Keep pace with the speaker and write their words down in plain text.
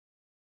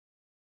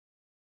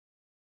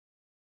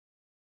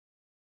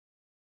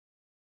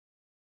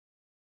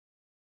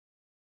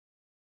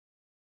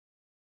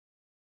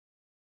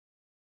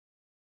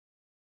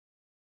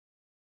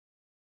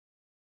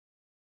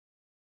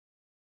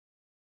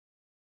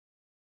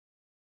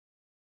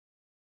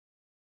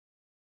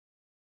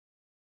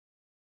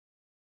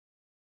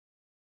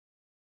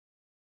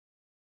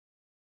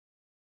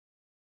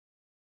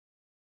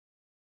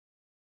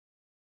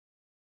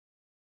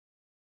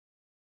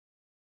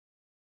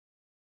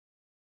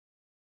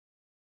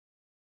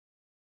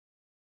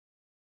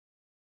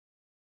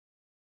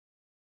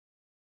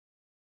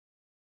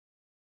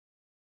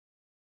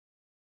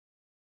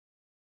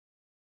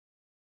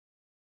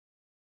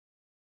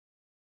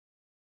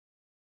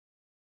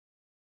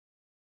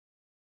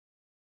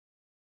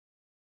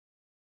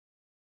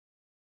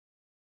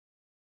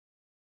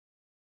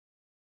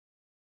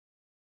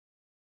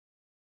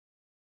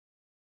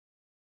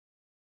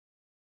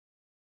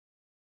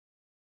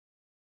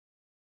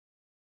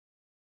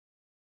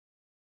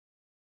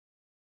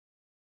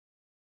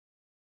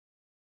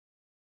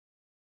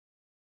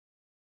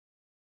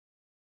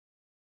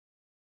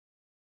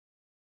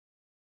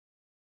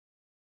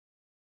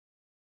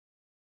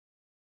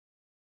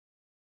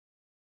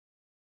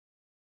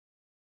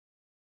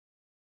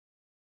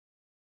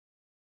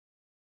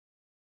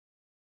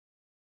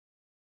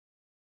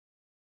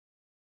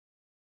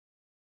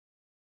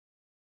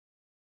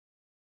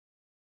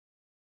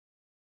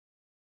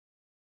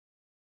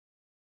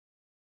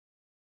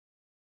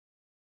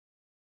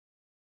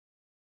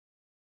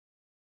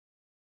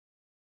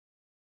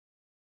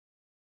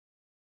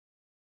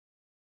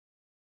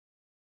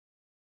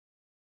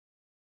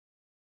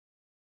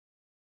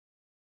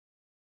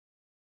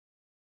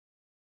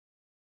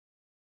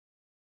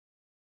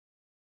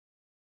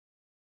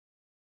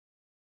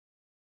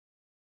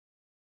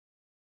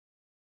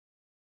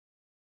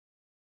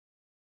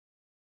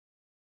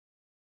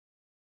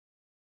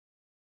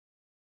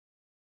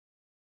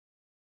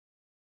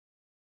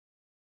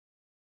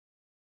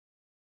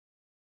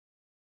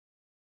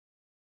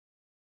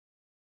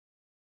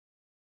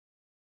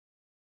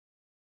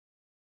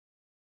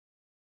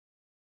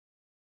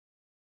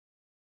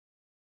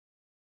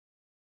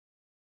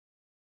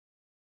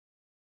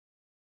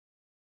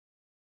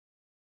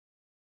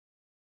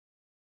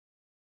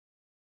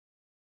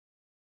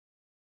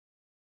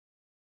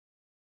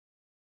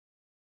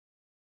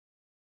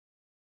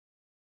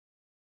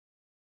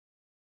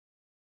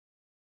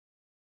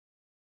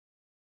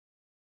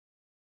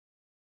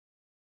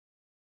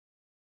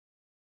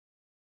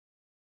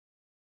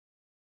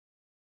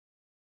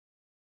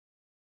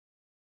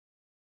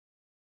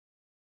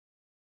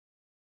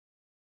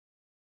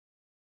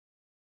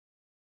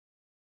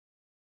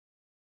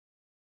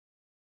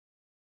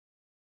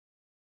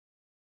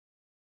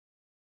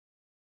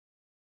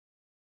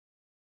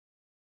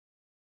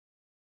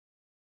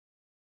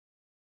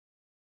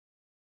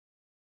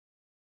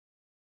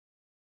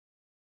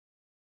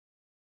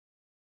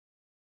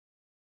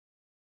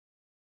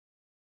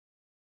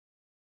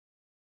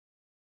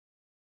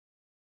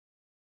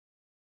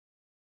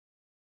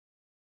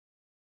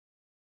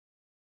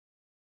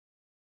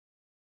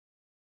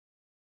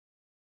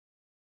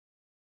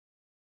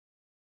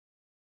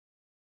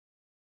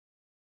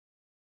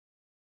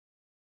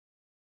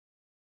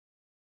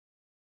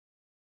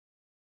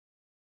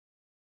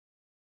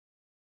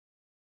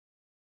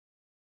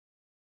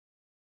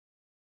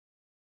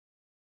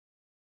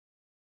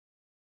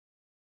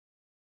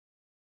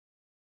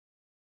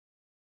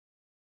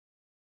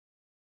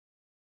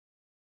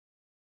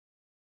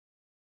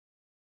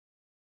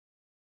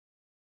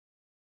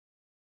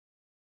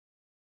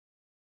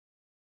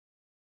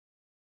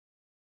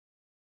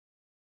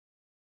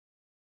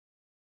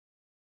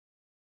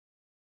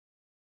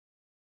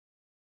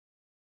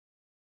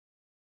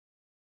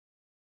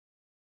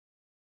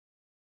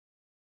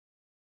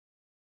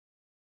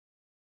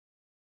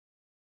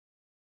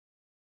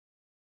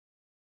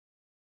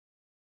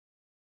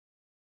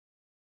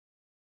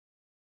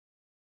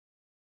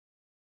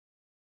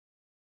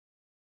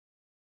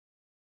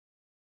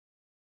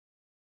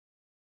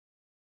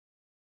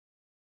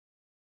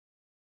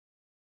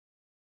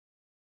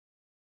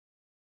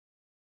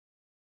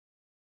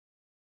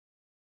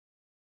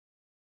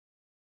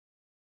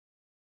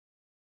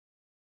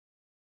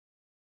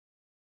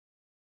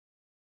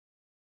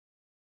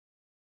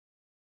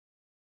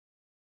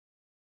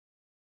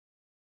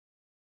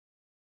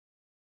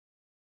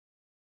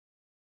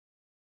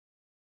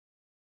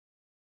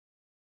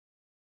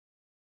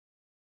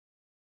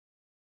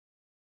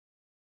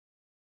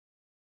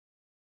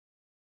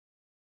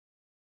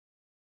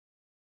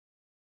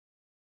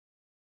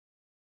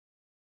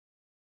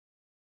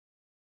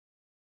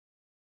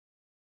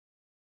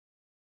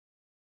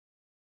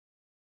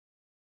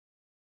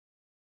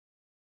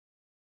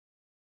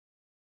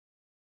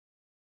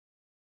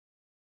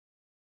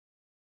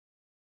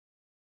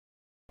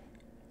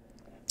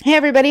Hey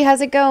everybody,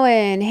 how's it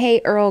going? Hey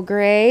Earl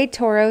Grey,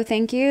 Toro,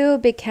 thank you.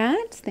 Big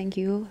Cat, thank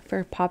you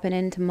for popping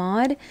into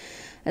mod.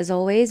 As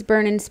always,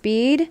 Burning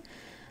Speed.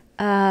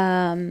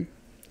 Um,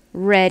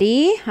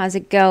 Ready, how's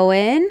it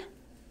going?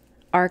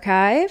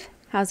 Archive,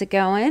 how's it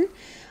going?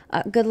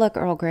 Good luck,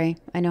 Earl Grey.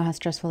 I know how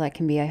stressful that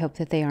can be. I hope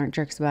that they aren't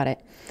jerks about it.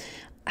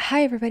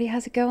 Hi everybody,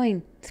 how's it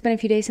going? It's been a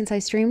few days since I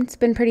streamed. It's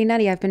been pretty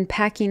nutty. I've been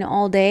packing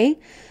all day,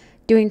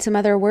 doing some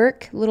other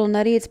work. A little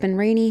nutty. It's been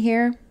rainy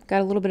here.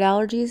 Got a little bit of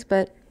allergies,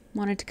 but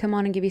wanted to come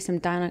on and give you some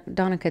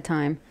Donica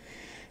time.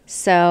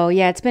 So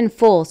yeah, it's been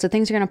full. So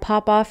things are going to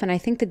pop off, and I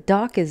think the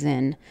doc is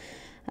in.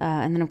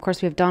 And then of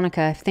course we have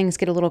Donica. If things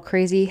get a little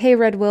crazy, hey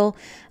Red Will,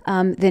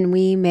 then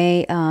we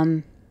may,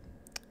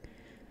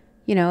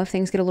 if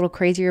things get a little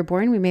crazy or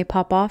boring, we may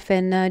pop off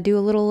and do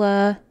a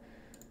little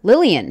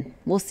Lillian.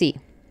 We'll see.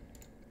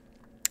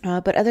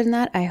 But other than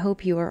that, I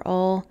hope you are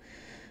all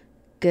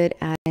good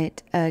at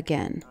it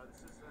again.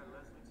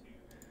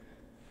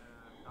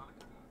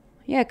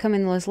 Yeah, come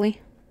in,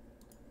 Leslie.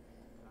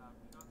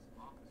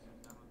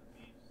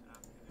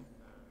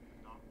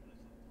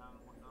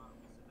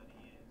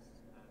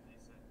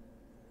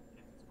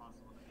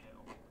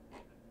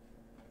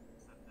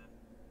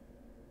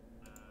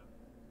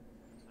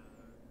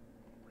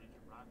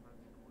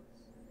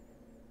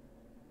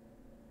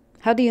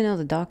 How do you know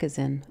the doc is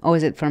in? Oh,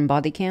 is it from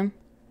body cam?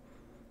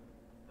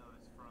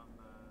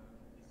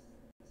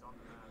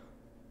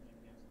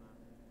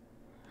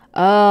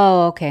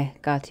 Oh, okay.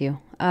 Got you.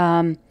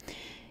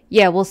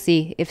 Yeah, we'll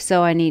see. If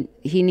so,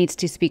 he needs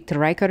to speak to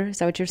Riker. Is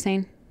that what you're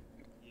saying?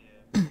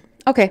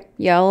 Okay.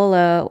 Yeah,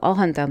 I'll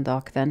hunt down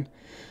Doc then.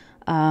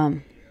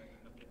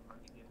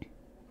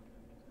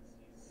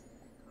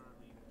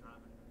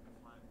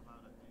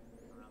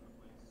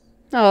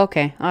 Oh,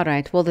 okay. All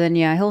right. Well, then,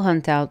 yeah, he'll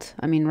hunt out.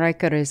 I mean,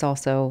 Riker is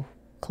also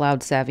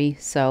cloud savvy,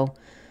 so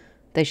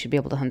they should be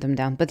able to hunt him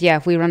down. But yeah,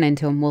 if we run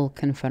into him, we'll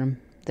confirm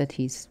that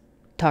he's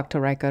talked to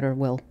Riker or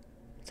will.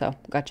 So,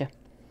 gotcha.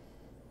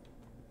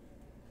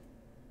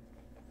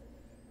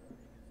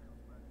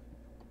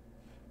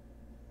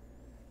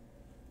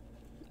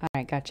 All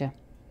right, gotcha.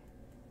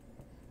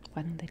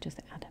 Why don't they just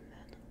add him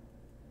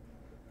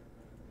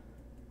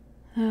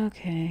then?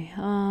 Okay.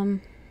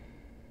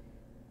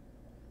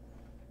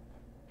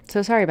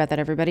 So sorry about that,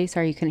 everybody.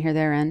 Sorry you couldn't hear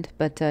their end,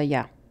 but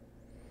yeah.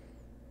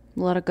 A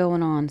lot of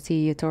going on.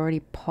 See, it's already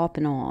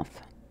popping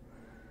off.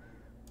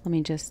 Let me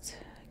just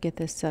get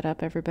this set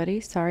up, everybody.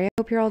 Sorry, I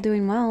hope you're all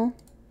doing well.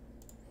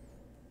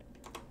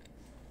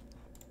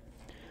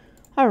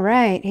 All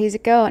right, how's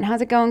it going?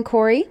 How's it going,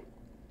 Corey?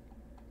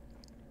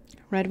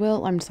 Red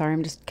Will? I'm sorry,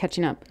 I'm just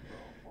catching up.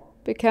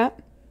 Big Cat?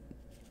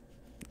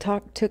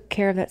 Took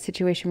care of that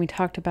situation we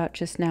talked about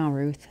just now,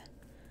 Ruth.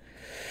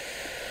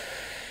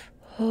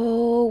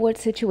 Oh, what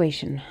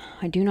situation?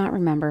 I do not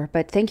remember,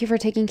 but thank you for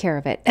taking care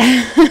of it.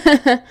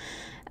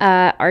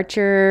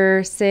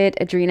 Archer, Sid,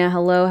 Adrena,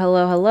 hello,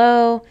 hello,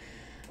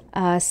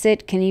 hello.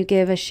 Sid, can you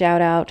give a shout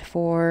out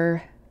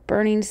for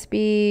Burning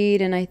Speed?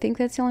 And I think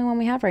that's the only one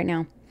we have right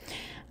now.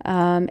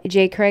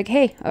 Jay Craig,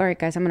 hey. All right,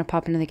 guys, I'm going to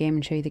pop into the game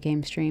and show you the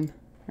game stream,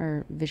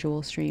 or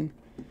visual stream.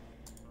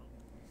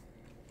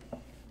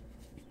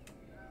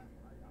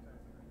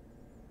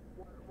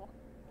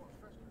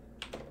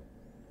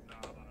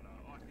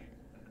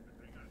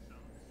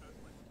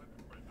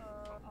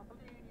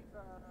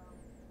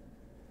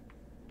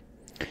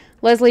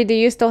 Leslie, do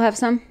you still have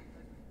some?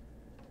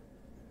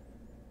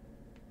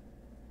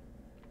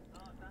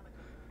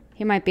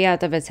 He might be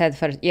out of his head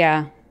for...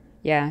 Yeah,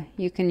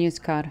 you can use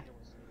card.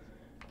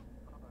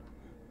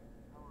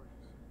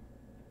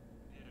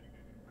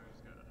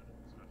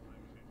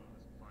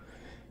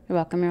 You're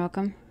welcome, you're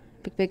welcome.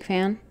 Big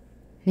fan.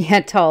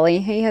 Yeah, Tolly.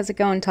 Hey, how's it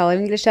going, Tolly?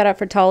 We can get a shout out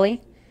for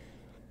Tolly.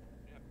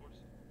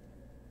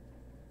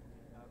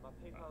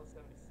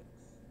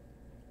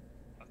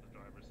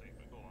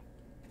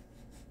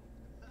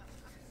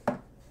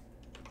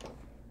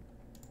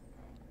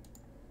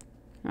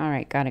 All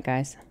right, got it,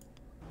 guys.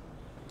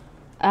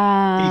 He's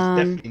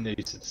definitely new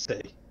to the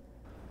city.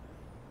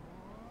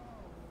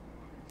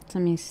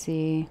 Let me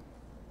see.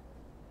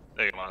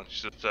 There you go, man.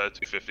 Just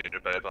 250 in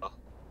your PayPal.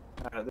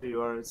 There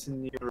you are. It's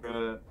in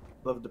your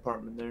glove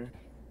department there.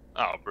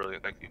 Oh,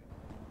 brilliant. Thank you.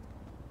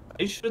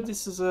 Are you sure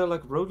this is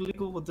like road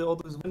legal with all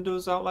those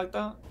windows out like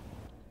that?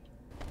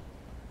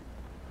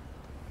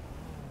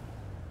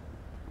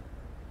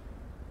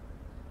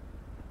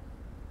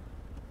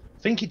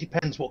 I think it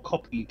depends what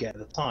copy you get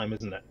at the time,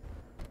 isn't it?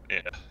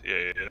 Yeah.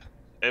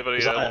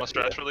 Anybody want a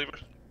stress reliever?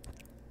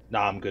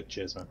 Nah, I'm good.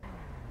 Cheers, man.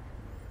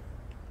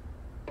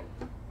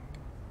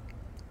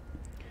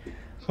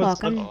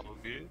 Welcome. All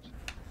good.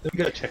 Let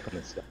me go check on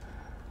this stuff.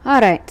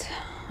 All right,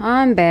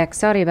 I'm back.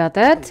 Sorry about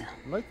that.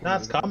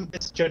 That's come.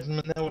 This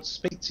gentleman there wants to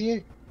speak to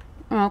you.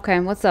 Oh, okay,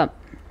 what's up?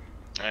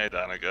 Hey,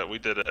 Danica. We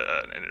did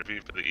an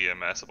interview for the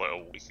EMS about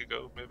a week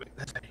ago, maybe.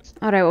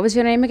 All right, what was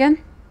your name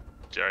again?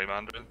 Jerry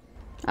Mandarin.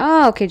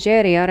 Oh, okay,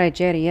 Jerry. All right,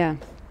 Jerry, yeah.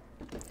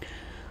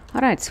 All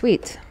right,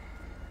 sweet.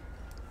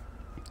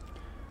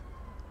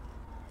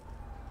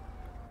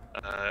 I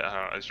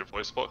don't know, is your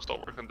voice box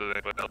not working? Did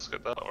anybody else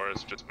get that, or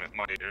is it just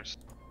my ears?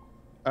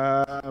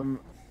 Can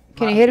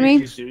you hear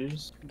me?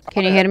 Serious?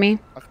 Can you hear me?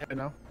 Okay,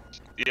 now.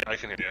 Yeah, I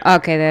can hear you.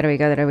 Okay, there we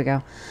go. There we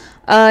go.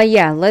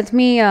 Yeah, let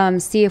me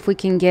see if we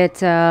can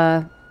get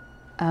you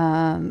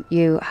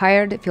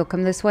hired. If you'll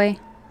come this way.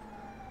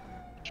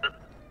 Sure.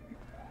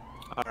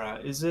 All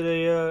right. Is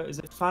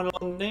it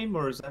final name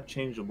or is that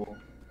changeable?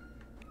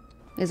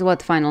 Is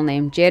what final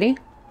name? Jerry? Is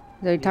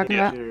that what you're talking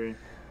about? Jerry.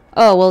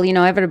 Oh well, you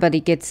know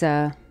everybody gets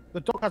The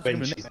dog has When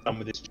been she's done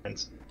with this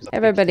chance. 'cause I think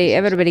everybody she's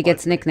everybody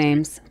gets surprised me.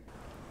 nicknames.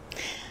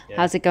 Yeah.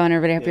 How's it going,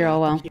 everybody? Hope you're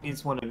all I well. think he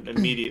needs one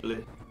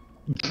immediately.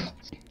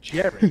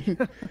 Jerry.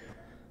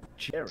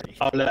 Jerry.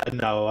 I'll let her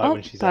know Oh,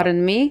 when she's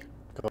pardon me.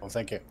 Cool,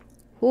 thank you.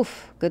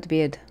 Oof, good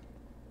beard.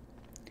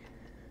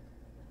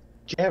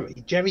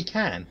 out. Jerry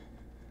can.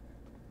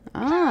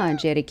 Ah,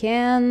 Jerry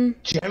can.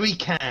 Jerry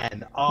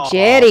can. Oh,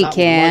 Jerry that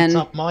can. lights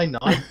up my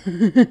night.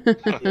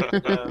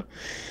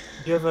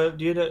 Do you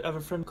have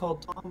a friend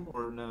called Tom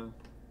or no?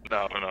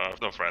 No, I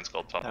have no friends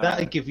called Tom.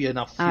 That'll give you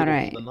enough fuel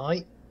Alright. for the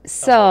night.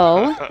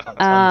 So,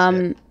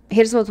 Sounds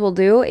here's what we'll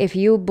do. If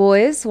you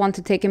boys want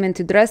to take him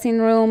into dressing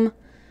room,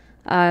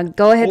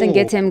 go ahead and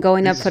get him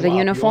going up This for is the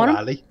right up your uniform.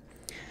 alley.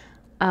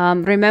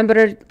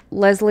 Remember,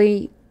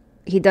 Leslie,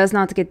 he does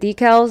not get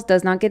decals,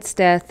 does not get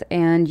steth,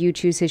 and you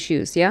choose his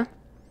shoes, yeah?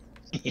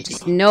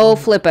 Just no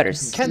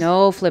flippers.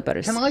 No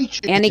flippers. can I choose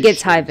And he his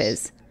gets high shoes?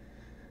 vis.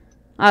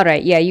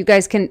 Alright, yeah,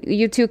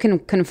 you two can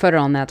confer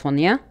on that one,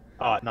 yeah?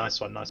 Alright, nice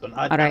one.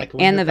 Alright,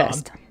 and the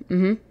vest.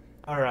 Mm-hmm.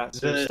 Alright,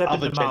 so The step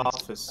other into my gent,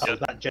 office.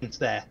 that gent's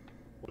there.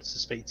 Wants to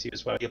speak to you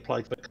as well. He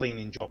applied for a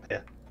cleaning job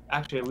here.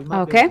 Actually, we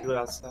might be Okay. able to do it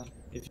outside.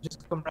 If you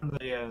just come around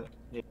the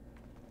yeah.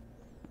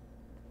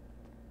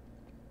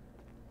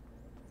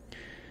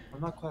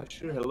 I'm not quite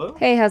sure. Hello?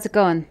 Hey, how's it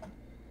going?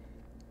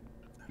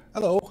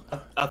 Hello.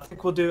 I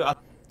think we'll do.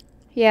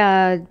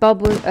 Yeah,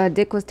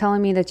 Dick was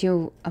telling me that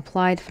you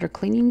applied for a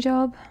cleaning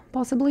job,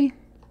 possibly.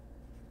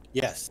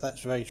 Yes,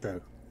 that's very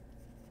true.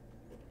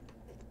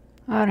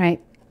 All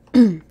right.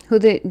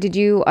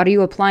 Are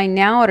you applying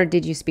now, or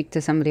did you speak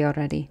to somebody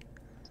already?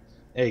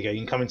 There you go. You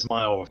can come into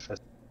my office.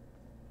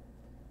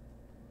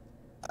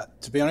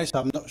 To be honest,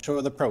 I'm not sure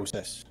of the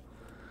process.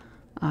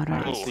 All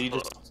right. Oh, So you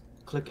just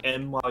click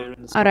M while you're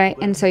in the. All right,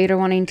 and so you you're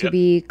wanting to Yep.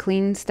 be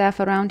clean staff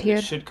around here?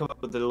 it should come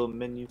up with a little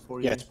menu for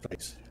you. Yes,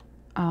 please.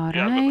 All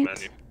Yeah, I've got the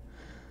right.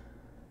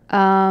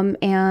 menu.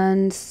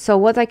 And so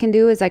what I can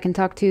do is I can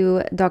talk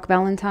to Doc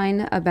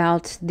Valentine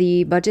about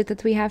the budget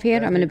that we have here.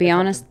 I'm going to be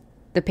honest,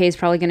 the pay is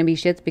probably going to be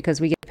shit because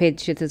we get paid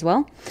shit as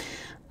well.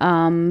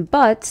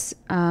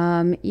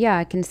 Yeah,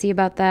 I can see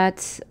about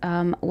that.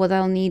 What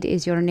I'll need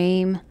is your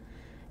name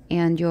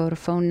and your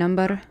phone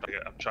number.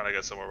 I'm trying to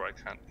get somewhere where I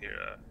can't hear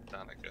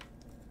Danica.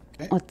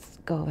 Let's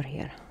go over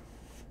here.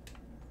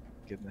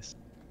 Goodness.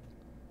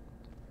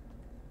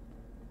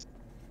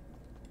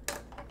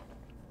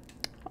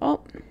 Oh,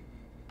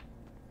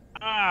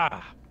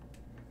 Ah!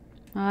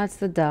 that's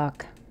the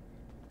Doc.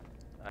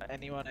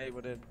 Anyone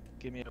able to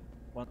give me a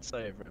once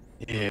over?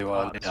 Yeah,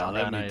 well, That's yeah,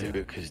 let down me do over.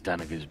 it because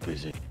Danica's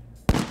busy.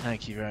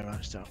 Thank you very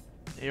much, Tom.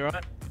 You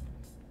alright?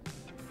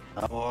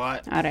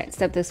 Alright. All right,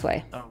 step this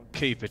way. Oh,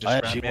 Cooper just I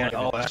ran actually, me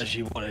over. I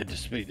actually wanted to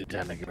speak to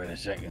Danica in a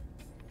second.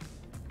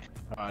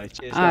 Alright,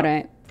 cheers. All love.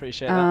 right.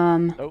 Appreciate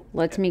that. Oh,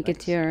 Let yeah, me get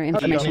thanks. your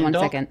information you, one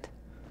Doc? second.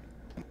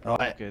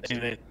 Alright, Good.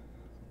 evening.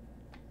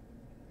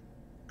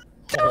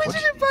 No, I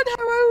didn't run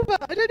her over.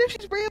 I don't know if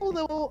she's real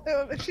though,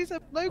 or if she's a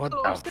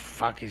local. What the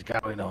fuck is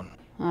going on?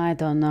 I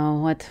don't know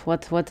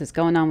what is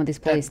going on with this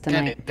place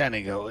tonight.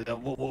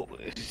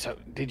 Danica, so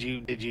did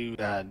you you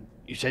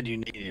said you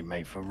needed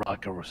me for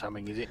Riker or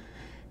something, is it?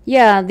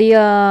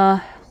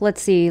 Yeah,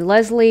 let's see,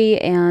 Leslie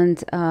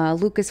and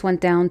Lucas went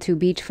down to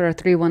beach for a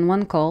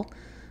 311 call.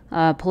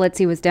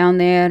 Polizzi was down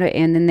there,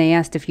 and then they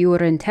asked if you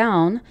were in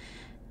town,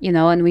 you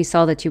know, and we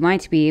saw that you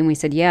might be, and we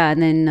said yeah, and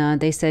then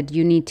they said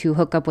you need to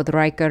hook up with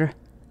Riker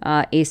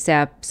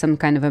ASAP, some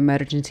kind of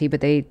emergency,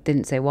 but they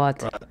didn't say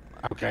what. Right.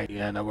 Okay,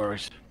 yeah, no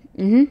worries.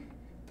 Mm-hmm.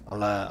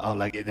 I'll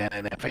let you down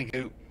in there. Thank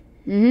you.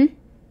 Mm-hmm.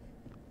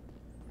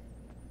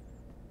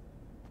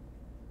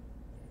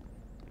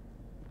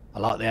 I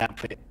like the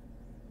outfit.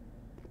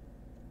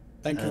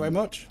 Thank you very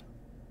much.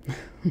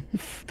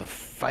 The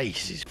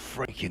face is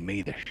freaking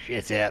me the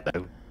shit out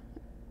though.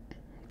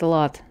 It's a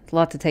lot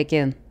to take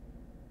in.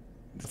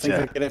 I think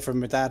I get it from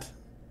my dad.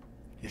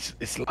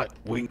 It's like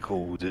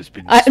Winkle that's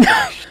been I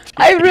smashed.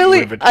 I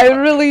really with a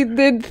truck.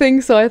 did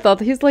think so. I thought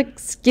he's like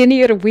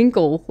skinnier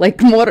Winkle,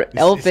 like more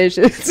elfish.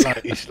 It's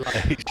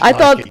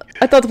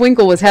I thought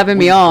Winkle was having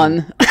me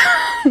on.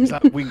 It's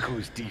like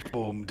Winkle's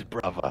deformed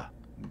brother.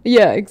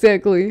 Yeah,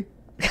 exactly.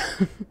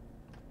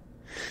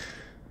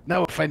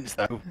 No offense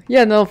though.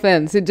 Yeah, no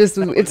offense. It's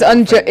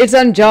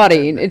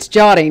unjarring. It's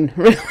jarring,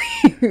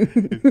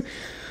 really.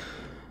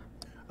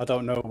 I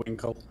don't know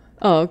Winkle.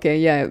 Oh, okay,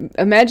 yeah.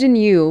 Imagine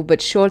you,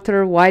 but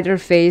shorter, wider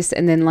face,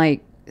 and then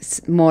like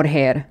more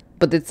hair.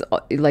 But it's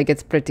like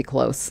it's pretty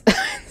close.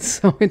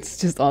 So it's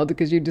just odd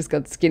because you just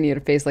got skinnier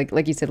face,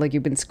 like you said, like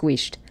you've been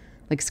squished,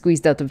 like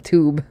squeezed out of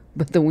tube,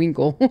 but the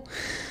Winkle.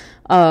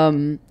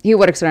 He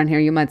works around here.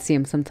 You might see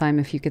him sometime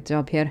if you get a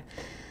job here.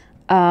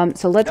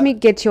 So let me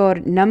get your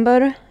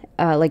number,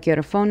 like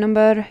your phone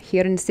number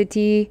here in the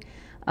city,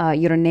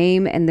 your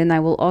name, and then I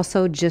will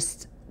also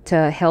just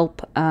to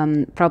help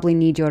probably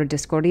need your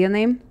Discordia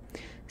name.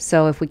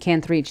 So if we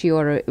can't reach you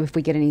or if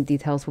we get any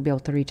details, we'll be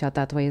able to reach out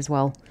that way as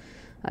well.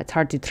 It's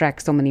hard to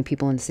track so many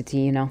people in the city,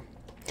 you know.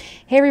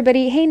 Hey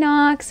everybody, hey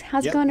Nox,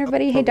 how's it going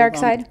everybody? Hey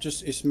Darkside.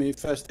 It's my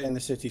first day in the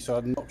city, so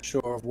I'm not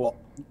sure of what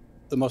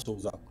the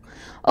muscles are.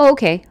 Oh,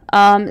 okay.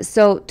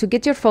 So to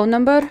get your phone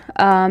number,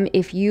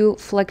 if you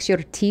flex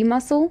your T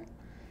muscle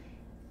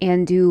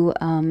and do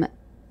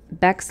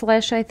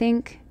backslash, I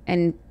think,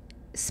 and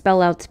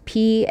spell out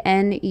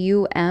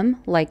PNUM,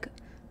 like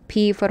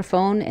P for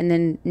phone and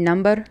then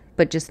number,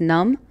 but just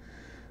num,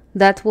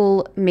 that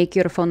will make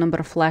your phone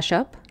number flash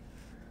up.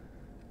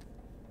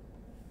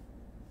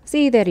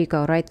 See, there you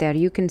go, right there.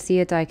 You can see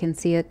it, I can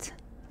see it.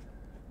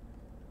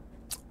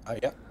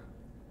 Yeah.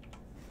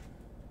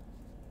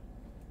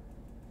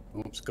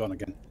 Oops, gone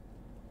again.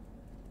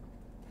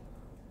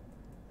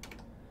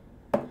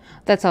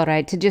 That's all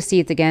right. To just see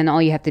it again,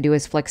 all you have to do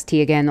is flex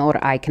T again,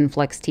 or I can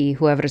flex T,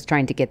 whoever is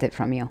trying to get it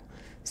from you.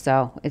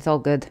 So it's all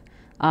good.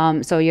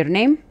 So your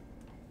name?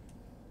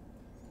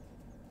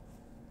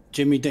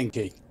 Jimmy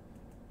Dinky.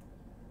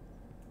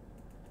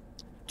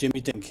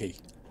 Jimmy Dinky.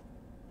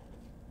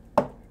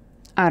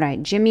 All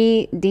right,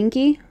 Jimmy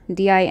Dinky,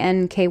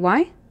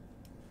 D-I-N-K-Y.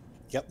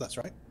 Yep, that's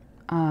right.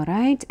 All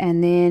right,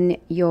 and then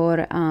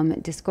your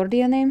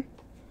Discordia name?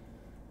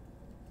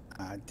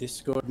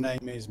 Discord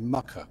name is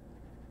Mucka.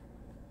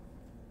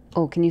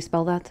 Oh, can you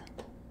spell that?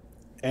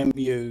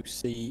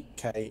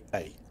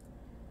 M-U-C-K-A.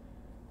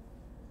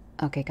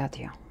 Okay, got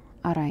you.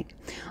 All right.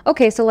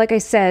 Okay, so like I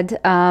said,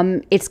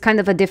 it's kind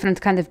of a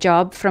different kind of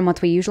job from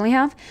what we usually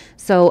have.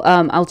 So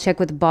I'll check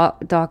with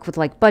Doc with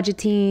like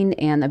budgeting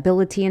and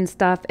ability and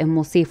stuff, and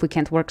we'll see if we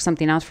can't work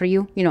something out for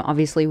you. You know,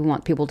 obviously we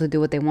want people to do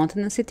what they want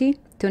in the city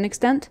to an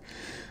extent.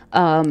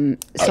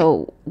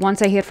 So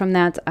once I hear from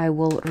that, I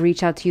will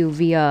reach out to you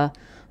via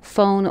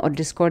phone or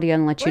Discordia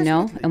and let you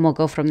know, and we'll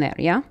go from there,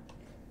 yeah?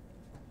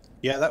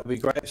 Yeah, that would be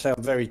great. It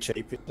sounds very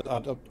cheap. I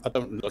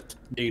don't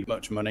need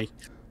much money.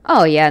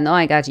 Oh, yeah, no,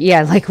 I got you.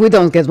 Yeah, like, we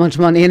don't get much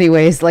money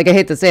anyways. Like, I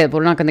hate to say it, but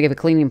we're not going to give a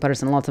cleaning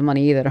person lots of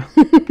money either.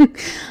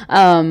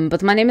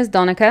 But my name is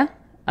Donica.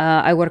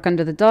 I work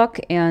under the dock,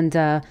 and,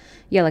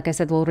 yeah, like I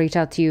said, we'll reach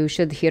out to you.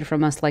 Should hear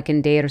from us, like, in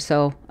a day or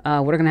so.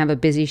 We're going to have a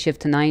busy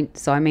shift tonight,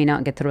 so I may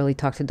not get to really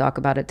talk to Doc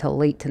about it till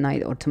late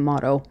tonight or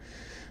tomorrow.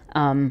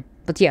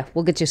 But, yeah,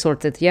 we'll get you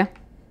sorted, yeah?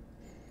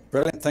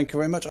 Brilliant. Thank you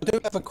very much. I do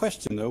have a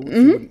question, though, if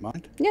you wouldn't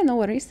mind. Yeah, no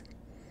worries.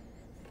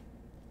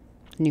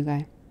 New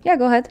guy. Yeah,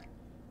 go ahead.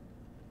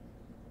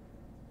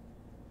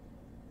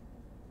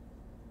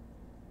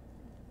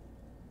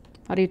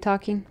 Are you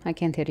talking? I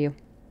can't hear you.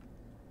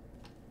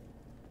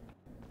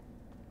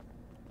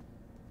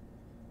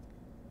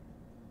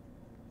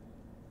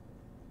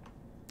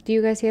 Do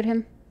you guys hear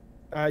him?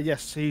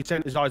 Yes, he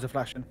said his eyes are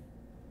flashing.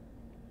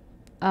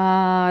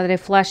 Are they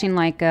flashing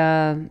like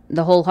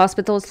the whole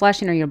hospital is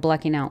flashing, or you're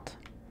blacking out?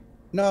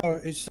 No,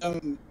 it's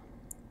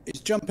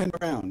jumping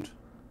around.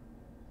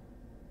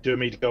 Do you want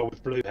me to go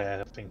with blue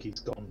hair? I think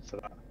he's gone for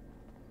that.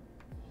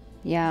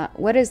 Yeah,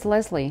 where is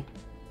Leslie?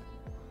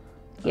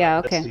 Yeah,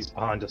 okay. He's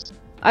behind us.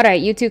 All right,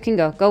 you two can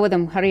go. Go with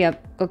him. Hurry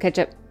up. Go catch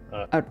up.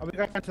 Are we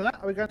going to that?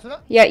 Are we going to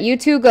that? Yeah, you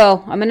two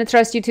go. I'm gonna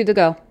trust you two to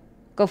go.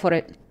 Go for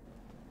it.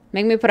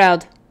 Make me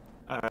proud.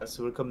 Alright,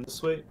 so we're coming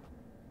this way.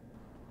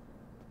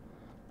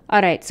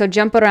 All right, so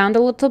jump around a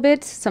little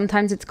bit.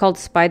 Sometimes it's called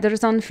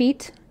spiders on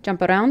feet.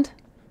 Jump around.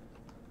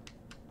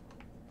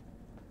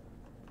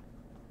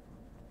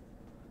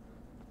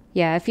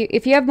 Yeah,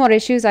 if you have more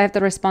issues, I have to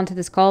respond to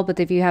this call. But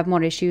if you have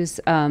more issues,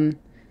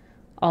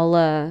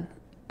 I'll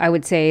I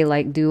would say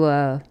like do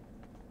a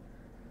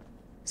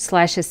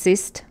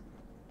 /assist,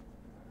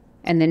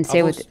 and then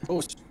say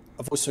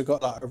I've also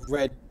got like a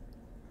red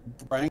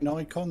brain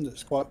icon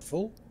that's quite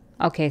full.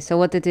 Okay, so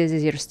what it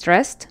is you're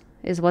stressed,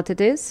 is what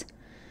it is.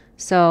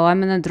 So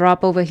I'm gonna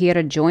drop over here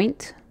a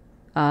joint.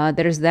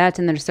 There's that,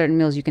 and there's certain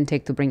meals you can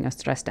take to bring your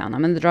stress down.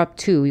 I'm gonna drop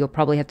 2. You'll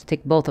probably have to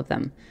take both of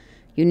them.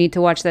 You need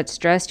to watch that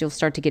stress. You'll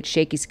start to get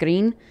shaky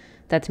screen.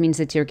 That means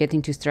that you're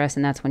getting too stressed,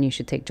 and that's when you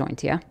should take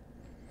joint, yeah?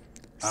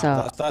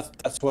 So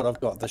that's what I've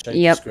got, the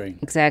shaky screen.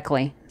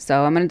 Exactly.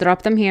 So I'm going to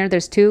drop them here.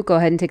 There's 2. Go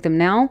ahead and take them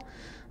now.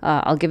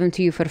 I'll give them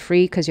to you for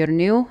free because you're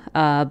new,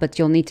 but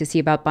you'll need to see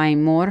about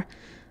buying more.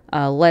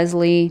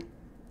 Leslie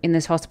in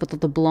this hospital,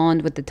 the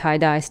blonde with the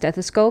tie-dye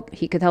stethoscope,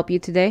 he could help you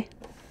today.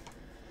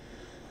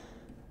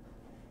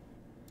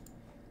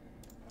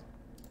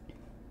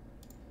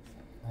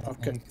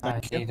 Okay,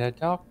 I need a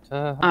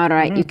doctor. All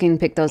right, you can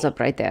pick those up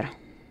right there.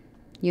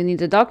 You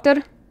need a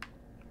doctor?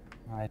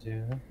 I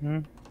do.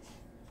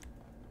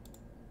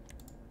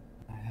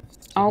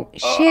 Oh,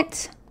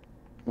 shit.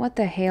 What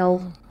the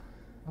hell?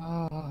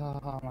 Oh,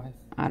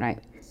 All right.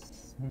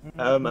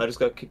 I just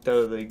got kicked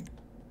out of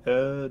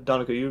the...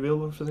 Donica, are you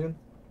available for a second?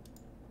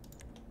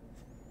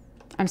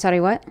 I'm sorry,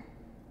 what?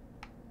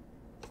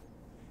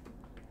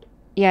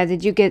 Yeah,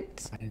 did you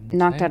get I didn't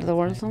knocked say out of the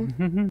war zone?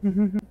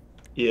 anything.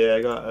 Yeah,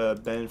 I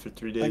got banned for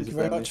 3 days. Thank you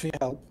very much for your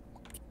help.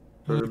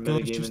 For I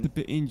was just a metagaming.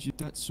 bit injured,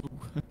 that's all.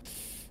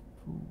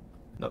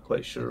 Not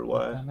quite sure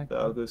why, but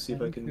I'll go see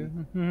if I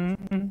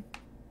can.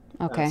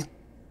 Okay. Ask.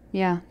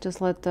 Yeah,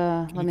 just let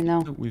me get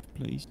know. dealt with,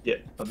 please? Yeah,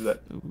 I'll do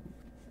that. Oh,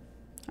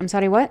 I'm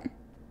sorry, what?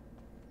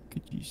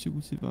 could you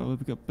sort of,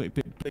 I've got a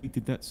bit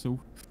bladed, that's all.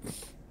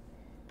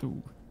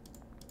 Oh,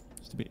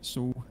 just a bit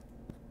sore.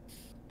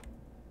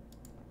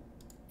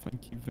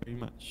 Thank you very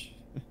much.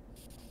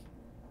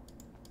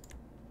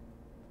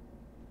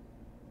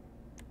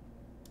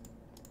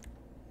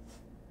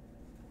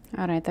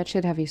 Alright, that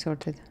should have you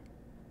sorted.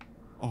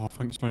 Oh,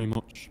 thanks very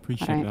much.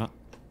 Appreciate Alright.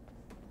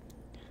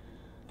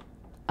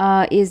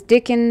 that. Is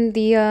Dick in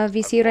the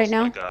VC I've right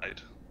lost my now?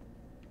 guide.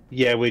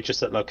 Yeah, we're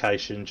just at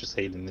location, just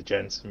healing the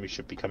gents, and we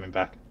should be coming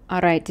back.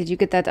 Alright, did you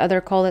get that other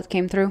call that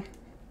came through?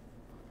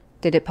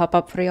 Did it pop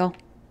up for y'all?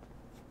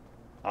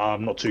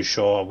 I'm not too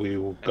sure. We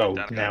will go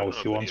Dan, now I if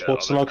don't you know want. if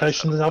What's the other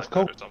location of the guys Alpha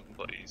call? or something,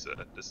 but he's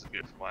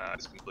disappeared from my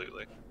eyes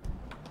completely.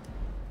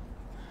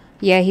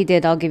 Yeah, he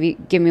did.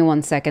 Give me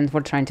 1 second.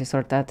 We're trying to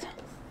sort that.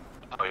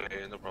 Oh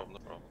yeah, no problem, no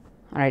problem.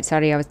 Alright,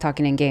 sorry, I was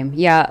talking in game.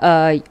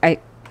 Yeah,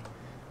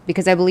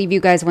 because I believe you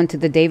guys went to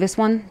the Davis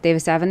one,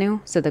 Davis Avenue.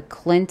 So the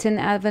Clinton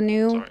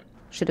Avenue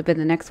should have been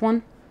the next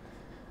one.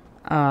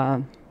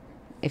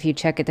 If you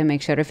check it to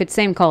make sure. If it's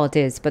same call, it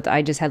is. But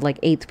I just had like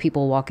 8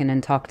 people walk in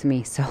and talk to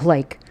me. So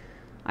like,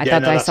 I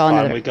thought I saw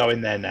another. We're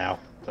going there now.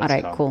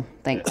 Alright, cool.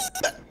 Thanks.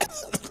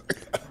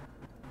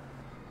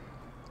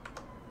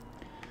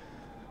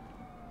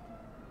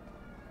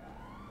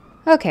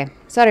 Okay,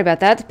 sorry about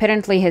that.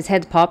 Apparently his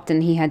head popped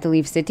and he had to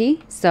leave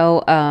city.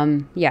 So,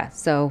 yeah,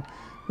 so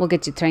we'll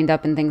get you trained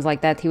up and things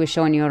like that. He was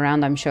showing you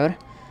around, I'm sure.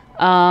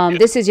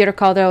 This is your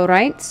car though,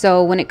 right?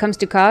 So when it comes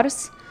to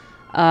cars,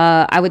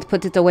 I would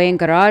put it away in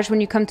garage when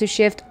you come to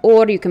shift,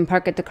 or you can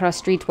park it across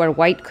street where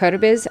white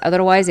curb is.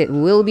 Otherwise, it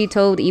will be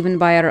towed even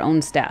by our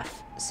own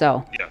staff.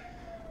 So,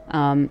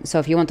 so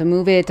if you want to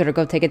move it or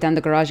go take it down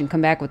the garage and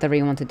come back, whatever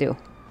you want to do.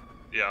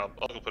 Yeah,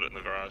 I'll go put it in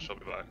the garage. I'll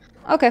be back.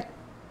 Okay.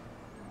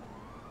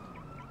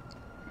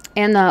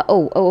 And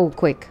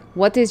quick.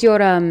 What is your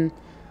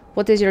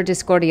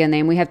Discordia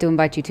name? We have to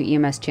invite you to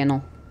EMS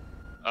channel.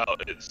 Oh,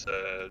 it's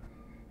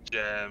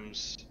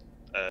Gems.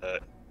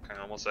 Hang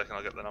on 1 second,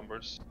 I'll get the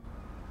numbers.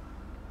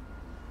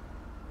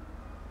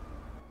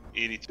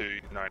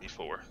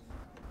 8294.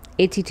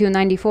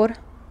 8294?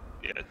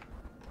 Yeah.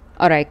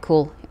 Alright,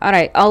 cool.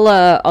 Alright,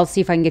 I'll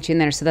see if I can get you in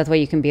there so that way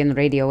you can be in the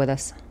radio with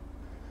us.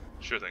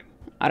 Sure thing.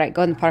 Alright,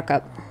 go ahead and park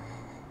up.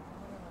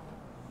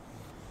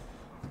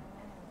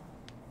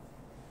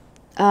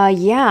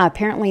 Yeah,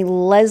 apparently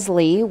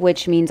Leslie,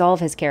 which means all of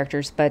his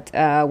characters, but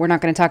we're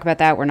not going to talk about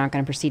that. We're not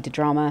going to proceed to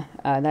drama.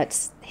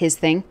 That's his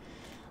thing.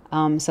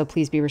 So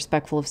please be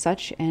respectful of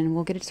such, and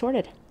we'll get it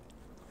sorted.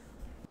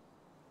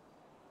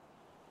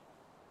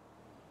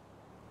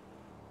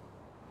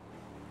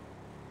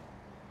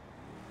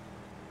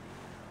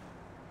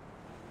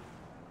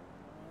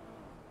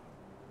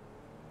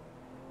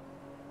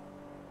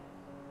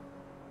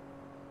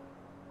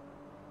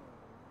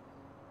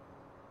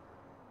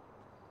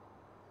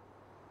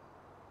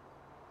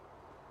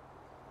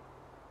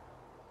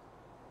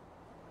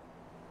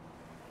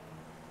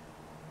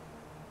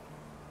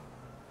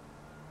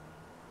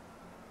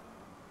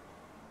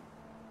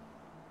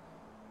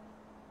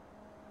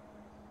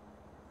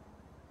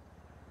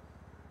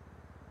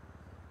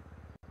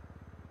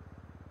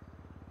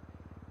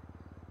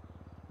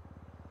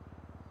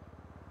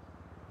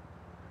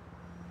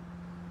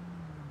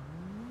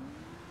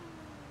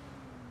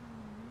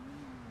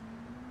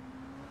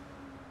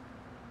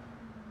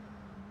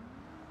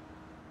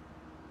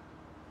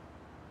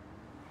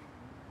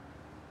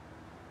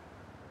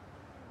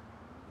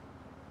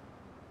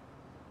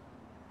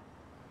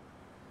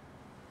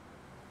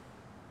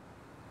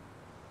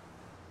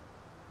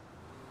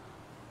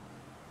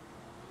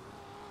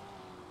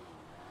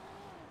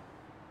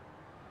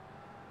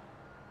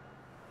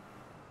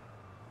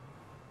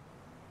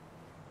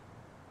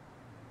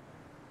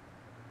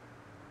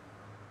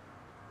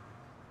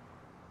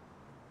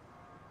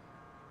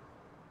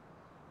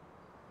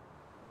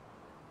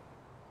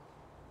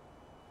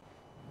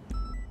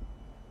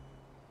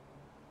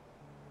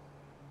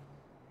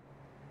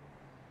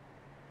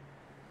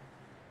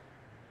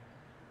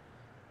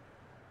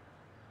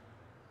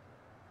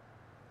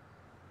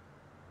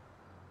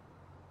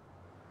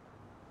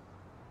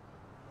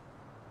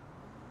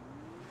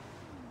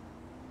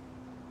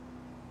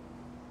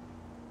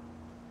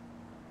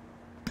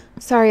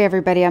 Sorry,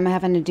 everybody. I'm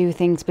having to do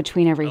things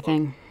between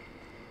everything.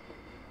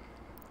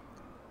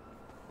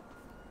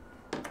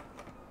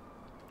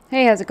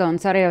 Hey, how's it going?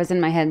 Sorry, I was in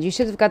my head. You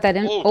should have got that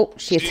in. Oh,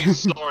 shit.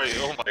 Geez, sorry.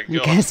 Oh my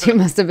god. Guess you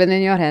must have been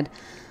in your head.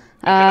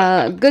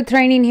 Good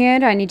training here.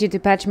 I need you to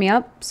patch me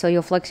up. So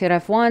you'll flex your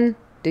F1,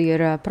 do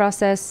your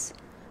process,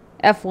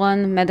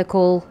 F1,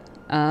 medical.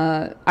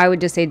 I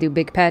would just say do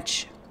big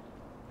patch.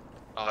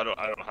 I don't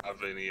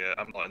have any.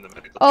 I'm not in the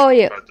medical. Oh, team.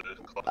 yeah. I tried to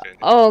clock in.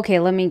 Oh, okay.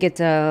 Let me get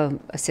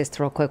assist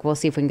real quick. We'll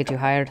see if we can get you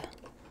hired.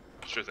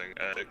 Sure thing.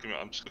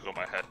 I'm just gonna go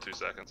my head 2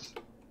 seconds.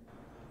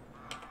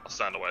 I'll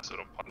stand away so I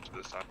don't punch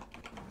this time.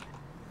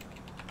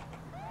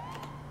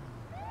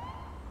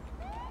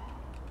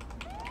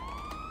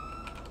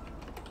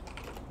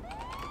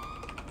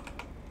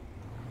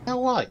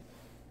 All right.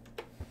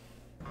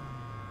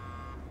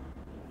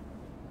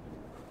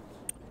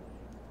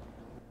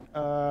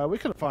 We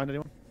couldn't find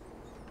anyone.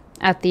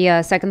 At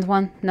the second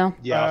one? No?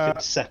 Yeah, I think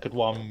the second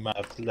one might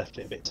have left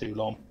it a bit too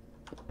long.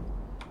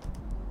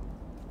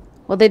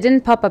 Well, they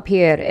didn't pop up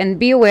here. And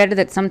be aware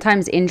that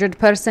sometimes injured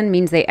person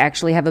means they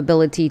actually have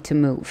ability to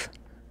move.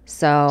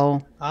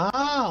 So...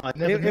 Ah, I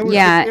never It knew. was,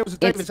 Yeah, it was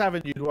it's- Davis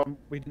Avenue one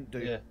we didn't do.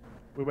 Yeah.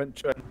 We went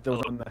to and there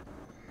was one there.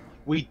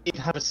 We did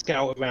have a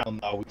scout around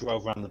though. We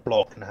drove around the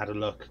block and had a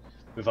look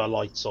with our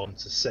lights on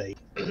to see.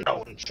 No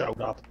one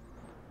showed up.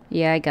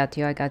 Yeah, I got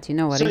you.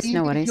 No So worries. even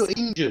No if worries. you're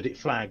injured, it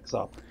flags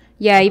up.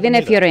 Yeah, even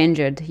if knew you're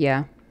injured.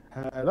 Yeah.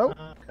 Hello?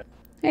 Ah, okay.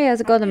 Hey,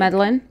 how's it going,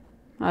 Madeline?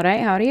 All right.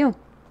 How are you?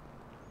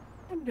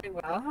 I'm doing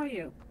well. How are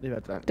you? Leave it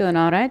at that. Doing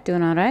all right.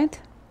 Doing all right.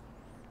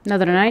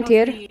 Another night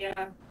here.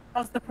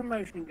 How's the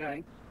promotion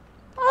going?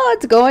 Oh,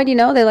 it's going. You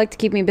know, they like to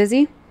keep me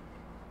busy.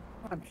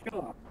 I'm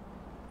sure.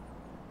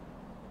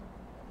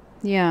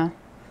 Yeah.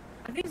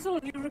 Are these all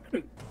new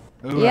recruits?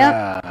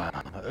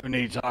 Who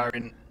needs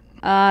hiring?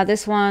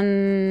 This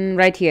one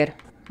right here.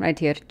 Right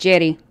here.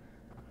 Jerry.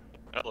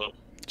 Hello.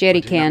 Jerry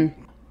What's his name?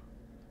 can.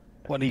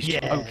 What he's Yeah,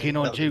 smoking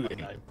on that was my duty?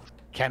 name.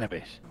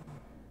 Cannabis.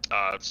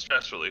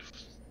 Stress relief.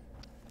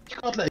 You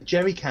can't let a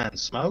jerry can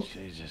smoke.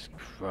 Jesus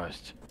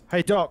Christ.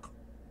 Hey, Doc.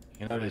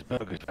 You know there's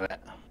burgers for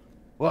that.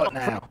 What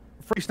now?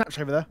 Free snacks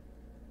over there.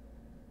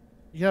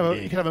 You can have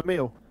a, you can have a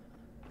meal.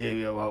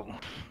 Yeah, well,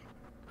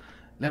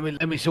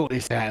 let me sort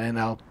this out and then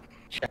I'll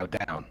chow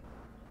down.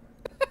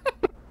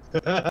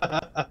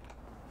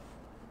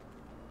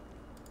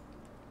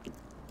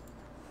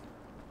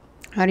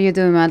 How are you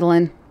doing,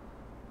 Madeline?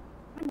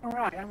 I'm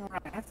alright.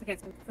 I have to get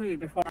some food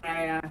before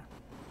I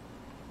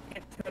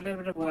get to a little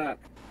bit of work.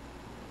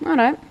 All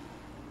right.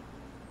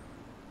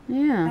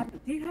 Yeah.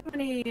 Do you have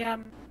any You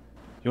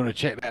want to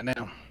check that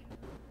now?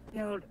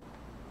 the old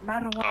Oh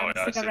marijuana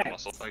yeah, I see the cigarettes?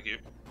 muscle. Thank you.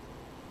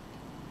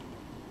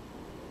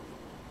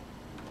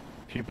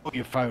 If you pull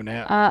your phone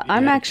out.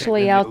 I'm check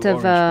actually the out little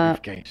of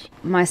orange briefcase.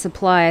 my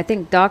supply. I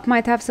think Doc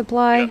might have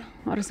supply Yeah,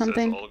 or it says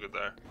something. all good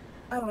there.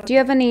 Oh, Do you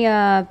have any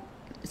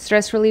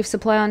stress relief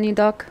supply on you,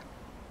 Doc?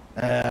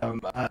 I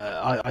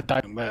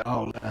don't, but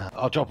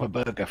I'll drop a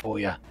burger for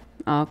you.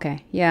 Oh,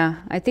 okay. Yeah.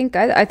 I think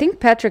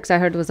Patrick's I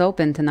heard was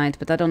open tonight,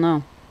 but I don't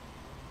know.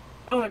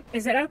 Oh,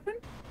 is it open?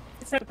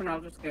 If it's open,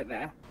 I'll just go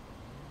there.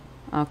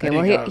 Okay. There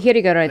Well, you here, go. here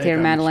you go, right There here,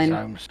 you go, Mrs. Madeline.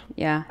 Holmes.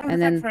 Yeah, Oh, and thanks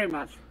then very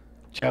much.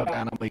 Chow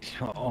down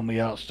on me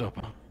heart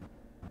stopper.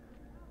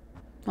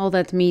 all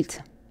that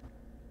meat.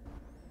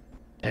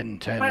 10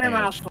 Quite a nails.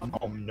 mouthful.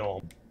 Nom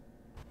nom.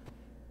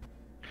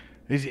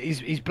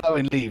 He's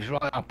blowing leaves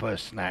right up her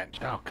snatch.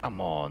 Oh, come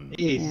on. It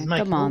is. Yeah, It's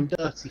making come it all on.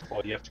 dirty for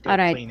you. You have to go All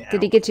right. clean it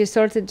Did he out. get you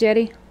sorted,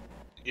 Jerry?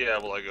 Yeah,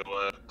 will I go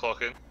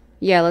clock in?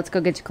 Yeah. Let's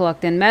go get you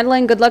clocked in.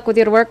 Madeline, good luck with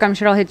your work. I'm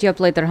sure I'll hit you up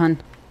later,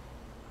 hun.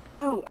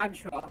 Oh, I'm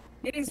sure.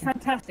 It is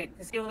fantastic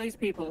to see all these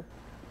people.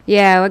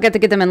 Yeah, we got to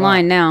get them in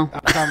line now.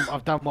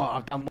 I've done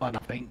one, I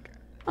think.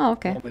 Oh,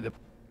 okay. One with the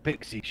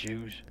pixie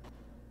shoes.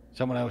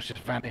 Someone else just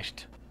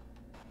vanished.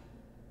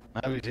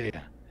 No, he's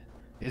here.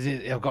 Is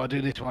it? I've got to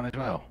do this one as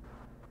well.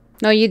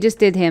 No, you just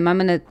did him. I'm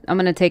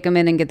gonna take him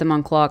in and get them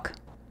on clock.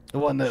 The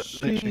one that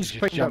literally She's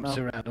just picked up jumps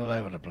now. around all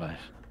over the place.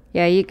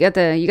 Yeah, you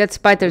got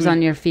spiders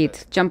on your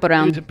feet. Jump who's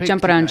around, a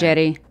jump pixie around, man?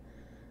 Jerry.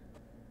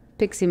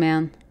 Pixie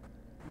man.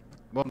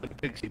 One with the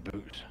pixie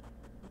boots.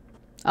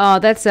 Oh,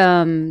 that's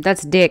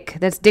Dick.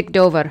 That's Dick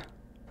Dover.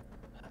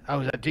 Oh,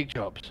 is that Dick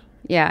Jobs?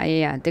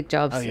 Yeah, Dick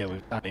Jobs. Oh yeah,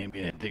 we've done him.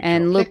 Yeah, Dick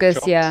And Jobs. Lucas,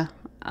 Jobs. yeah.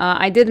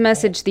 I did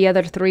message the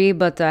other three,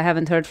 but I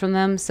haven't heard from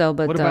them. So,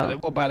 but What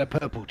about the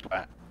purple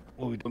twat?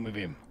 What have we done with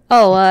him?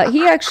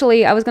 he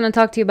actually, I was gonna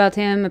talk to you about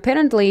him.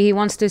 Apparently, he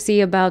wants to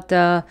see about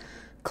the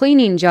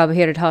cleaning job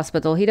here at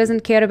hospital. He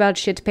doesn't care about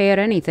shit pay or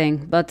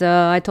anything. But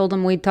I told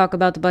him we'd talk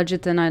about the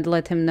budget and I'd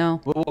let him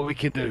know. Well, what we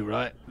can do,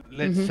 right?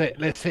 Let's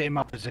set him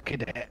up as a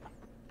cadet.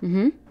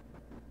 Mm-hmm.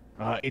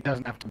 He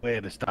doesn't have to wear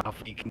the stuff.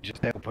 He can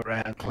just help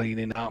around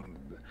cleaning up.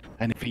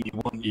 Anything you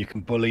want, you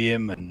can bully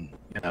him, and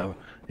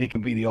he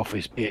can be the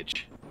office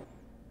bitch.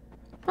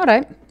 All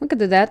right, we could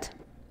do that.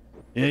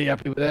 Yeah, you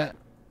happy with that?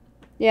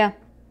 Yeah.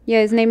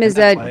 His name is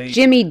that way-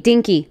 Jimmy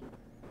Dinky.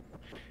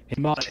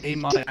 He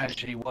might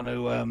actually want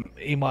to.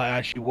 He might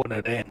actually want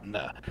to then.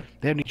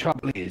 The only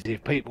trouble is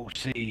if people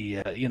see,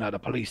 the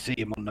police see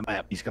him on the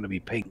map, he's going to be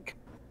pink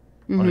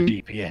on a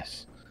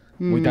GPS.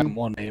 We don't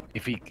want him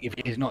if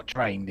he's not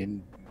trained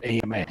in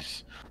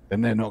EMS,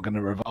 then they're not going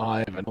to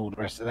revive and all the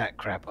rest of that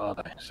crap, are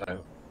they?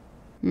 So.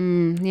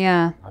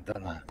 Yeah. I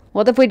don't know.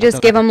 What if we just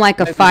don't give know. him like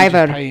a Maybe we just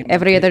 $5 pay him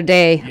every in other tips.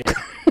 day?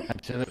 Yeah,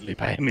 absolutely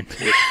pay him in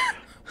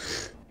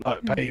tips.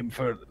 Like pay him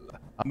for.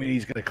 I mean,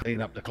 he's going to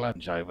clean up the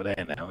clunch over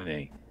there now, isn't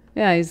he?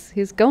 Yeah,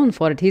 he's going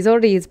for it. He's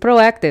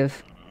proactive.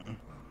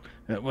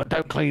 Well,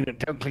 don't clean it.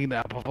 Don't clean it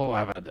up before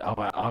I've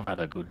had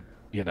a good,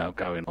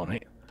 going on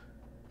it.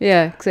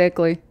 Yeah,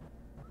 exactly.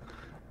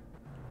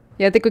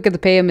 Yeah, I think we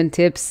could pay him in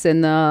tips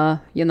and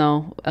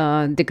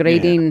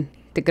degrading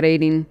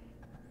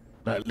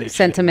Like, literally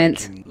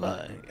sentiment. make him,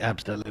 like,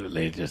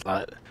 absolutely, just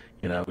like,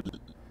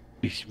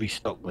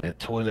 restock their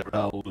toilet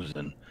rolls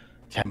and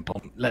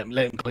tampon. Let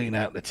him clean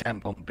out the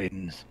tampon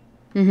bins.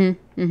 We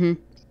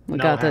No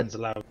got it. hands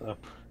allowed though.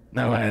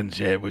 No hands,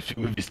 yeah. With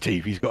his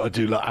teeth, he's got to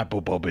do like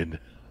apple bobbing.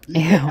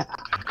 Yeah.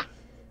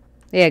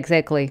 Yeah,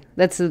 exactly.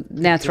 That's a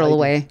natural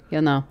way,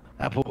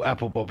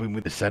 Apple bobbing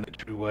with the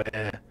sanitary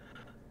ware.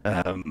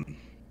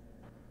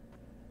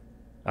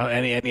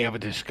 Any other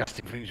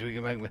disgusting things we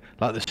can make,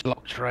 like the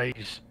slop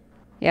trays.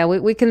 Yeah,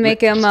 we can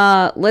make him.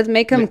 Let's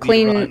make him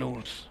clean.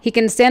 Urinals. He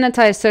can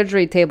sanitize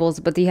surgery tables,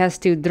 but he has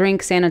to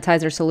drink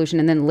sanitizer solution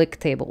and then lick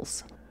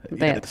tables.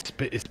 Yeah,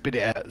 spit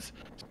it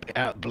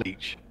out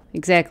bleach.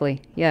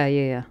 Exactly.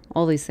 Yeah.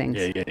 All these things.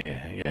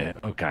 Yeah.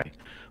 Okay.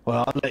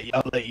 Well,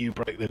 I'll let you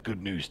break the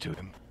good news to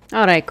him.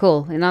 All right,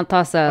 cool. And I'll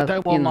toss I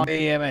don't want my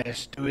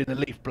EMS doing the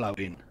leaf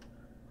blowing,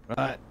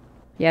 right?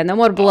 Yeah, no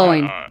more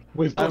blowing.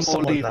 We've got No more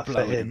someone leaf left for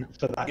blowing. him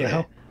for that Yeah.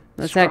 now.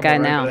 That's that guy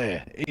Scrubber now. over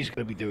there. He's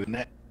going to be doing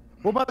that.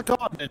 What about the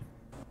gardening?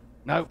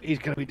 No, he's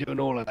going to be doing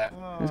all of that.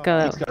 Let's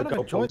go. He's gotta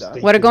go balls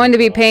deep We're in going to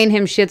be the paying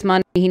him shit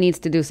money. He needs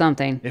to do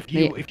something. If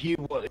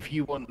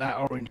you want that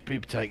orange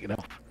bib taken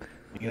off,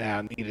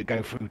 I need to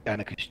go through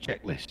Danica's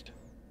checklist.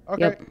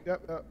 Okay.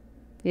 Yep.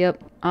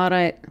 Yep. All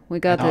right, we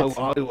got And it.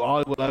 I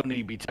will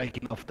only be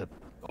taking off the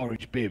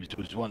orange bibs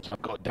once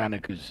I've got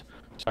Danica's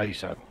say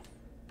so.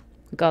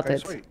 Got Okay,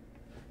 it. sweet.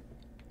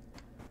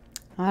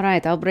 All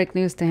right, I'll break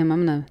news to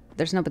him.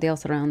 There's nobody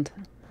else around.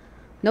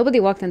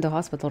 Nobody walked into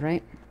hospital,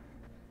 right?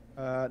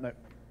 No.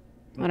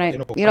 All right,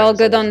 know, you're all friends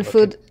good always on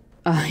food.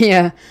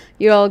 Yeah,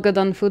 you're all good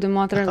on food and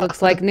water.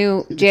 Looks like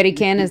new jerry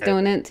can is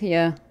doing it.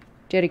 Yeah,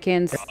 jerry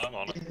cans. I'm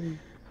on it.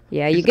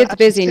 Yeah, you He's get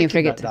actually busy and you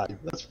ticking forget. that down.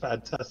 That's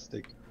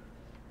fantastic.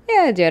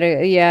 Yeah,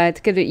 jerry. Yeah,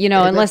 it could be.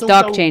 Yeah, Unless let's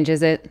Doc all go-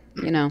 changes it.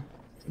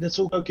 Let's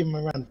all go give him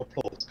a round of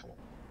applause.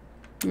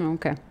 Come on. Oh,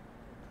 okay.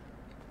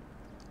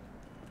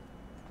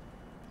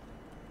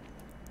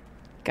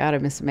 Got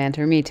it, Mr.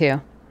 Manter. Me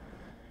too.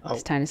 Oh.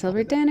 It's time to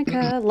celebrate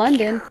Danica,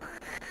 London.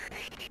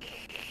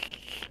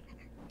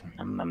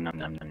 Nom, nom, nom,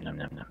 nom, nom, nom,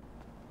 nom.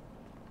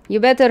 You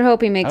better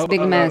hope he makes a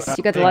big mess.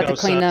 You got a There lot you to go,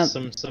 clean sir.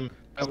 up. Some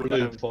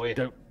lube for you.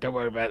 Don't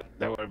worry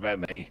about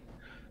me.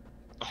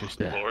 Oh,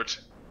 Just, Lord.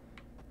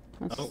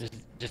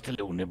 just a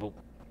little nibble.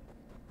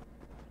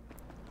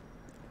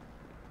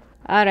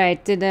 All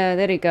right,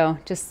 there you go.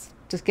 Just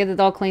get it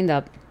all cleaned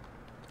up.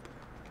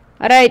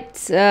 All right,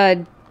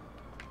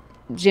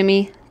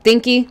 Jimmy,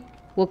 Dinky.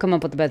 We'll come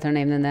up with a better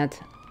name than that.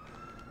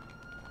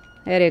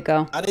 There you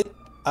go. I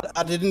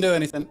didn't do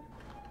anything.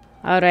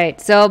 All right,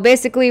 so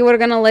basically we're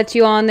gonna let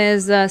you on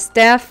as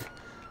staff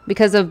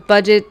because of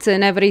budget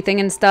and everything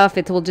and stuff.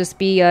 It will just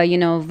be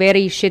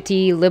very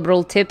shitty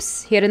liberal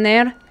tips here and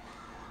there.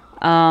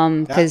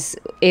 Because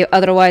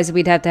otherwise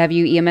we'd have to have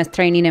you EMS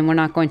training, and we're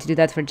not going to do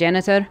that for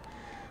janitor.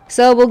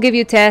 So we'll give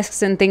you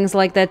tasks and things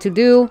like that to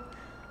do.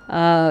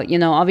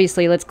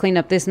 Obviously, let's clean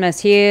up this mess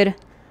here.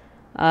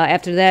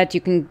 After that,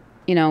 you can,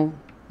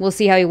 we'll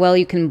see how well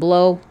you can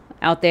blow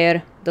out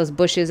there, those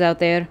bushes out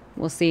there.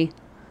 We'll see.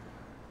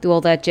 Do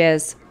all that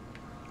jazz.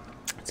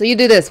 So you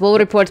do this. We'll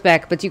report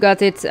back, but you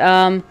got it.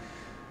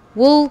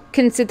 We'll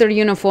consider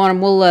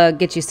uniform. We'll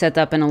get you set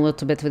up in a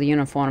little bit with the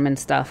uniform and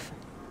stuff.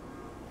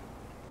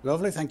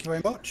 Lovely, thank you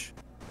very much.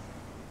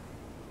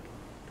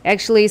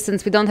 Actually,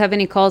 since we don't have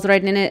any calls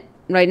right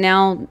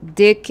now,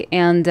 Dick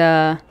and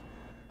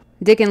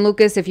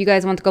Lucas, if you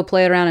guys want to go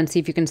play around and see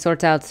if you can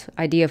sort out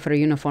idea for a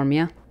uniform,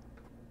 yeah?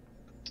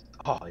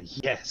 Oh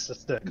yes,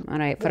 let's do it. All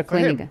right, for a for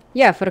cleaning him? guy.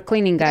 Yeah, for a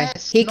cleaning guy.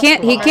 Yes, he not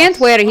can't for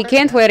us. he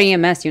can't wear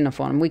EMS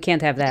uniform. We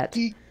can't have that.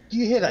 Do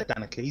you hear that,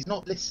 Danica? He's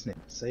not listening.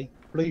 See,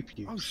 bloop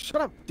you. Oh, shut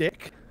up,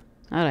 Dick.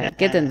 All right,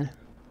 get in.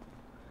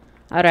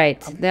 All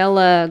right,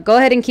 they'll go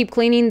ahead and keep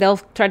cleaning. They'll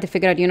try to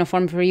figure out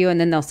uniform for you, and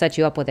then they'll set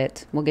you up with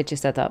it. We'll get you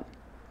set up.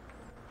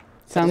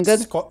 Sound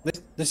good?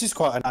 This is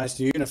quite a nice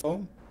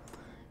uniform.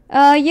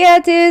 Yeah,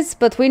 it is,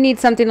 but we need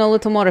something a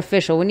little more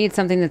official. We need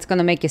something that's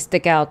gonna make you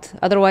stick out.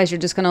 Otherwise, you're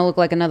just gonna look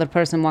like another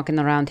person walking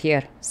around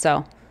here.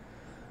 So,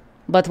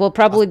 but we'll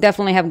probably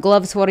definitely have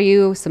gloves for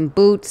you, some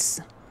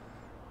boots.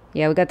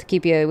 Yeah, we got to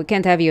keep you. We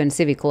can't have you in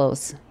civvy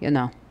clothes,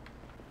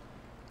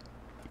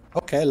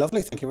 Okay,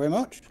 lovely, thank you very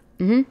much.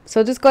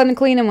 So just go ahead and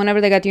clean them.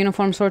 Whenever they got the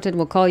uniform sorted,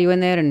 we'll call you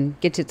in there and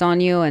get it on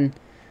you, and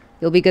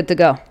you'll be good to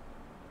go.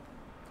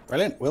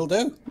 Brilliant, will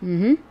do.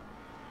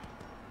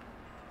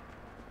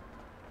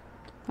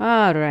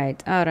 All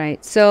right.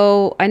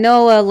 So I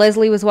know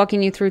Leslie was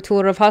walking you through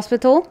tour of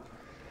hospital.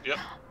 Yep.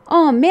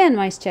 Oh man,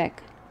 nice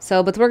check.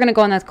 So, but we're gonna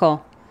go on that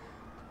call.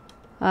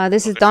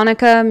 This is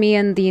Donica. Me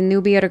and the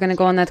newbie are gonna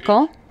go on that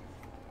call.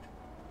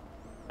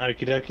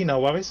 Okie dokie, no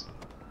worries.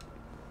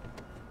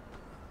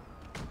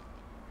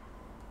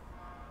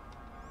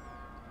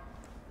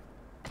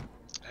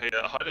 Hey,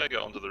 how did I get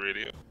onto the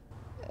radio?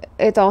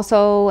 it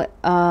also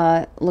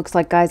looks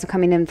like guys are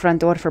coming in front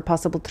door for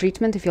possible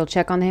treatment. If you'll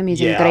check on him, he's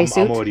in a grey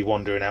suit. I'm already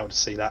wandering out to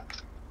see that.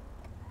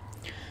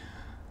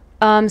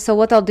 So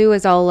what I'll do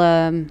is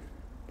I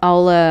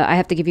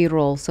have to give you a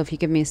roll. So if you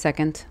give me a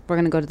second, we're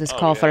gonna go to this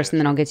call first, and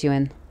then I'll get you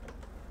in.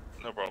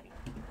 No problem.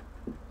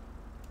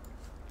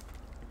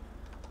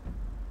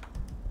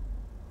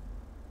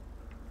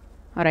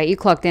 All right, you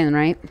clocked in,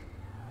 right?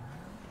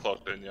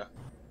 Clocked in, yeah.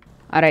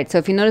 All right, so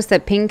if you notice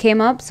that ping came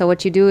up, so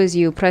what you do is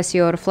you press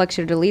your flex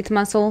your delete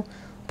muscle,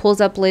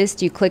 pulls up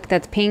list, you click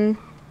that ping.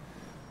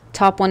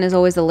 Top one is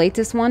always the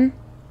latest one.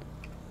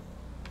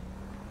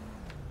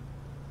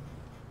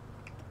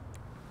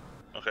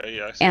 Okay,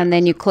 yeah. I see And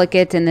then you click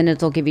it, and then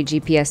it'll give you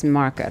GPS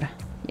marker.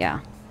 Yeah.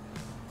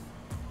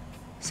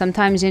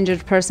 Sometimes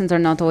injured persons are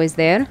not always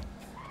there.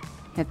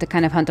 You have to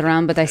kind of hunt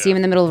around, but I see them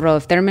in the middle of the road.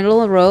 If they're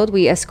middle of the road,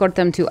 we escort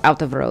them to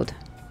out of road.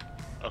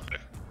 Okay.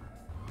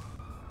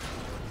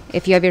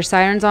 If you have your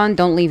sirens on,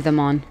 don't leave them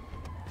on.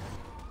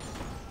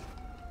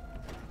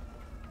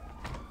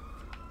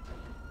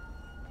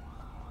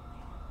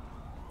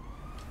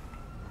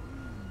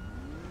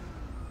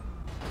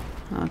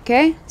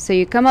 Okay, so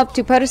you come up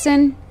to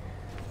person,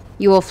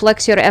 you will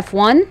flex your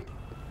F1,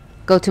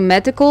 go to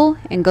medical,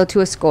 and go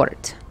to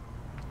escort.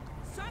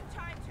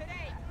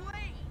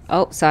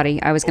 Oh, sorry,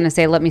 I was gonna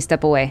say let me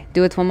step away.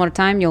 Do it one more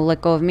time, you'll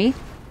let go of me.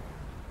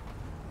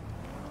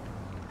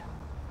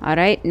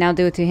 Alright, now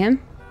do it to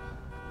him.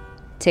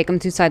 Take him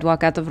to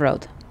sidewalk out of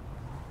road.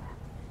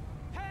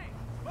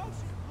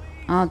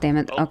 Oh, damn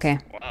it, okay.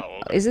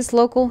 Wow. Is this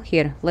local?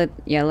 Here, let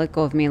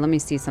go of me, let me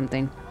see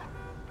something.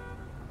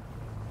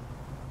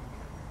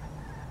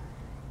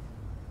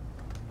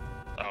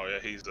 Oh yeah,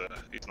 he's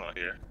not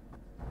here.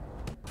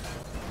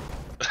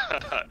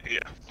 Yeah,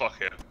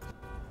 fuck him.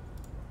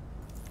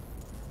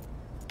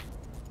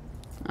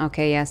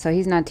 Okay, yeah, so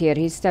he's not here.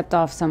 He's stepped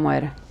off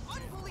somewhere.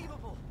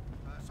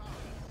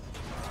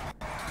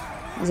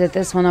 Is it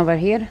this one over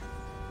here?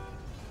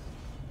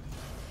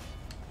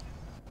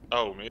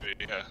 Oh, maybe,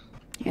 yeah.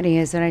 Here he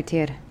is, right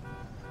here.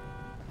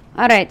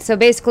 Alright, so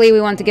basically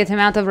we want to get him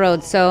out of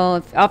road. So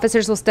if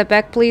officers will step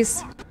back,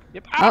 please.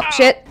 Yep. Oh,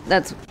 shit.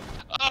 That's...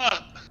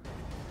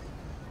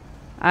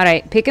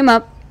 Alright, pick him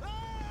up.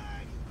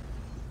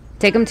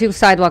 Take him to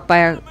sidewalk by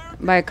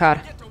a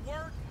car.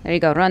 There you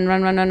go. Run,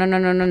 run, run, run, run,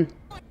 run, run, run.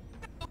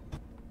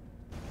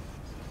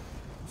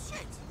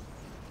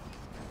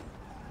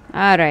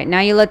 Alright,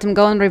 now you let him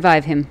go and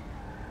revive him.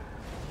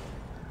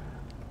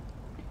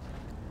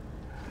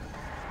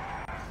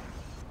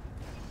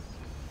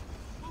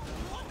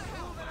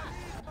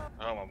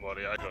 Oh my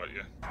buddy, I got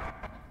you.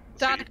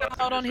 Dan,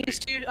 hold on, he's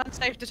too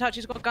unsafe to touch,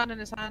 he's got a gun in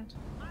his hand.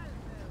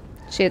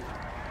 Shit.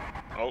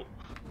 Oh.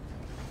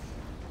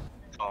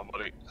 Come on,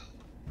 buddy.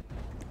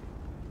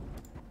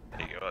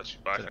 There you go, that's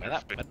your back on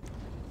your feet.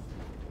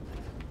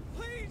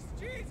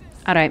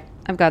 Alright,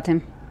 I've got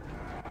him.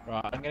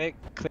 Right, I'm gonna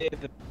clear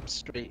the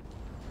street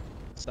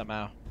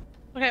somehow.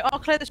 Okay, I'll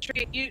clear the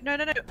street. No,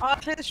 I'll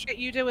clear the street,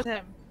 you deal with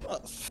him.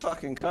 What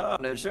fucking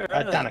carnage, really?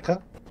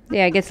 Danica?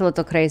 Yeah, it gets a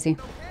little crazy.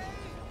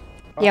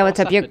 Yeah, what's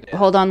up?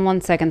 Hold on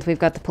one second. We've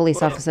got the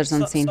police officers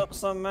on scene.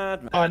 Some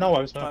madman. Oh, I know, I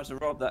was trying to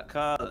rob that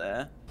car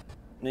there,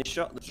 and he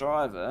shot the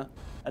driver,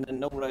 and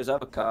then all those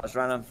other cars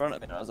ran in front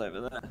of me, and I was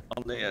over there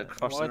on the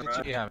crossing Why the road.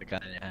 did you have a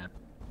gun in your hand?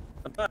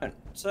 I don't.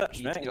 Search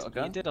me, I ain't got a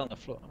gun. You did on the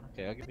floor.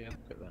 Okay, I'll give you a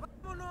quick then.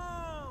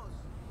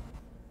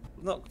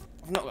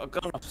 I've not got a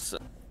gun, officer.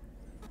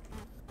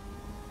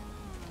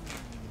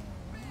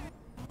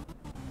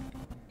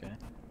 Okay.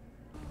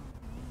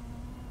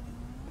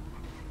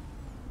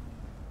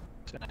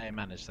 So now you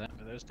managed that,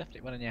 but there was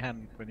definitely one in your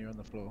hand when you were on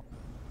the floor.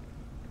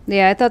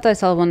 Yeah, I thought I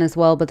saw one as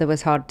well, but it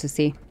was hard to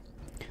see.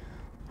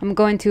 I'm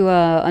going to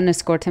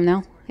unescort him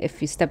now.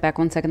 If you step back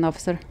 1 second,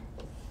 officer.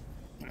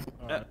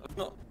 I've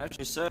not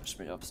actually searched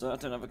me, officer. I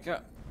don't have a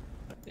gun.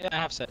 Yeah, I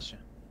have searched you.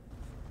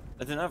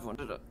 I didn't have one,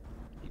 did I?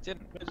 You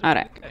didn't.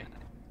 Alright.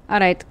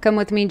 Alright, come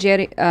with me,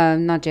 Jerry.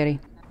 Not Jerry.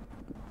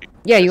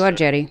 Yeah, you are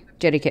Jerry.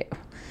 Jerry K.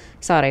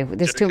 Sorry,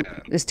 there's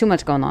too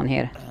much going on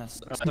here.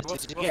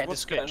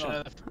 What's going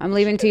on? I'm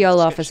leaving to y'all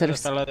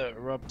officers. The fellow that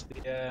robbed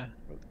the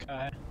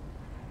car.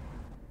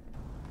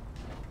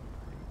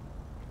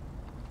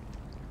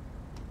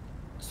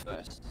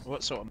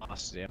 What sort of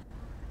mask do you have?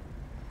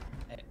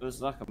 It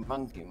was like a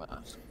monkey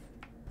mask.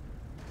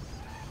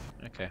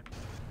 Okay.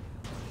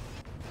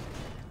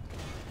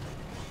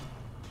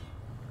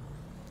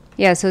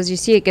 Yeah, so as you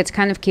see, it gets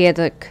kind of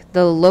chaotic.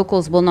 The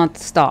locals will not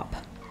stop.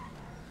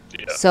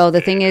 Yeah. So the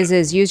thing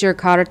is use your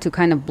car to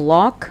kind of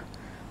block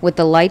with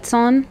the lights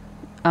on.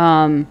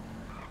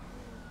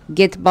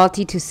 Get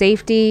body to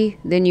safety,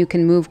 then you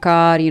can move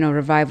car,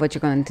 revive what you're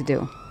going to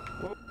do.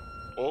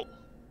 Oh.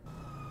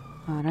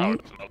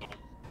 Alright.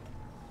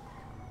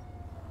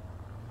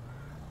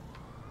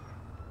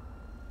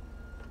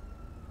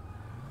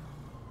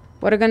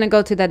 We're gonna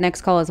go to that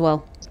next call as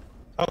well.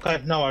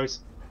 Okay, no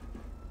worries.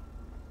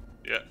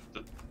 Yeah,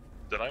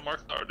 did I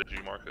mark that or did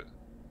you mark it?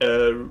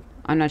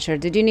 I'm not sure.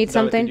 Did you need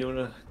something? You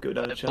wanna go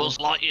down the channel? Buzz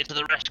Lightyear to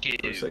the rescue.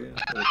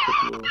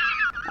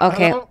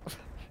 Okay.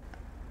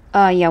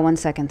 Yeah, 1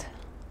 second.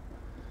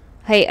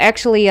 Hey,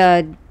 actually,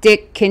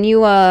 Dick, can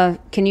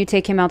you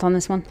take him out on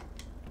this one?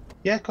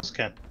 Yeah, of course I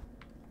can.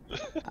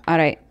 All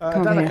right,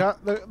 come over here.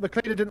 Danica, the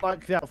cleaner didn't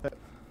like the outfit.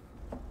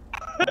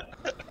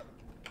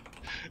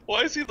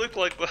 Why does he look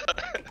like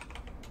that?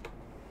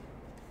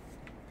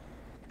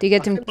 Did you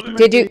get them?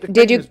 Did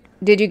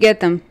you get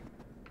them?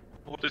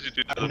 What did you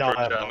do to the No,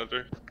 bird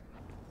janitor?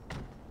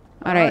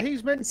 All right.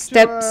 He's meant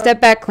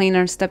Step back,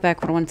 cleaner. Step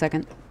back for 1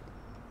 second.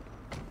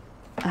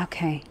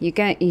 Okay, you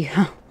got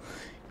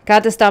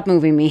to stop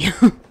moving me.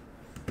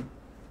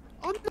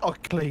 I'm not a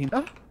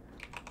cleaner.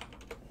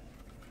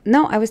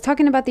 No, I was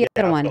talking about the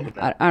other one.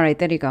 All right,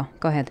 there you go.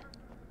 Go ahead.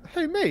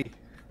 Who, me?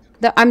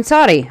 I'm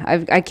sorry.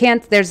 I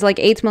can't. There's like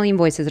 8 million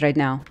voices right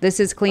now. This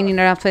is cleaning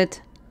your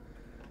outfit.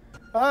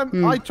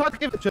 I tried to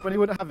give it to him and he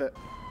wouldn't have it.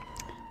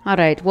 All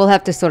right, we'll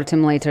have to sort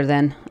him later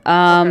then.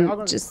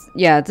 Just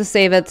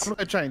save it. I'm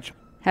gonna change.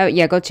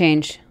 Yeah, go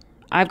change.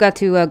 I've got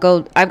to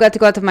go. I've got to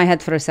go out of my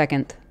head for a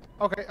second.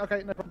 Okay,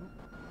 no problem.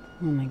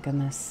 Oh my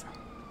goodness.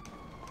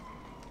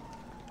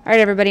 All right,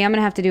 everybody. I'm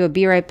gonna have to do a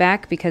be right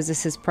back because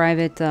this is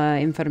private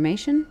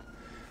information.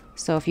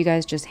 So if you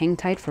guys just hang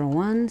tight for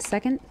 1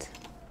 second.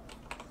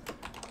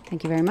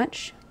 Thank you very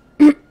much.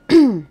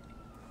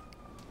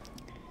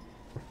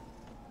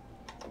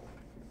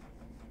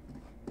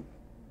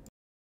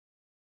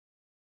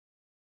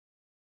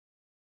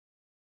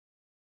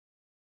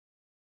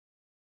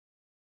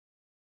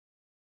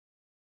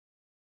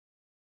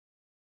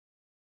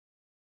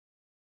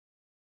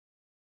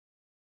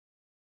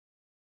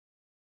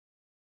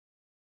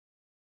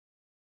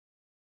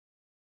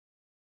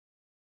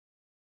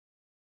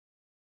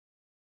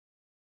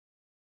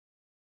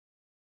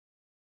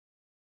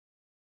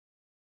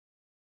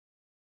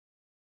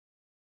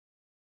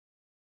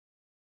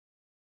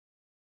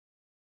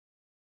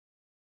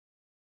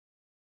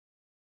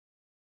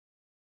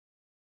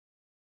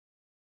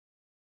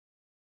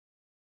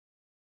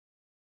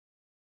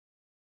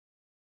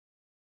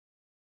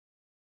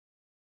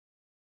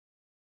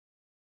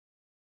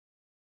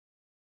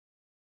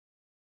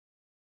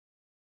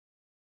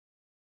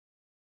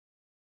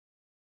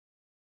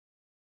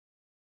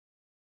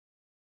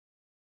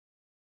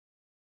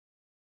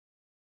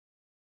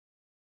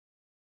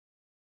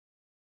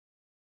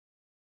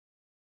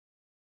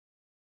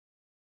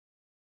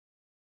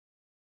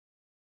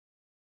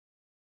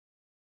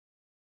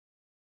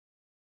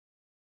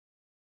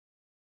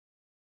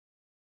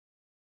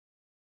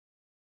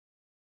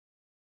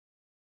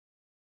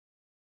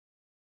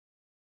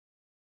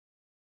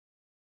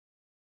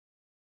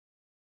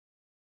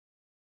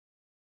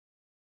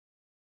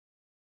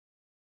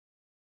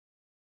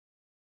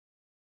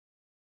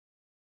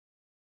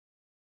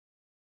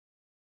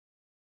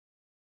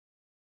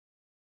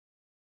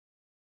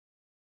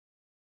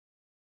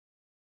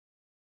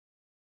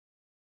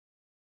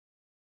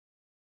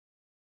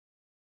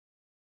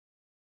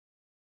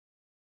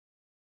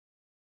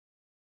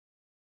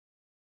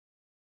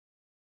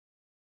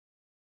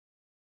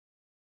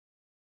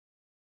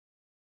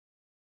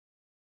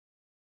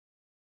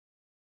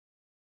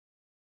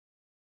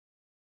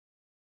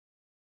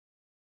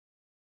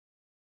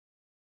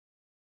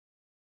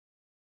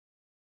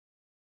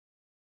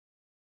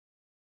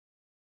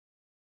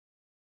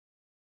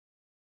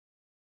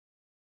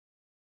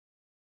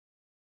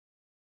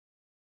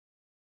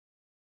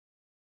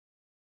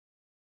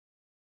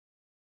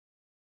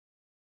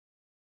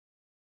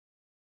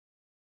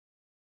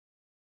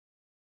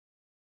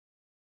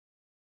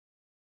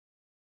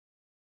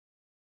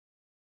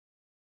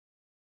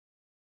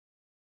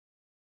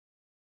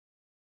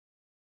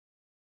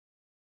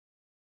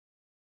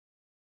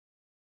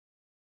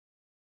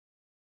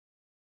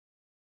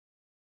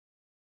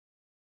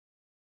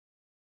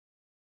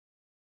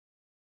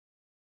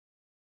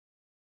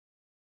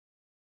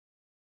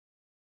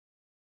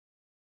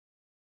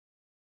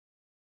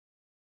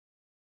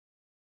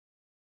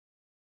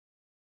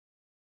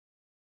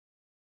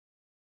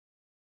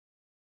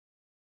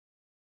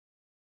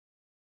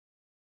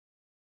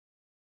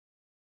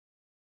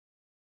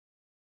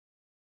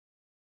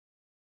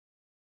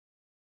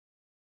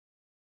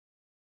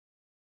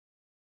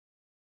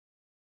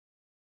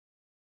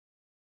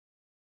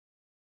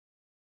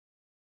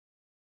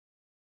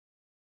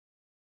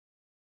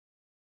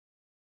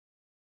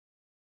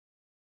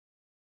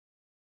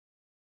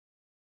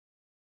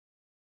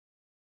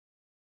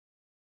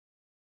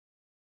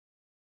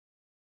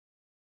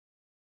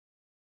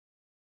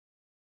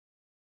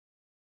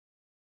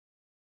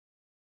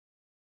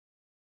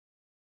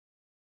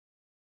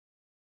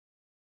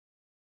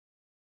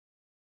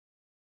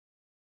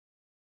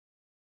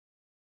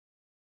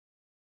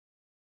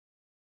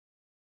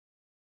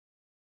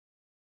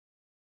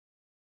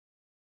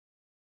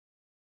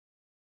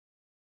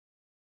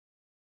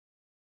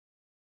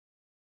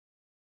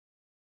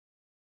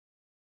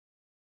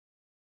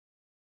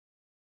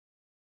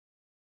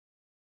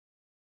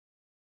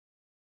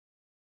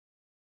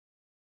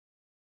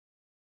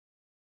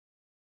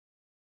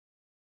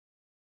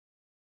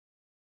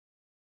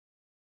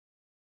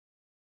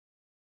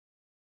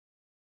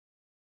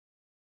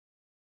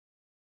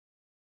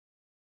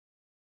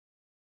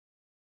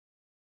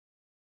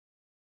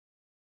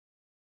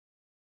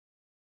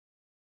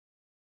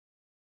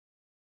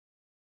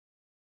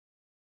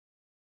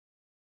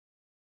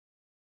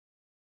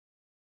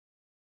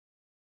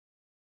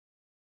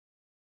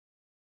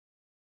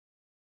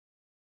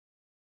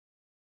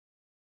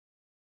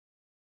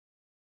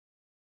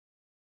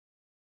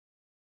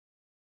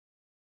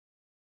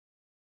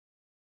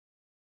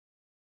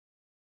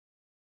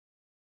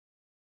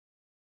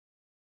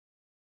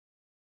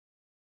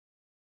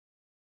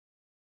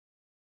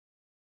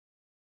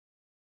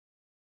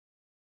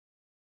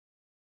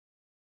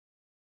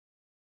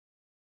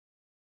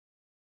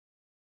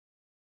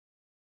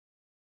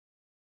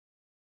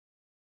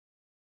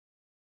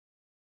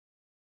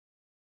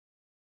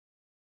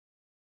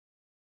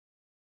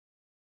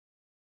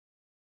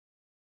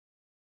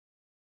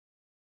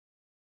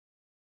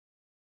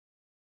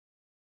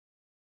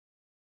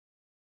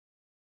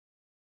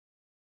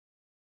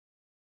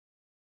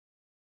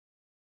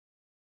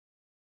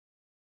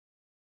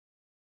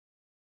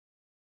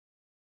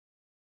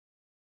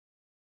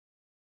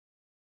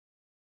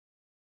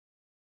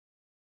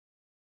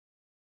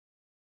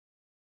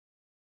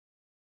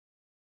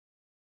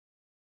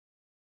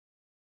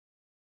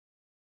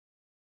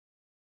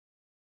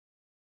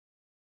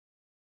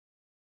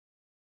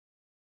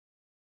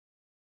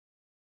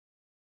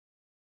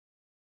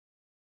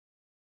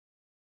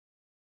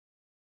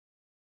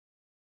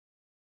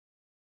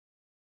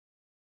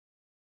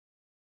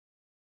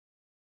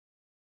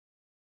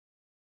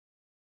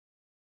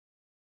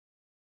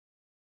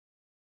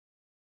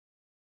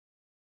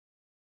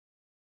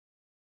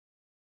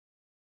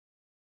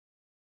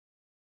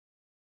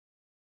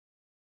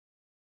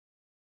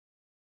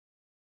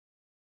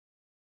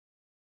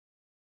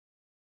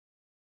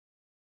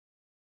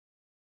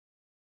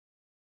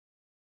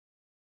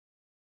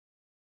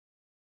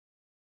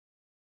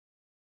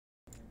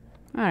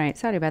 All right,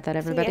 sorry about that,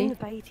 everybody.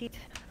 Invited.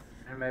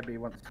 And maybe he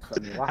wants to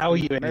shut you up. How are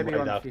you Maybe anyway, he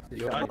wants though? you to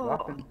You shut you alright?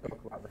 up and talk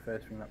about the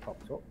first thing that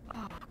pops up.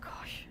 Oh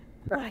gosh.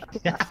 Right.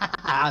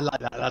 I like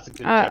that. That's a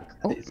good joke.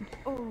 That is.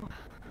 Oh.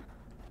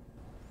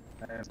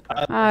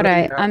 All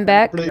right, I'm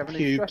back. Blue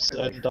cubes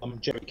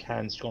and Jerry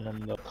Can's gone on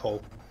the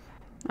call.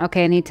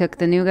 Okay, and he took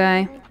the new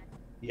guy.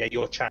 Yeah,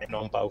 you're chatting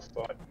on both,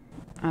 right?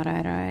 All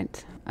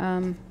right.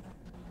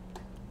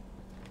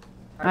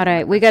 All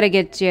right, we gotta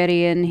get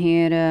Jerry in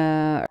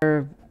here,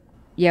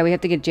 yeah, we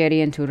have to get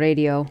Jerry into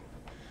radio.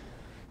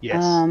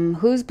 Yes.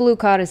 Whose blue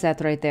car is that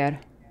right there?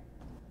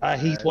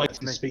 He's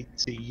waiting to speak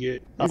to you.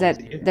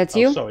 That's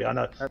you? Sorry, I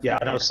know. Yeah,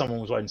 I know someone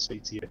was waiting to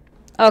speak to you.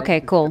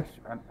 Okay, cool.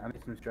 I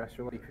need some stress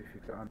relief if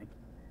you've got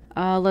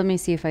any. Let me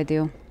see if I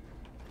do.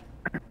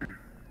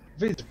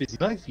 It's a busy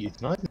night for you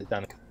tonight, isn't it,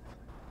 Danica?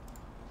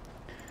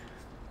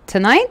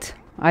 Tonight?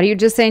 Are you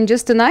just saying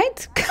just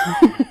tonight?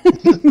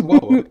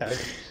 Whoa, okay.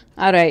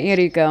 All right, here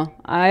you go.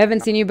 I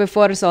haven't seen you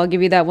before, so I'll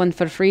give you that one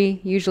for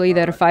free. Usually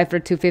they're 5 for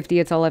 $2.50.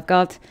 It's all I've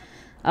got.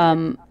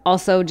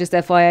 Also, just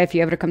FYI, if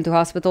you ever come to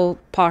hospital,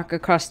 park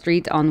across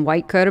street on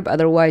white curb.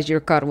 Otherwise, your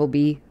car will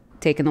be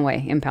taken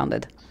away,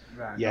 impounded.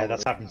 Yeah,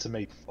 that's happened to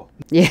me before.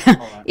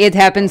 Yeah, it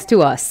happens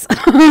to us.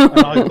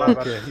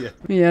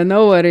 Yeah,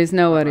 no worries,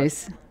 no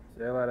worries.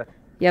 See you later.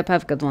 Yep,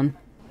 have a good one.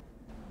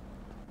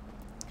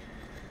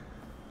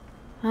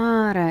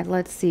 All right,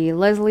 let's see.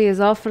 Leslie is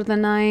off for the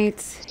night.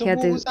 So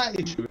what was that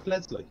issue with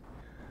Leslie?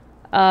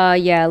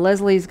 Yeah,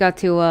 Leslie's got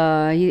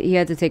to, he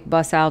had to take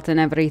bus out and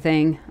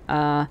everything.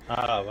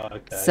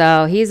 Okay.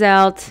 So he's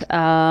out.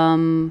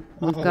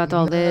 We've got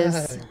all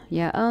this.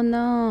 Yeah, oh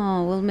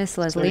no, we'll miss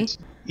Leslie. So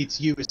it's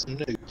you with some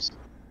noobs.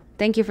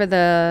 Thank you for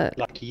the...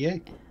 Lucky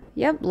you.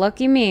 Yep,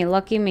 lucky me,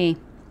 lucky me.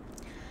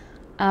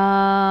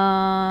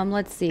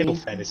 Let's see. In all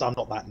fairness, I'm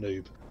not that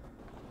noob.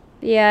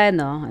 Yeah, I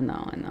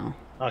know.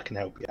 I can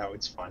help you out,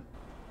 it's fine.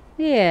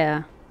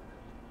 Yeah.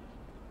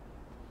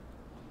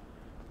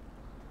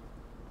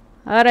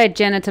 Alright,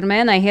 janitor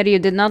man, I hear you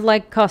did not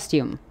like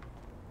costume.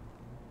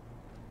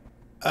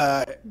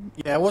 Yeah,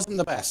 it wasn't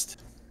the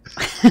best.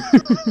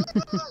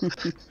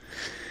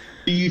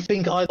 Do you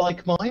think I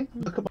like mine?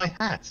 Look at my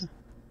hat.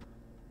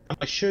 And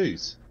my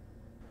shoes.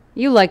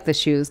 You like the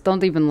shoes,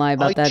 don't even lie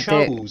about that, Dick.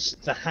 I chose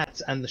the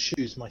hat and the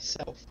shoes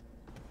myself.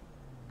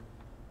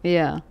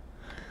 Yeah.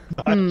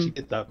 I actually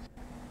did that.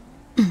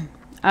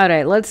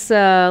 Alright,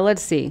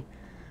 let's see.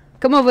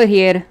 Come over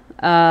here,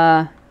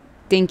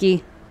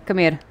 Dinky. Come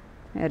here.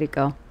 There you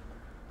go.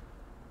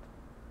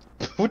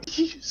 What did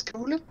you just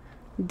call him?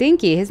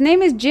 Dinky. His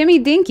name is Jimmy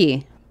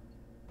Dinky.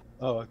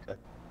 Oh, okay.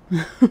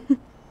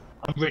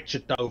 I'm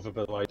Richard Dover,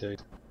 by the way,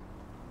 dude.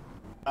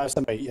 Nice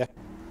to meet you.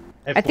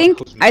 I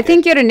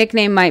think your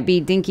nickname might be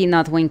Dinky,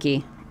 not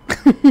Winky.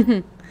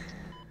 Did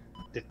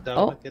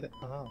Dover get it?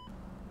 Oh.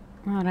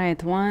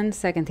 Alright, 1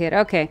 second here.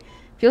 Okay.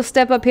 If you'll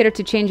step up here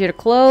to change your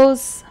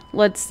clothes.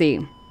 Let's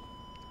see.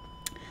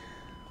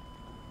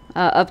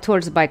 Up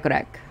towards the bike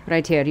rack.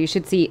 Right here. You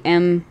should see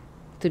M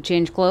to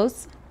change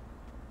clothes.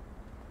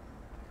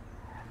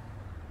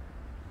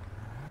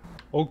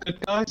 All good,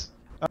 guys?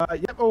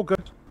 Yep, all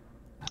good.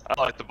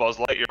 I like the Buzz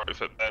Lightyear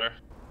outfit better.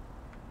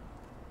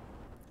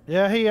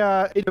 Yeah, he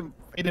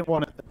didn't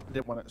want it. He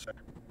didn't want it, so.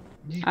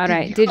 All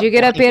right. Did you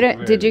get up here?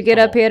 Did you get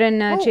up here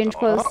and change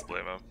clothes?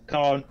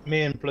 Come on,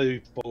 me and Blue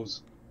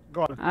balls.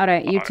 Go on. All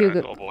right, you two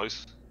go.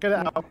 Boys. Get it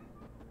out.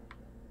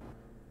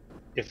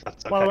 If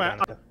that's okay.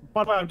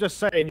 By the way, I'm just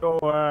saying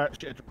your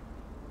shit.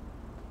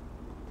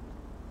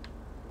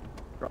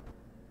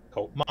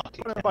 Cool.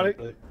 Marking.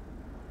 Blue.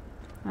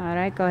 All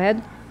right, go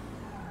ahead.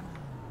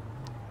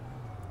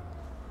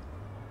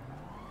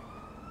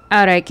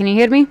 All right, can you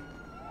hear me?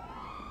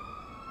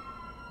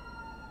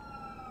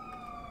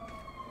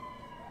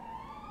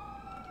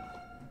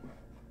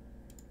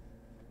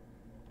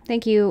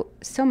 Thank you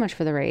so much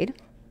for the raid.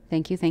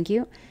 Thank you, thank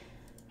you.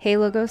 Hey,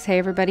 Logos. Hey,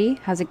 everybody.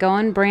 How's it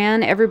going?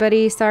 Bran,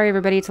 everybody. Sorry,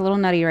 everybody. It's a little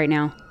nutty right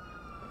now.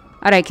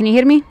 All right, can you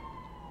hear me?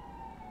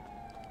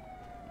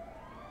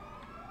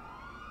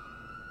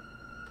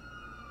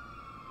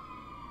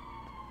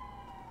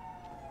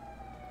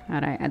 All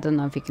right, I don't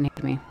know if you can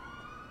hear me.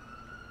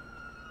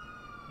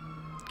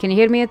 Can you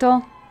hear me at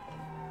all?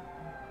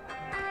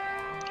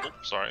 Oh,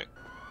 sorry.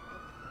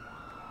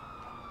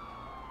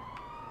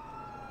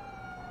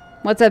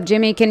 What's up,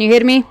 Jimmy? Can you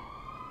hear me?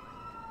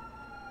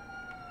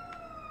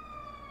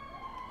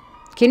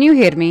 Can you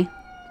hear me?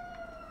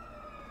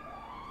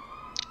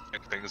 I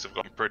think things have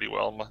gone pretty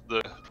well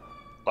the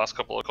last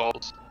couple of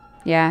calls.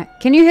 Yeah.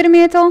 Can you hear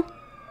me at all?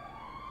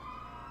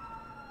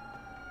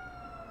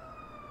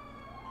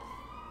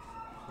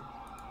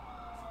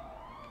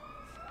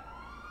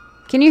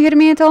 Can you hear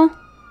me at all?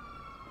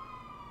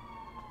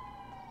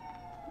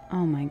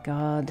 Oh my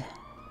god.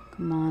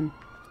 Come on.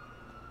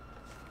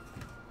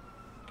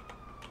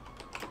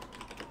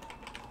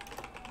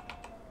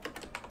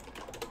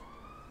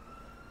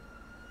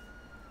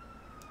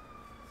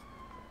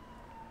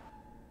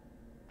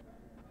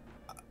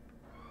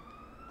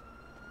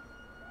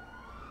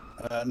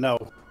 No.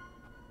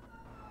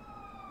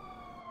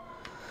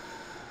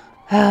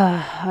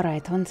 All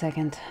right, 1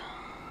 second.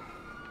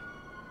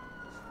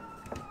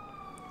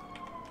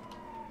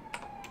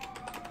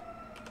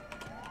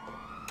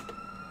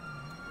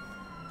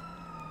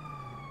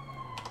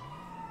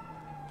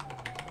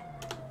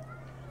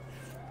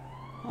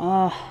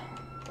 Oh,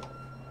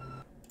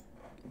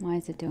 why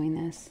is it doing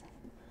this?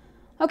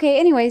 Okay,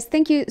 anyways,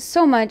 thank you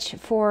so much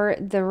for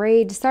the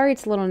raid. Sorry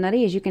it's a little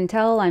nutty. As you can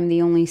tell, I'm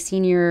the only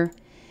senior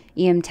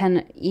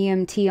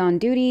EMT on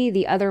duty.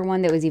 The other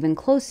one that was even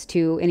close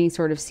to any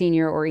sort of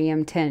senior or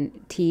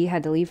EMT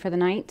had to leave for the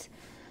night.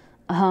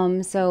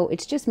 So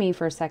it's just me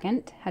for a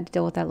second. Had to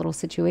deal with that little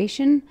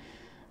situation.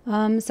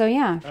 So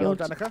yeah. Hello,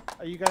 Danica.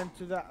 Are you going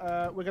to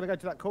that? We're going to go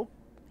to that call?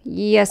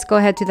 Yes, go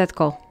ahead to that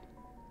call.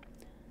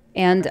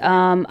 And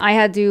I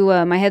had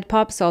to my head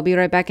pop, so I'll be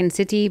right back in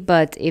city.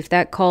 But if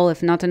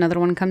not another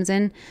one comes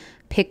in,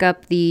 pick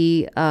up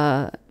the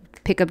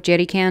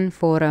Jerry Can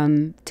for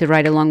to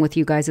ride along with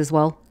you guys as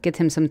well. Get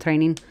him some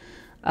training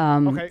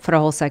for a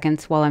whole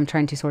second while I'm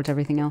trying to sort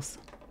everything else.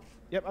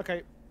 Yep.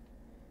 Okay.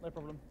 No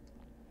problem.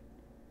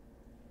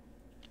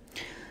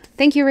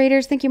 Thank you,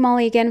 Raiders. Thank you,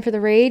 Molly, again for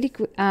the raid.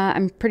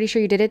 I'm pretty sure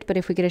you did it, but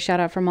if we get a shout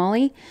out from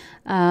Molly.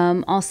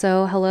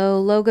 Also, hello,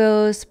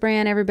 Logos,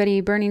 Bran,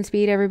 everybody, Burning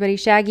Speed, everybody,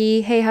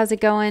 Shaggy. Hey, how's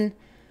it going?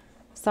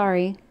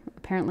 Sorry.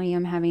 Apparently,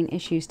 I'm having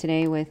issues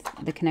today with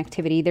the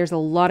connectivity. There's a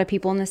lot of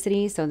people in the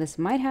city, so this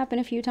might happen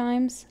a few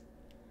times.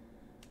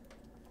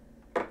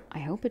 I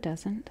hope it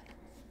doesn't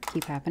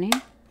keep happening,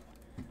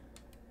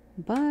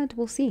 but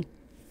we'll see.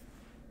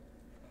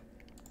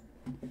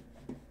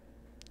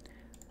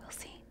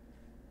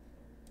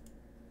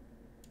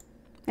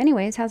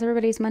 Anyways, how's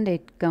everybody's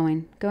Monday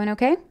going? Going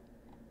okay?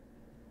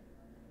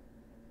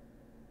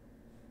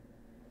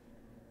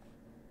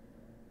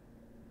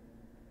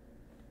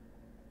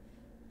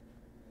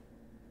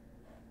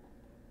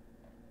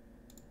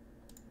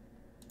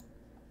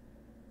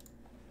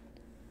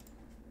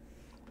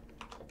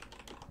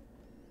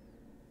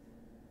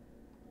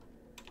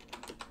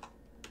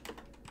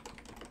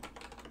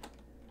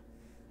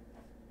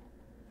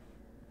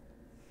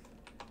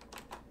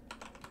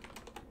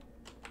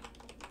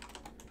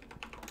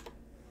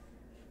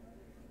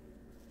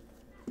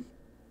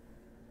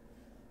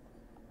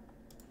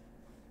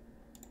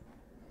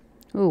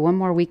 Ooh, one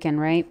more weekend,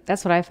 right?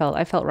 That's what I felt.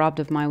 I felt robbed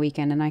of my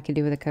weekend, and I could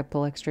do with a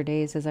couple extra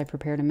days as I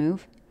prepare to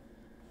move.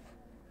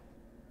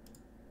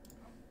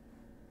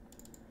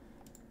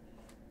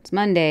 It's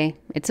Monday.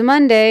 It's a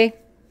Monday.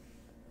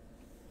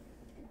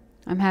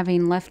 I'm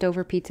having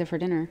leftover pizza for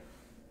dinner.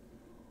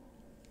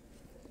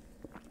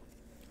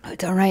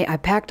 It's all right. I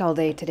packed all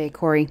day today,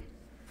 Corey.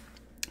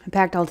 I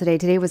packed all today.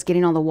 Today was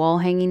getting all the wall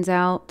hangings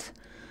out.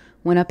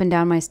 Went up and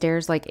down my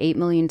stairs like 8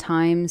 million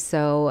times,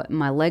 so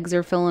my legs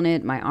are feeling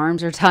it. My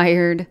arms are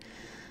tired.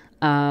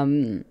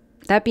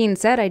 That being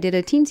said, I did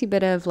a teensy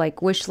bit of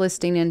like wish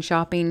listing and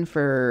shopping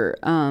for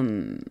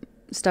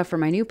stuff for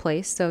my new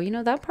place. So, you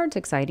know, that part's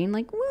exciting.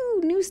 Like,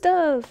 woo, new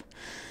stuff.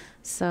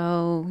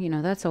 So, you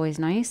know, that's always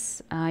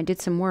nice. I did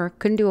some work.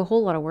 Couldn't do a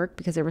whole lot of work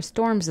because there were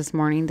storms this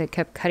morning that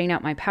kept cutting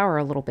out my power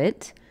a little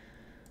bit,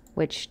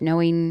 which,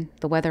 knowing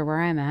the weather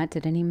where I'm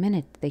at any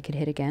minute they could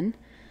hit again.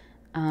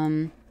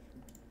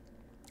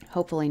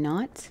 Hopefully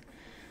not.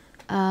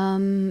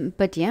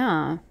 But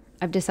yeah,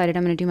 I've decided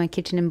I'm going to do my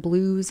kitchen in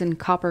blues and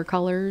copper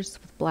colors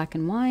with black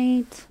and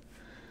white.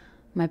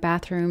 My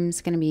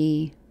bathroom's going to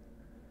be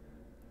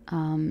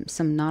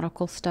some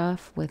nautical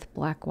stuff with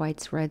black,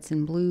 whites, reds,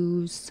 and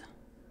blues.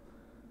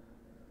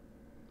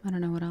 I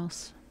don't know what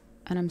else.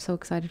 And I'm so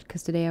excited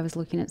because today I was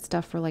looking at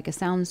stuff for like a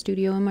sound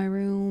studio in my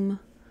room.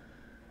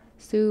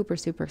 Super,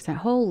 super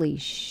excited. Holy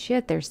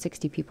shit, there's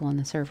 60 people on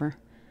the server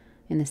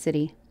in the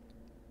city.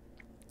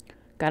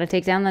 Gotta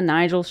take down the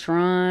Nigel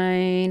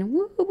Shrine.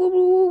 Woo, woo,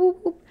 woo,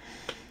 woo.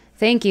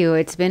 Thank you.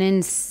 It's been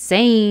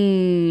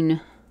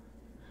insane.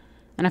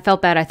 And I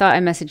felt bad. I thought I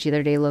messaged you the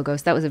other day,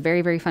 Logos. That was a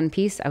very, very fun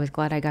piece. I was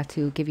glad I got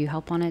to give you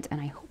help on it.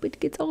 And I hope it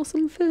gets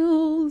awesome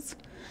fills.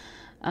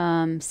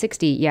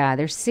 60. Yeah,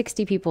 there's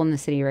 60 people in the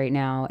city right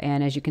now.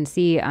 And as you can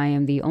see, I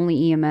am the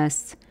only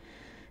EMS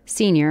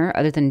senior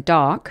other than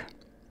Doc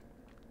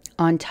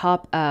on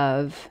top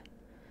of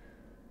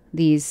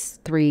these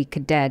 3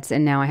 cadets,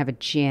 and now I have a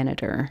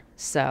janitor,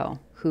 so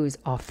who's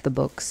off the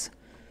books.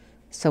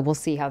 So we'll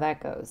see how that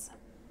goes.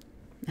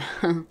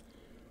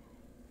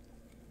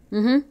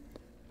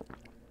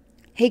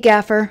 Hey,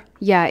 Gaffer.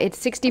 Yeah, it's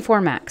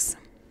 64 max.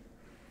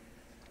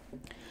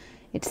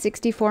 It's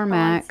 64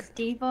 max.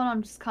 Devon,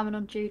 I'm just coming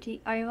on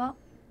duty. Over.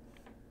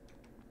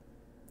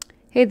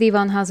 Hey,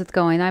 Devon, how's it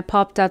going? I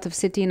popped out of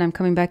city and I'm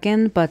coming back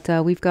in, but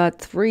we've got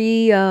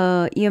 3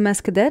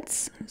 EMS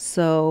cadets,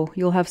 so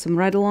you'll have some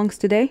ride-alongs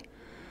today.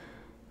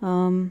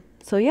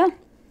 So yeah.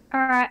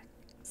 Alright,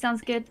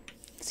 sounds good.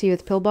 See you at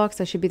the pillbox.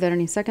 I should be there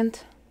any second.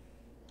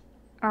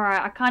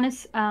 Alright, I kind of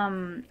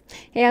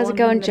Hey, how's it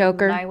going,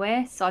 Joker?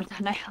 Nowhere, so I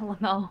don't know how long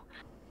I'll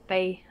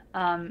be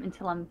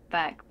until I'm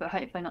back, but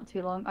hopefully not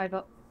too long.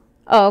 Over.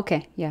 Oh,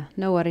 okay. Yeah,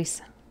 no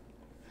worries.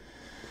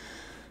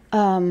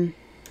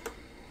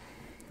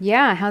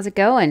 Yeah, how's it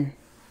going?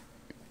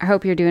 I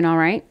hope you're doing all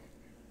right.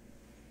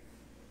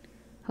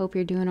 Hope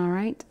you're doing all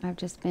right. I've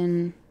just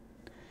been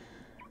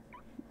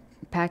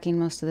packing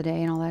most of the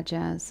day and all that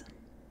jazz.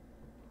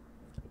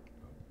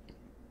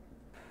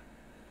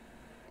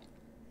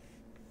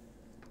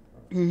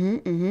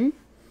 The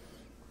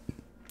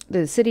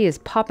city is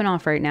popping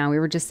off right now. We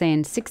were just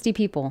saying 60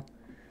 people.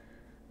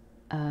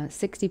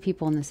 60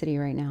 people in the city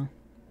right now.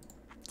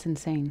 It's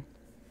insane.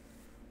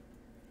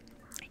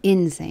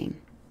 Insane.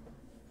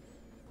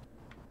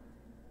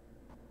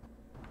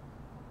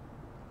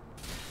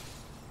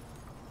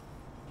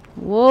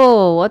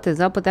 Whoa, what is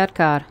up with that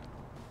car?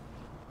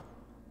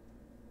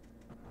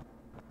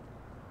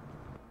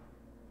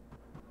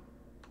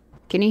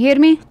 Can you hear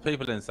me?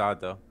 People inside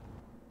though.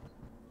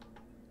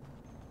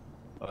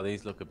 Oh,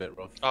 these look a bit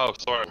rough. Oh,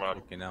 sorry, man.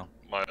 Okay, now.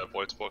 My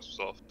voice box was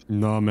off.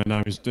 No, man,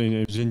 I was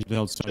injured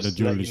outside Just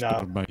the to let jewelry you know.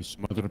 store by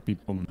some other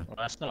people, man. Well,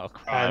 that's not a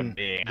crime And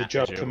being the at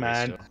Joker jewelry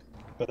man, store.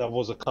 but there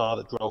was a car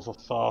that drove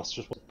off fast.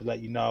 Just wanted to let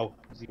you know,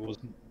 because he was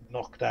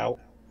knocked out.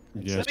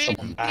 Yes.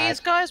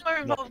 These guys were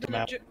involved Knocked in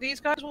him out. these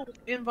guys were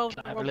involved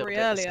in Have the a little robbery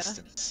bit of earlier.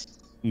 assistance.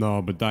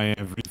 No, but I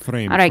have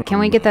refrained. All right, can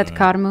we from, get that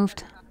car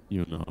moved?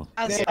 You know.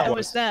 As I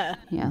was there.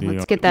 Yeah, the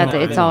let's get that. no,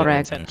 It's I all know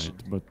right. that,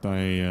 but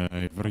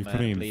I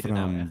refrained bleeding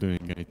out, from yeah.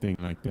 doing anything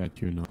like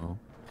that, you know.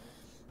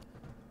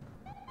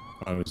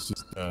 I was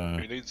just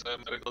Who needs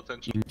medical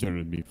attention?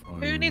 injured before.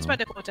 Who you needs know.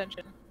 medical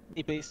attention?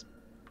 Me, please.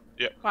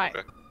 Yeah. Right.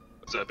 Okay.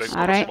 Is that a big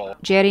All or right, small?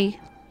 Jerry,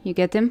 you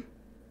get them?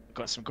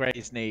 Got some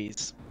grazed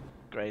knees,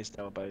 grazed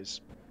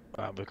elbows.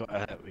 We got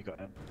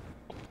him.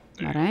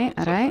 All right,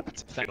 all right.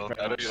 Thank you Feel very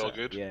better? much, You all sir.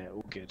 good? Yeah,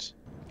 all good.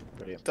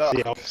 Brilliant.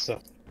 The officer.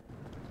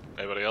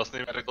 Anybody else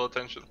need medical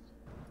attention?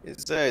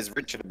 Is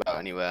Richard about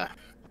anywhere?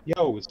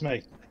 Yo, it's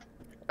me.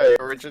 Hey,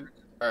 Richard.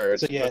 Alright,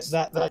 So yeah,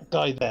 that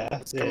guy there.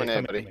 Let's Yeah, come in here,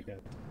 come buddy. again.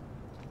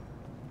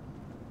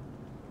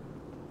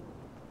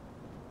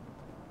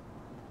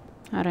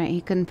 All right, he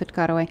couldn't put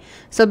car away.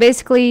 So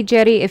basically,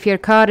 Jerry, if your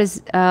car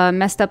is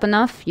messed up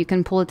enough, you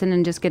can pull it in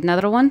and just get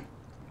another one.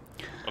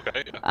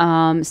 Okay,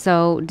 yeah.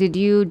 So did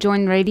you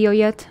join radio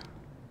yet?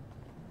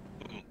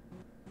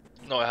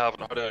 No, I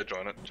haven't. How did I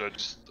join it?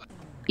 Just...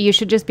 You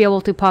should just be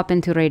able to pop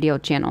into radio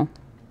channel.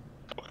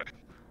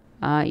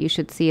 Okay. You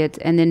should see it.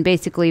 And then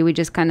basically we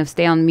just kind of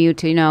stay on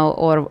mute, you know,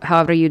 or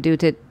however you do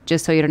it,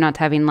 just so you're not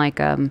having like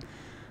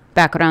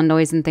background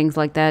noise and things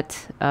like that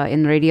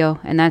in radio.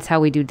 And that's how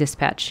we do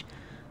dispatch.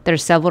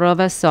 There's several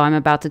of us, so I'm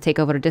about to take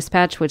over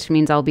dispatch, which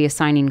means I'll be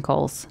assigning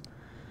calls.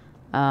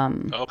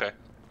 Okay.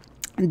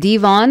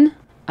 Devon.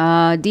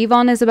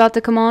 Devon is about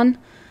to come on.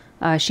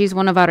 She's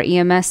one of our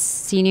EMS,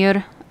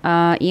 senior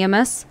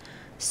EMS.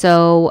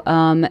 So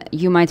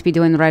you might be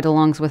doing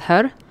ride-alongs with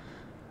her.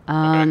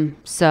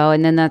 So,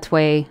 and then that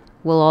way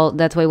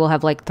we'll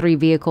have like 3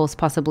 vehicles,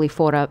 possibly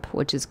 4 up,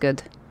 which is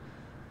good.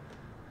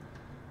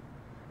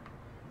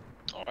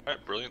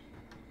 Alright, brilliant.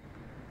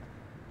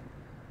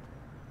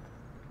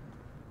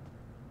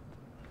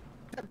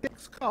 That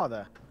Dick's car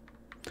there.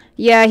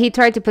 Yeah, he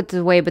tried to put it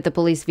away, but the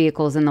police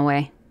vehicle's in the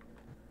way.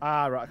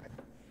 Ah, right. Okay.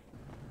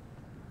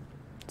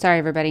 Sorry,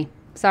 everybody.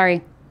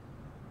 Sorry.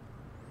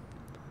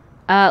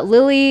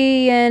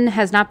 Lillian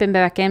has not been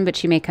back in, but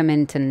she may come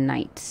in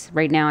tonight.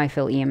 Right now, I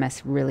feel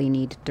EMS really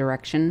need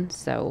direction,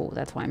 so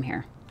that's why I'm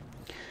here.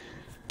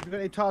 Have we got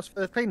any tasks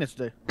for the cleaner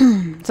to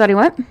do? Sorry,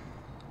 what?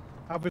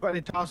 Have we got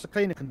any tasks the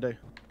cleaner can do?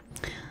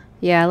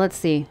 Yeah, let's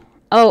see.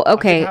 Oh,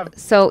 okay.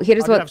 So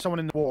here's I did what... have someone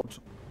in the ward.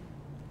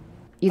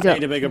 You I don't...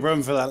 need a bigger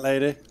room for that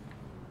lady.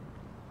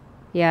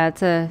 Yeah,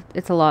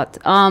 it's a lot.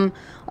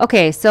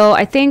 Okay, so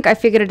I think I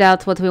figured it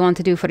out what we want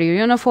to do for your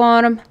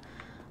uniform.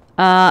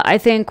 I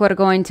think we're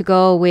going to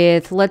go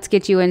with, let's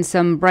get you in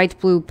some bright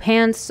blue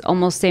pants,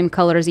 almost same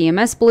color as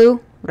EMS blue,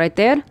 right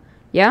there.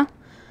 Yeah.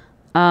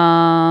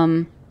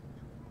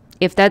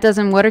 If that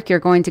doesn't work, you're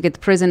going to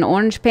get prison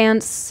orange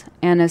pants.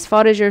 And as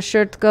far as your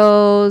shirt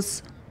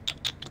goes...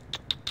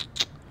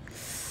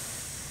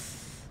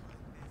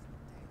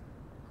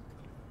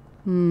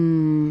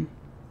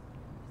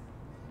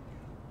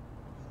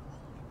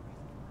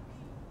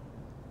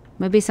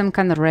 Maybe some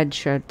kind of red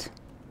shirt.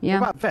 Yeah.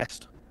 What about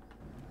vest?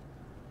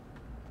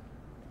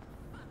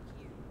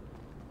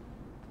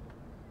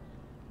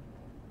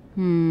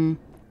 I'll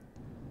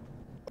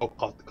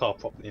park the car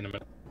properly in a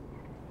minute.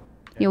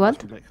 You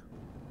what? Oh,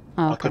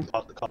 I okay. couldn't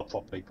park the car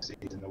properly because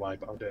he's in the way,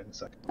 but I'll do it in a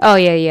second. Oh,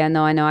 yeah,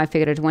 no, I know. I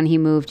figured when he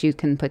moved, you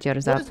can put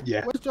yours up.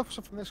 Yeah. Where's the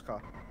officer from this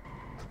car?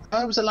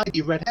 Oh, it was a lady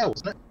in red hair,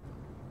 wasn't it?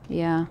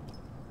 Yeah.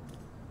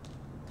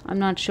 I'm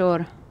not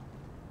sure.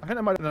 I think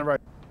I might have done the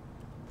road.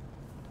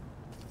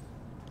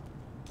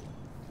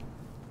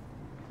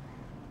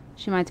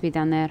 She might be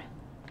down there.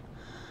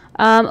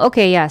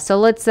 Okay, yeah, so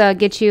let's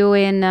get you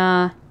in...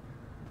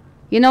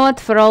 you know what?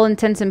 For all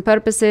intents and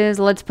purposes,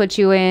 let's put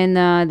you in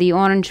the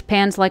orange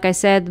pants, like I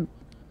said.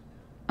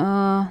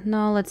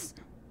 No, let's...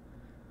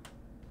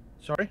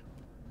 Sorry?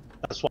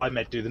 That's why I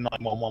meant do the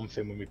 911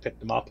 thing when we picked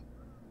them up.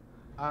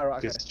 Ah, right,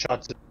 okay. Because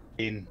Chad's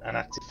in an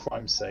active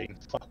crime scene.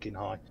 Fucking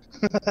high.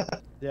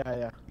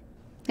 Yeah.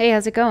 Hey,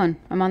 how's it going?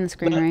 I'm on the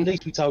screen, Well, right? at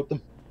least we told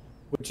them.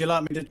 Would you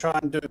like me to try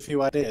and do a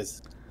few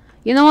ideas?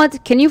 You know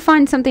what? Can you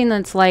find something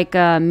that's like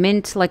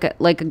mint, like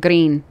a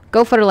green?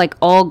 Go for like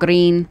all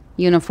green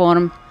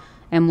uniform,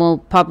 and we'll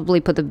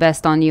probably put the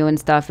vest on you and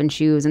stuff, and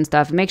shoes and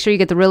stuff. Make sure you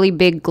get the really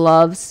big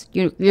gloves.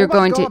 You're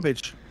going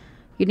garbage? to.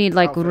 You need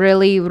like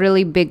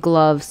really big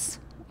gloves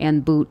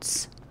and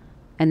boots,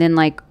 and then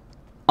like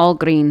all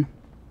green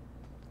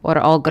or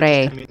all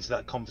gray. Coming into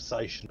that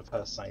conversation of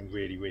her saying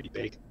really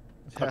big.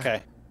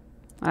 Okay.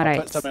 All right.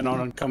 I'll put something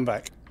on and come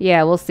back.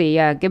 Yeah, we'll see.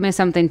 Yeah, give me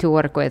something to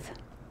work with.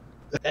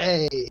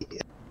 Hey.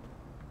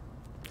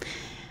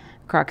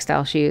 Croc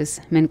style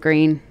shoes, mint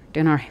green,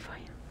 doing all right for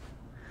you.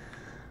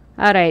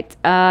 All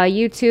right,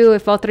 you two,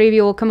 if all three of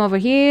you will come over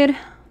here.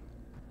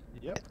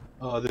 Yep.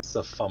 Oh, this is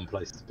a fun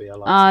place to be. I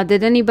like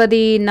Did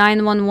anybody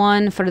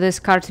 911 for this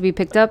car to be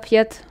picked up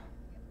yet?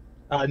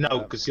 no,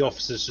 because the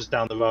officer's just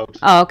down the road.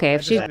 Oh, okay.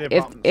 If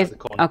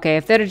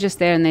if they're just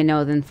there and they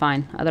know, then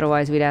fine.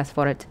 Otherwise, we'd ask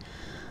for it.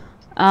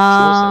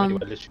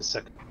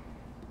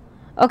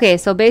 Okay,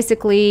 so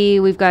basically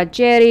we've got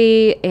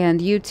Jerry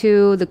and you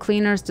two. The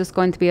cleaner's just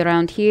going to be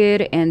around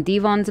here, and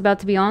Devon's about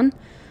to be on.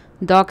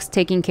 Doc's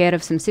taking care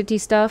of some city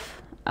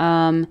stuff.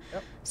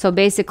 So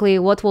basically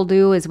what we'll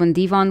do is when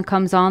Devon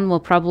comes on, we'll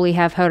probably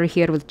have her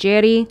here with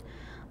Jerry.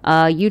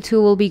 You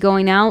two will be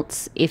going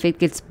out. If it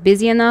gets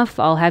busy enough,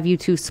 I'll have you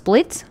two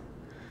split.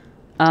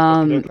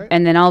 And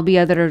then I'll be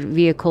other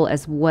vehicle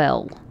as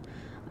well.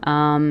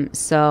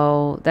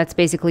 So that's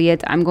basically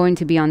it. I'm going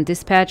to be on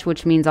dispatch,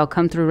 which means I'll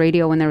come through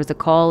radio when there is a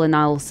call, and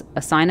I'll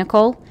assign a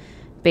call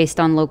based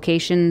on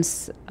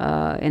locations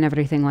and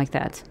everything like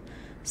that.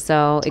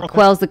 So it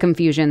quells the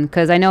confusion,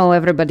 because I know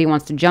everybody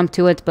wants to jump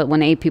to it, but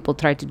when 8 people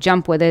try to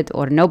jump with it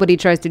or nobody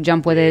tries to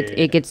jump with it,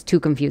 it gets too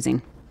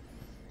confusing.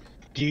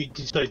 Did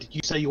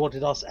you say you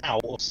wanted us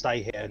out or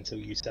stay here until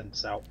you send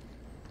us out?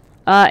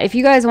 If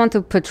you guys want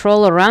to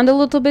patrol around a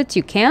little bit,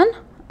 you can.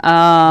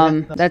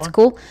 That's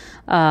cool.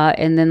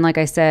 And then, like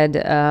I said,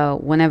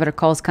 whenever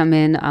calls come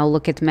in, I'll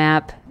look at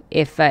map.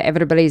 If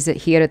everybody's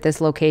here at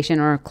this location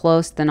or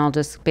close, then I'll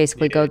just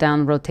basically go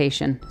down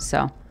rotation.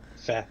 So.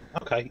 Fair.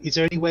 Okay. Is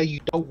there anywhere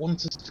you don't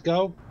want us to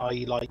go?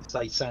 I like,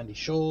 say, Sandy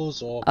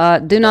Shores or...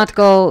 Do not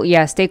go...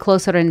 Yeah, stay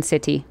closer in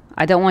city.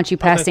 I don't want you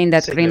passing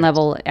that green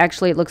level.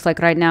 Actually, it looks like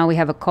right now we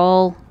have a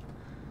call.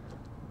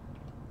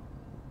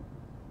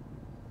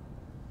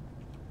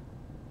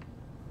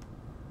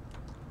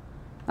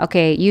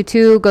 Okay, you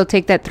two go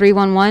take that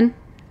 311.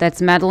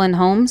 That's Madeline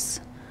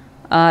Holmes.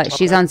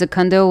 She's on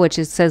Zacundo, which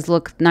it says,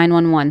 look,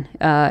 911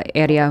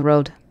 area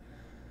road.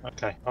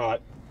 Okay,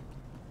 alright.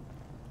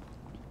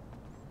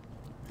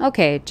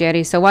 Okay,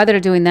 Jerry, so while they're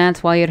doing that,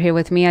 while you're here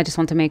with me, I just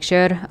want to make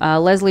sure.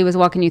 Leslie was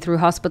walking you through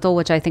hospital,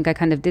 which I think I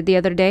kind of did the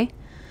other day.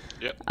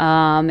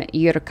 Yep.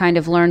 You kind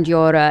of learned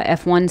your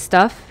F1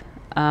 stuff,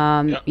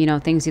 you know,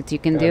 things that you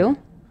can do.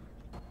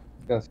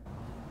 Yes.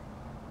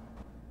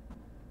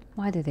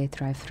 Why did they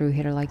drive through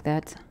here like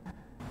that?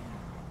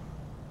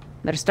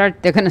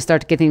 They're gonna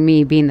start getting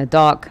me being the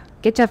dog.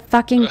 Get your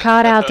fucking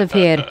car out of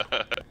here.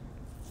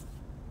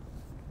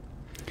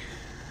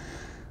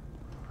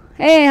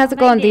 Hey, how's it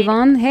going,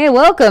 Devon? Hey,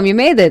 welcome. You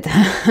made it.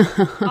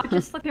 I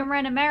just fucking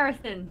ran a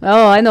marathon.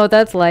 Oh, I know what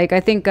that's like. I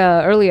think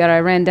earlier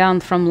I ran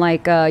down from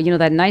like, you know,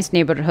 that nice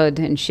neighborhood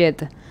and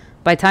shit.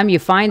 By the time you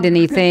find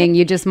anything,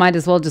 you just might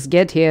as well just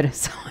get here.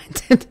 So I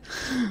did.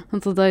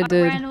 That's what I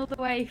did. I ran all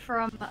the way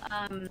from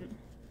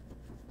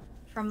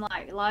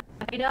like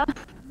later.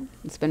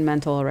 It's been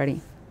mental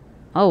already.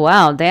 Oh,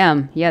 wow.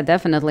 Damn. Yeah,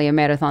 definitely a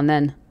marathon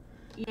then.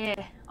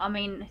 Yeah, I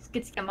mean, it's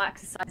good to get my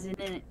exercise in,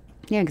 isn't it?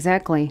 Yeah,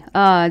 exactly.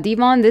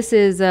 Devon, this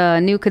is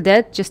a new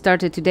cadet, just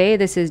started today.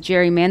 This is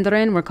Jerry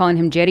Mandarin. We're calling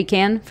him Jerry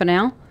Can for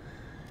now.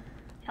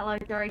 Hello,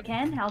 Jerry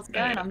Can. How's it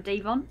going? I'm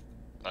Devon.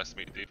 Nice to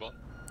meet you, Devon.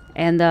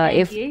 And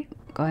you.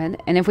 Go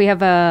ahead. And if we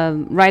have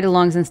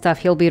ride-alongs and stuff,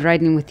 he'll be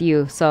riding with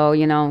you. So,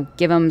 you know,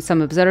 give him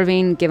some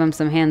observing, give him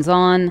some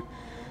hands-on,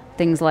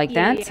 things like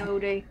that. Yeah, will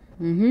do.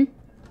 Mm-hmm.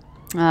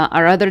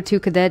 Our other 2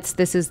 cadets,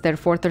 this is their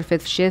 4th or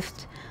 5th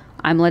shift.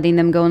 I'm letting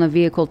them go in a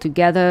vehicle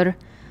together.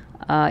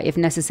 If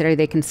necessary,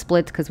 they can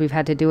split because we've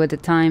had to do it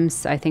at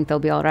times. I think they'll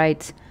be all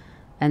right.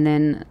 And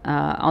then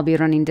I'll be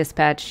running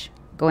dispatch,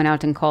 going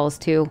out in calls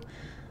too.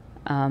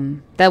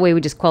 That way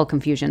we just quell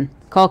confusion.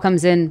 Call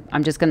comes in,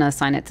 I'm just going to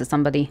assign it to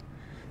somebody.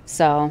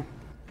 So.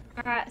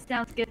 Alright,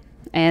 sounds good.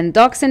 And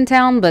Doc's in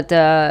town, but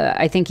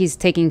I think he's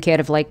taking care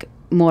of like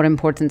more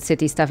important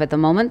city stuff at the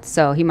moment.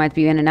 So he might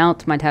be in and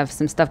out, might have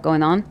some stuff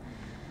going on.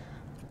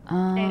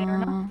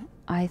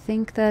 I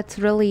think that's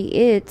really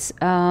it.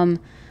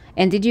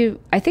 And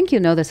I think you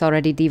know this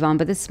already, Devon,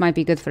 but this might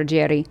be good for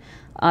Jerry.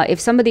 If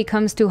somebody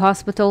comes to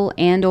hospital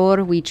and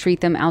or we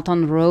treat them out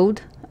on the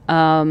road,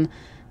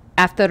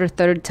 after a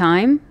 3rd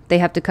time, they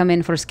have to come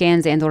in for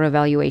scans and or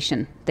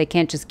evaluation. They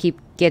can't just keep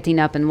getting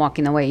up and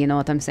walking away, you know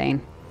what I'm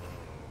saying?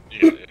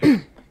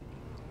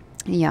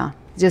 Yeah,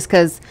 just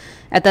because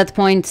at that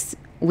point,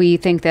 we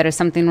think there is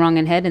something wrong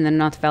in head and they're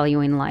not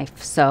valuing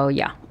life. So,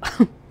 yeah,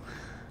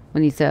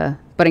 we need to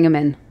bring them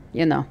in,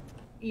 you know.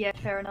 Yeah,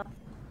 fair enough.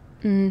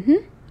 Mm-hmm.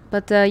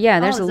 But, yeah,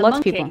 there's a lot of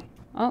monkey. people.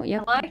 Oh, yeah.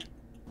 Hello?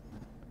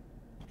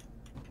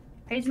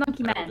 Who's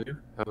Monkey How Man? do?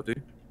 How do?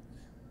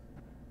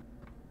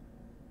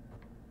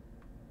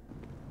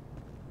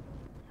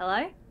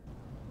 Hello?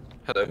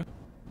 Hello.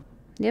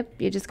 Yep,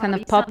 you just Oh, kind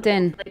of you popped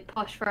sound in. awfully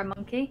posh for a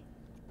monkey.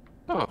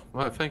 Oh,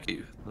 right, thank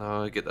you.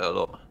 No, I get that a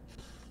lot.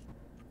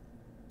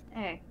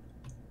 Oh,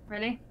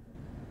 really?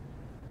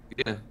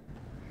 Yeah,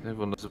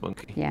 everyone loves a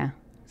monkey. Yeah,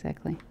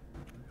 exactly.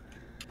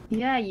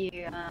 Yeah,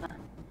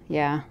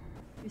 Yeah.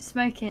 you're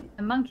smoking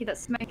a monkey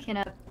that's smoking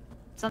a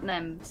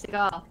something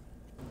cigar.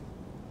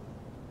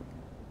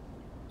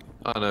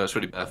 I know, it's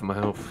really bad for my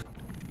health.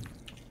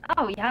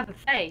 Oh, you have a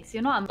face.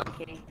 You're not a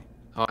monkey.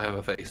 I have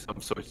a face.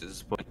 I'm sorry to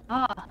disappoint.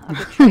 Ah, I've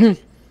been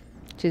tricked.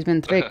 She's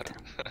been tricked.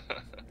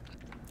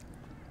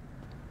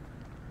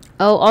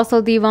 Oh,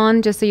 also,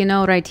 Devon, just so you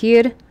know, right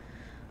here,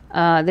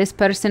 this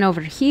person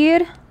over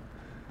here,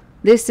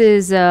 this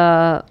is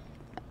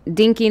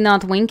Dinky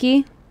Not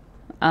Winky.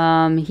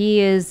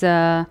 He's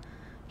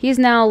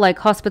now like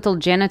hospital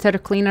janitor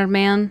cleaner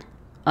man.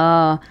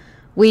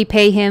 We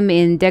pay him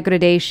in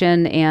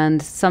degradation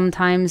and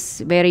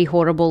sometimes very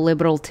horrible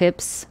liberal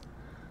tips.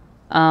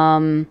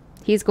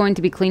 He's going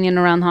to be cleaning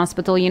around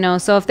hospital, you know,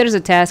 so if there's a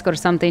task or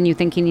something you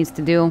think he needs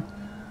to do,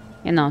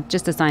 you know,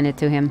 just assign it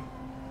to him.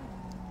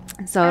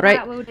 So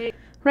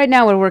right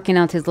now we're working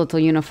out his little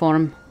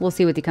uniform. We'll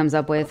see what he comes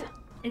up with.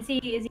 Is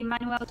he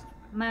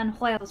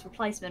Manuel's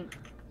replacement?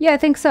 Yeah, I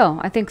think so.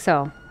 I think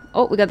so.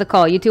 Oh, we got the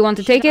call. You two want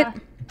to take it?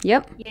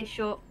 Yep. Yeah,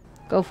 sure.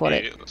 Go for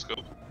it. Yeah, let's go.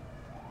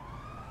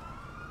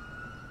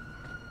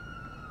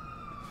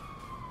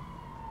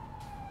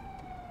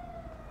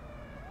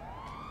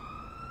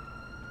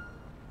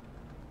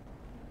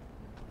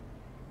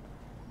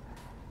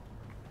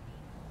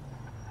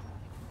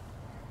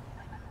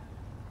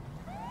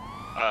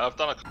 I've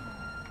done a.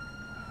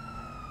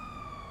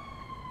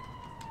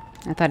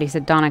 I thought he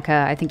said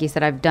Donica. I think he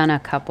said I've done a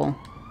couple.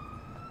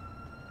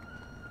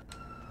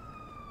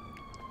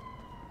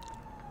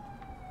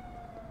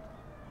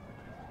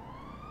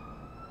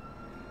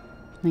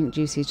 I think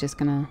Juicy's just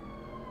gonna...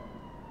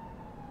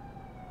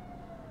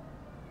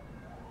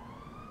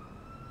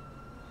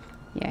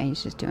 Yeah,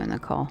 he's just doing the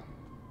call.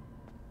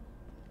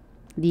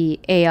 The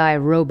AI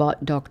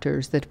robot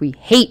doctors that we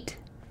hate.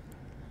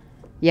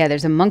 Yeah,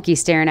 there's a monkey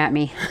staring at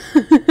me.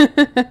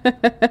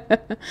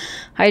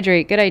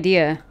 Hydrate, good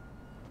idea.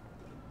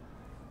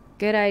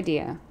 Good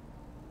idea.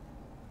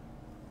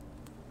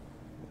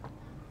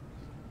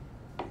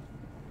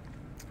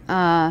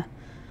 And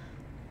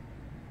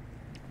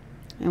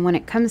when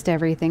it comes to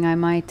everything, I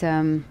might,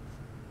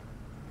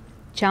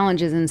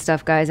 challenges and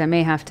stuff, guys, I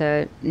may have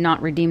to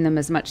not redeem them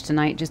as much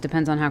tonight. Just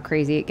depends on how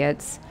crazy it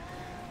gets.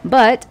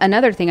 But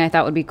another thing I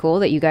thought would be cool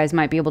that you guys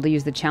might be able to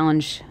use the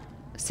challenge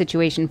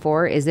situation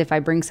for is if I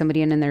bring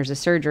somebody in and there's a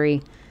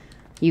surgery,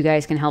 you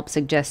guys can help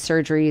suggest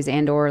surgeries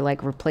and or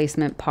like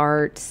replacement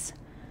parts,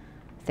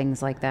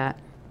 things like that.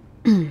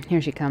 Here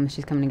she comes.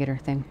 She's coming to get her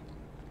thing.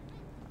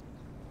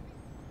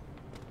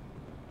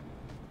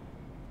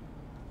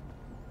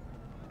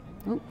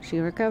 Oh, she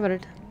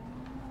recovered.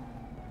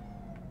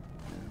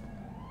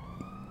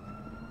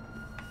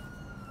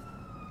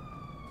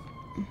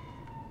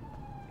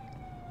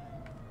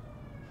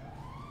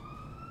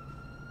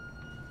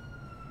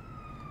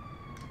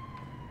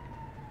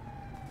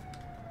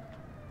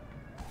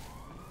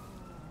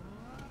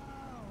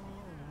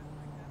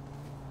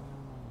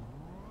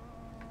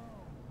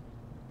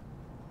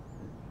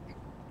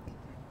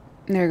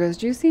 There goes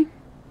Juicy.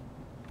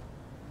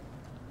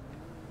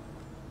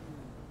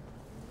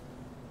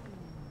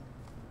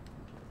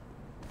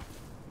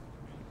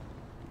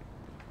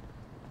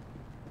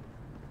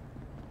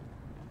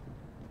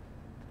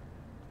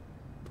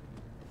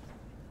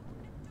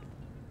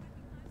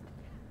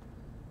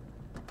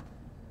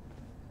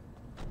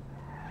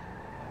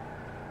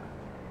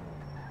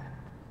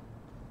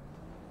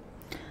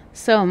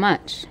 So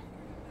much.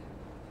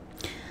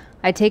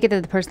 I take it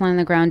that the person on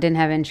the ground didn't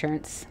have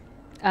insurance.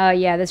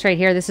 Yeah, this right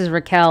here, this is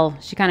Raquel.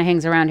 She kind of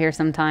hangs around here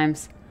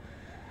sometimes.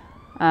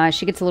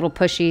 She gets a little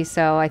pushy,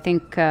 so I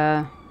think,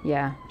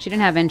 yeah. She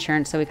didn't have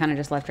insurance, so we kind of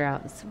just left her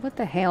out. So what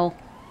the hell?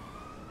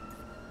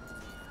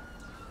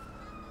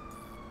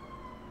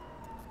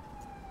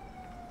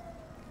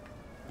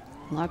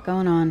 A lot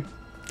going on.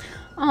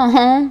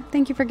 Oh,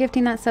 thank you for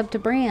gifting that sub to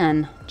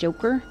Bran,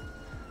 Joker.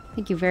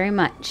 Thank you very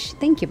much.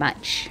 Thank you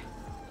much.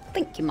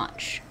 Thank you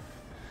much.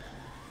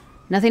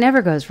 Nothing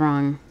ever goes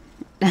wrong.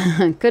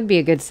 Could be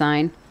a good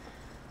sign.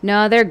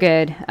 No, they're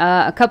good.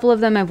 A couple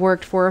of them have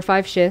worked 4 or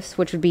 5 shifts,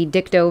 which would be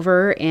Dick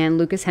Dover and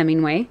Lucas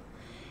Hemingway.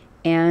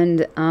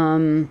 And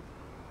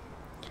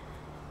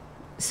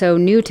so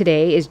new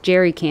today is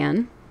Jerry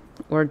Can,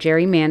 or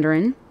Jerry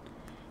Mandarin.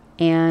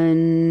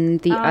 And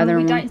the other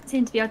one... We don't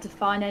seem to be able to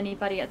find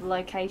anybody at the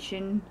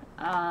location.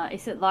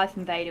 It's at Life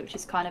Invader, which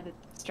is kind of a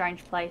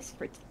strange place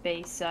for it to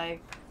be. So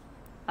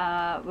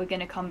we're going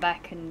to come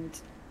back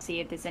and see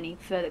if there's any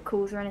further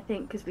calls or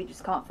anything, because we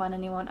just can't find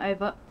anyone.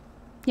 Over.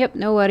 Yep,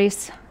 no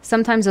worries.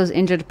 Sometimes those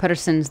injured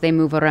persons, they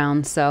move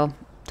around, so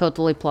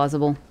totally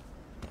plausible.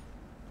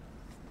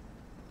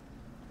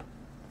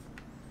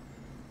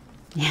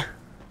 Yeah.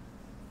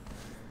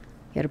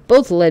 They're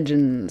both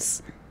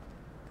legends.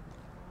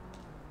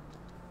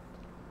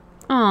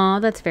 Aw,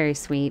 that's very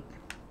sweet.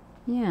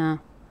 Yeah.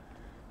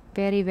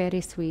 Very,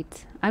 very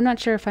sweet. I'm not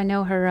sure if I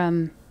know her,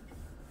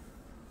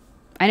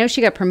 I know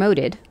she got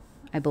promoted,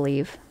 I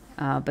believe.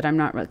 But I'm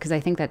not, because I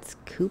think that's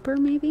Cooper,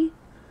 maybe?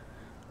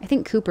 I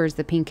think Cooper's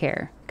the pink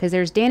hair. Because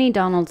there's Danny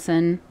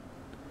Donaldson.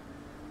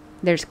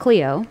 There's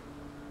Cleo.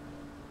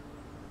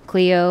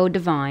 Cleo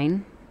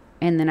Divine.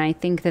 And then I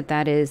think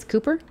that is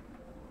Cooper.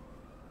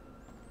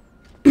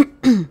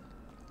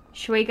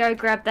 Should we go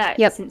grab that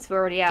Yep. since we're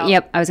already out?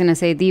 Yep, I was going to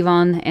say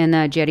Devon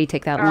and Jetty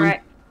take that one.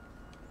 Alright.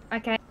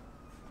 Okay.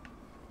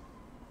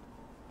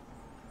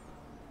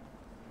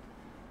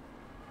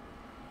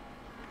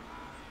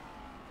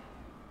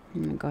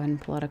 I'm going to go ahead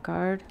and pull out a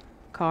card.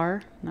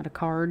 Car, not a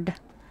card.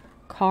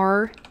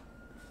 Car.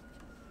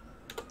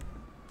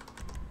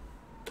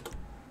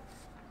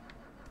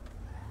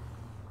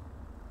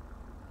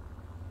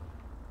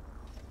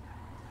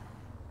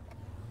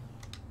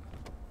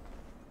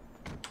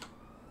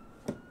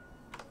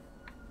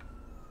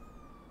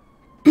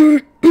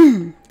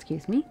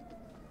 Excuse me.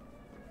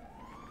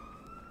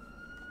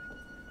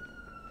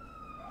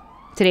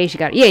 Today she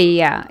got...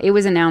 Yeah. It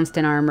was announced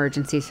in our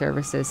emergency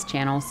services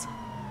channels.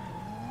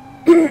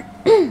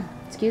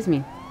 Excuse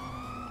me.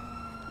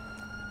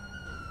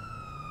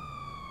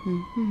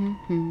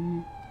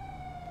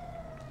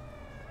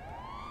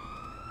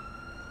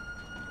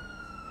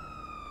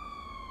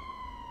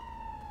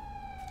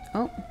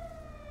 Oh.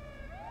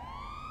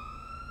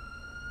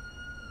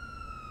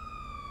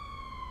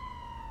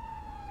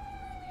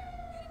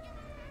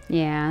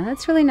 Yeah,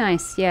 that's really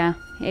nice. Yeah,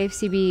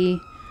 AFCB,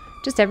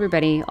 just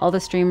everybody, all the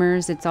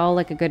streamers, it's all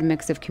like a good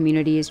mix of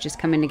communities just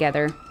coming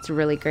together. It's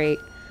really great.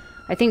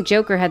 I think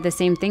Joker had the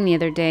same thing the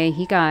other day.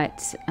 He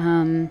got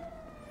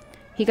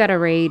a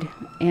raid,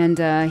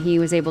 and he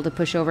was able to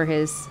push over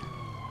his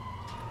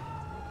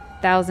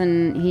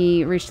 1,000.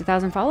 He reached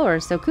 1,000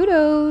 followers, so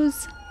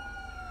kudos.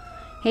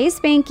 Hey,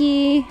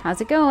 Spanky,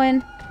 how's it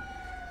going?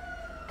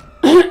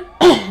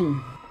 Oh,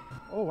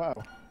 wow.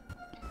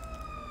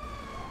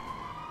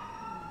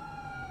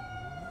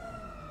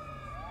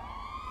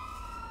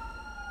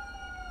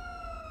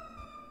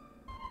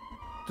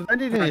 Do they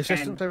need any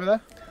assistance over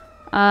there?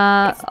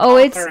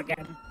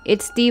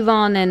 It's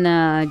Devon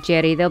and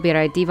Jerry. They'll be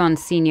right. Devon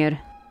Senior.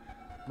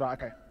 Right,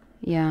 okay.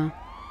 Yeah.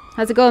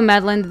 How's it going,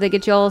 Madeline? Did they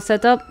get you all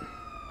set up?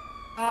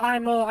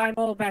 I'm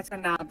all better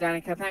now,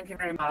 Danica. Thank you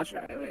very much.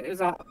 It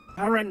was a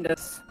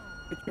horrendous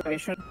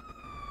situation.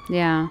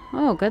 Yeah.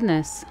 Oh,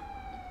 goodness.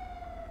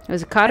 It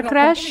was a car I got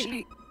crash?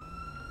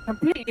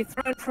 completely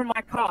thrown from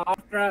my car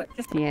after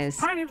just a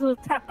tiny little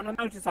tap on a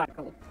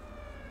motorcycle.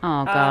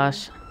 Oh,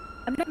 gosh.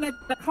 And then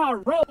the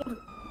car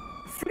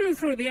flew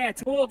through the air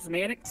towards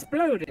me and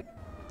exploded.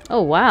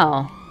 Oh,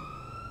 wow.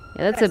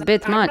 Yeah, that's Yes, a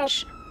bit I've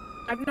much.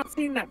 I've not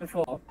seen that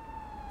before.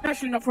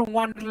 Especially not from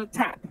one little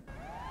tap.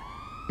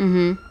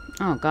 Mm-hmm.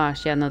 Oh,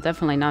 gosh. Yeah, no,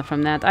 definitely not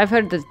from that. I've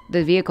heard that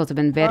the vehicles have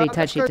been very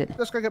touchy.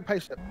 Let's go get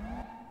payslip.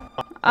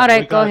 All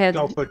right, go ahead.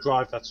 Go for a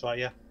drive, that's right,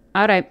 yeah.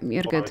 All right,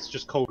 you're good. It's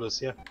just called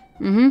us, yeah.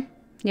 Mm-hmm.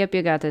 Yep,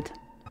 you got it.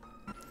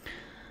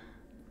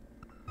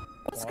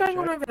 What's going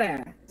on over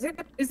there?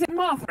 Is it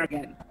Martha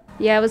again?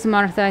 Yeah, it was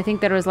Martha. I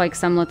think there was like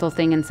some little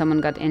thing and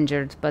someone got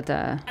injured, but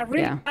yeah.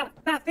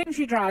 That thing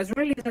she drives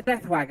really is a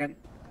death wagon.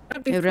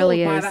 Don't be It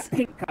really fooled is. by that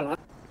pink colour.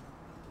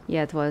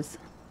 Yeah, it was.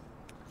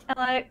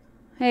 Hello.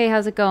 Hey,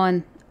 how's it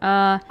going?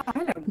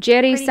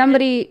 Jerry,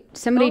 Pretty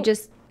somebody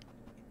just...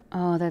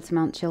 Oh, that's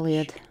Mount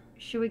Chiliad.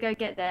 Should we go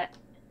get that?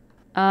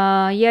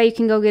 Yeah, you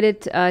can go get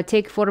it.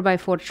 Take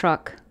 4x4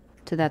 truck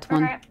to that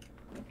one.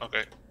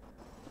 Okay.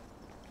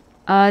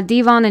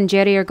 Devon and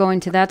Jerry are going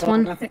to that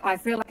one. I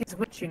feel like it's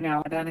witching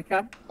hour,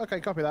 Danica. Okay,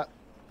 copy that.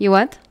 You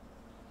what?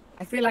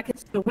 I feel like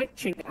it's the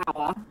witching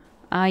hour.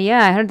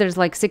 Yeah, I heard there's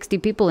like 60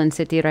 people in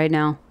city right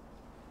now.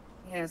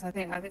 Yes, I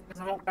think there's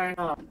a lot going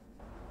on.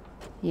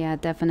 Yeah,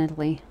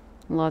 definitely.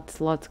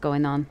 Lots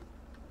going on.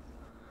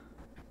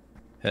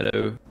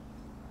 Hello.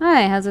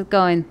 Hi, how's it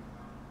going?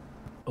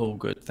 All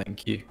good,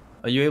 thank you.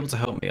 Are you able to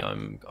help me?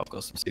 I've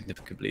got some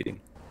significant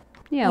bleeding.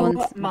 Yeah, Oh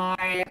once...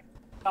 my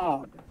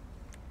god.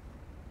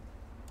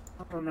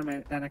 Hold on a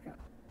minute, Danica.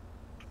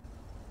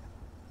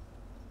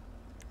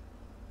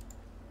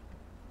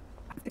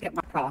 I have to get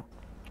my car.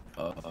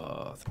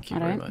 Thank you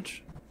very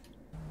much.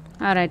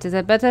 Alright, is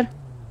that better?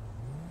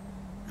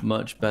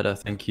 Much better,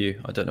 thank you.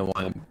 I don't know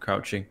why I'm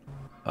crouching.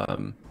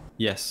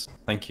 Yes,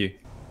 thank you.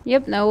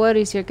 Yep, no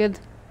worries, you're good.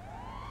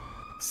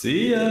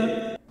 See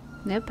ya!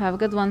 Yep, have a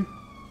good one.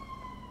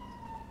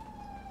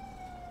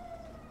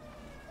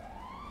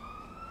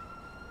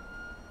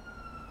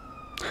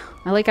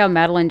 I like how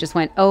Madeline just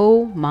went,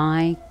 oh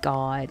my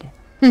god.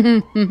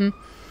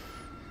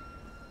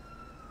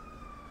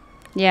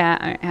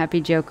 Yeah,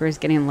 happy Joker is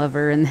getting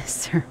lover in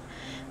this.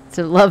 It's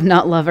a love,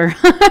 not lover.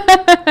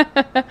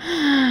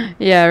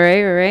 Yeah,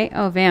 right.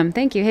 Oh, Vam,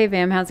 thank you. Hey,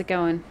 Vam, how's it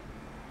going?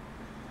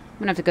 I'm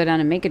gonna have to go down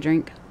and make a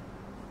drink.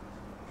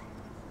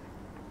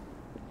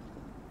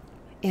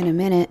 In a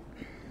minute.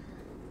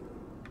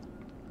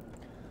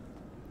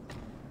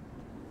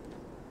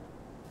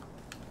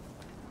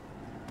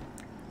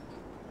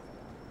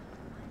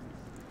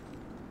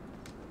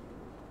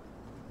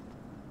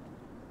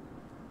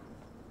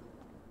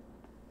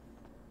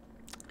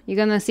 You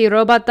gonna see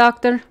Robot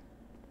Doctor?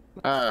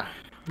 Oh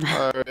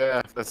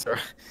yeah, that's right.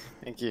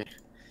 Thank you.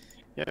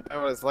 Yeah, I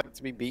know what it's like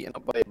to be beaten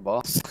up by a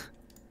boss.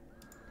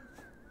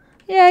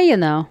 Yeah, you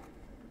know.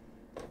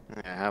 Yeah,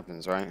 it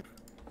happens, right?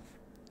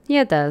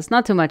 Yeah, it does.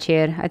 Not too much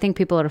here. I think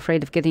people are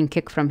afraid of getting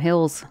kicked from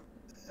hills.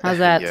 How's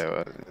that? Yeah,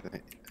 well,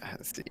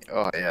 let's see.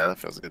 Oh yeah, that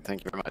feels good.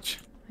 Thank you very much.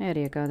 There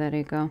you go, there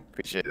you go.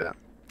 Appreciate that.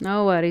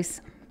 No worries.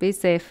 Be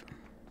safe.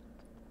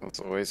 As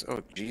always.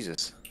 Oh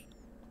Jesus.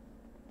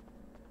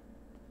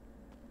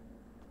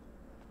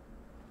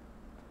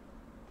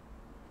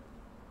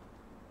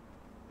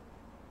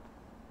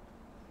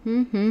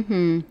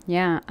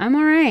 Yeah, I'm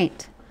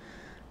alright.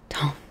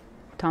 Tom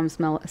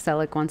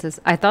Selleck wants us.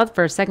 I thought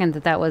for a second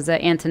that was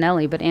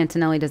Antonelli, but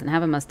Antonelli doesn't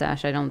have a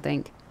mustache, I don't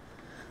think.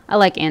 I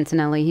like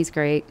Antonelli. He's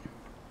great.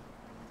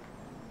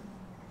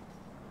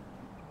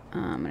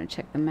 I'm going to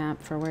check the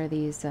map for where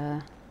these...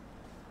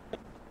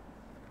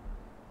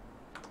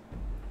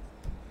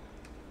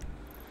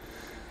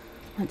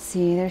 Let's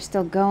see. They're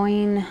still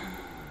going.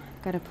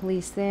 Got a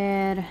police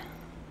there.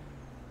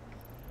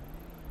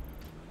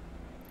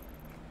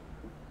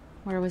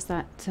 Where was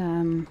that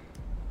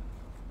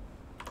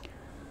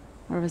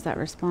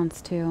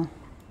response to?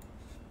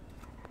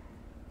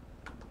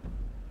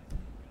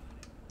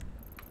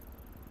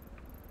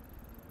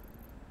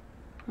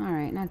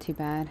 Alright, not too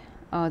bad.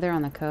 Oh, they're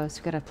on the coast.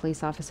 We got a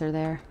police officer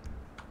there.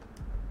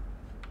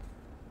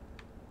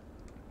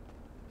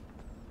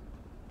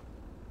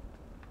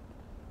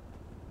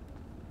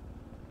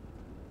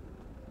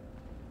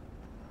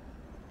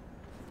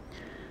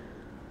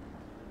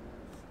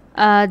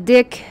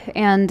 Dick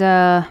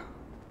and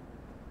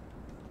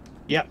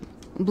Yep.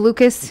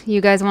 Lucas,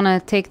 you guys want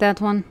to take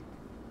that one?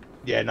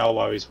 Yeah, no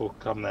worries. We'll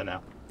come there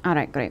now.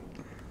 Alright, great.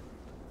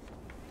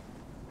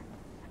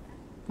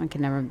 I can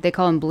never... They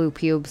call him Blue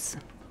Pubes.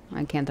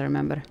 I can't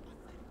remember.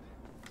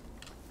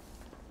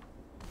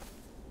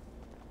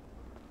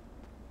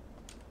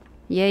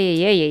 Yeah,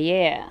 yeah, yeah, yeah,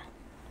 yeah.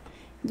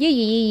 Yeah,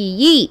 yeah, yeah,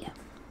 yeah, yeah.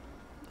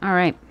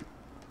 Alright.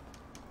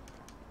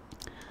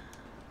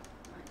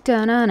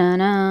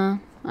 Da-na-na-na.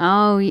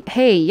 Oh,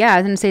 hey, yeah, I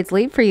was gonna say it's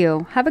late for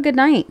you. Have a good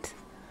night.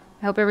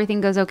 I hope everything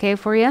goes okay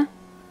for you.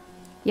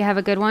 You have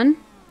a good one?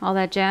 All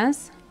that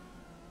jazz?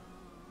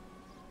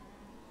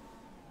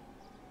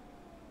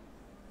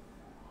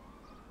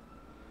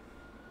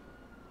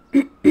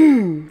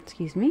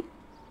 Excuse me.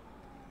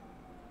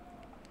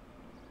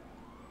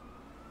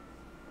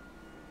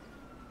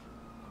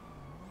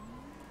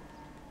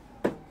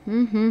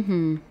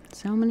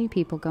 So many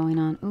people going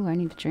on. Ooh, I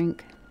need a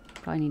drink.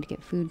 Probably need to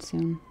get food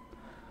soon.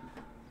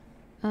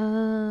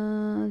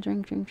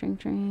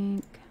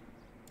 Drink.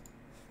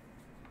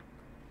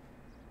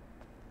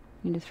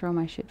 Need to throw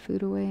my shit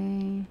food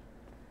away.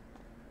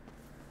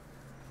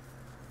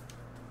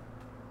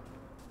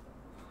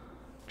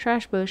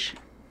 Trash bush.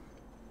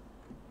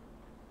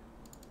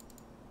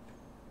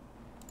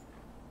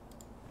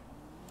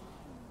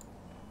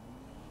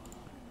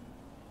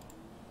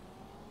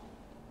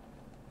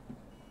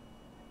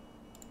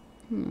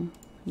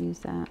 Use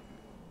that.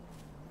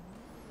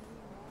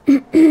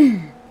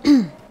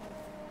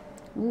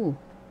 Ooh.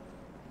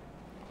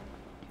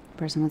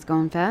 Person was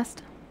going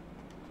fast.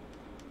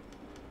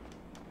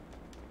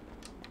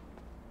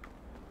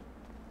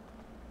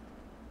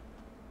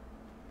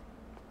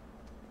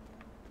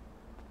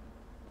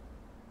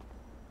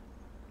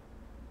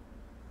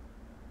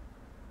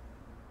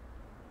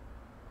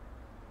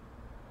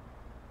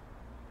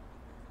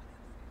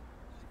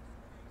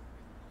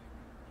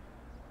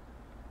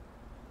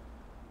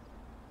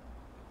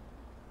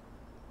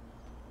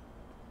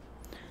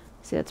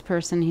 See, that's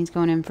person. He's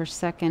going in for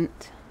second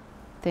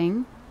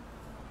thing.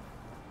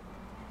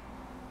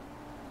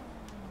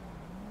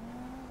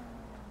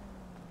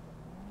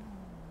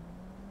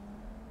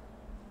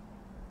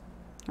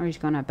 Or he's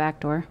going out back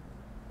door.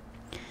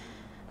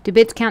 Do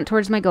bits count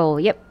towards my goal?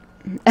 Yep.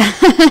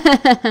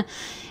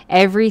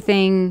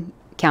 Everything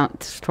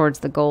counts towards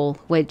the goal,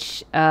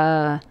 which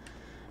I'm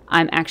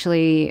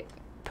actually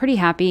pretty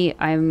happy.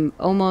 I'm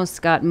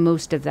almost got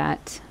most of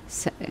that.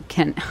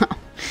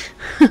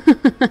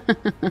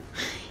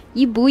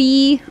 You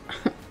boy.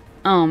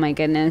 Oh my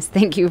goodness.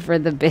 Thank you for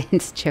the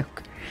bits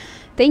joke.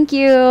 Thank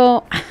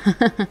you.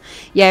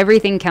 Yeah,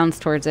 everything counts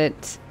towards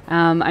it.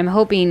 I'm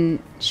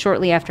hoping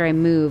shortly after I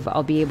move,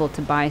 I'll be able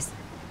to buy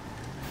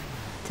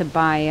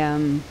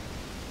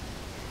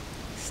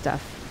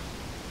stuff.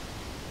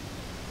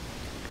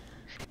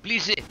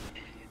 Please,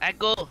 I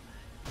go,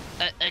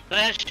 I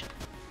crash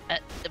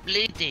at the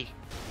bleeding.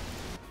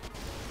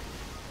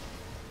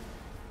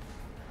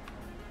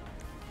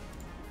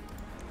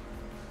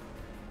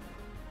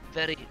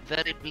 Very,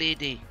 very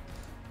bleedy.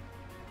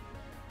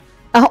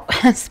 Oh,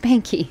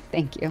 Spanky,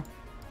 thank you.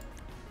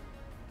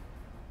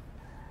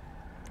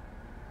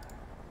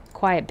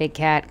 Quiet, big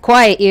cat.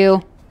 Quiet,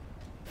 you.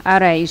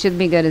 Alright, you should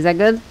be good. Is that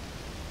good?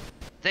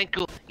 Thank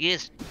you,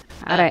 yes.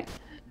 Alright.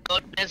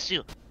 God bless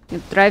you.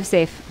 Drive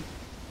safe.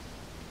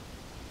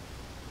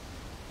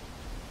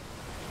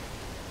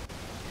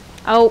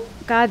 Oh,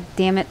 god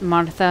damn it,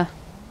 Martha.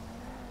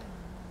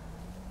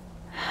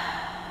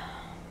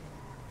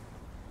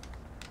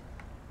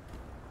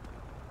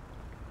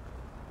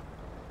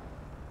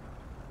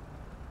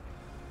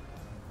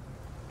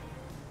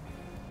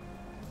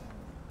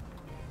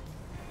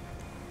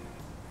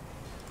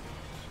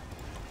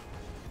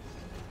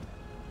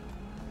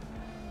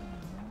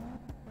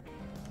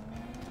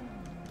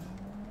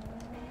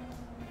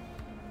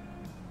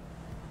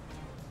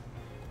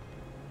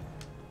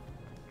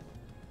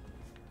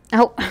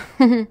 Oh,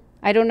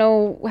 I don't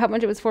know how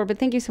much it was for, but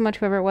thank you so much,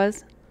 whoever it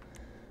was.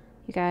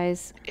 You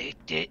guys.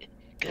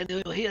 Can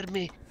you hear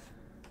me?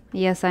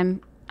 Yes,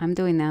 I'm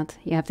doing that.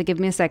 You have to give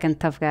me a second,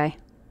 tough guy.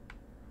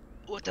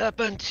 What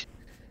happened?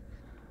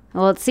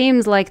 Well, it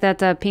seems like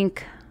that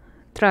pink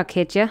truck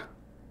hit you.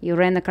 You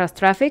ran across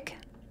traffic.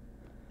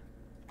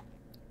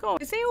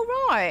 God, is he all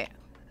right?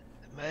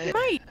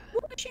 Mate,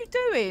 what was you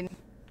doing?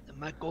 I'm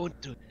not going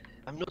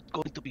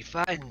to be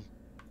fine.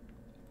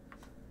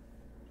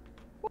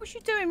 What was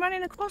you doing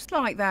running across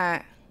like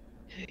that?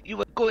 You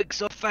were going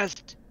so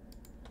fast.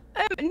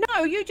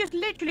 No, you just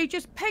literally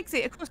just pegs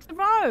it across the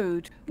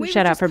road.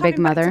 Shout out for Big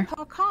Mother.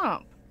 Park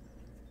up.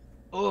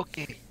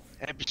 Okay,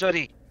 I'm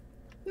sorry.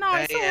 No,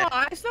 it's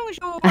alright. As long as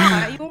you're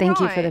alright, you're Thank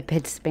you for the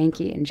pit,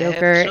 Spanky, and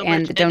Joker, so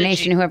and much the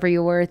donation, energy. whoever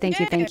you were. Thank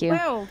you.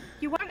 Well,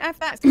 you won't have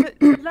that for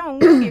long,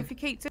 will you, if you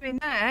keep doing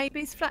that? You'll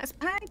be as flat as a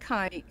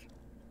pancake.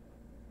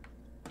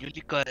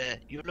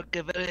 You look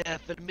very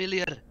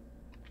familiar.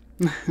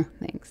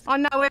 Thanks. I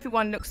know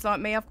everyone looks like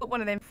me. I've got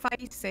one of them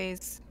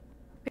faces.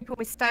 People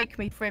mistake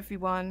me for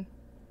everyone.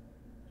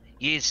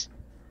 Yes.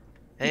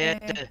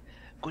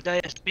 Could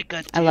I speak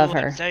at I love you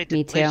her. outside,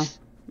 Me too. please?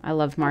 I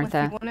love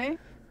Martha.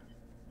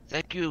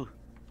 Thank you.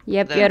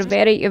 Yep,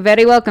 you're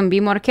very welcome. Be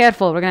more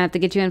careful. We're gonna have to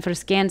get you in for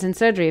scans and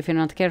surgery if you're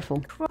not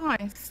careful.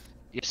 Christ.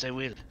 Yes, I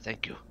will.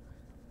 Thank you.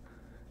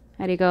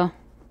 How do you go?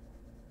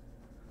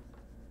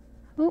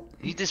 Oh.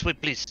 This way,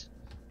 please.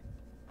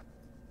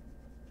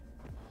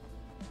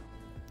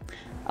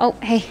 Oh,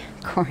 hey,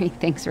 Corey,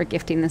 thanks for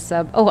gifting the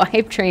sub. Oh, a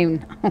hype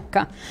train. Oh,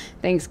 God.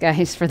 Thanks,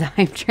 guys, for the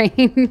hype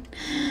train.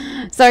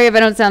 Sorry if I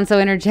don't sound so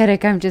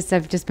energetic. I've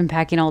just been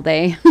packing all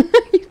day.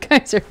 You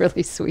guys are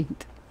really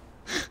sweet.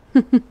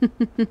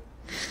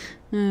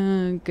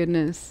 Oh,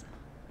 goodness.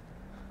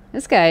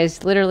 This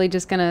guy's literally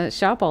just gonna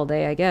shop all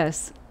day, I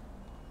guess.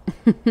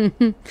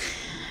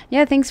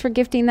 Yeah, thanks for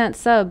gifting that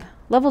sub.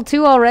 Level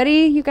 2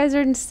 already? You guys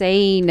are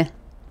insane.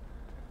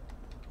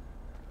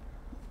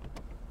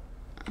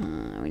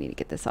 We need to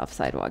get this off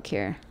sidewalk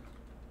here.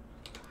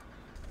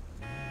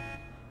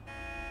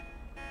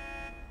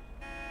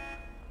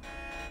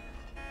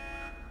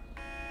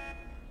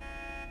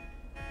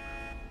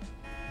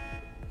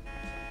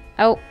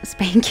 Oh,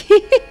 Spanky.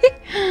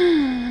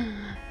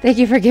 Thank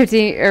you for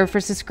gifting or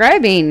for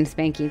subscribing,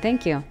 Spanky.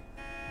 Thank you.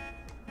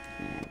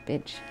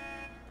 Bitch.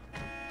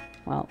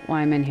 Well,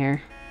 why I'm in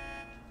here.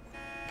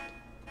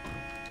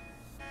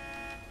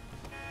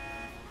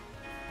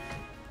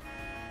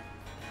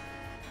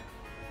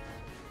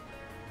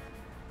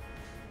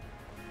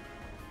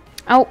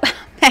 Oh,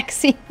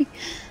 Maxie.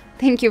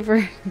 Thank you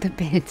for the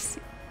bits.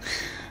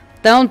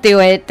 Don't do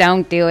it.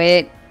 Don't do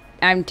it.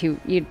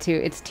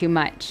 It's too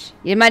much.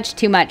 You're much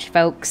too much,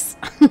 folks.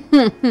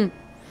 You're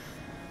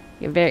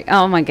very,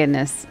 oh my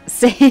goodness.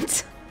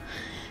 Sit.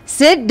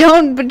 Sit,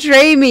 don't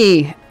betray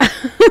me.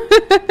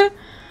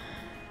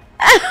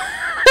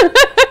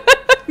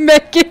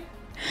 Megan.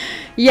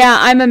 Yeah,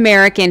 I'm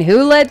American.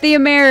 Who let the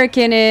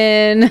American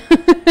in?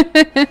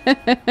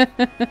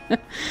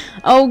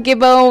 Oh,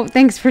 Gibbo,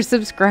 thanks for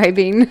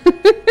subscribing.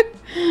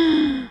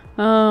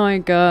 Oh my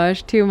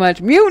gosh, too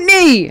much.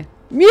 Mutiny!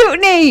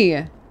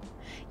 Mutiny!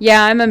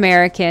 Yeah, I'm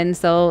American,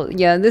 so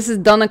yeah, this is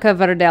Donica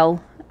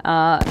Verdell,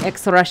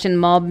 ex-Russian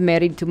mob,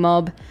 married to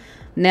mob.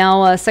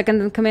 Now,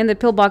 second in command at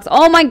Pillbox.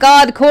 Oh my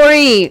god,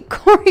 Corey!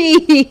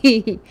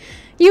 Corey!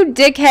 You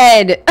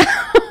dickhead!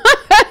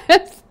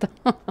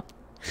 Stop.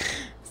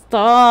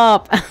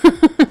 Stop.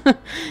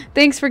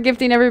 Thanks for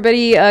gifting,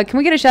 everybody. Can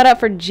we get a shout out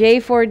for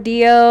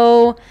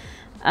J4Dio?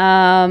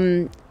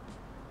 I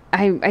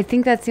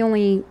think that's the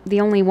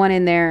only one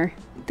in there.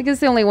 I think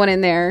it's the only one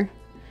in there.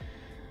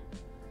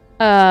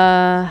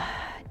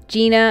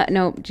 Gina.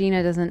 No,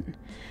 Gina doesn't.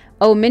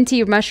 Oh,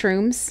 Minty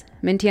Mushrooms.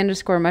 Minty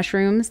 _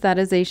 mushrooms. That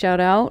is a shout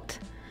out.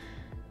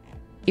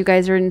 You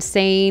guys are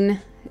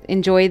insane.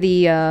 Enjoy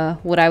the,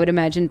 what I would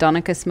imagine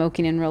Donica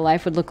smoking in real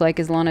life would look like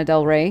as Lana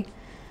Del Rey.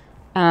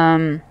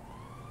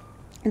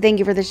 Thank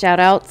you for the shout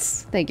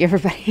outs. Thank you,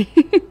 everybody.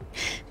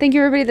 Thank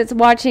you, everybody that's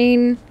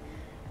watching.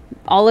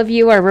 All of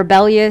you are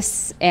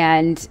rebellious,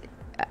 and,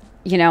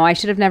 you know, I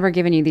should have never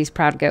given you these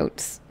proud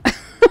goats.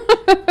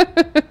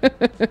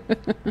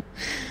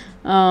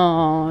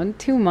 Oh,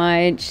 too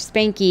much.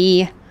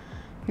 Spanky,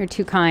 you're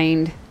too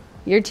kind.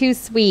 You're too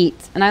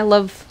sweet. And I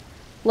love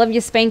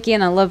you, Spanky,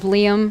 and I love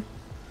Liam.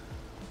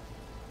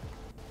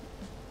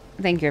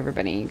 Thank you,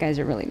 everybody. You guys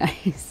are really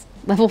nice.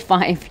 Level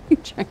 5.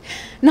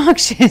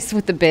 Noxious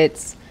with the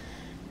bits.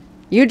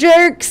 You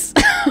jerks!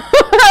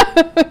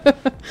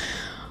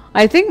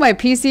 I think my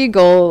PC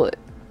goal,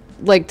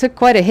 like, took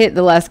quite a hit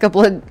the last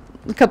couple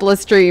of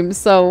streams.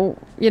 So,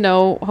 you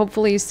know,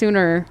 hopefully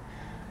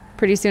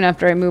pretty soon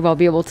after I move, I'll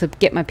be able to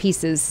get my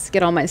pieces,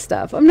 get all my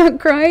stuff. I'm not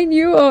crying,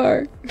 you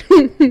are.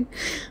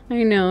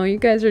 I know, you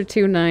guys are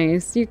too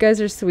nice. You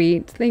guys are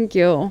sweet. Thank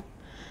you.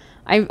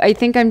 I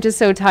think I'm just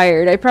so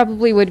tired. I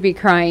probably would be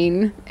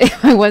crying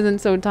if I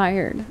wasn't so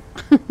tired.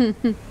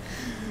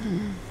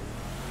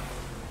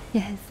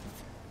 Yes.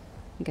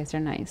 You guys are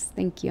nice.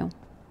 Thank you.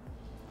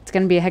 It's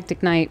going to be a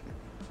hectic night.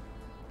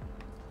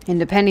 And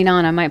depending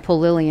on, I might pull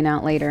Lillian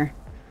out later.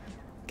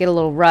 Get a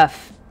little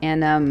rough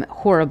and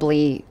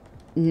horribly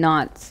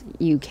not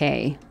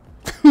UK.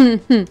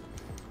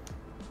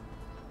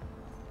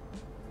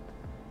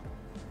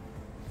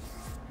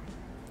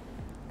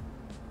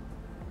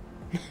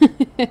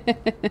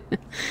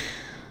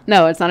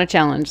 No, it's not a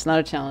challenge. It's not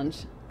a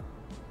challenge.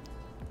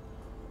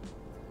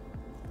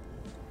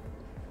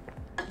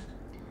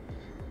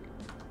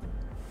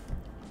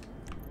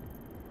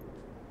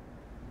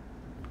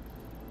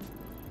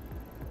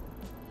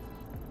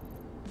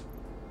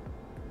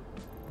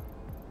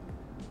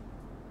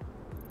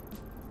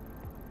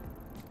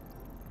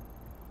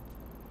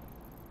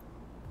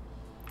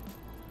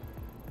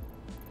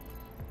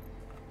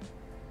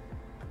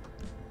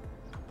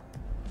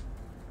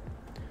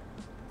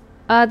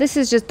 This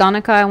is just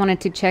Donica. I wanted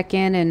to check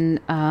in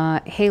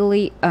and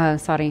Haley,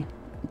 sorry,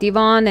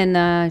 Devon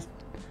and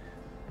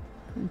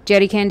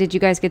Jerrycan, did you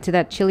guys get to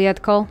that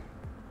Chiliad call?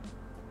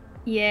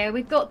 Yeah,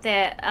 we got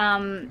there.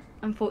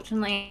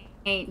 Unfortunately,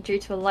 due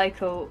to a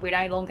local, we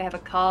no longer have a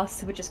car,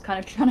 so we're just kind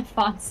of trying to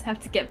find how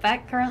to get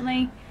back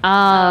currently.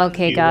 Oh,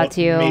 okay, got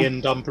you. Me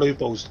and Blue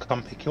Balls to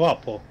come pick you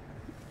up, or?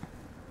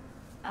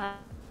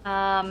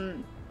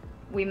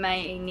 We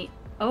may need.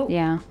 Oh.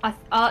 Yeah.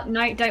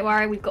 No, don't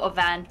worry. We've got a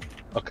van.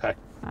 Okay.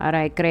 All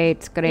right,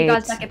 great, great. You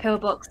guys like a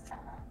pillbox?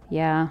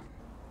 Yeah.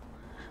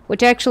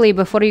 Which actually,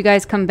 before you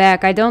guys come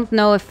back, I don't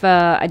know if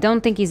I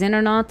don't think he's in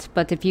or not.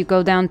 But if you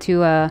go down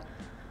to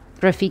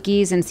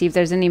Rafiki's and see if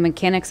there's any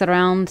mechanics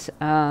around,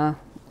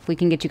 if we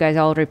can get you guys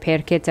all repair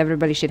kits,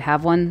 everybody should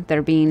have one.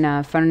 They're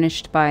being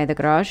furnished by the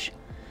garage,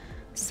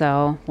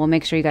 so we'll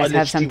make sure you guys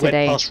have some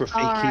today. I literally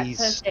went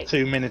past Rafiki's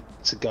 2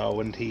 minutes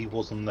ago, and he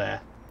wasn't there.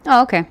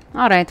 Oh, okay.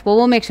 All right. Well,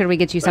 we'll make sure we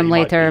get you some he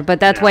might later. be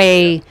But that now,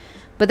 way, yeah.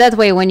 but that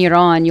way, when you're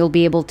on, you'll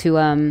be able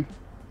to,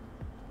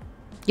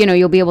 you know,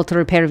 you'll be able to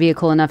repair a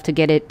vehicle enough to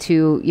get it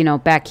to, you know,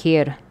 back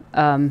here.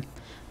 But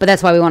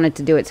that's why we wanted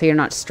to do it, so you're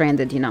not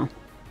stranded, you know.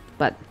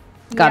 But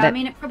got yeah, it. I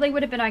mean, it probably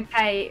would have been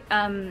okay.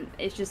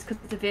 It's just because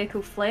the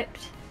vehicle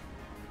flipped,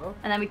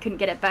 and then we couldn't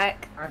get it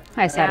back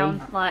Hi, Sari.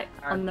 down, like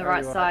on the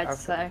right side.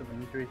 So.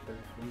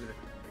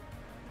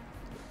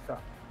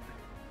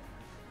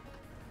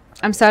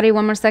 I'm sorry.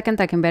 One more second.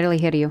 I can barely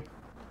hear you.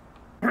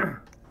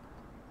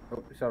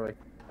 Oh, sorry.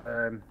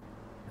 I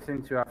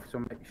seem to have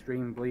some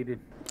extreme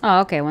bleeding. Oh,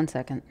 okay. 1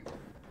 second.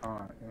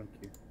 Alright, thank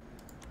you.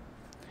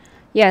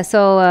 Yeah,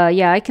 so,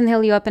 yeah, I can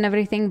heal you up and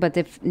everything, but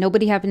if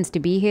nobody happens to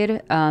be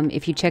here,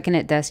 if you check in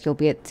at desk, you'll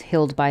get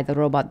healed by the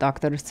robot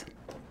doctors.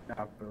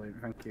 Ah,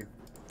 brilliant, thank you.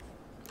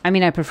 I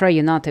mean, I prefer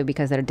you not to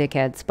because they're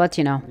dickheads, but,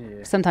 you know,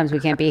 Yeah. sometimes we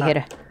can't be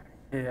here.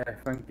 Yeah,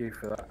 thank you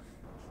for that.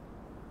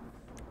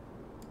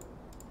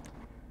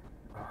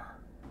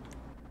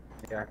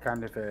 Yeah, I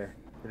kind of did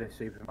a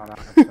Superman out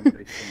of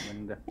somebody's front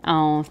window.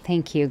 Oh,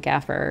 thank you,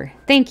 Gaffer.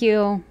 Thank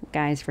you,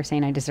 guys, for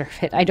saying I deserve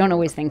it. I don't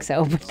always think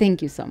so, but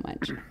thank you so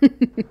much.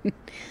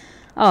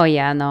 Oh,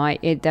 yeah, no,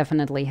 it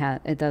definitely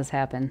it does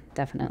happen,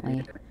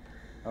 definitely.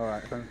 Yeah.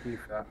 Alright, thank you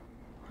for that.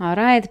 All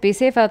right, be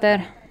safe out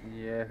there.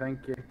 Yeah, thank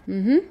you.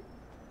 Mm-hmm.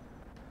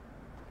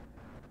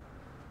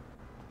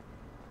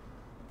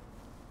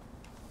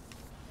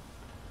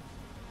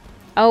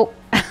 Oh,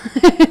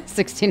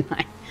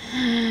 69.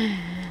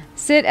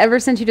 Sid, ever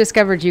since you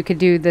discovered you could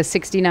do the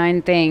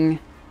 69 thing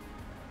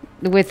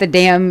with the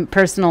damn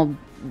personal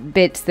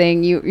bits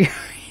thing, you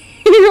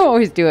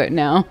always do it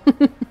now.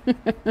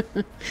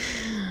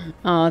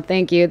 Oh,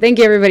 thank you. Thank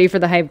you, everybody, for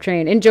the hype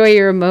train. Enjoy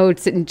your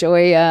emotes.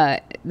 Enjoy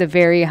the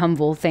very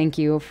humble thank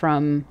you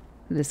from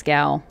this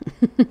gal.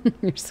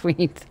 You're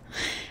sweet.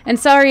 And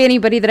sorry,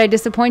 anybody, that I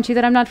disappoint you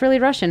that I'm not really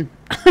Russian.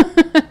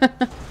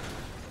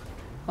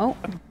 Oh.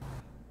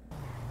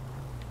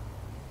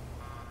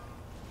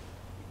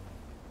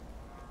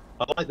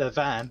 I like their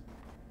van.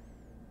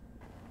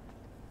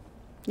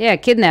 Yeah,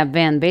 kidnap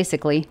van,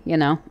 basically, you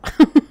know.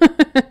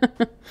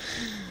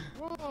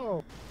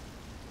 Whoa.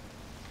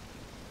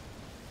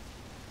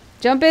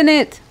 Jump in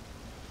it.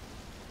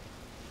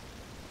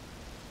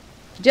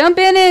 Jump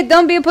in it.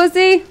 Don't be a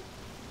pussy.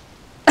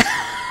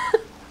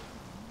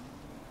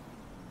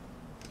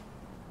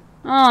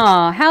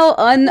 Oh, how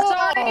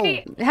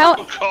how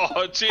Oh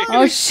god, jeez.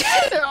 Oh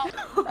shit.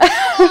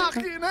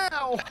 Fucking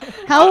hell.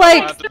 How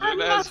like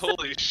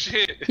Holy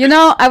shit. You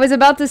know, I was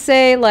about to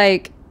say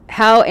like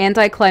how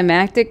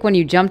anticlimactic when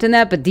you jumped in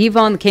that, but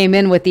Devon came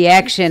in with the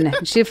action.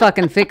 She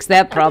fucking fixed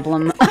that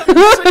problem.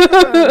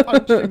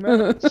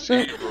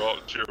 She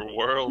rocked your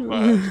world,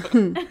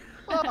 man.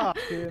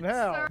 Fucking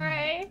hell.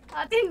 Sorry,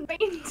 I didn't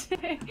mean to.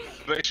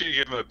 Make sure you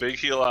give him a big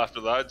heal after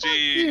that,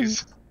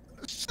 jeez.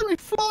 Silly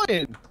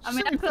flying. I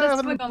mean, I put a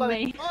swing on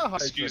me.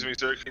 Excuse me,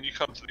 sir, can you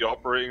come to the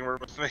operating room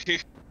with me?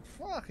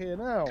 Fucking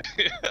hell.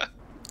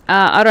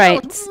 All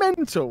right. That was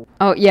mental.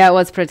 Oh, yeah, it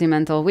was pretty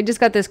mental. We just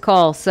got this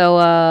call,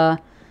 so,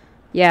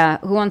 yeah,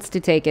 who wants to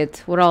take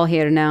it? We're all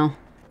here now.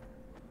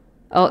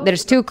 Oh,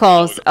 there's 2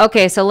 calls.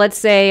 Okay, so let's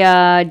say,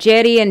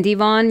 Jerry and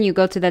Devon, you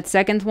go to that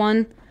second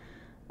one.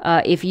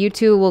 If you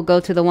two will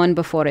go to the one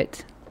before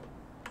it.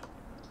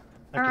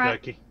 Okie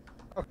dokie.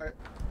 Okay.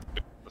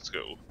 Let's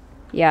go.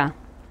 Yeah.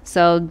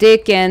 So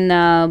Dick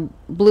and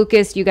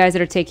Lucas, you guys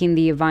that are taking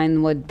the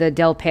Vinewood, the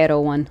Del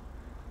Perro one.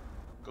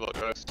 Good luck,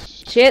 guys.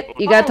 Shit,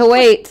 you got to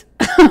wait.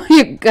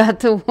 You got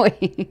to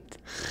wait.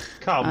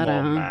 Come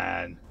on,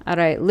 man. All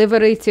right,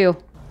 livery 2.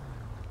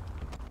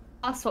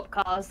 I'll swap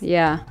cars.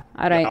 Yeah,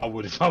 all right. Yeah, I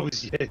would if I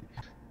was you.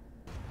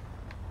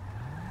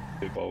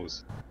 Two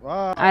balls.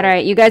 Wow. All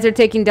right, you guys are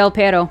taking Del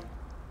Perro.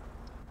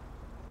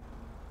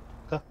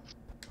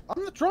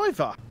 I'm the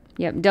driver.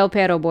 Yep, Del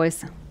Perro,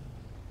 boys.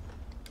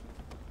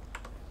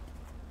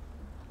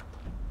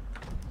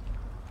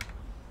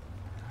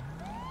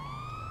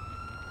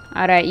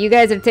 All right, you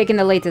guys are taking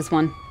the latest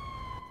one.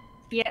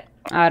 Yep.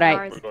 All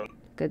right.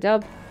 Good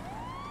job.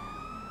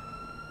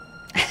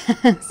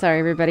 Sorry,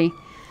 everybody.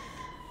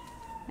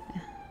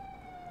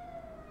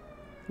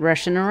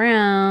 Rushing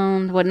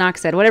around. What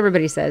Knox said. What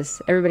everybody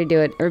says. Everybody do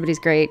it. Everybody's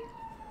great.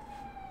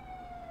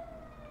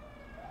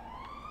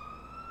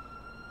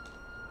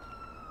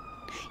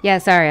 Yeah,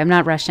 sorry, I'm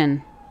not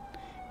Russian.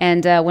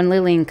 And when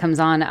Lillian comes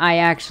on, I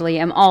actually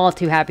am all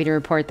too happy to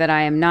report that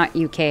I am not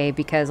UK,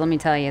 because let me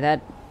tell you,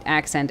 that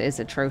accent is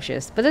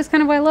atrocious. But that's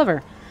kind of why I love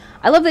her.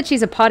 I love that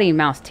she's a potty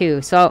mouth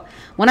too. So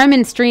when I'm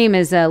in stream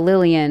as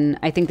Lillian,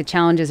 I think the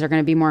challenges are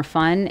going to be more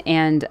fun,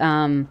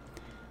 and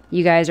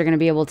you guys are going to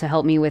be able to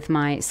help me with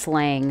my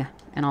slang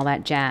and all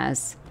that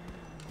jazz.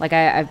 Like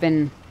I've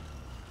been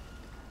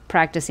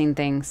practicing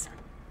things.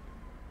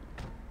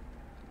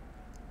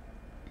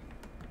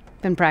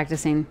 Been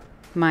practicing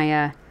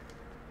my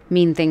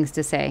mean things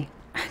to say,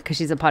 because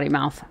she's a potty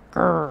mouth.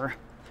 Grr.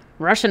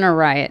 Russian or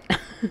riot.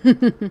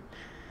 I've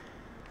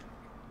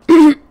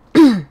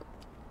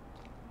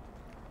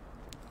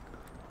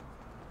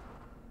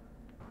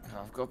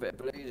got a bit of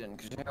bleeding.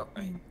 Could you help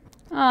me?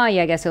 Oh,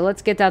 yeah, I guess so.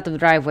 Let's get out the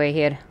driveway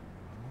here.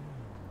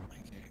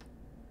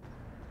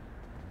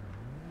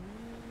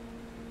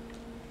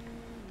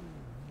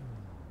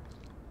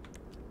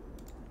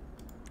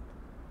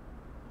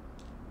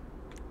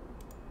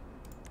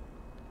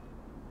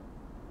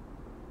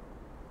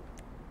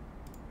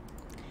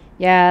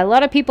 Yeah, a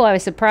lot of people, I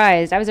was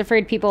surprised. I was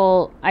afraid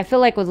people... I feel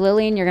like with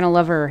Lillian, you're going to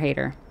love her or hate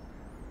her.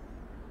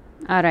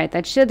 Alright,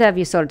 that should have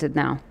you sorted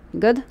now.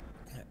 Good?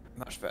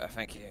 Much better,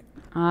 thank you.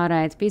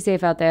 Alright, be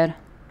safe out there.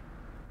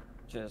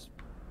 Cheers.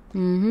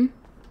 Mm-hmm.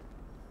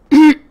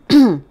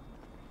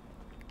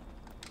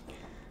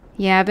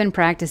 Yeah, I've been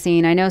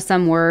practicing. I know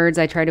some words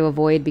I try to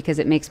avoid because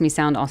it makes me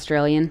sound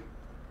Australian.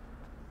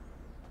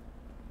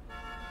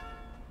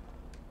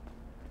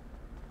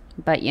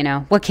 But, you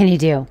know, what can you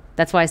do?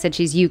 That's why I said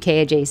she's UK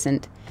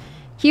adjacent.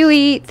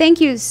 Huey, thank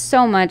you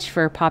so much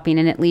for popping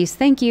in at least.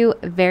 Thank you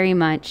very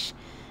much.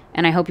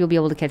 And I hope you'll be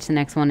able to catch the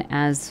next one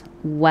as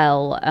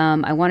well.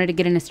 I wanted to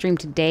get in a stream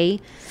today.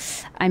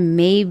 I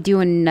may do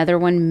another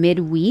one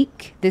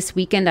midweek. This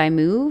weekend I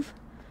move.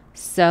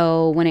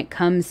 So when it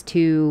comes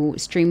to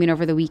streaming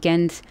over the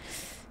weekend,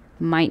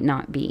 might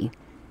not be.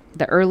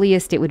 The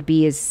earliest it would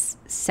be is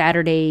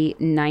Saturday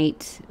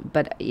night,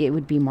 but it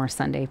would be more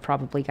Sunday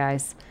probably,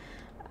 guys.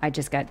 I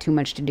just got too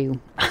much to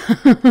do.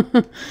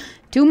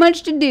 Too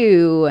much to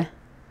do.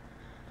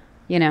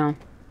 You know,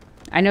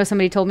 I know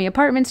somebody told me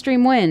apartment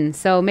stream when,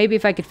 so maybe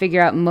if I could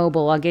figure out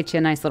mobile, I'll get you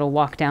a nice little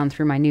walk down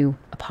through my new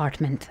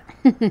apartment.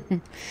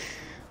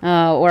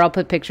 Or I'll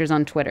put pictures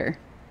on Twitter.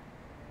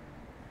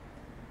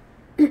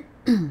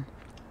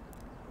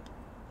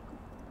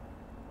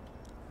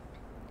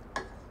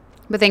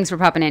 But thanks for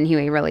popping in,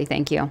 Huey. Really,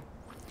 thank you.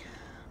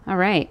 All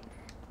right.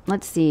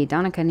 Let's see.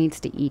 Donica needs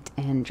to eat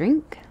and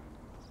drink.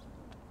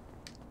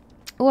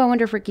 Oh, I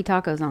wonder if Ricky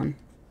Taco's on.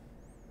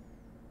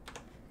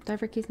 Do I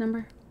have Ricky's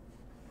number?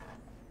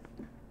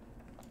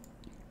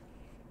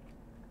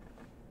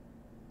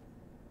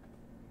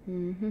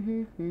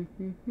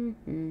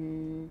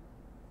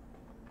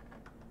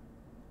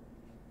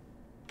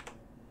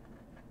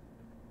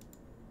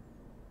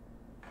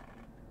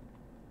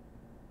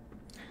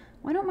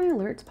 Why don't my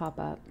alerts pop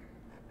up?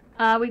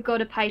 We've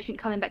got a patient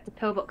coming back to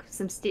Pillbox with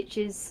some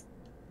stitches.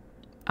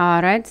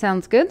 Alright,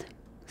 sounds good.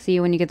 See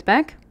you when you get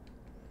back.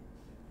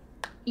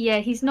 Yeah,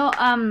 he's not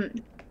in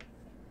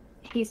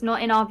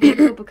our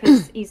vehicle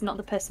because he's not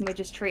the person we're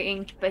just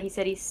treating, but he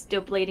said he's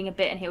still bleeding a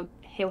bit and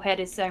he'll head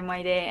his own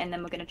way there, and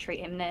then we're going to treat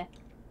him there.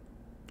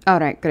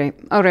 Alright, great.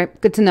 Alright,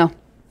 good to know.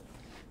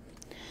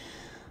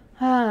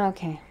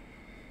 Okay.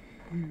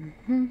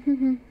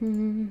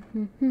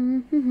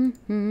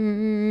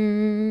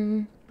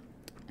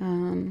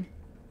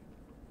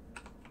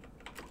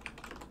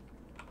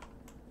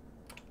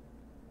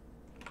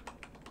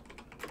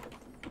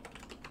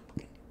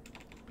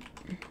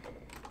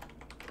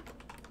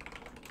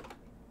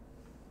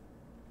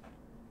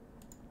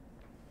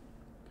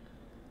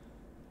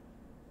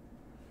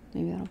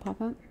 Maybe that'll pop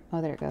up.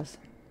 Oh, there it goes.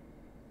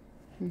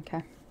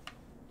 Okay.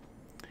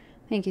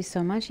 Thank you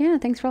so much. Yeah,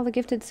 thanks for all the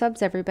gifted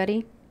subs,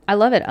 everybody. I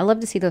love it. I love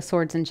to see those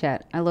swords in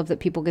chat. I love that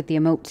people get the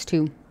emotes,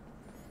 too.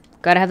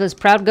 Gotta have those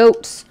proud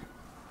goats.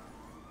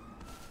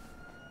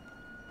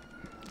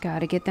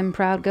 Gotta get them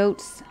proud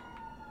goats.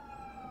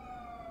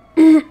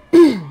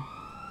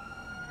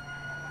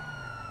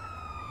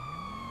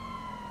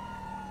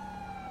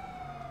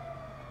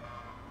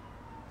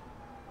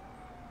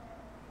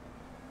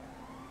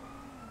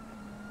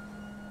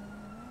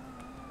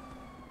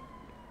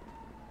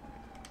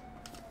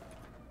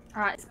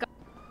 Alright, let's go.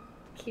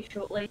 Here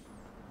shortly.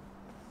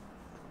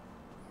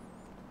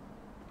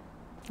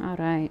 All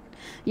right.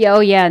 Yeah. Oh,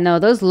 yeah. No,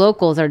 those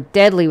locals are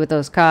deadly with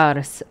those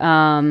cars.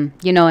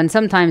 You know, and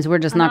sometimes we're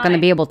just not going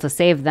to be able to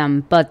save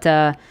them. But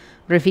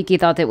Rafiki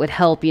thought it would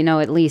help, you know,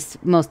 at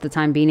least most of the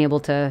time being able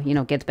to, you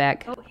know, get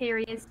back. Oh, here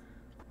he is.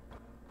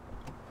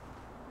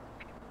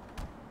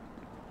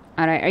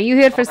 All right. Are you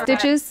here for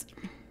stitches?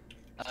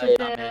 So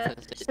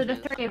the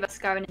three of us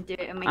go in and do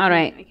it. And we All can,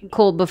 right. we can...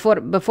 Cool.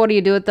 Before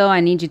you do it, though, I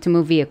need you to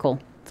move vehicle.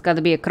 It's got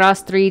to be across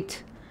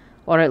street.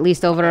 Or at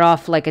least over or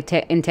off like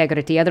a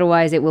integrity.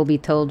 Otherwise, it will be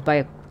towed by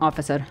an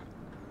officer.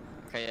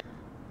 Okay.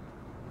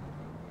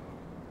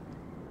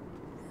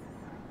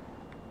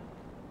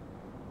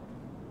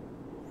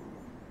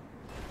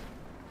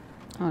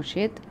 Oh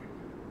shit.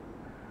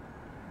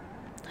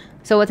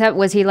 So what happened?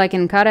 Was he like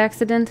in a car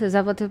accident? Is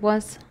that what it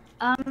was?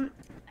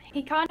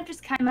 He kind of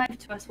just came over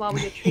to us while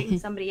we were treating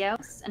somebody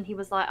else, and he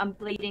was like, "I'm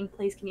bleeding.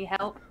 Please, can you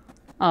help?"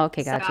 Oh,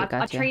 okay, So gotcha.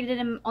 I treated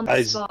him on the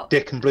Is spot.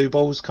 Dick and Blue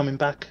Balls coming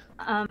back?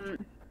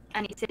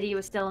 And he said he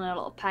was still in a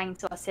lot of pain,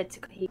 so I said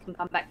he can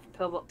come back for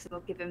pillbox and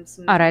we'll give him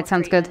some. All right, more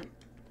sounds treatment.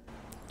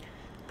 good.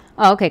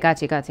 Oh, okay,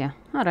 gotcha.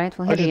 All right,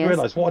 well I here he just is.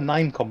 realised what a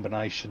name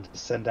combination to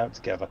send out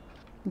together.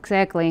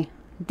 Exactly.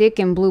 Dick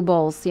and blue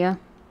balls, yeah.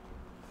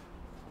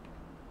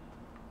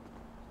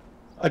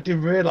 I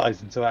didn't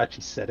realise until I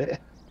actually said it.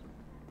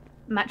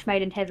 Match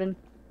made in heaven.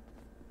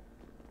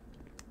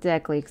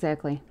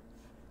 Exactly.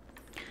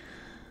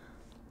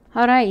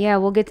 All right, yeah,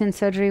 we'll get in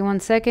surgery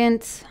 1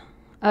 second.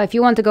 If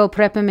you want to go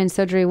prep him in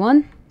surgery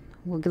 1,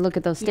 we'll look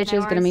at those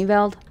stitches, get him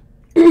evaled.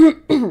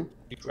 You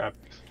grab.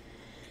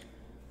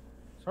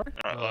 Sorry?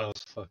 Oh,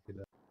 fucking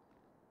hell.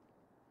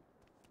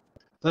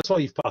 That's why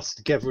you've passed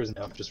together, isn't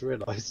it? I've just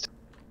realised.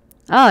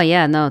 Oh,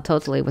 yeah, no,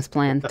 totally was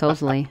planned,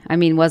 totally. I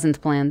mean,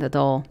 wasn't planned at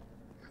all.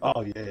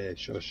 Oh, yeah,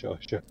 sure.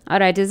 All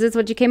right, is this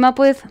what you came up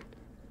with?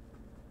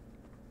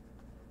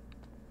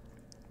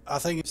 I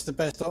think it's the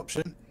best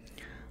option.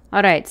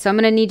 All right, so I'm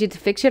going to need you to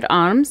fix your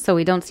arms so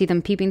we don't see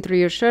them peeping through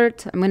your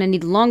shirt. I'm going to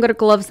need longer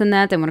gloves than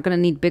that, and we're going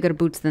to need bigger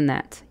boots than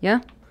that.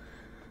 Yeah?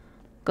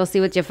 Go see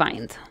what you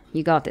find.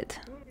 You got it.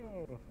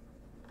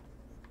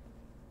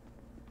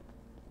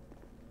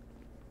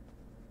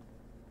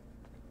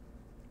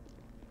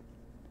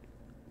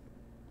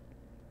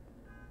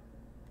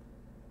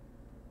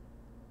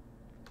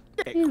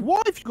 Dick,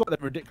 why have you got them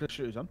ridiculous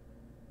shoes on?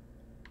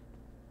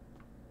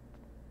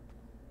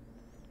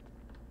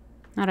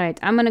 All right,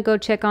 I'm going to go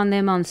check on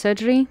them on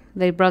surgery.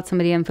 They brought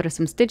somebody in for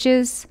some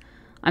stitches.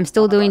 I'm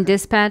still doing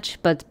dispatch,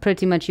 but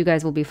pretty much you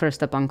guys will be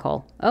first up on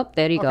call. Oh,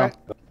 there you go.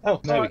 Oh,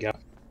 there we go.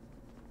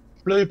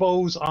 Blue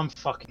Balls, I'm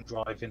fucking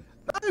driving.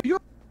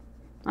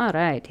 All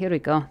right, here we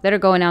go. They're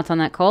going out on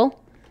that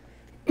call.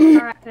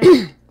 Alright,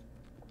 then.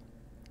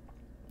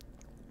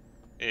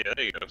 Yeah,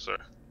 there you go, sir.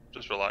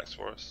 Just relax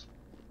for us.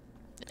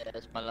 Yeah,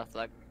 it's my left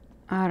leg.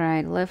 All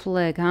right, left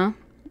leg, huh?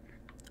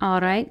 All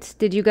right.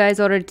 Did you guys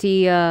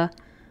already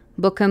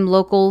book him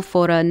local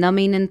for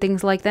numbing and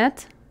things like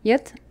that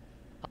yet?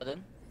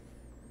 Pardon?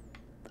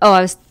 Oh,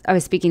 I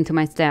was speaking to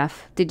my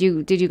staff. Did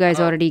you guys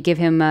already give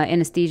him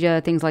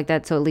anesthesia, things like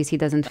that, so at least he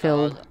doesn't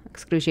feel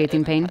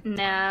excruciating pain?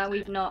 Nah,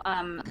 we've not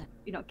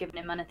given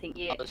him anything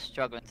yet. I was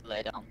struggling to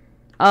lay down.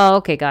 Oh,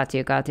 okay, got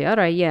you. All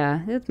right,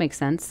 yeah, it makes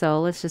sense.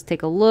 So let's just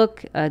take a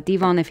look.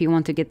 Devon, if you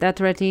want to get that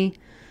ready.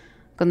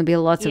 Gonna be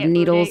lots of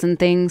needles and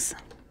things.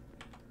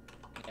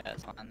 Yeah,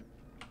 it's fine.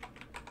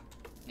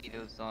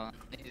 Needles are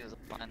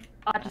fine.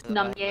 I just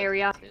numb the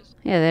area.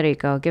 Yeah, there you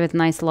go. Give it a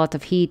nice lot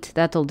of heat.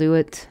 That'll do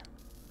it.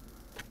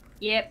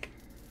 Yep.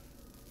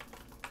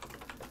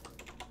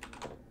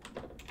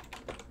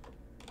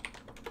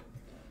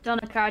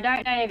 Donica, I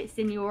don't know if it's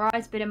in your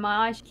eyes, but in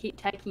my eyes, you keep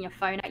taking your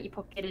phone out your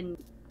pocket and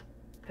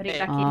put it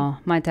back in. Oh,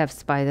 might have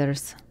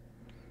spiders.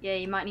 Yeah,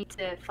 you might need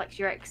to flex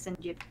your X and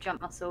your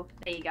jump muscle.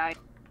 There you go.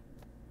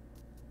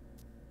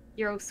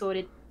 You're all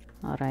sorted.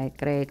 All right,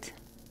 great.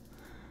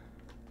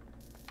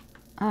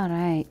 All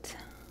right.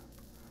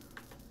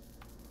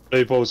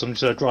 Blue Balls, I'm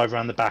just going to drive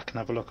around the back and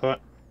have a look at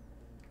it.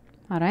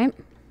 All right.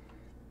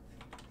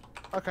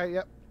 Okay,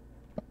 yep.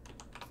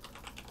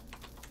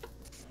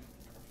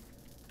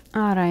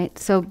 All right.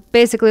 So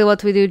basically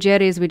what we do,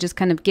 Jerry, is we just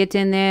kind of get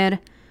in there,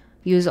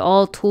 use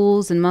all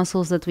tools and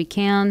muscles that we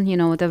can, you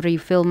know, whatever you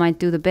feel might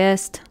do the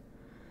best.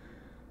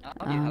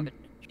 Oh, you have a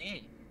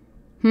trainee.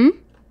 Hmm?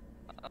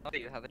 Oh,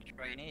 you have a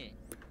trainee.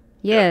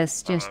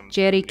 Yes, just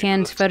Jerry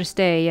Kent's first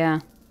day, yeah.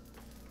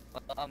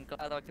 Well, I'm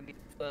glad I can be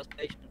the first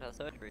patient at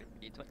surgery.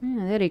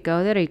 Yeah, there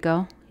you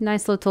go.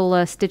 Nice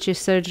little stitches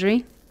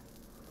surgery.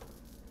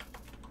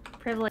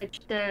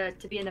 Privileged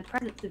to be in the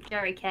presence of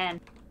Jerry Can.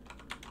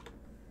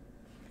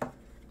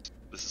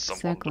 This is some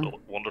Exactly.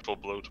 wonderful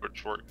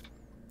blowtorch work.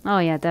 Oh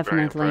yeah,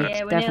 definitely.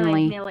 Yeah, we're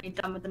Definitely. nearly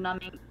done with the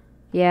numbing.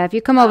 Yeah, if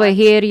you come over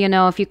here, you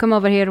know, if you come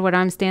over here where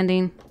I'm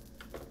standing,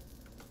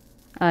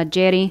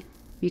 Jerry,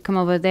 if you come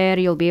over there,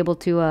 you'll be able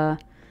to,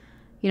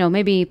 you know,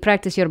 maybe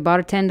practice your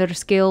bartender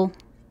skill.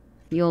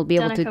 You'll be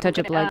able to touch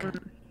up like...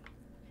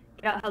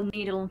 Get out her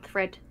needle and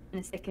thread in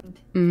a second.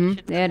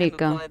 There you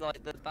go. Apply,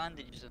 like, the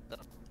bandages and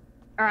stuff.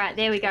 Alright,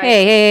 there we go.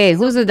 Hey,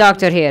 who's the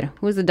doctor here?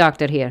 Who's the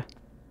doctor here?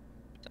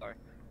 Sorry.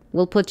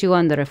 We'll put you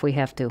under if we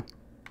have to.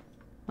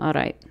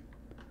 Alright.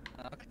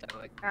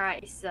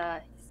 Alright,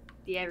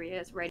 the area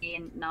is ready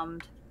and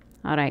numbed.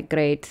 Alright,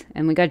 great.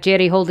 And we got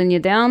Jerry holding you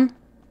down.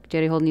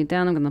 Jerry holding you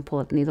down. I'm gonna pull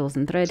up needles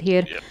and thread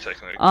here. Yep,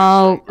 technically.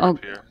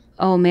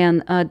 Oh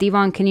man,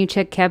 Devon, can you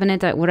check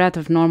cabinet? We're out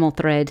of normal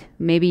thread.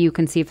 Maybe you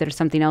can see if there's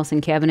something else in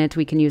cabinet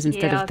we can use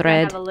instead of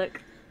thread. Yeah, have a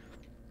look.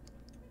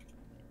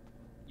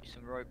 Use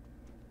some rope.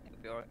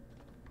 It'll be alright.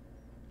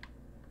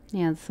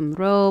 Yeah, some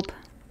rope.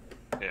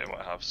 Yeah,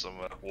 might have some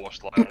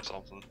wash line or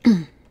something.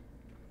 Use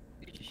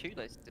your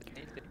shoelaces if you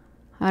need to.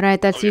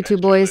 Alright, that's you two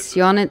boys.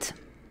 You on it?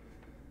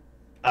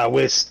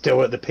 We're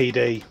still at the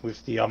PD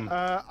with the I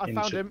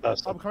found him.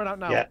 I'm coming out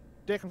now. Yeah.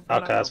 Dick, I'm Okay,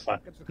 coming out that's now. fine.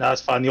 No,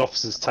 that's fine. The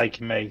officer's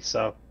taking me,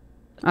 so.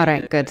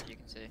 Alright, good.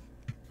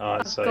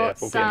 Alright, so yeah,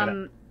 we'll be in a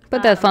minute.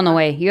 Put that phone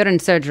away. You're in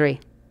surgery.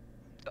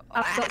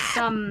 I've got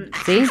some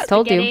See?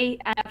 Told you. spaghetti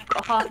and I've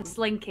got half a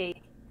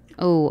slinky.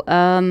 Oh,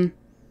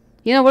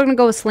 you know, we're gonna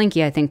go with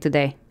Slinky, I think,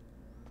 today.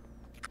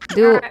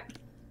 Do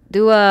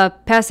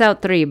pass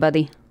out 3,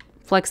 buddy.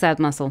 Flex that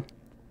muscle.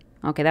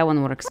 Okay, that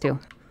one works too.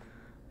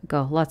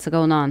 Go, lots of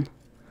going on.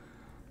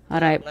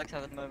 Alright. Legs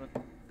have at the moment.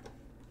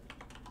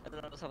 I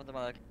don't know what's happened to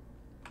my leg.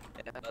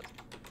 Yeah, but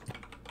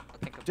I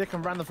think Dick,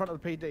 I'm round the front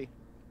of the PD.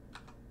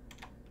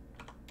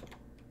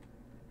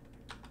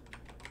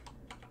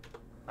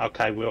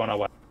 Okay, we're on our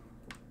way.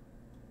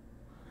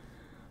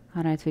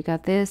 Alright, we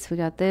got this, we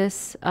got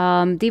this.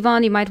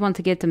 Devon, you might want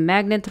to get the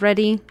magnet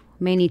ready.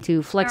 May need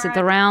to flex it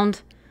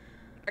around.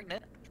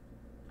 Magnet?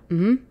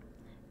 Mm-hmm.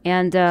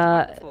 And,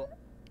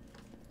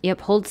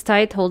 yep, holds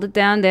tight, hold it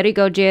down. There you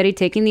go, Jerry,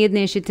 taking the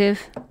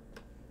initiative.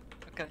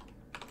 Okay.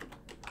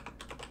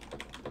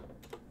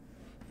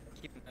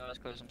 Keep my eyes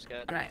closed, I'm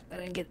scared. Alright, let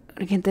me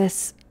get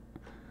this.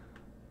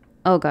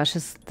 Oh gosh,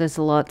 there's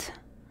a lot.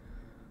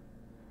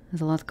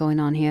 There's a lot going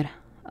on here.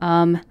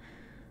 Come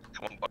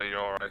on, buddy, you're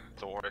alright.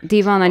 Don't worry.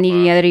 Devon, I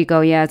need, yeah, there you go.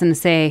 Yeah, I was gonna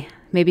say,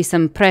 maybe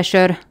some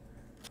pressure.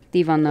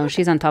 Devon, though,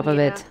 she's on top of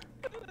it.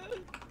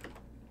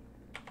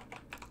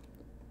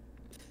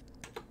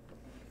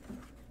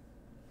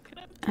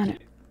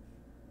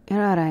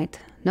 You're alright.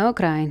 No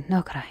crying,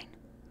 no crying.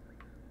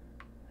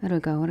 There we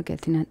go, we're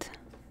getting it.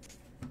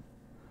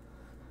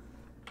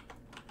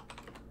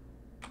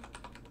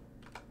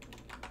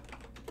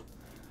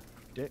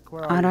 Dick,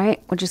 where are you?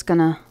 Alright, we're just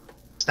gonna...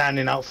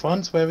 Standing out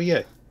front, where are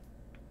you?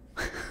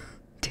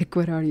 Dick,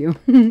 where are you?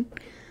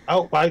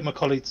 Oh, wait, my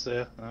colleague's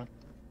there. Oh.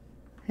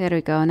 There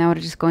we go. Now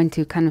we're just going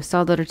to kind of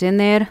solder it in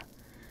there.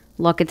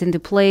 Lock it into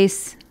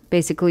place.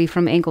 Basically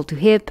from ankle to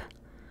hip.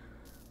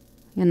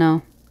 You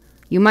know.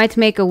 You might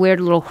make a weird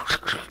little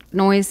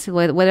noise.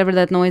 Whatever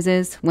that noise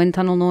is. Wind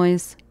tunnel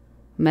noise.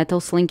 Metal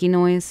slinky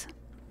noise.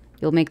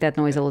 You'll make that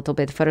noise a little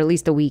bit for at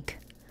least a week.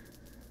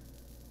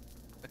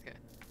 Okay.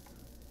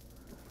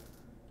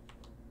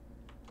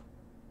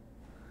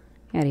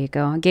 There you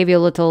go. I gave you a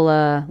little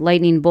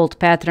lightning bolt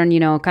pattern, you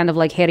know, kind of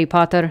like Harry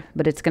Potter,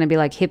 but it's going to be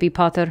like Hippie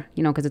Potter,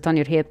 you know, because it's on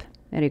your hip.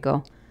 There you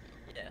go.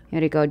 Yeah.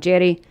 There you go.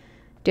 Jerry,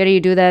 you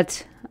do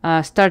that.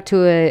 Start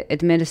to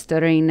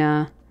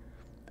administering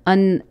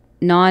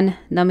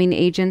non-numbing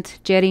agent,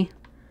 Jerry.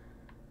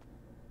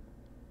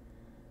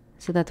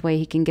 So that way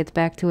he can get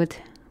back to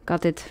it.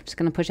 Got it. Just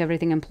going to push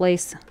everything in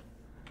place.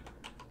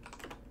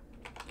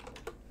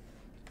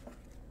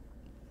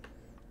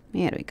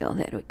 There we go.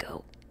 There we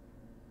go.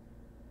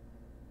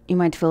 You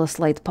might feel a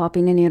slight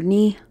popping in your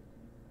knee.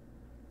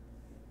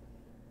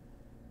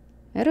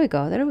 There we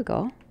go, there we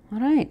go.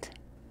 Alright.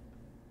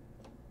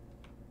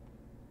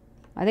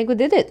 I think we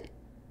did it.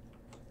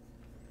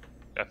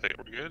 I think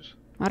we're good.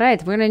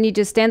 Alright, we're gonna need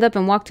you to stand up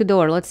and walk to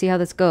door. Let's see how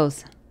this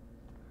goes.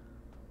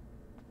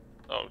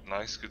 Oh,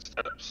 nice, good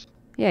steps.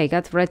 Yeah, you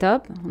got right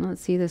up.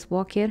 Let's see this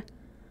walk here.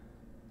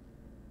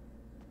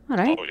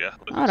 Alright. Oh yeah,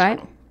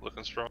 Alright.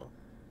 Looking strong.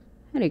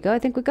 There you go, I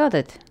think we got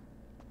it.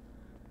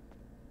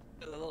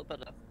 A little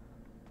better.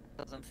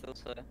 Doesn't feel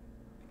so.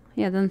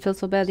 Yeah, doesn't feel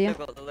so bad, yeah.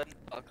 Still got the limp,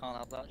 but I can't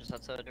have that. Just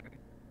had surgery.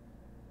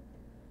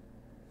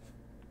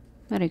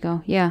 There you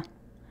go, yeah.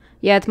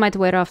 Yeah, it might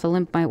wear off. The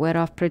limp might wear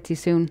off pretty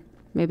soon.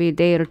 Maybe a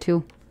day or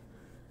two.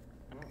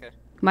 Okay.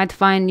 You might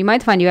find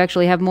you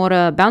actually have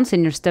more bounce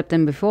in your step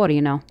than before,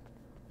 you know.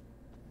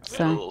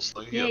 So.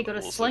 Yeah, you got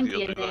a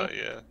slinky in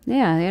there.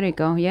 Yeah, there you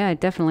go. Yeah,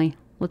 definitely.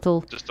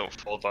 Little. Just don't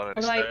fall down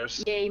any Although,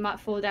 stairs. yeah, you might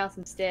fall down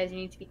some stairs. You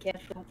need to be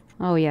careful.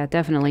 Oh yeah,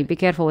 definitely. Be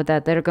careful with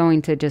that. They're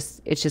going to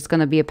it's just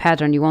gonna be a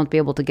pattern you won't be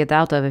able to get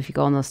out of if you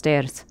go on those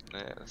stairs.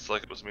 Yeah, it's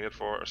like it was made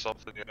for it or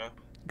something, you know?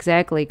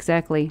 Exactly,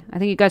 exactly. I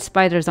think you got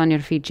spiders on your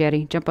feet,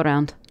 Jerry. Jump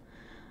around.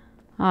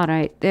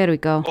 Alright, there we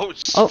go. Oh,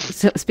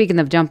 so, speaking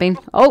of jumping.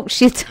 Oh,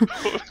 shit.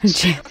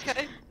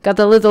 Got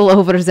a little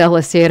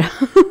overzealous here.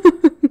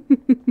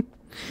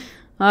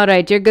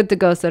 Alright, you're good to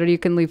go, sir. You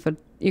can leave.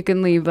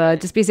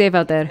 Just be safe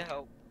out there.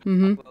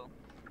 Mm-hmm.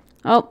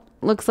 Oh,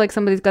 looks like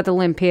somebody's got a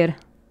limp here.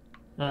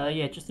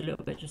 Yeah, just a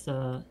little bit. Just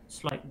a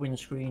slight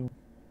windscreen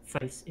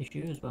face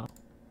issue as well.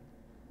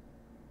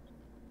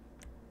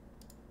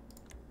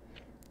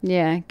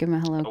 Yeah, give him a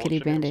Hello what's Kitty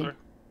your name, band-aid.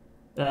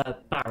 sir?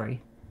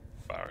 Barry.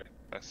 Barry.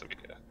 Nice to meet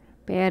you.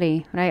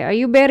 Barry. Right. Are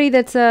you Barry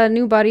that's a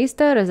new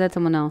barista, or is that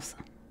someone else?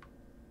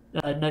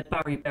 No,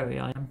 Barry,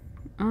 I am.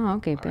 Oh,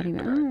 okay, Barry.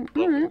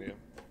 All right.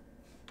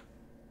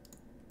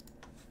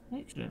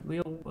 Excellent. We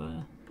all.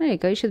 There you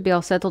go. You should be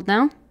all settled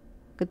now.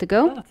 Good to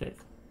go. Perfect.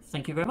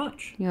 Thank you very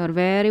much. You're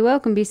very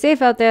welcome. Be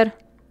safe out there.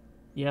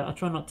 Yeah, I'll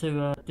try not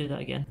to do that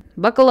again.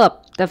 Buckle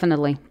up,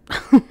 definitely.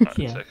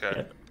 Yeah. Take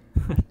care.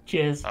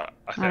 Cheers. I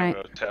think Alright.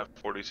 I'm going to tab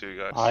 42,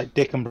 guys. Alright,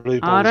 Dick and Blue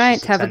Balls. All right.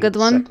 just Have a good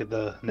attend one. second,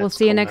 We'll next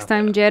see you call next now.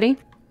 time, Jerry.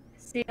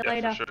 See you Yeah,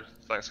 later. for sure.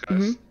 Thanks, guys.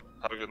 Mhm.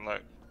 Have a good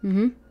night.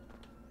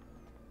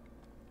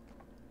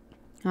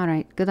 All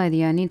right. Good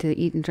idea. I need to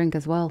eat and drink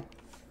as well.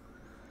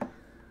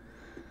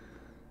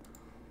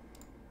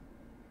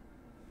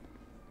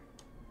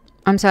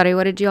 I'm sorry.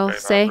 What did you all Okay,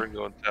 say? I'll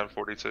on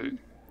 1042.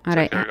 All Take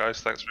right. care,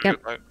 guys. Thanks for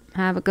Yep. your good night.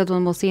 Have a good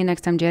one. We'll see you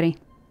next time, Jerry.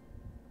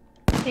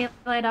 See you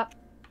later.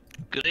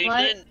 Good Bye.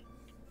 evening.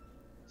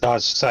 So I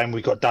was saying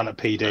we got done at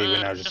PD.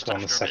 We're now Just just on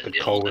the after a bit second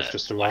of call. the We've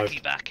just old arrived.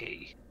 Wacky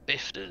backy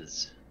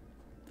bifters.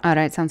 All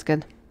right. Sounds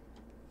good.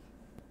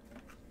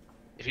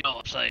 If you know what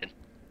I'm saying.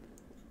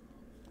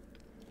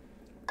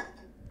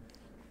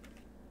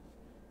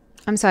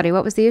 I'm sorry.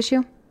 What was the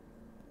issue?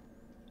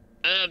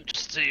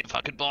 Just to see if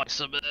I could buy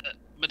some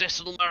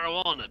medicinal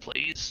marijuana,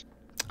 please.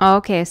 Oh,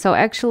 okay. So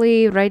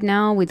actually, right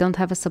now we don't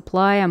have a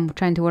supply. I'm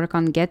trying to work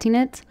on getting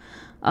it.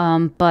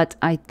 But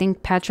I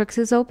think Patrick's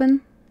is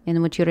open,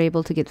 in which you're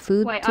able to get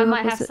food. Wait, to I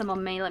might help us have it. some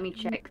on me. Let me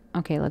check.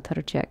 Okay, let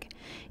her check.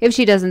 If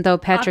she doesn't, though,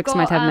 Patrick's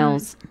might have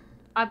Mills.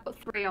 I've got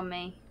 3 on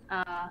me.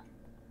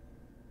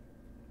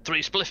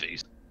 3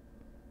 spliffies.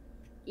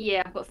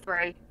 Yeah, I've got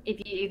 3.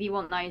 If you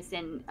want those,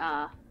 then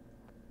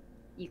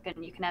you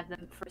can have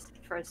them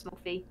for a small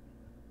fee.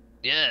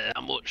 Yeah,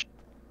 how much?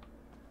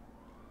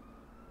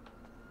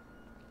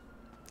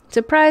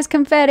 Surprise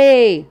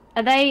confetti!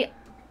 Are they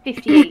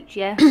 50 each?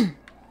 Yeah.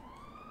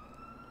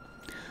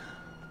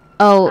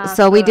 Oh,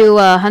 so we do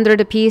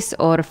 100 apiece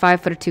or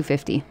 5 for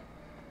 250.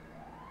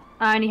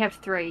 I only have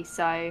 3,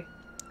 so.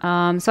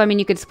 So I mean,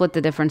 you could split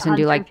the difference and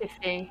do like.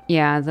 150.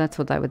 Yeah, that's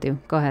what I would do.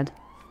 Go ahead.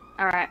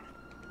 All right.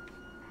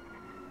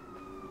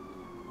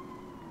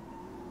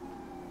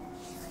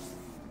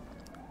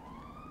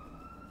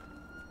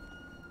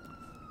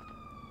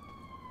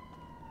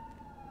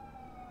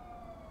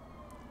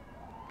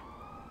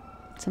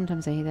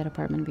 Sometimes I hate that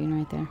apartment being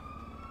right there.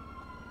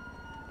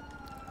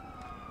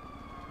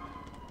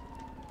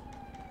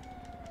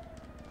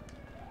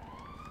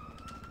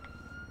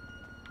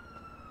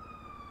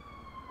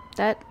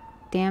 That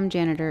damn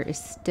janitor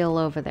is still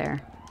over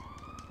there.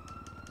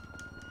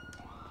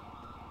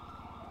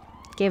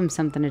 Gave him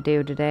something to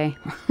do today.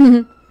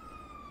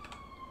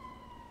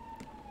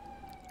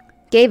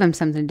 Gave him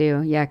something to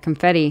do. Yeah,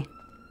 confetti.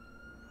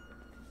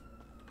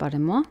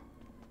 Pardon-moi?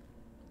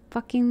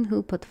 Fucking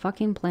who put the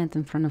fucking plant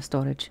in front of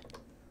storage?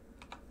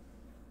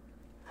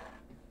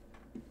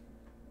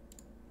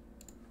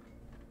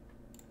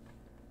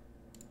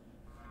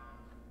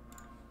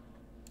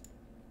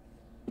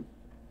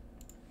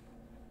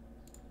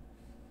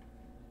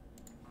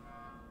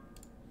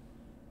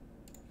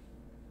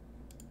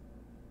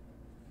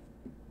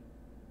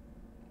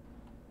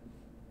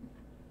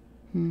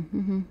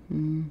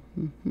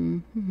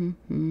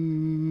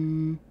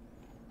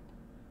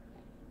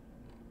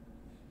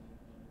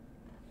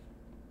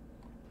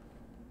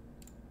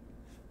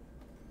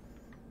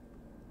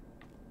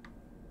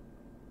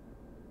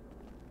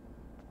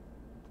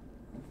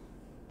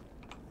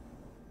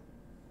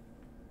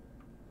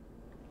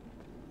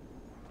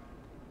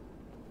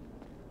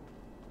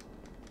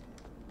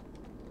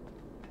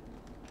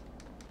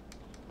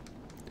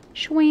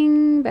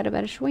 Swing,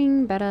 better,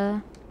 swing,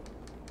 better.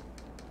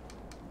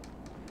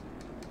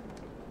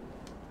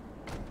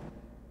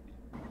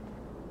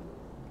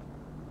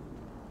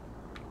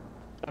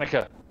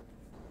 Danica,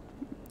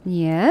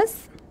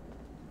 Yes?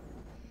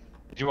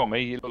 did you want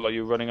me? You look like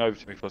you were running over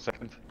to me for a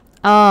second.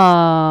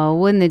 Oh,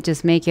 wouldn't it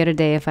just make your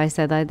day if I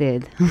said I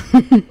did?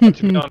 To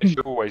be honest,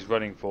 you're always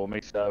running for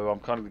me, so I'm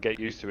kind of get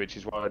used to it, which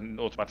is why I didn't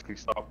automatically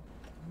stop.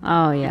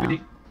 Oh, yeah.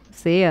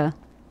 See ya.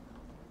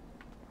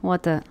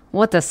 What a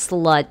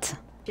slut.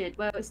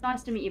 Well, it's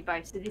nice to meet you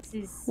both. So this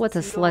is. What a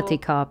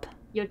slutty cop.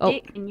 Your Oh.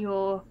 Dick and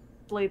your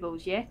Blue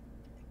Balls, yeah?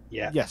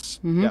 Yeah. Yes.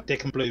 Mhm. Yeah.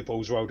 Dick and Blue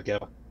Balls roll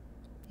together.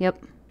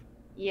 Yep.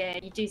 Yeah,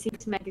 you do seem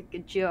to make a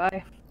good duo.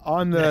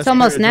 I'm the. It's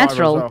almost security driver as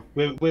natural.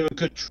 well. We're a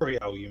good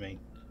trio, you mean?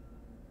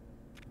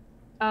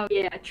 Oh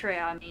yeah, a trio.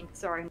 I mean,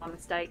 sorry, my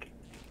mistake.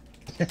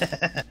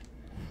 Can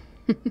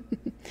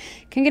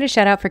I get a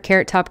shout out for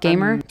Carrot Top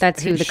Gamer?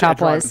 That's who the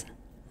cop was.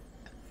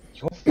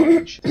 You're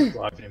fucking shit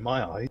driving in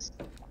my eyes.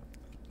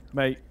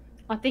 Mate.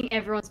 I think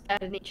everyone's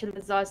bad in each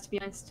other's eyes, to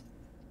be honest.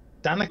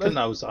 Danica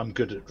knows I'm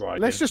good at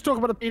driving. Let's just talk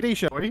about the PD,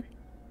 shall we?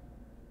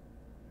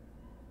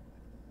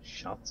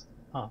 Shut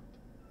up.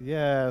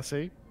 Yeah,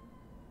 see?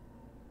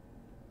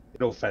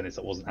 In all fairness,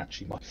 that wasn't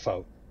actually my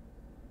fault.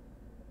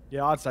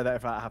 Yeah, I'd say that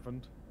if that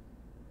happened.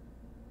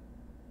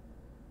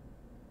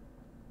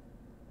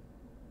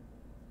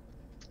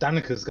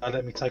 Danica's gonna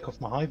let me take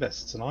off my high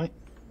vest tonight.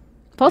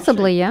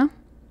 Possibly, yeah.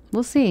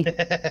 We'll see. Shit,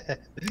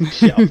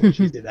 I thought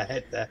she's in her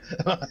head there.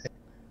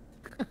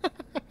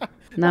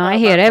 No, I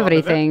hear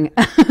everything.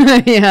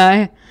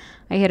 Yeah,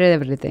 I hear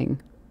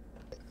everything.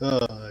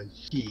 Oh,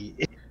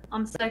 shit.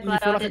 I'm so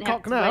glad I didn't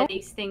have to wear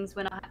these things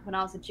when I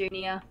was a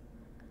junior.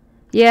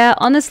 Yeah,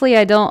 honestly,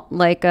 I don't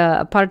like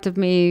a part of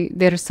me.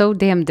 They're so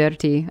damn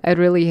dirty. I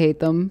really hate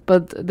them,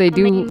 but they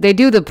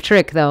do the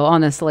trick though.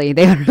 Honestly,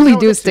 they really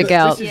do stick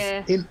out.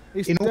 In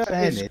all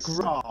fairness,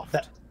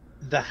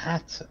 the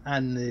hat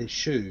and the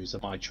shoes are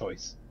my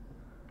choice.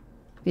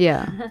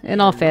 Yeah, in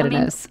all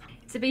fairness. I mean,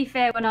 to be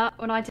fair, when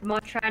I did my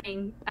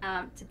training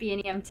to be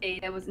an EMT,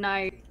 there was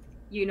no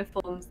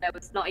uniforms. There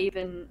was not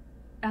even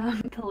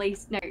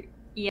police, no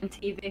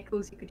EMT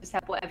vehicles. You could just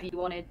have whatever you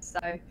wanted. So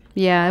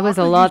Yeah, it was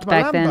a lot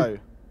back then.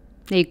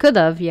 Yeah, you could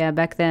have, yeah,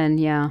 back then,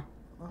 yeah.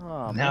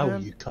 Oh, Now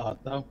man. you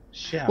can't though.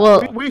 Shit.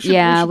 Well, we we should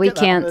get that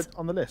can't.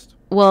 on the list.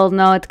 Well,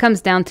 no, it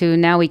comes down to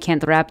now we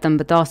can't wrap them,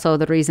 but also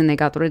the reason they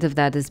got rid of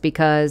that is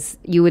because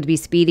you would be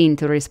speeding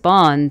to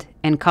respond,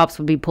 and cops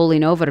would be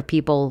pulling over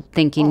people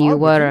thinking you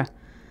were.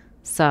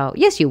 So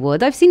yes, you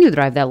would. I've seen you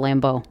drive that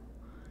Lambo.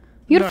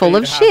 You're No, full you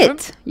of shit.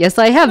 haven't. Yes,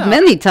 I have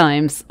many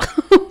times.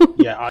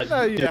 Yeah, I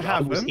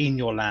haven't. was in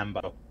your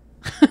Lambo.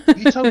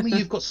 You told me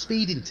you've got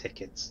speeding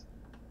tickets.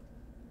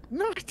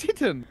 No, I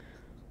didn't.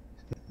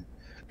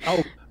 Oh,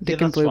 yeah,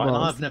 Dick and that's blue right. And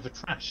balls. I've never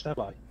trashed, have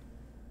I?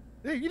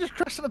 Yeah, you just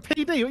crashed at the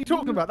PD. What are you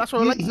talking about? That's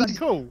what I like to that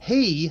cool.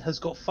 He has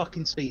got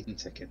fucking speeding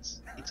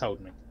tickets. He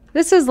told me.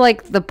 This is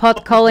like the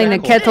pot calling the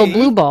kettle Hey.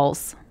 blue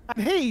balls.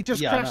 And he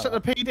just Yeah, I crashed at know.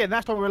 the PD, and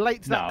that's what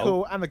relate to that No.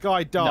 call, and the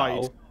guy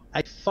died. No,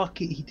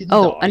 he didn't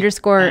Oh, die.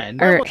 underscore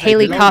and or a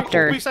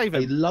helicopter.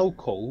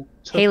 local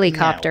took me out.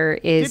 Helicopter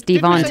is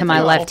Devon to my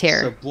The left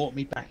officer here. brought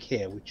me back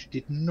here, which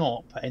did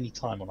not put any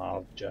time on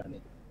our journey.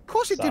 Of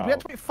course he did. We had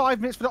to wait 5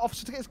 minutes for the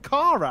officer to get his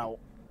car out.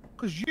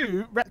 Because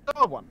you wrecked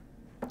our one.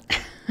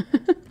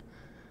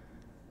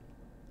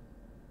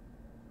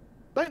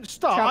 Don't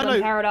start. I Traveling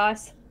know.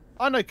 paradise.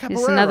 I know Capoeira.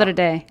 It's another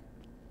day.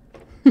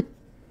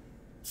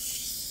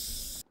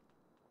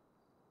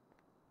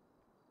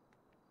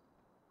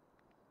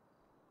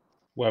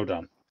 Well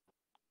done.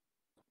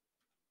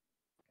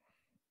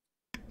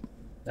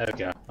 There we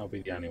go. I'll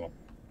be the only one.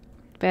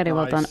 Very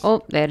well done. Nice.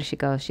 Oh, there she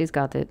goes. She's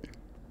got it.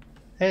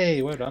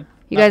 Hey, well done.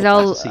 You guys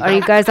all are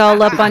you guys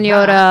all up on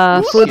your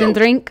food and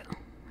drink?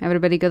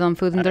 Everybody good on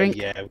food and drink?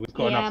 Yeah, we've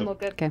got Yeah, I'm another all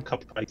good.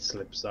 couple of pay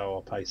slips, so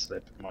I'll pay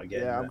slip. Might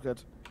get Yeah, in I'm there.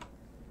 good.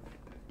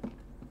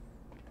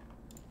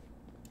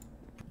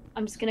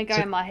 I'm just gonna go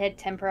in my head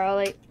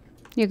temporarily.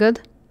 You good?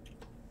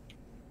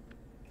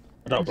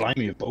 I don't blame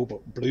you,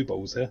 blue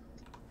balls here.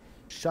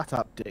 Shut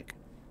up, Dick.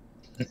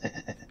 Yeah,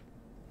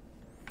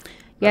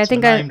 I That's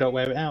think my name, don't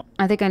wear it out.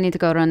 I think I need to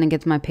go around and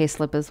get my pay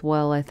slip as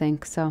well, I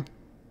think. So,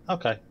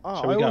 Okay, Oh,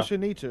 shall we I go? also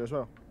need to as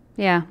well.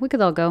 yeah, we could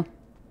all go.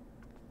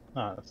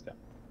 Alright, let's go.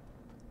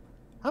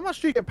 How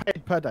much do you get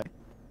paid per day,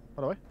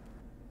 by the way?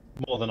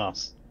 More than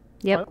us.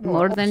 Yep, well,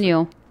 more than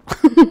you.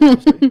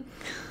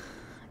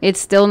 It's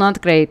still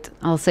not great.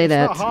 I'll say It's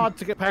that. not hard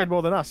to get paid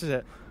more than us, is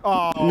it?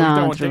 Oh, No, you don't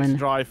want it's Dick to really-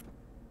 drive.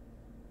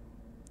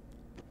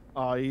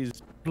 Oh,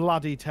 he's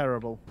bloody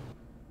terrible.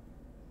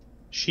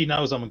 She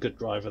knows I'm a good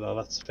driver, though.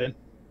 That's the thing.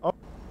 Oh.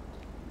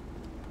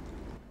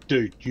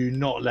 Dude, you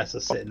not let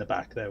us sit in the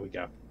back. There we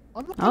go.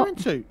 I'm not Oh. going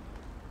to.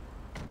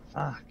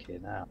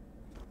 Fucking hell.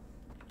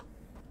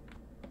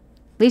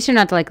 At least you're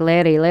not like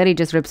Larry. Larry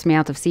just rips me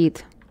out of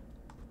seat.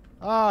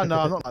 Ah, no,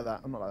 I'm not like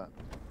that. I'm not like that.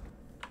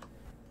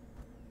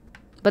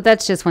 But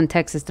that's just when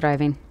Tex is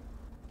driving.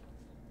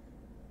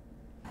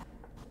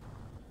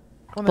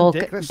 Come on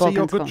then, Dick. Let's see your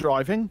Balkan's good gone.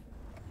 driving.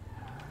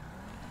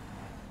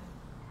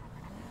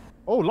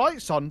 Oh,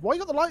 lights on. Why you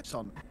got the lights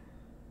on?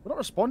 We're not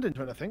responding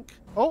to anything.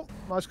 Oh,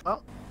 nice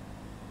car.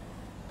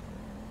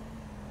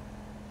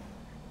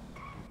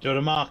 Do you want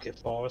to mark it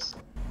for us?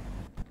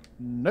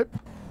 Nope.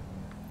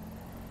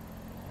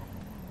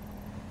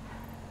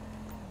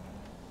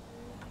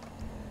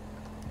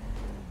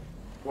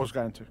 Was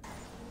going to.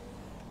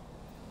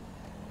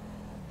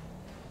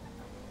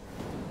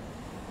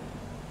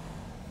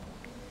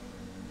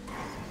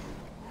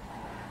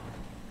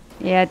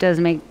 Yeah, it does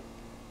make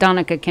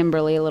Donica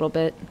Kimberly a little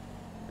bit.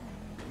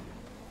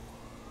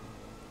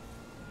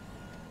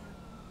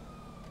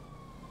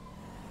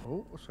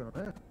 Oh, what's going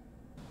on there?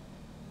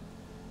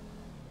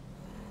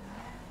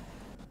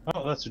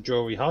 Oh, that's a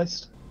jewelry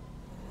heist.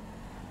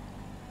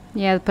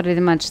 Yeah, pretty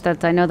much.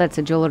 That I know that's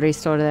a jewelry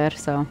store there.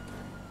 So,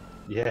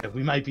 Yeah,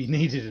 we may be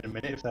needed in a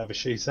minute if they have a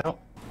shootout.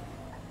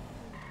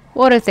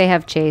 what if they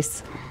have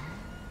Chase?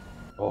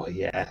 Oh,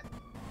 yeah.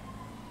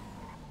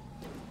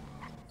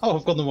 Oh,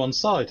 I've gone the wrong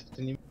side.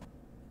 Didn't you?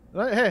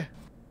 Right here.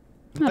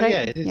 Oh, Alright,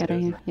 yeah, it is. yeah, right good,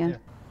 here, isn't it? yeah.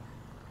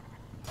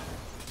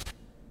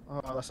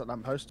 Oh, that's that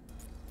lamppost.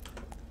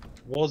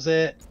 Was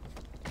it?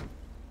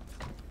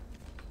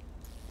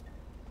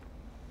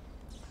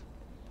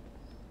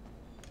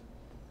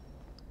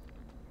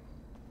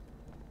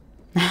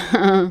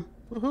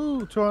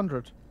 Woohoo,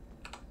 200.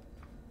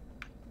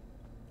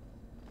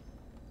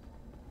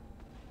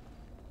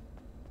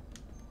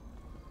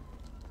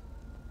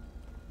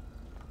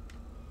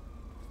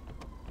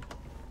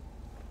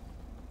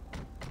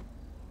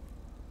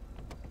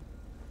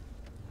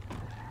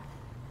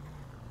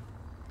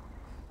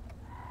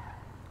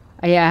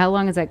 Yeah, how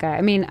long is that guy?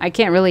 I mean, I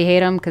can't really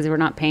hate him because we're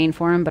not paying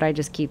for him, but I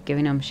just keep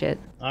giving him shit.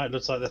 Alright,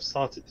 looks like they've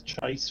started the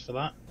chase for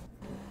that.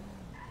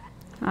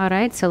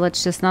 Alright, so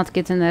let's just not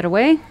get in their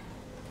way.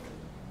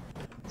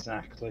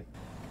 Exactly.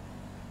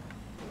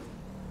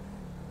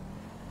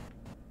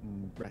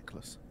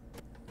 Reckless.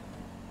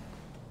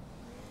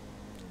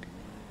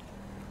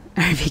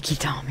 Rafiki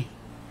Tommy.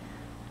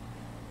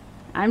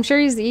 I'm sure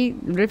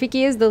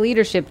Rafiki is the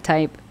leadership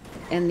type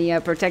and the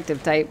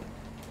protective type.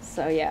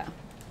 So yeah.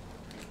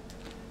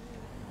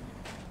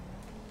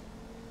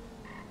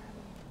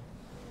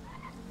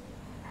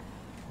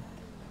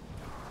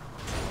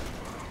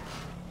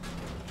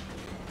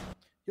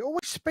 You're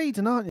always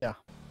speeding, aren't you?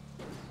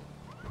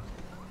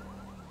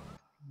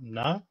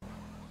 No.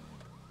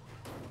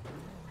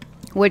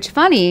 Which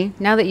funny,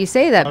 now that you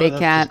say that, Big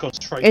Cat,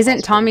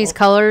 isn't Tommy's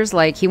colors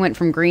like he went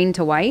from green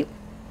to white?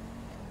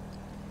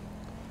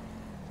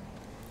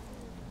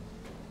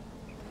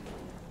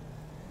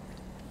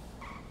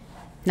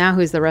 Now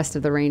who's the rest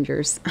of the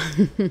Rangers?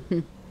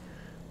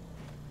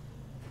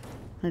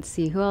 Let's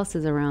see, who else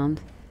is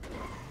around?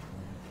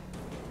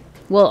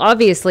 Well,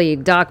 obviously,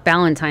 Doc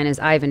Ballantyne is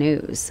Ivan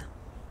Ooze.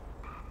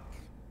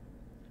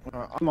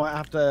 I might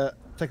have to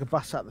take a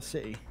bus out of the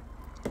city.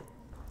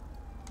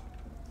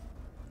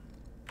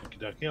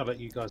 Okay, I'll let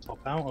you guys hop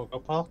out. I'll go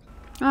park.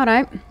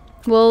 Alright.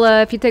 Well,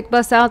 if you take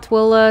bus out,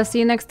 we'll see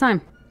you next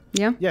time.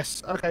 Yeah?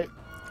 Yes, okay.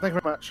 Thank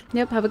you very much.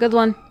 Yep, have a good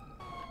one.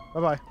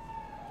 Bye-bye.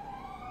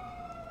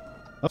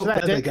 Oh,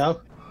 there they go.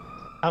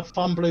 Have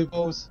fun, Blue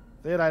Balls.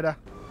 See you later.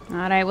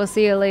 Alright, we'll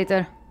see you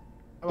later.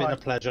 Been a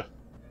pleasure.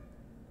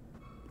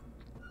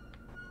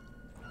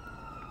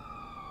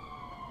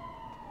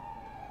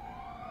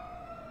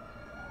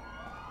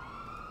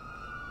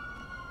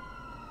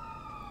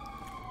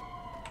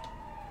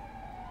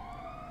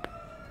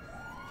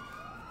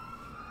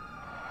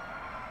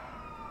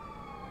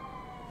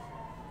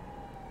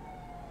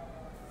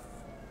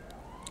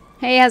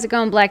 Hey, how's it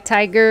going, Black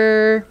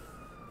Tiger?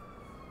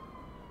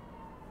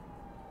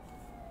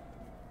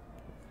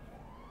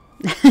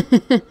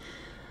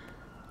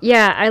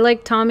 Yeah, I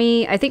like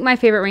Tommy. I think my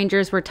favorite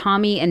Rangers were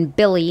Tommy and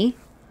Billy.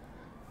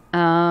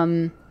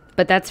 But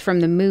that's from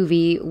the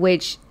movie,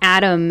 which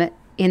Adam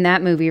in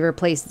that movie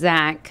replaced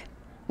Zach.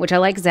 Which I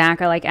like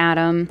Zach, I like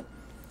Adam.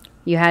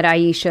 You had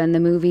Aisha in the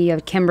movie, you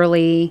have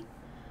Kimberly.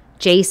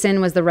 Jason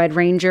was the Red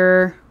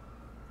Ranger.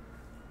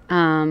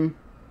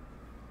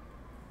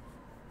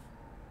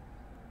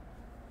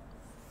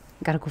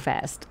 Gotta go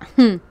fast.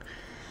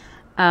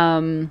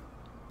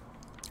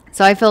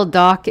 So I feel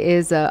Doc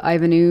is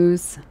Ivan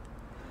Ooze.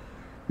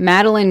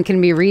 Madeline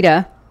can be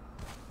Rita.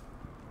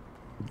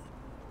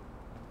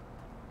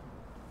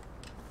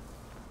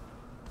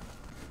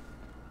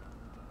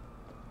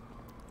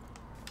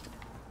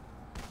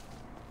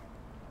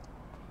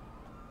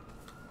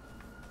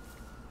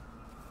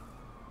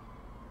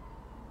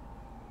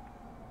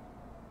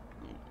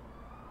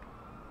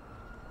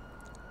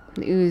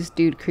 The Ooze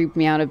dude creeped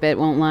me out a bit,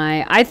 won't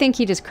lie. I think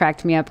he just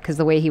cracked me up because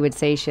the way he would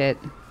say shit.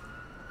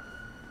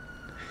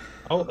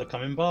 Oh, they're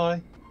coming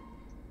by.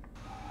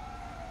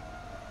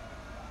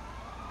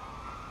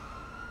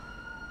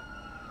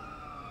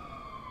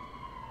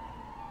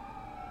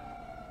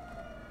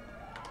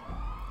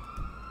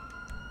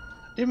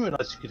 Didn't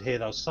realise you could hear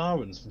those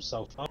sirens from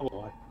so far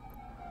away.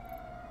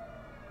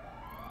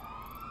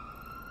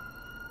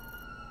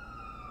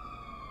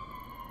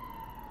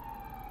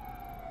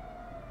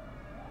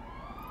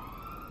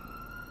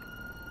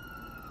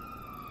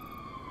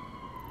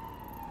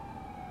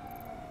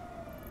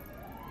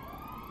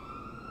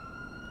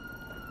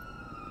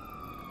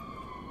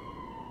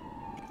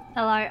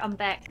 Hello, I'm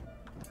back.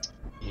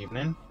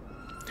 Evening.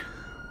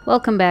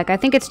 Welcome back. I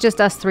think it's just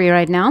us three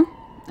right now.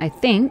 I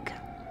think.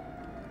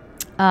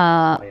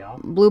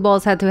 Blue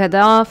Balls had to head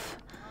off.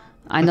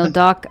 I know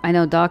Doc. I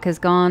know Doc has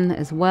gone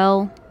as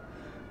well.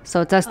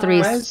 So it's us three.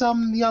 Where's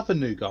the other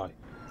new guy?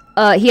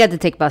 He had to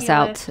take bus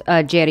out.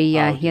 Jerry,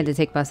 yeah, he had to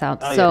take bus out.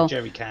 Oh, so yeah,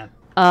 Jerry can.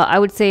 I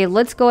would say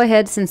let's go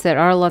ahead, since there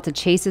are lots of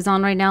chases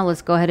on right now.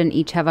 Let's go ahead and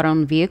each have our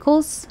own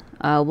vehicles.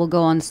 We'll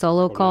go on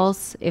solo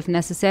calls if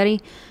necessary.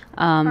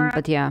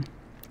 But yeah,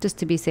 just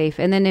to be safe.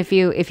 And then if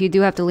you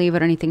do have to leave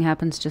or anything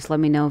happens, just let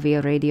me know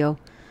via radio.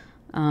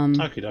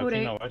 Okay,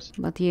 no worries.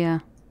 But yeah,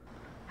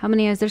 how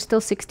many is there?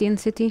 Still 60 in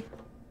city?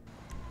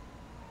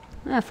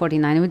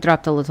 49. We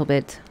dropped a little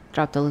bit.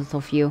 Dropped a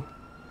little few.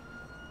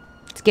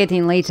 It's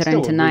getting later Still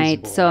into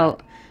night, reasonable, so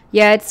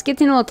yeah, it's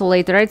getting a little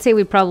later. I'd say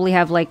we probably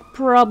have like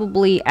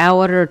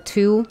hour or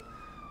two,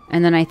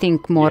 and then I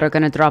think more are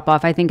gonna drop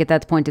off. I think at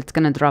that point it's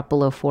gonna drop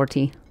below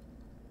 40.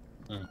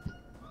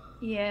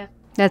 Yeah.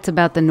 That's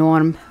about the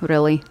norm,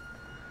 really.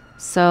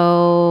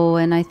 So,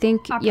 and I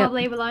think I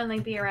probably will only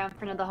be around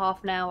for another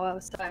half an hour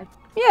or so.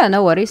 Yeah,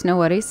 no worries, no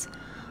worries.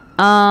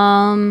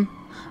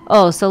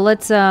 Oh, so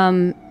let's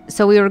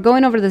so we were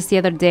going over this the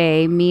other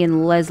day, me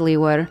and Leslie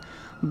were,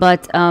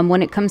 but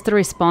when it comes to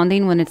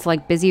responding when it's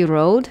like busy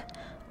road,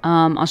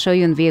 I'll show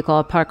you in vehicle.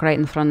 I'll park right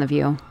in front of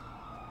you.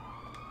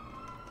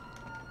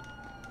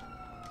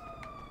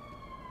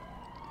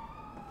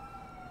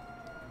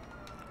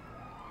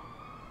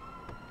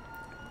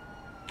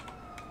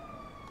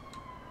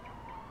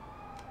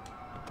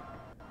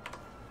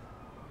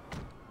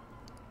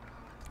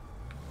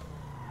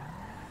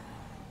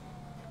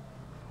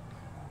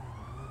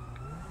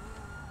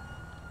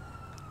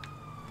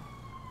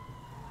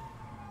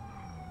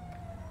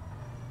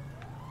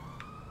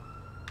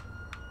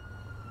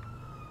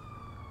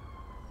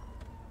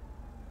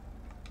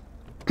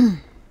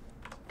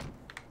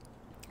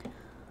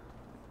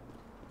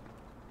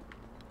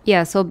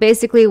 Yeah, so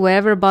basically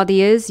wherever a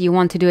body is, you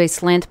want to do a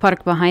slant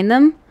park behind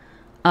them.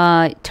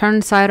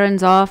 Turn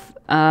sirens off.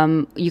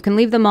 You can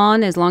leave them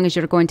on as long as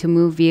you're going to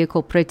move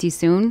vehicle pretty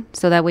soon,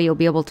 so that way you'll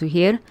be able to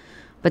hear.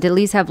 But at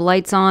least have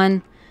lights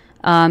on.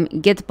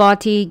 Get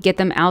body, get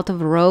them out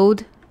of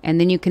road, and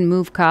then you can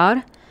move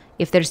car.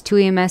 If there's 2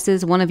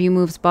 EMSs, one of you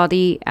moves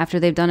body. After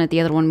they've done it, the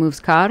other one moves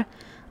car.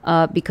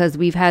 Because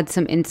we've had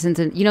some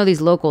instances, you know,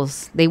 these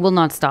locals, they will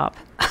not stop.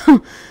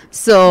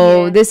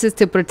 So this is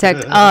to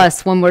protect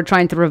us when we're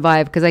trying to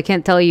revive, because I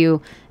can't tell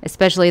you,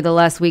 especially the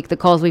last week, the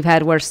calls we've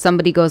had where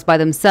somebody goes by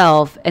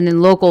themselves and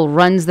then local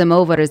runs them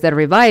over as they're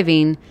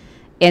reviving,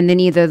 and then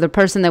either the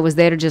person that was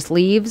there just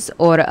leaves,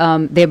 or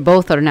they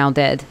both are now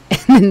dead,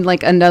 and then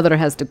like another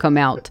has to come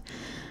out.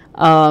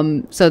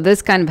 So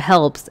this kind of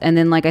helps. And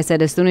then, like I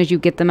said, as soon as you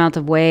get them out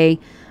of way,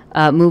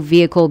 move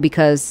vehicle,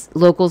 because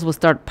locals will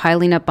start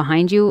piling up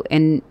behind you,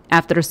 and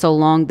after so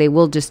long they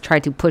will just try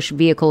to push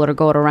vehicle or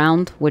go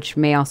around, which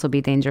may also be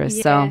dangerous.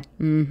 So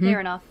Fair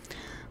enough.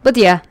 but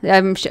yeah,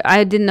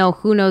 I didn't know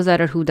who knows that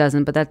or who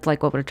doesn't, but that's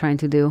like what we're trying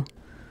to do.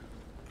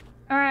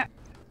 All right.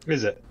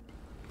 Is it?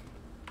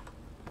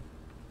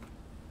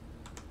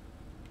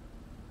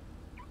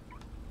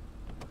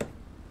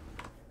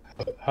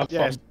 Have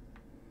Yes. fun.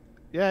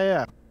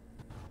 Yeah.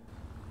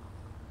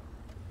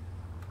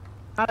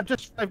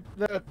 Just the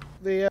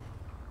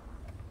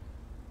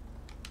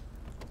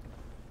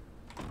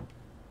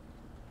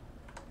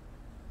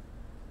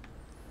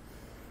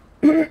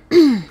I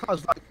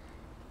was like,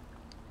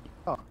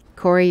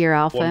 Corey, you're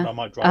alpha. One I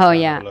might drive Oh down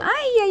yeah. and have a look.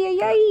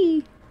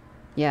 Ay.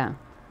 Yeah.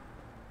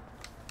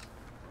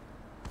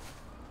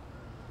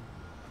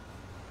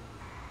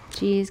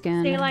 She's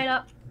gonna. See you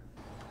later.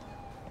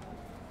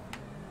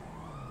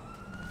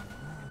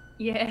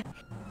 Yeah.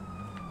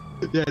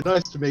 Yeah,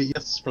 nice to meet you,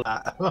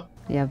 Splat.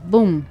 Yeah.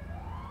 Boom.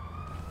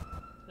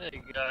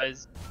 Hey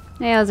guys.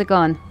 Hey, how's it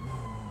going?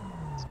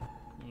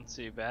 Not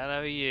too bad. How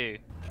are you?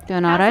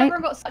 Doing How's all right.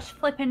 everyone got such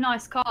flipping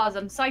nice cars?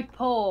 I'm so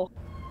poor.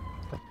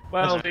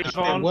 Well, It's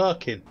been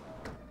working.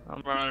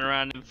 I'm running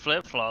around in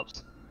flip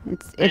flops.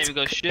 It's even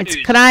got shoes.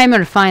 crime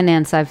or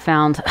finance, I've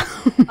found.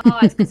 Oh,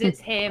 it's because it's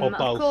him. Or Of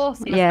both.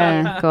 course it's Yeah,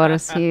 him. of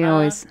course. He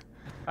always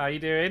How you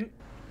doing?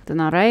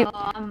 doing all right.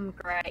 Oh, I'm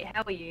great.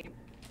 How are you?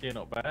 Yeah,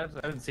 not bad. I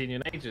haven't seen you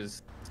in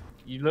ages.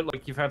 You look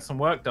like you've had some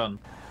work done.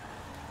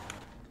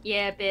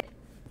 Yeah, a bit.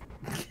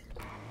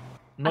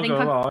 Not think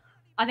gonna lie.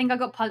 I think I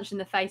got punched in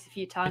the face a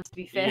few times, to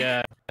be fair.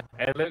 Yeah,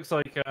 it looks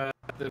like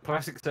the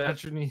plastic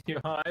surgeon you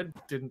hired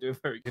didn't do a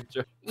very good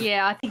job.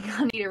 Yeah, I think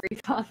I need a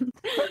refund.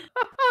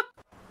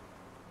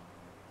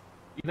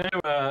 You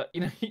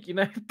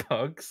know,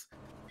 Pugs.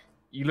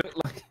 You look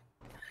like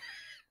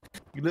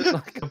you look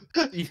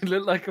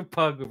like a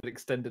pug with an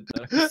extended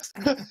nose.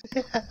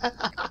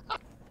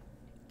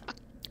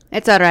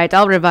 It's all right.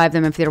 I'll revive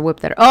them if they're whipped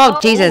there. Oh,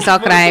 Jesus.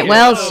 Okay.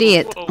 Well,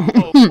 shit.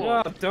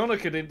 Wow,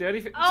 Donica didn't do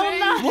anything. Oh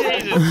no!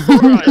 Jesus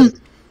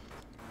Christ.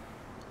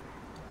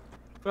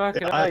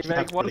 Fucking I hell, actually have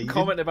make to one leave.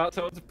 comment about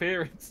someone's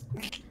appearance.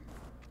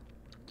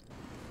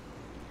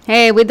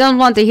 Hey, we don't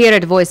want to hear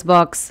it, voice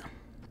box.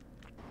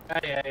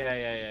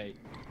 Hey.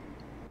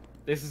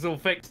 This is all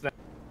fixed now.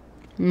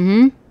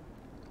 Mm-hmm.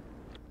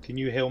 Can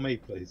you heal me,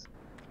 please?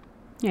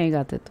 Yeah, you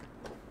got it.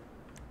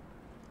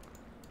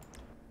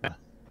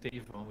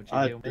 Devon, would you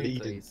I'm heal me,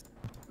 bleeding. please?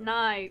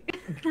 No. It's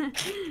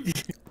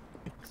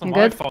not You my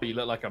good? fault you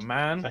look like a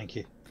man. Thank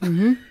you.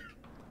 Mm-hmm.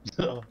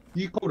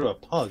 You called her a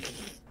pug.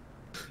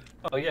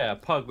 Oh yeah, a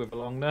pug with a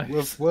long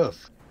nose.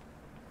 Woof.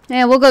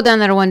 Yeah, we'll go down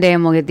there one day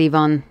and we'll get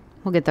Devon.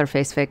 We'll get their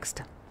face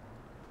fixed.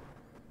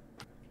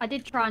 I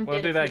did try and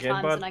Well, do it do a that few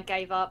again, times bud. and I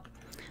gave up.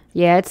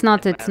 Yeah, it's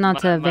not a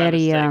My very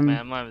mistake,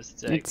 man. My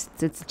mistake.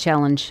 it's a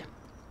challenge.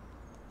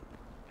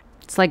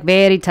 It's like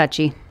very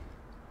touchy.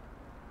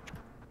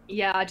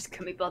 Yeah, I just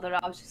couldn't be bothered.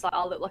 I was just like,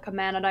 I look like a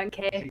man, I don't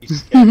care.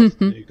 He's scared of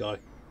the new guy.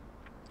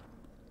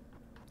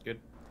 Good.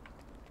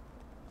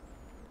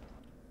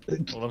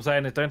 All I'm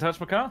saying is don't touch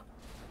my car.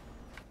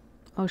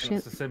 Oh shit.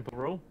 That's a simple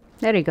rule.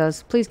 There he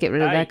goes. Please get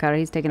rid of that car.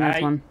 He's taking this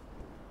Hey. one.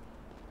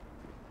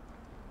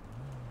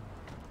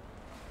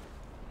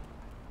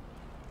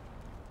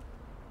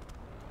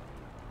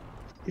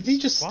 Is he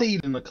just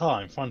stealing the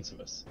car in front of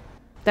us?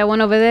 That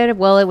one over there?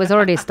 Well, it was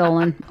already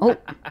stolen. Oh.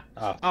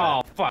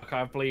 Oh fuck!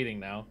 I'm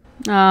bleeding now.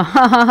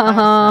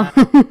 At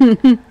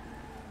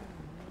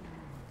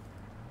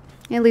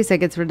least that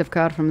gets rid of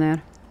car from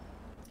there.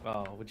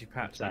 Oh, would you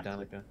patch me,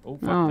 Danica? Oh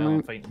fuck! Oh, no, I'm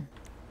man. fainting.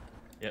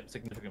 Yep,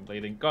 significant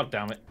bleeding. God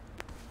damn it.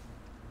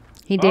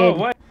 He did. Oh,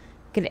 wait.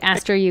 Get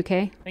Astra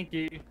UK. Thank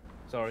you.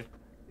 Sorry.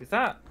 Is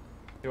that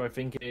who I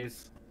think it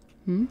is?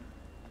 Hmm?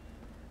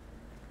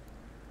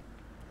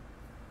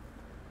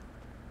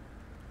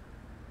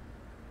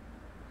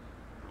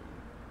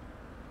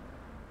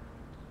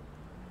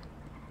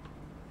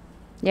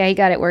 Yeah, he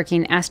got it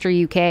working. Astra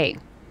UK.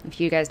 If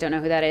you guys don't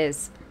know who that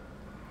is.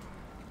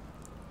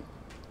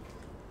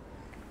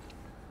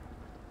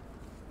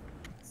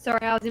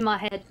 Sorry, I was in my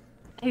head.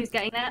 Who's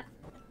getting that?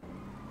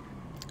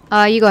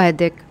 You go ahead,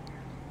 Dick.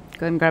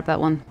 Go ahead and grab that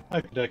one.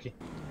 Okie dokie.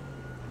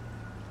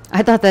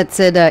 I thought that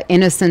said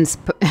innocence,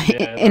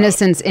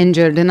 innocence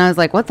injured, and I was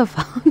like, what the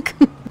fuck?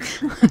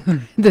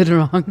 Did it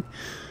wrong.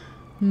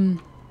 Hmm.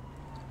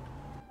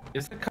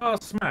 Is the car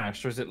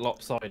smashed or is it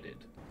lopsided?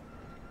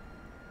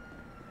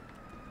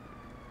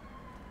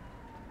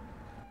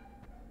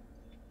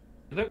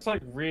 It looks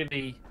like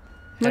really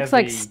Looks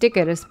like heavy-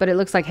 stickers, but it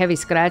looks like heavy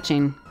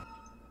scratching.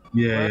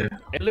 Well,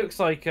 it looks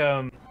like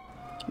But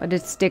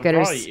it's stickers.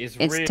 right is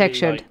It's really,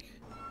 textured. like,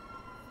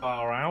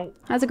 far out.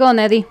 How's it going,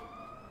 Eddie?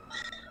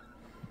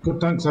 Good,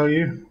 thanks. How are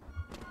you?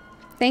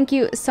 Thank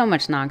you so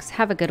much, Knox.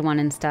 Have a good one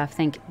and stuff.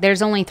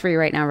 There's only 3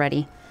 right now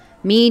ready.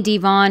 Me,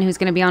 Devon, who's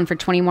going to be on for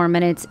 20 more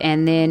minutes,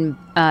 and then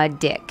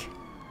Dick.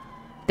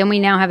 Then we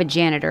now have a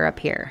janitor up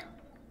here.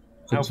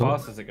 How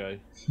fast does it go?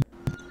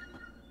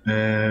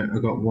 I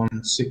got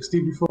 160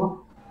 before.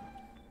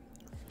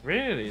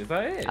 Really? Is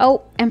that it?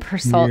 Oh, Emperor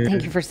Salt, Yeah.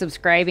 thank you for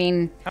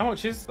subscribing. How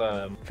much is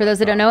For those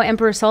that don't know,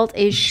 Emperor Salt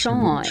is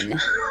Sean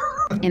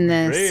in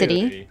the Really?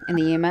 city, in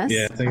the EMS.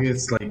 Yeah, I think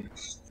it's like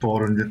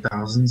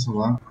 400,000, something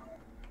like that.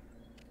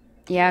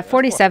 Yeah,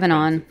 47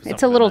 on.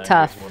 It's a little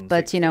tough,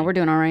 but you know, we're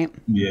doing all right.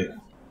 Yeah.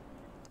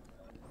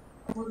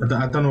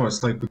 I don't know what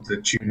it's like with the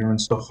tuner and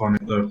stuff on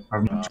it though. I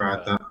haven't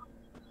tried that.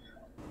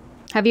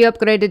 Have you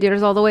upgraded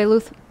yours all the way,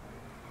 Luth?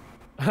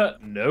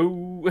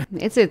 No.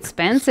 It's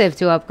expensive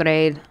to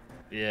upgrade.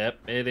 Yep,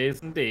 it is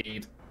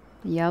indeed.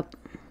 Yep.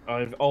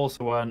 I've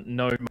also earned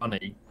no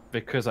money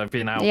because I've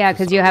been out. Yeah, for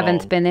because so you haven't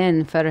long. been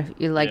in for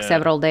like Yeah.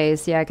 several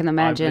days. Yeah, I can I'm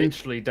imagine.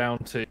 literally down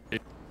to.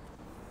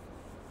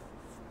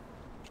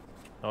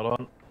 Hold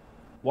on.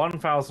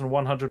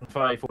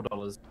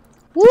 $1,134.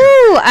 Woo!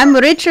 I'm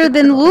richer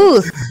than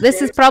Luth.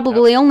 This is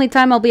probably the only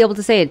time I'll be able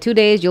to say it. 2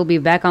 days, you'll be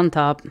back on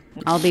top.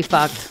 I'll be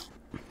fucked.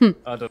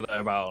 I don't know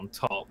about on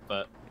top,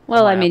 but.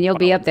 Well, I mean, you'll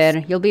be up there.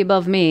 You'll be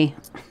above me.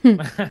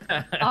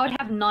 I would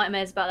have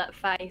nightmares about that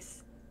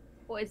face.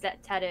 What is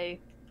that tattoo?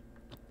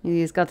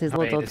 He's got his I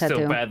mean, little it's tattoo.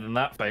 still better than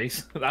that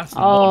face. That's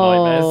more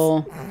Oh.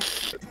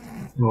 nightmares.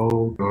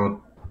 Oh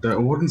god. I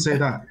wouldn't say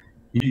that.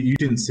 You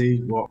didn't see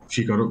what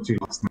she got up to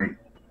last night.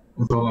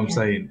 That's all I'm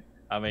saying.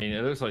 I mean,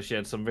 it looks like she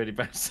had some really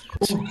bad.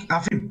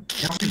 Have him,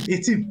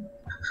 hit him.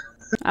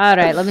 All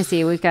right, let me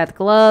see. We've got the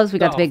gloves. We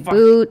got the Oh, big fuck.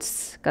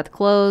 boots. Got the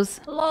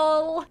clothes.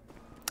 Lol.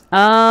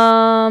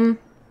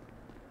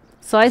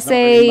 So I Not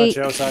say, really much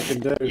else I can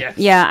do.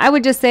 yeah, I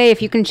would just say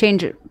if you can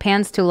change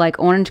pants to like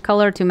orange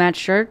color to match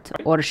shirt,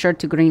 or shirt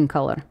to green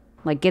color,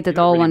 like get it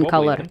all one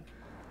color.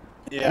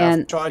 Yeah,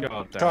 And-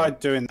 I've tried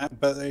doing that,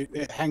 but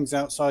it hangs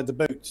outside the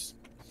boots.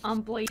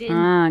 I'm bleeding.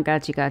 Ah,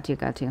 got you.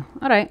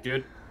 All right.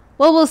 Good.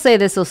 Well, we'll say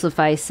this will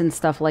suffice and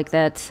stuff like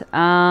that.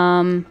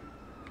 So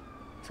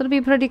it'll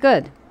be pretty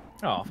good.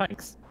 Oh,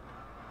 thanks.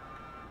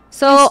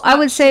 So I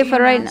would say for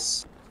right now,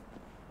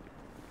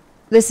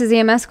 this is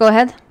EMS. Go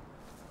ahead.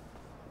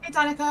 Hey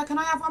Danica, can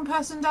I have one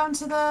person down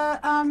to the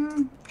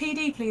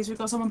PD, please? We've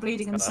got someone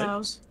bleeding in the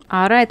cells.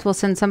 All right, we'll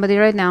send somebody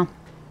right now.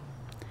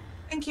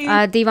 Thank you.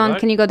 Devon,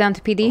 can you go down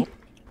to PD?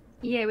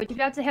 Yeah, would you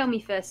be able to help me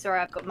first? Sorry,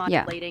 I've got my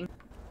Yeah. bleeding.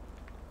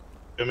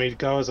 You want me to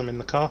go as I'm in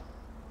the car?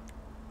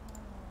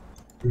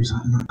 Who's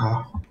that in the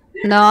car?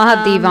 No, I'll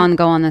have Devon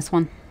go on this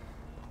one.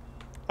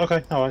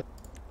 Okay, alright.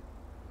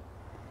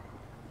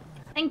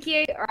 Thank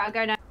you. Alright, I'll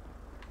go now.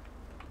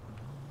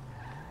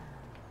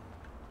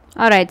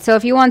 All right, so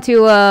if you want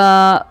to,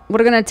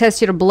 we're gonna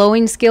test your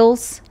blowing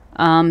skills.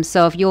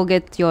 So if you'll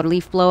get your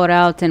leaf blower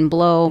out and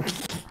blow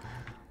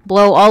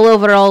all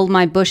over all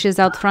my bushes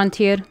out front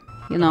here,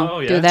 you know,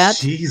 Oh, do yeah. that.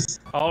 Jeez.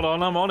 Hold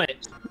on, I'm on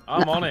it.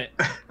 I'm on it.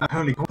 I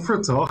only go for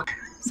a talk.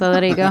 So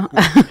there you go.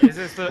 Is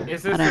this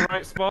the Alright.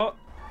 right spot?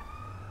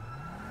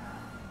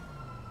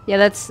 Yeah,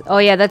 that's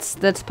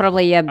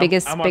probably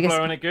biggest. Am I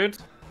blowing it good?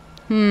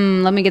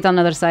 Let me get on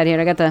the other side here.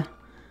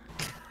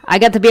 I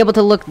got to be able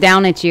to look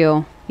down at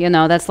you. You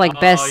know, that's like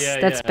best. Yeah,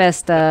 that's yeah.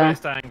 best. The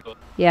best angle.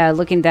 Yeah,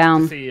 looking To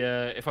down. see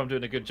if I'm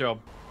doing a good job.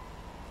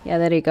 Yeah,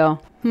 there you go.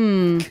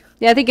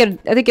 Yeah, I think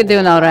you're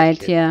doing all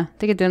right. Yeah, I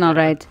think you're doing all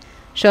right.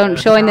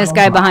 Showing this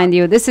guy behind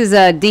you. This is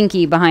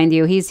Dinky behind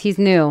you. He's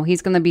new.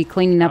 He's gonna be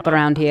cleaning up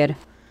around here.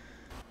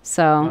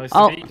 So Nice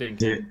to meet you,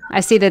 Dinky.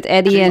 I see that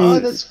Eddie Oh,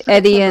 and that's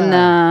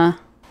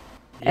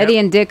Eddie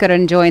and Dick are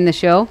enjoying the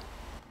show.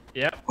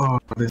 Yep. Oh,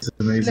 this is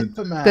amazing.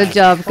 Good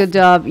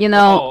job. You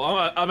know.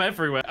 Oh, I'm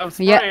everywhere. I'm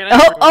spraying Yeah.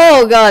 everywhere.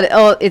 Oh God.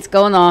 Oh, it's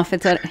going off.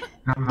 It's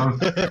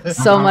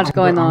so much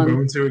going I'm on.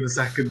 going to in a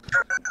second.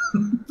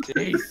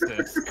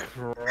 Jesus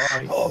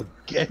Christ. Oh,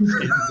 get in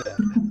there.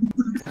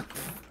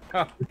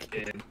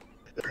 Fucking.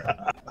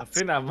 I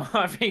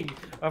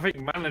think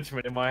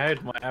management in my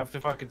head might have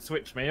to fucking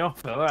switch me off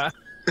for that.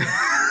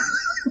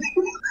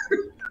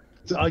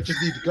 I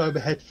just need to go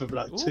ahead for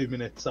like 2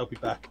 minutes. I'll be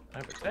back.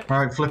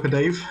 Alright, Flipper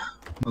Dave.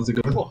 How's it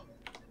going?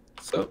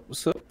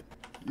 What's up?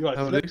 You right,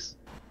 How are you? Flips?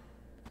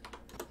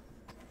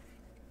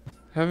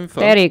 Having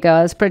fun. There you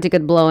go. It's pretty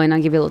good blowing.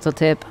 I'll give you a little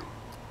tip.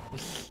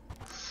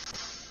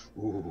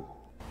 Ooh.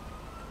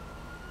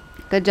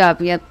 Good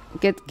job. Yep.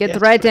 Get Yes,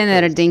 right in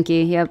there, please.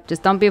 Dinky. Yep.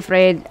 Just don't be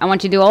afraid. I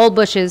want you to do all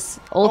bushes,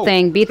 all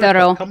thing. Be Flipper,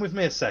 thorough. Come with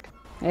me a sec.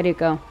 There you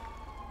go.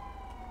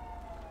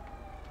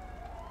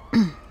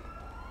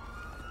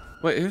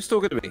 Wait, who's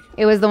talking to me?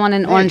 It was the one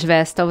in orange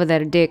vest over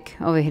there, Dick,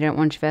 over here in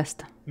orange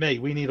vest. Me,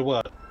 we need a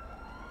word.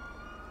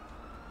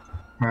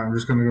 Right, I'm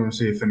just gonna go and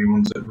see if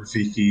anyone's at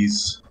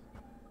Rafiki's.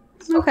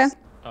 Okay.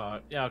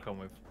 Yeah, I'll come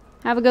with.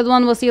 Have a good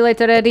one. We'll see you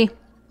later, Eddie.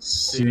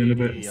 See you in a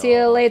bit. See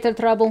you later,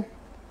 Trouble.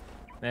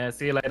 Yeah,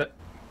 see you later.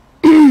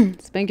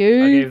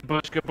 Spanky. I gave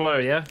Bush a good blow,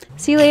 yeah?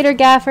 See you later,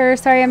 Gaffer.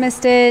 Sorry I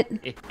missed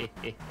it.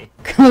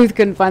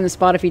 Couldn't find the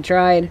spot if he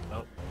tried.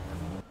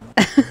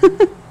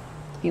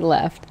 He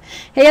left.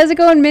 Hey, how's it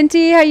going,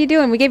 Minty? How you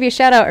doing? We gave you a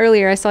shout out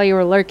earlier. I saw you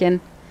were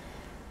lurking.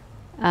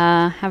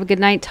 Have a good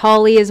night,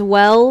 Tolly, as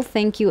well.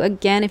 Thank you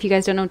again. If you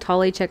guys don't know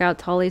Tolly, check out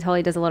Tolly.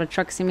 Tolly does a lot of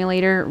Truck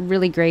Simulator.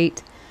 Really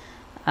great.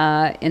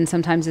 And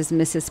sometimes his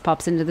missus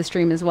pops into the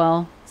stream as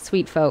well.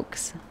 Sweet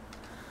folks.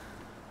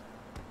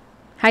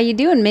 How you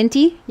doing,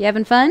 Minty? You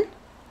having fun?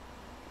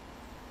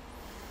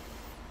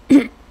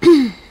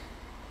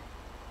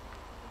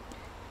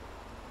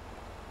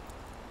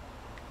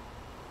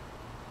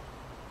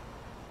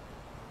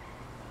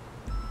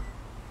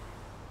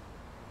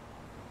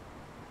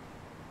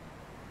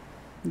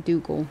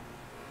 Dougal.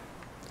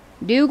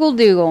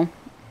 Dougal.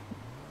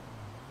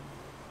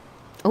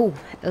 Oh,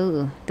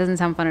 doesn't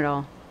sound fun at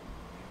all.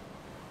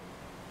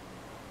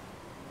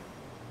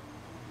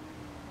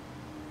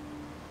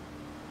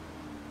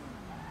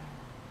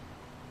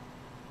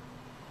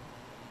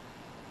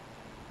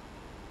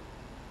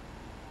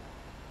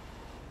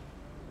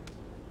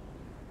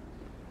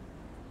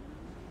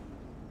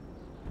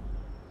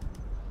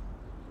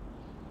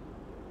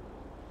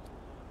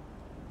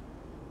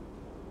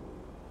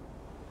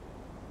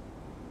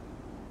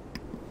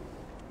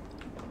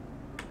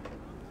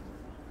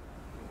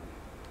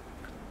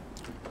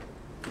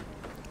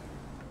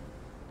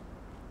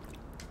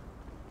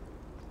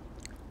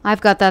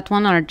 I've got that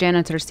one. Our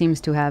janitor seems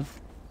to have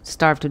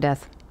starved to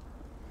death.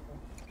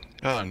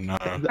 Oh no.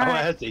 Oh,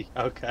 has he?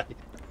 Okay.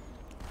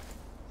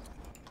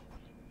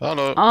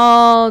 Hello.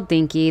 Oh,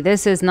 Dinky,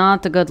 this is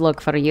not a good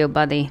look for you,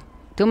 buddy.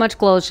 Too much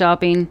clothes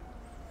shopping.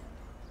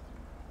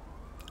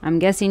 I'm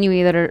guessing you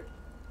either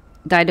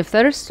died of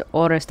thirst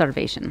or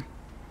starvation.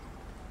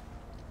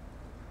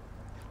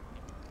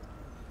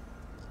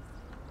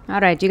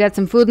 Alright, you got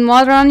some food and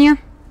water on you?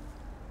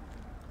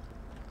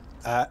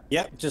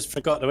 Yep, just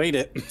forgot to eat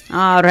it.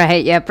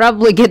 Alright, yeah,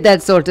 probably get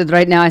that sorted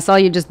right now. I saw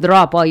you just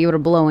drop while you were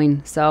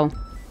blowing, so...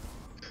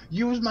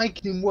 You was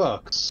making him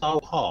work so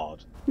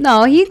hard.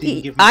 No,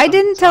 I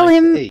didn't tell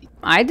him...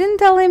 I didn't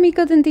tell him he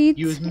couldn't eat.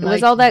 It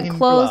was all that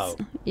clothes.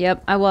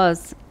 Yep, I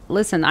was.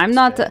 Listen, I'm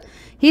not...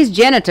 he's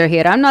janitor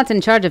here. I'm not in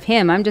charge of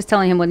him. I'm just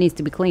telling him what needs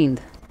to be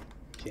cleaned.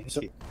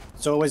 So,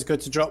 it's always good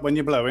to drop when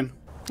you're blowing.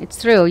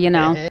 It's true, you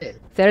know. If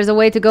there's a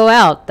way to go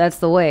out, that's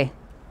the way.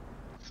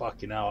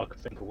 Fucking hell, I could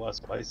think of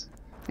worse ways.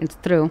 It's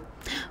true.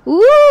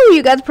 Ooh,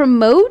 you got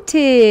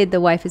promoted. The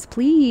wife is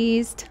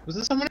pleased. Was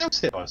there someone else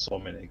here I saw a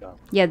minute ago?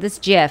 Yeah, this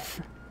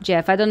Jeff.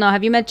 Jeff, I don't know.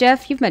 Have you met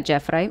Jeff? You've met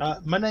Jeff, right?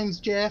 My name's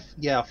Jeff.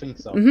 Yeah, I think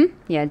so.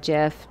 Yeah,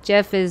 Jeff.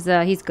 Jeff is,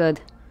 he's good.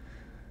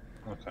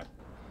 Okay.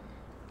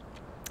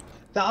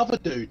 That other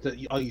dude that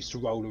I used to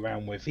roll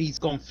around with, he's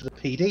gone for the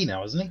PD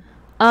now, hasn't he?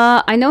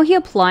 I know he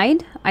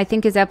applied. I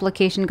think his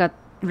application got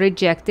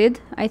rejected,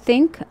 I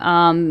think.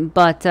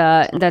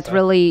 That's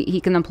really, he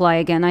can apply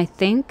again, I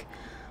think.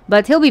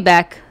 But he'll be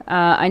back.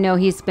 I know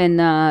he's been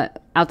out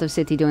of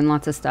city doing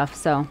lots of stuff,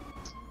 so.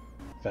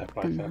 Fair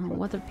play.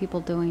 What are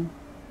people doing?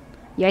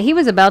 Yeah, he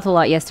was about a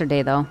lot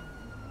yesterday, though.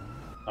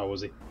 Oh,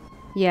 was he?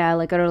 Yeah,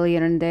 like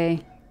earlier in the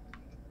day.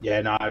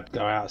 Yeah, no, I'd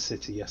go out of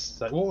city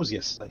yesterday. What was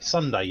yesterday?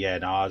 Sunday, yeah,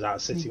 no, I was out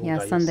of city all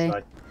day Sunday.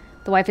 yesterday.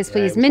 The wife is Yeah,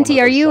 pleased. it was Minty,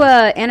 one are of those you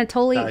times.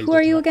 Anatoly? No, he Who are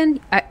does you not. again?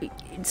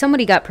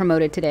 Somebody got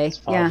promoted today. Yeah,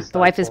 Father's the Day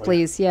wife is for you.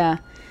 pleased. Yeah.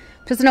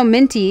 Just to know,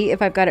 Minty,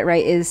 if I've got it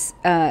right, is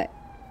Anatoly.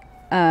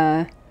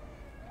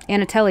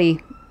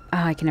 Oh,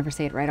 I can never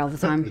say it right all the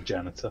The time.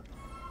 janitor.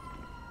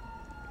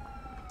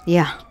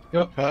 Yeah.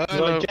 Yep.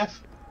 Hello.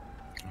 Jeff?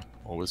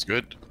 Always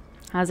good.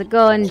 How's it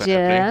going, What's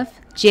happening?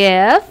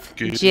 Jeff?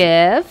 Good.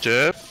 Jeff?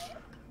 Jeff?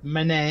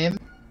 My name?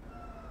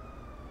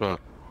 Well,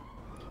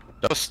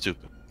 that was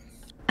stupid.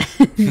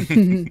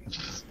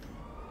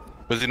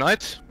 Busy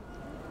night?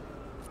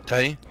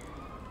 Tay?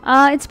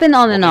 It's been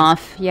on and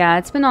off. Yeah,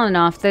 it's been on and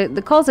off.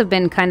 The calls have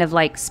been kind of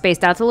like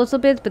spaced out a little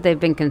bit, but they've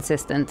been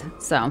consistent.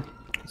 So.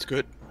 It's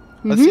good.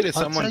 I see there's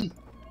I'd someone say-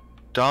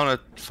 down at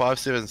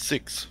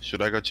 576.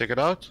 Should I go check it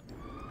out?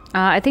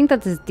 I think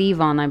that is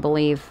Devon, I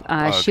believe.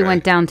 She Okay.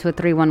 went down to a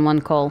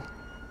 311 call.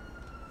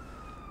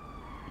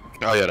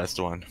 Oh yeah, that's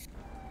the one.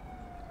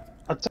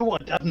 I'll tell you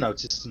what I've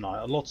noticed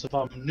tonight, a lot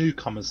of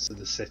newcomers to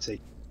the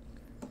city.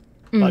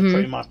 Like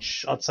pretty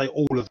much, I'd say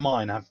all of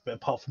mine have,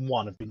 apart from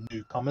one, have been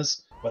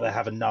newcomers, where they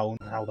haven't known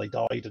how they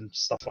died and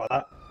stuff like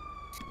that.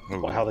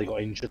 Or how they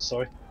got injured,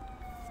 sorry.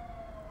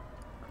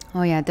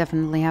 Oh yeah, it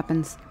definitely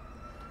happens.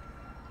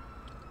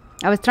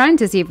 I was trying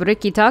to see if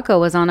Ricky Taco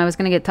was on. I was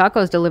going to get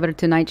tacos delivered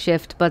to night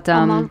shift, but he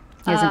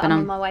hasn't been I'm on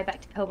on. my way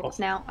back to Pillbox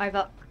now.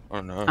 Over.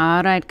 Oh no.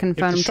 Alright, If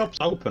confirmed. the shop's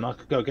open, I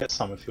could go get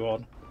some if you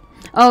want.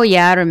 Oh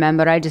yeah, I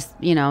remember. I just,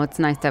 it's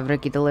nice to have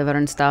Ricky deliver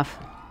and stuff.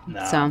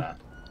 Nah, so. nah.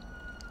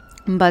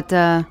 But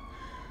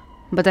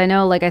But I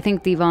know, like, I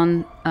think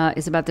Devon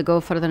is about to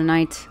go for the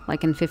night,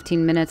 like in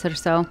 15 minutes or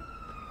so.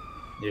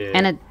 Yeah.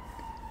 And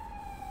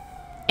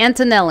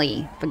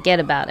Antonelli, forget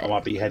about it. I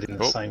might be heading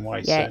the same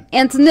way Yeah, soon.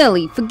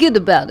 Antonelli, forget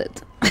about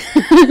it.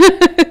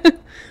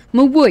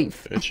 My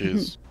wife. There she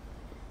is.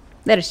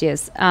 There she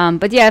is.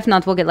 But yeah, if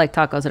not, we'll get like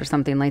tacos or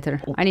something later.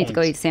 I need to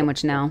go eat a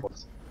sandwich now.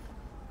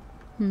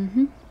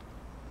 Mm-hmm.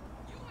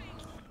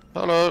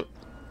 Hello.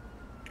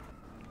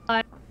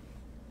 Hi.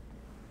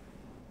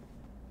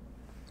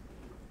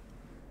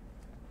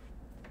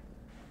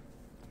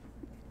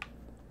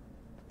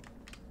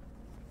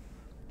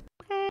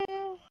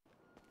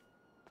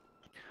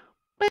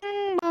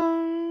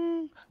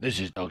 This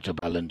is Dr.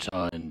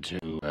 Valentine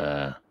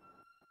to,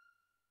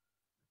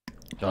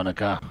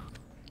 Donica.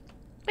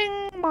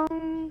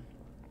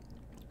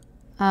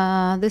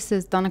 This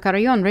is Donica. Are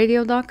you on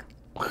radio, Doc?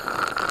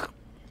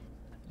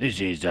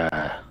 This is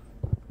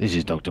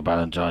Dr.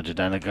 Valentine to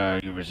Donica. Are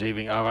you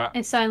receiving? Over.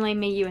 It's only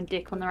me, you, and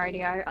Dick on the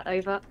radio.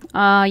 Over.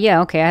 Yeah,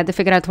 okay. I had to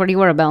figure out where you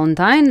were,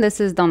 Valentine. This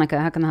is Donica.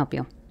 How can I help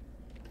you?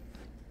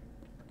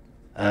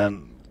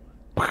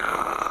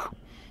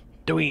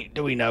 Do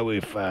we know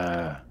if,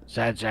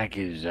 Sad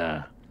is,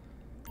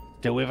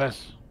 still with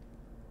us?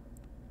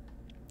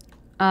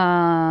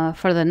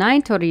 For the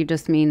night, or do you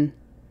just mean,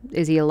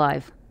 is he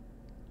alive?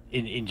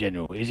 In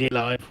general, is he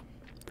alive?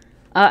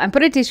 I'm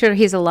pretty sure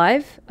he's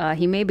alive.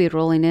 He may be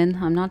rolling in.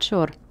 I'm not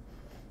sure.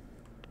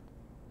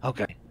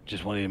 Okay,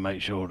 just wanted to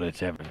make sure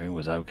that everything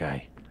was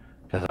okay.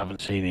 Because I haven't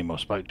seen him or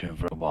spoke to him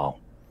for a while.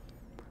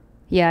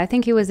 Yeah, I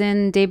think he was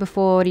in day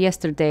before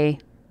yesterday.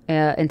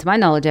 And to my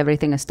knowledge,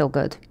 everything is still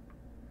good.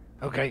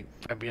 Okay,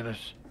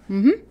 fabulous.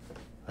 Mm-hmm.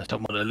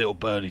 Someone, a little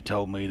birdie,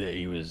 told me that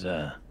he was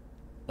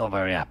not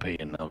very happy,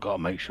 and I've got to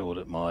make sure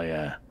that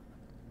my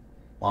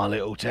my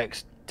little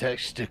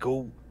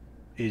testicle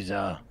is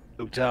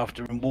looked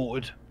after and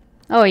watered.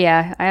 Oh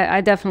yeah,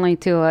 I definitely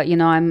too. You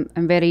know, I'm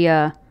very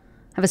have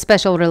a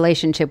special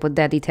relationship with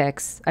Daddy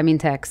Tex. I mean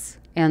Tex,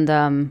 and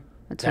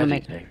that's what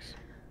Daddy Tex.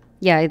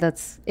 Yeah,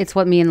 it's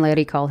what me and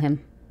Larry call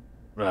him.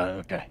 Right.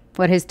 Okay.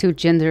 What his two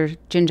ginger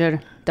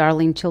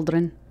darling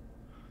children.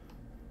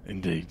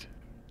 Indeed.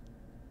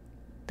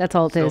 That's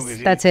all it As is. long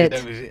as That's as it.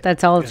 long as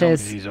That's all it as long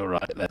is. as he's all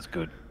right. That's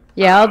good.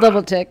 Yeah, I'll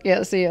double check.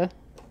 Yeah, see ya.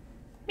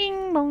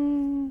 Bing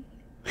bong.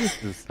 This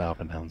is a staff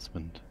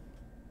announcement.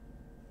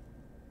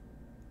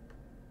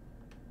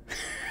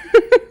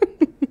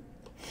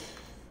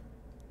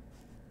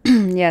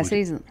 Yeah, so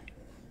he's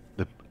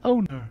The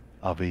owner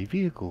of a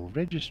vehicle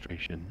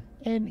registration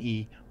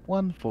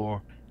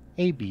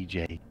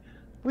NE14ABJ,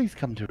 please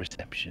come to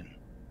reception.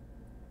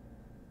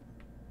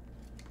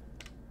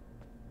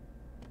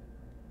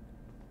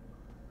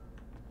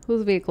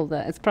 whose vehicle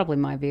that? It's probably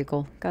my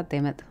vehicle. God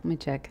damn it. Let me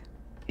check.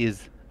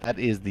 That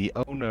is the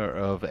owner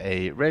of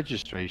a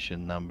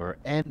registration number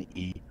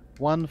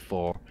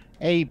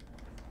NE14A.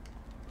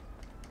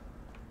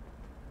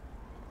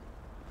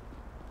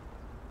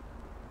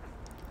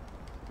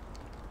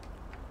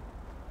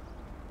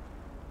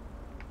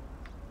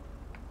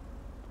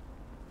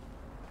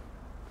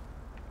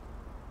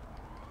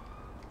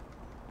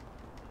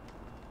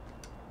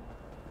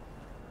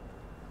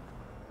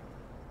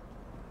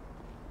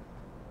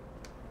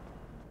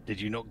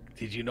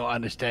 Did you not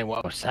understand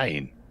what I was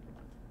saying?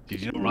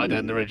 Did you not write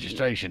down the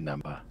registration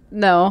number?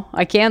 No,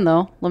 I can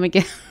though. Let me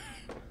get.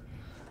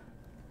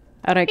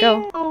 How'd I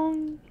go?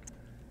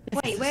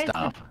 Wait, where's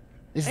Staff.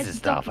 This is a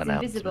staff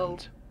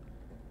announcement.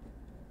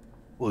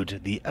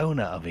 Would the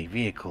owner of a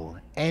vehicle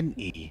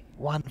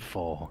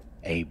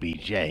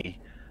NE14ABJ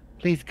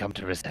please come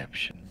to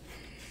reception?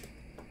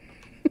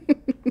 You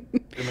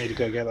need to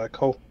go get that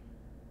call.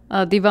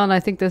 Devon, I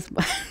think this.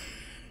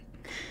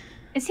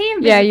 Is he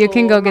invisible? Yeah, you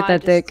can go or get am I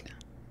that dick.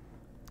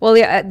 Well,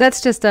 yeah, that's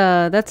just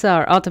that's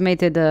our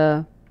automated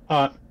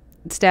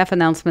staff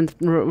announcement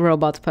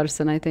robot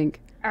person, I think.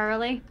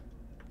 Early?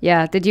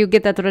 Yeah, did you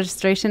get that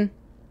registration?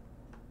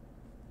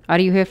 Are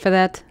you here for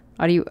that?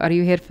 Are you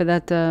here for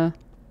that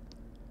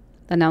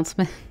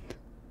announcement?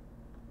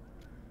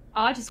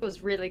 I just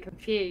was really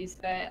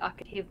confused where I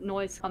could hear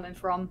noise coming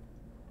from.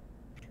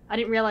 I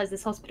didn't realize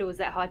this hospital was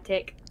that high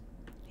tech.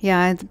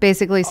 Yeah, it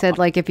basically said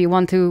like if you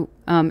want to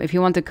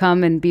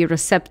come and be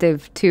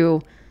receptive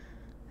to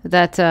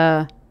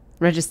that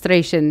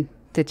registration,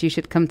 that you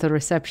should come to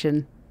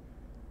reception.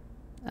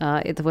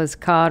 It was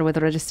car with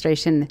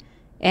registration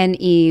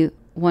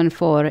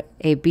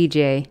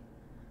NE14ABJ.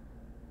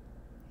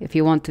 If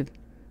you want to.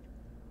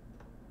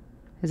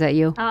 Is that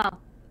you? Oh.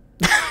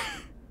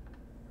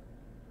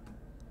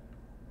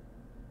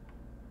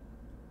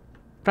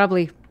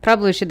 Probably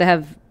should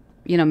have,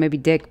 maybe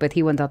Dick, but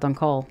he went out on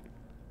call.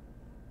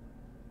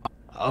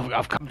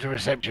 I've come to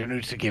reception.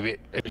 Who's giving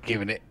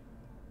it?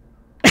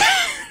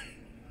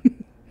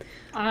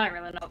 I don't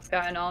really know what's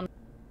going on.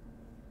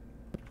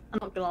 I'm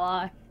not gonna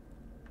lie.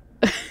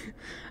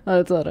 Oh,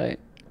 that's alright.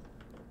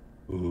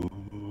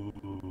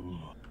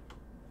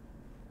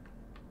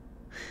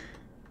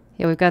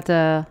 Yeah, we've got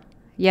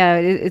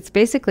it's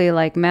basically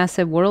like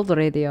massive world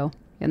radio,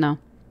 the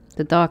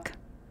doc.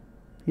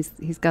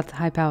 He's got the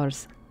high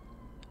powers.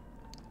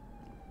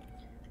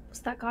 What's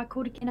that guy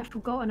called again? I've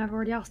forgotten. I've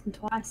already asked him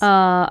twice.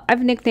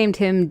 I've nicknamed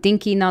him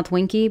Dinky Not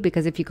Winky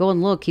because if you go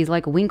and look, he's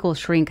like Winkle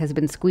Shrink has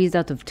been squeezed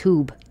out of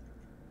tube.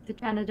 The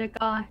janitor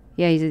guy.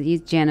 Yeah,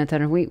 he's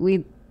janitor.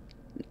 We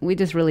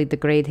just really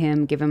degrade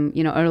him. Give him,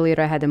 you know, earlier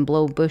I had him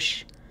blow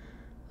bush,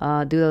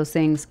 do those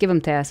things. Give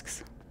him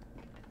tasks.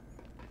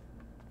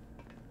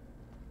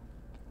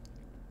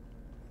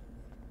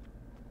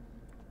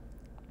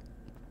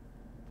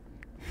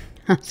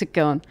 How's it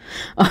going?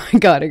 Oh, I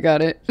got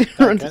it.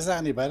 Is that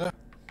any better?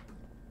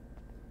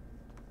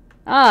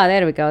 Ah,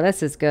 there we go.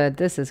 This is good.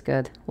 This is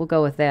good. We'll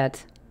go with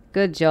that.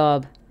 Good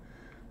job.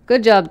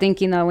 Good job,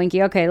 Dinky Not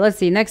Winky. Okay, let's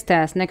see. Next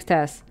task.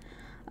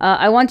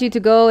 I want you to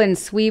go and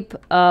sweep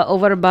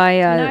over by... Do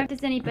you know if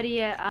there's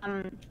anybody at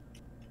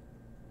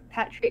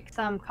Patrick's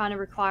kind of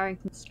requiring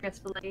some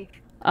stress relief?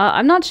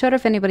 I'm not sure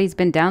if anybody's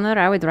been down there.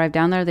 I would drive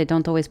down there. They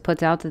don't always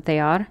put out that they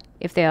are.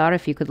 If they are,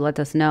 if you could let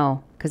us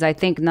know. Because I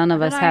think none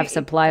of us have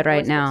supply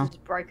right now. She's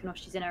broken or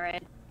she's in her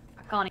head.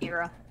 I can't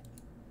hear her.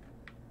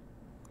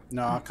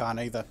 No, I can't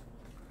either.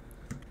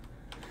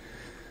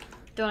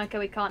 Donica,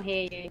 we can't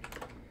hear you.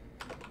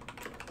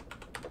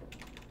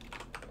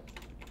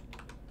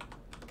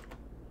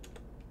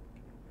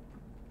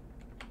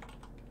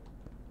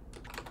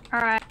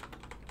 Alright.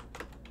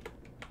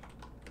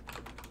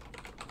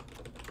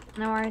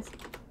 No worries.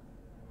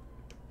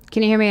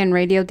 Can you hear me on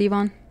radio,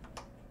 Devon?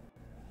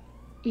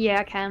 Yeah,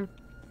 I can.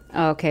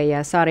 Okay,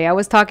 yeah, sorry. I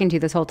was talking to you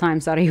this whole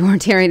time. Sorry you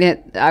weren't hearing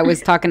it. I was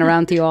talking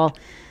around to you all.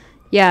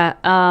 Yeah,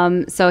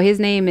 so his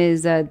name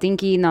is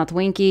Dinky Not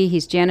Winky.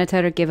 He's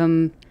janitor. Give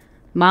him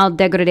mild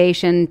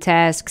degradation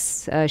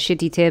tasks,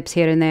 shitty tips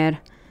here and there.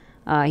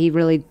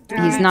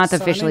 He's not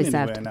officially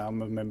sapped. Now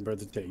I'm a member of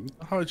the team.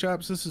 Hi,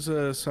 chaps. This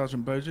is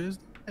Sergeant Boger.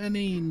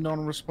 Any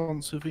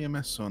non-responsive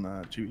EMS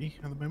on duty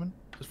at the moment?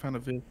 Just found a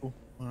vehicle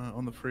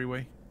on the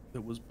freeway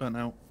that was burnt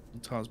out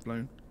and tires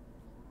blown.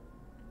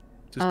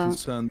 Just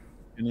concerned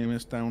an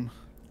EMS down.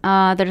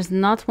 There's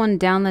not one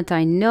down that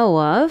I know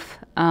of.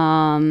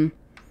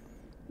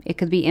 It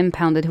could be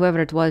impounded.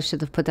 Whoever it was should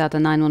have put out a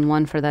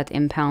 911 for that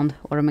impound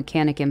or a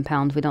mechanic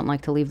impound. We don't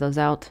like to leave those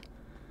out.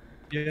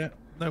 Yeah,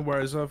 no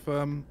worries. I'll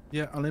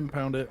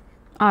impound it.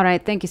 All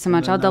right, thank you so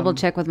much. Then, I'll double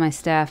check with my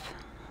staff.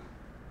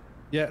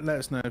 Yeah, let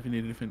us know if you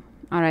need anything.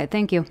 All right,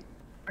 thank you.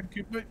 Thank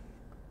you, mate.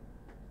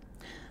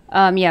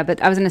 Yeah,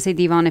 but I was gonna say,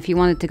 Devon, if you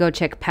wanted to go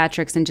check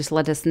Patrick's and just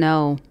let us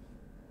know,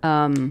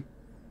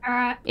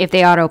 Alright. if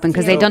they are open,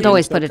 because they don't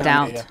always put it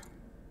out.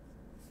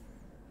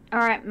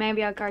 Alright,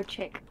 maybe I'll go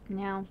check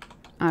now.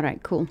 All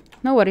right, cool.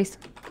 No worries.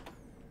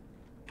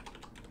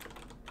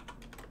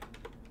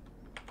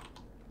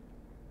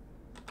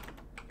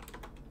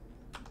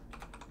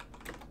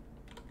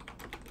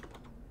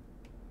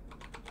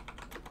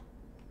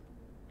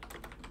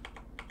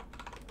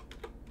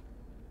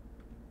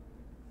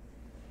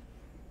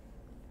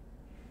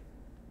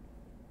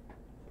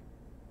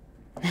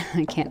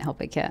 I can't help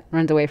it, cat.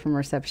 Runs away from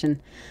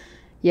reception.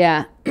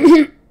 Yeah.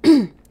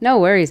 No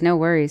worries, no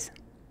worries.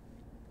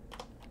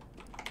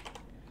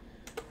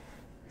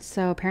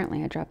 So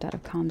apparently I dropped out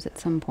of comms at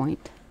some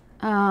point.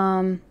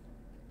 I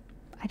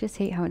just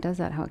hate how it does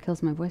that, how it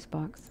kills my voice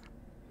box.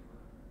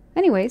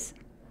 Anyways.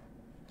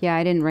 Yeah,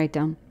 I didn't write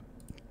down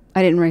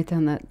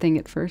that thing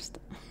at first.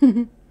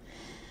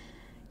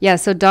 Yeah,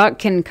 so Doc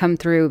can come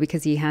through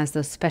because he has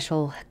those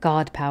special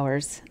god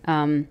powers.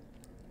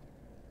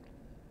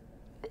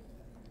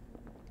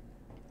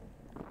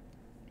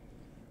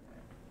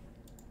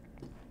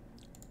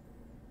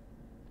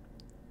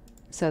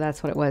 So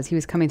that's what it was. He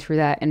was coming through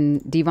that, and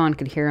Devon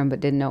could hear him but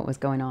didn't know what was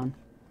going on.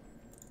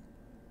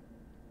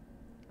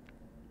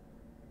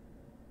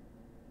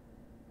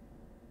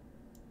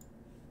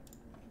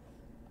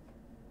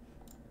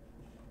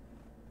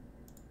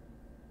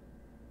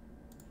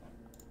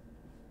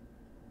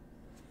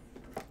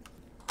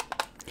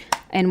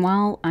 And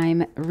while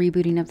I'm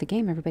rebooting up the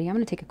game, everybody, I'm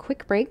going to take a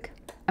quick break.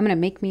 I'm going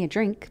to make me a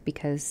drink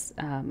because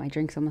my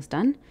drink's almost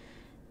done.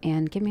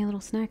 And give me a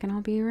little snack and I'll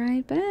be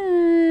right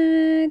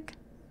back.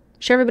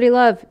 Show everybody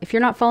love. If you're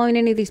not following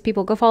any of these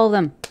people, go follow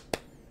them.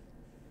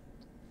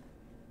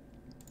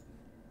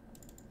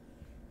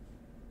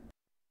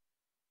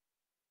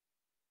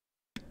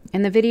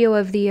 And the video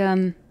of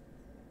the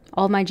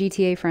all my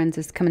GTA friends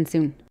is coming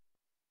soon.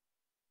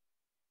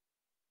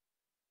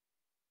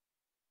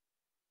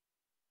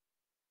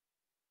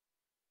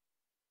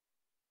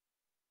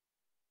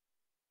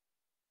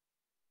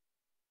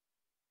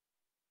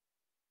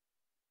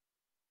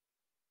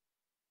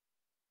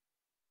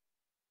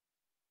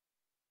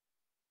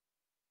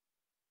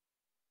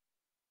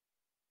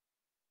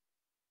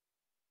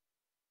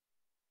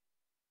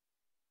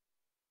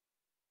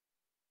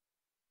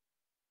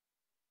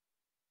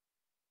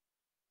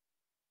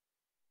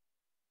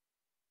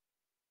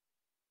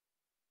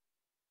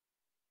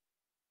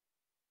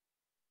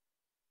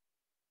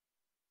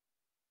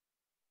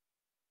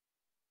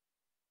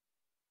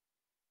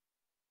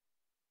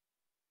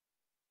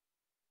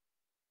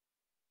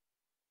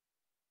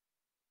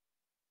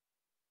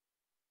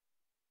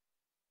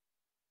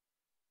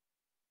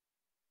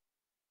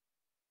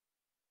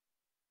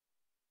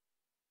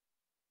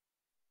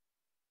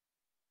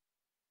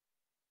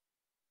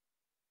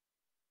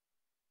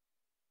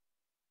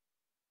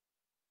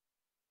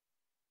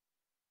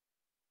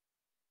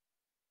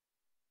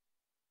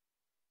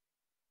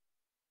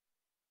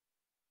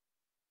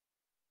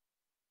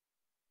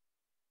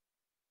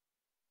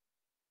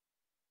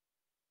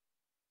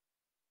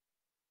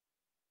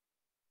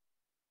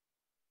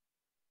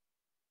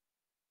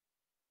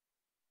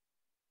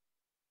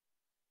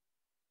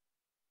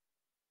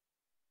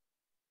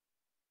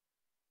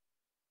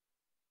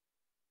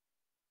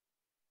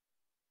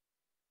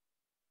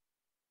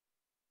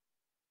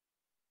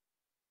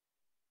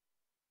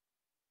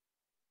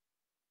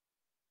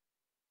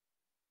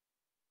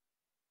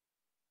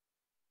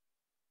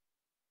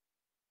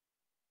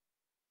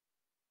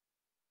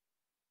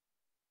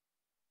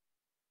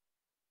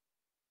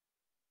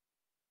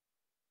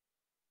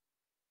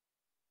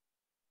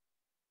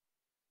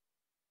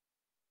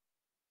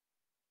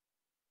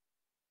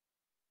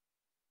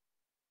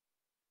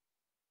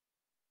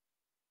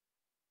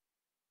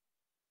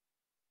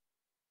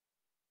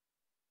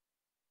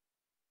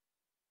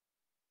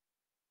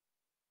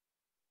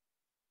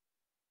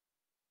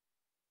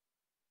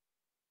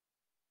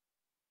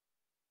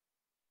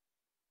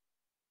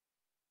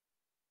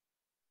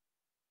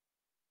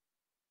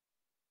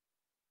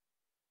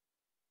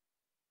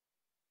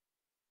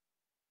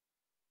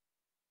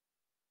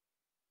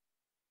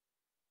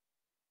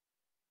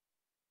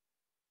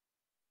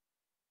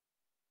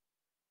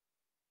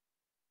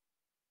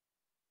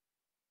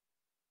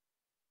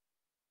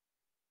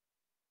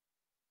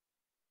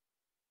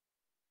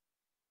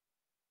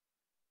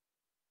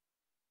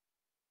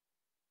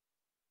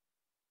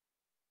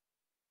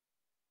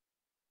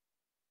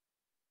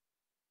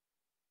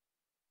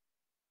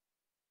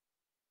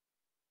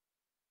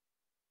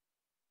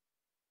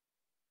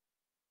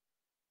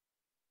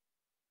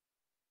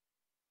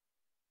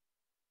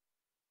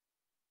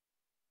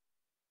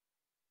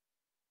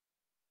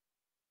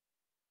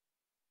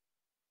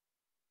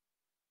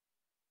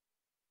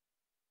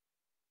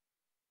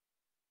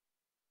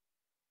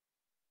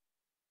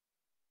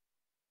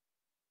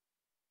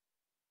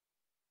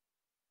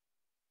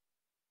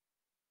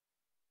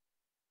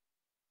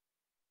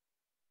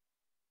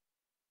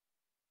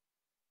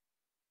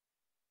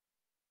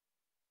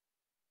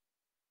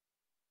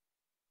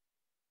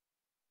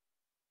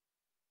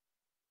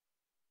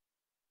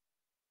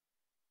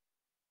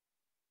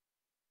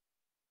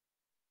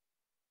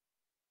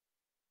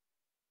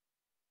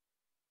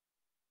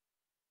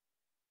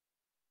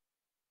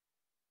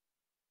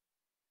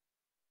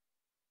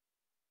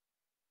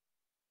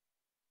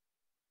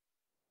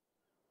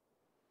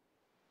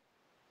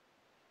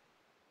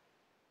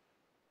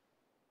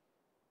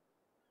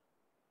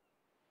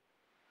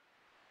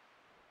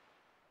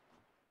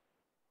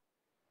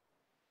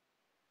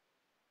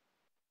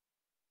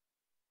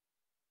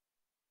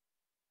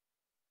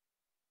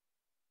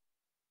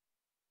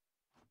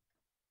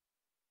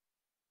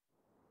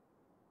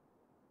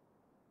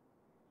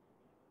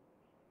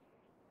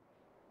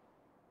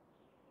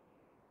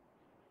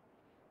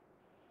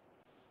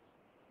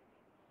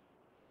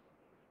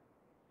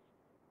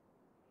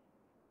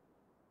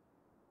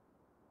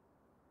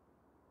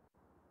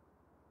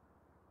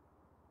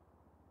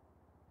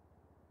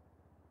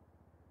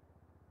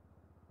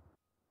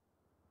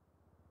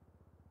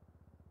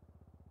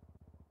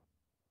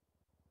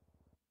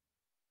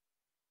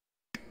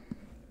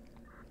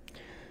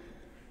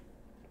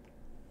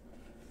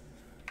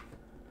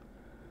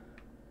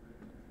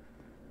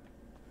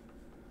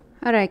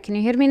 All right, can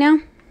you hear me now?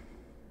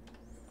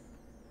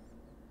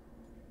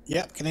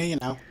 Yep, can hear you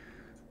now.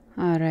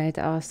 All right,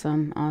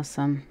 awesome,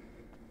 awesome.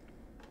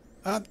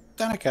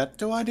 Danica,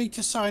 do I need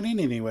to sign in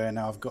anywhere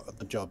now I've got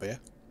the job here?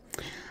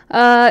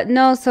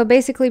 No, so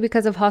basically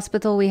because of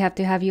hospital, we have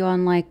to have you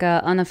on like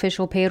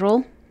unofficial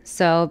payroll.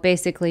 So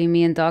basically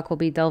me and Doc will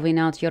be delving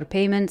out your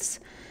payments.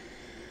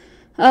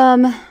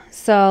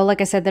 So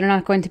like I said, they're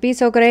not going to be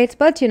so great,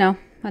 but you know,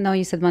 I know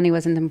you said money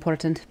wasn't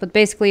important, but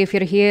basically if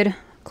you're here,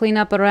 clean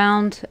up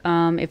around.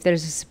 If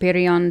there's a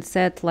superior on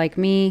set like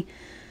me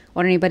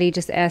or anybody,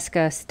 just ask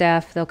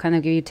staff. They'll kind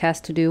of give you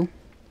tasks to do,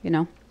 you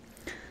know,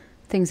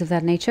 things of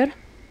that nature.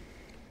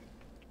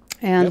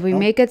 And Yep, we no.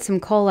 may get some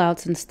call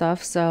outs and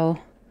stuff, so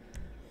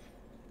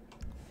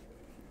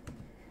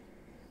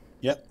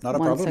Yep, not a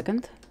one problem.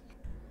 second.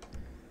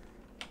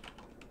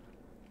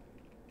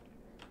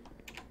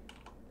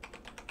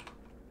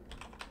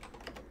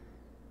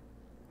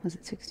 Was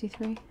it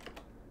 63?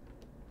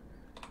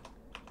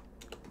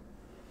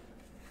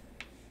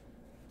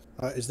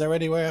 Is there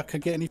anywhere I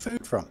could get any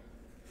food from?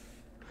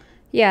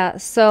 Yeah,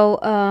 so,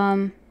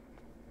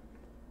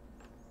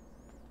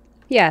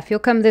 yeah, if you'll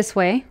come this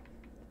way.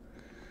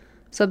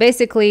 So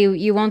basically,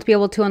 you won't be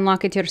able to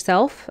unlock it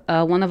yourself.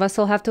 One of us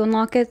will have to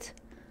unlock it.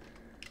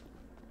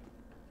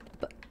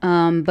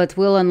 But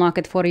we'll unlock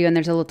it for you, and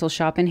there's a little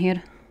shop in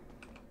here.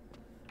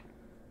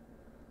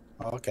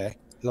 Oh, okay,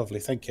 lovely,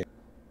 thank you.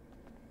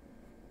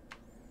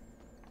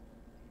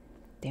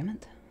 Damn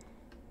it.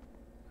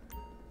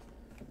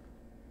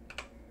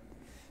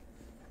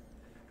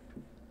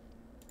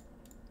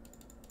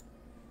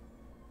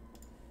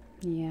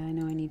 Yeah, I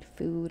know I need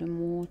food and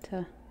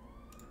water.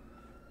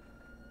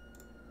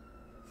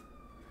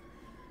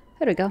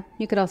 There we go.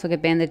 You could also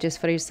get bandages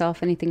for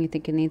yourself, anything you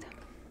think you need.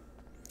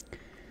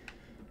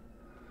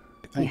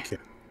 Thank you.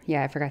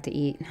 Yeah, I forgot to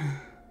eat.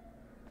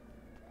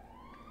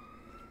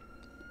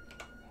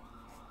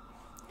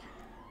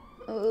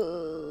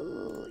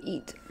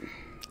 Eat.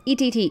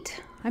 Eat, eat,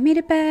 eat. I made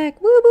it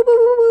back. Woo, woo, woo,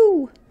 woo,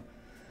 woo.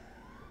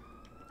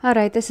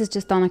 Alright, this is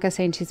just Donica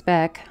saying she's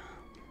back.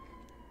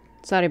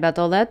 Sorry about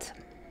all that.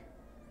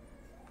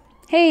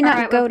 Hey, not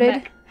Alright, welcome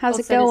goated. back. How's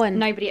Also, it there's going?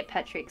 nobody at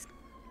Patrick's.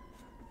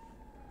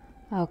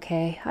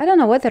 Okay. I don't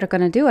know what they're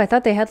gonna do. I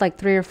thought they had like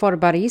 3 or 4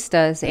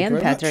 baristas Thank you and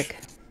very much. Patrick.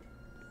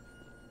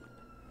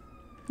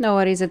 No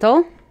worries at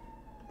all.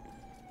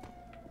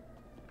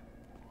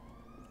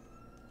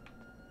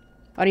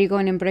 Are you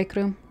going in break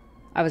room?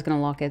 I was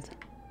gonna lock it.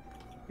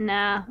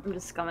 Nah, I'm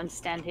just going to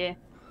stand here.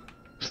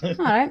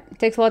 Alright.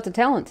 Takes lots of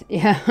talent.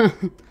 Yeah.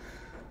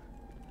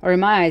 Or in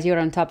my eyes, you were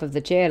on top of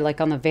the chair, like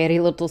on the very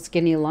little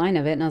skinny line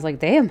of it. And I was like,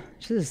 damn,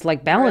 she's just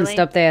like balanced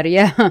Really? up there.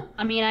 Yeah.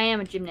 I mean, I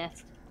am a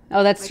gymnast.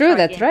 Oh, that's We true. try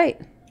That's again.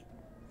 right.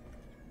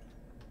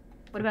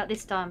 What about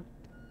this time?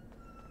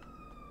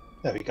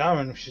 There we go,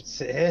 and we should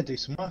sit here and do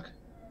some work.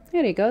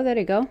 There you go. There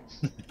you go.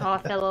 Oh, I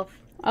fell off.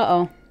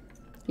 Uh-oh.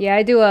 Yeah,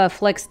 I do a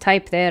flex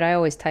type there. I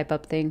always type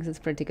up things. It's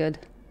pretty good.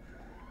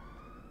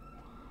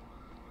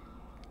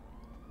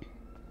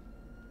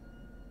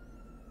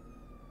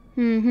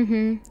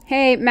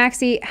 Hey,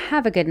 Maxie,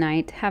 have a good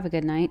night. Have a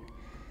good night.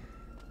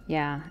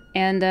 Yeah,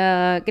 and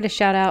get a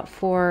shout out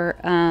for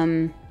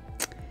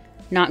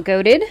not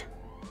goated,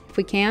 if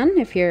we can,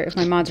 if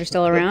my mods are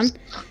still around.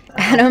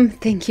 Adam,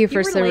 thank you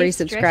for You relieve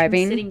stress from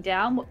resubscribing. sitting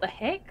down? What the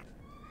heck?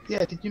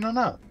 Yeah, did you not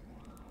know?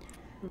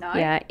 No.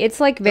 Yeah, it's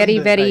like very, Doesn't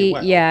do it very very,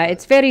 well. yeah,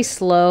 it's very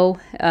slow,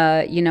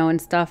 you know,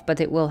 and stuff, but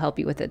it will help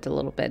you with it a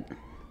little bit.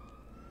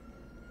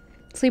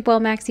 Sleep well,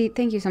 Maxie.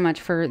 Thank you so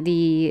much for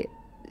the,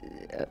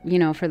 you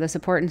know, for the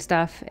support and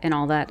stuff and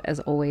all that. As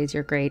always,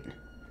 you're great.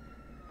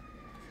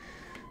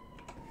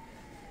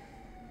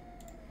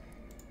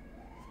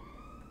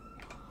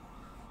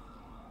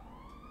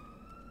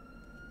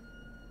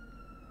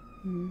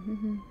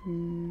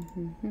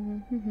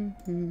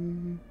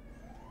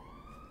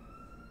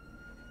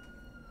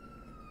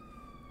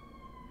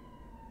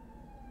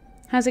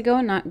 How's it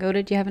going? Not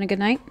goated. You having a good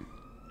night?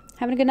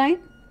 Having a good night?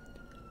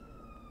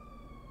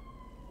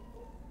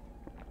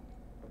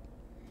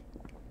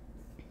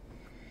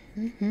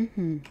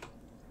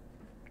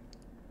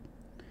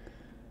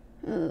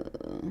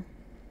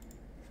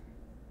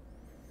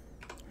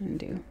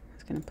 Undo. I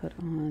was gonna put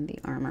on the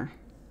armor.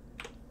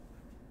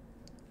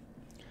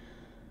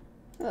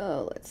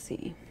 Oh, let's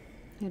see.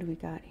 What do we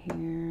got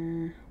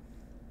here?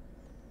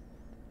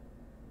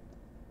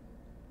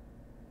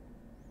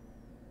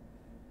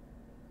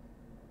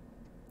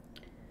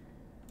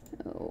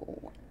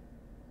 Oh.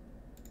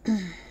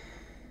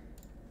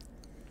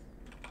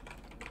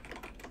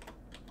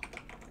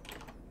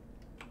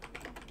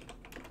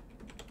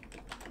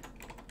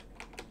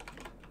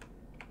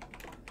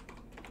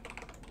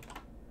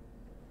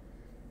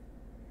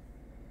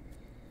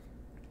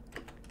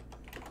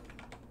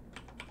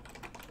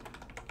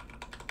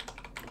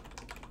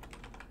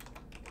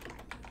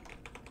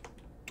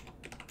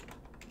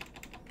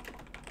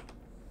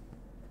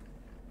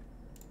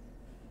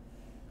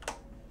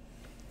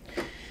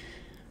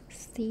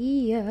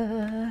 See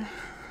ya.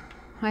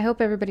 I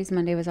hope everybody's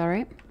Monday was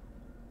alright.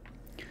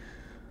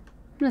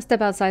 gonna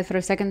step outside for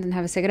a second and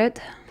have a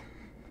cigarette.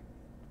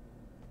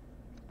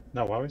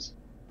 No worries.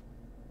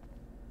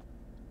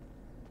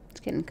 It's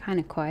getting kind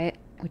of quiet,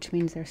 which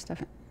means there's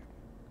stuff.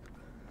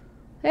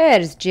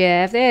 There's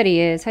Jeff. There he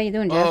is. How you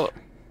doing, Jeff? Oh,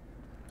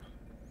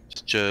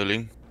 just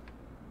chilling.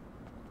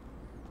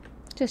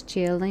 Just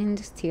chilling,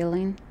 just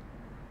chilling.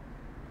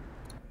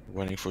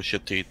 Waiting for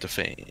shit to hit the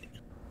fan.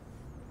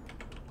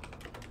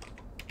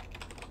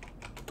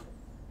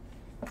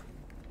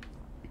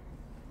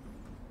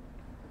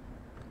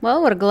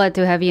 Well, we're glad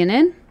to have you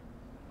in.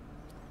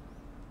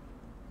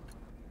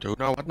 Do you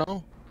know what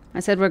now? I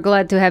said we're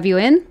glad to have you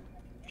in.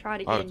 Try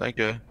it Oh, again. thank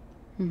you.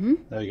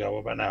 There you go. What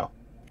about now?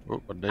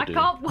 What did I they do?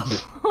 can't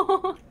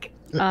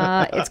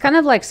walk. It's kind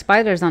of like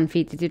spiders on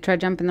feet. Did you try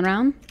jumping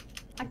around?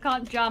 I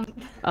can't jump.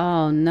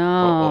 Oh no.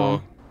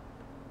 Uh-oh.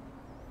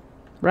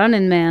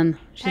 Running man.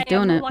 She's Hey,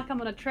 doing I it. look like I'm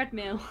on a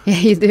treadmill. Yeah,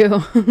 you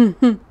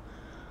do.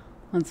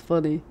 That's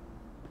funny.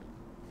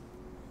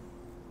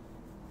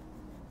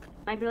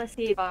 Maybe let's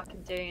see if I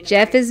can do it.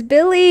 Jeff is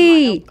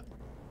Billy.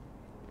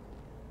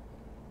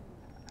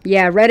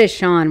 Yeah, red is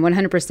Sean,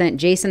 100%.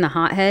 Jason the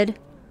hothead.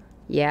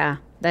 Yeah,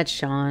 that's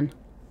Sean.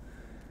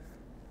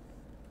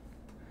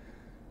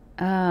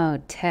 Oh,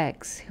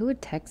 Tex. Who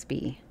would Tex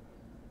be?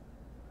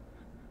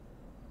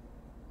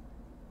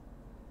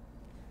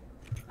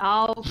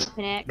 Oh,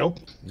 flipping it. Nope.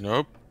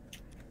 Nope.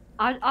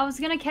 I was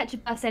gonna catch a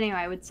bus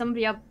anyway. Would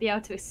somebody be able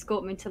to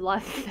escort me to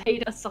Life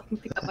Vader so I can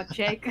pick up my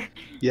check?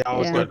 Yeah, I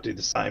was Yeah. going to do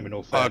the same in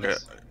all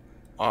fairness.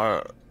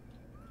 Someone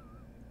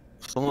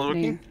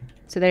looking?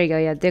 So there you go.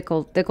 Yeah, Dick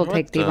will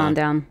take Devon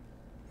down.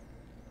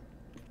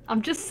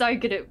 I'm just so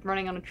good at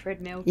running on a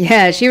treadmill.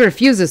 Yeah, she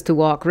refuses to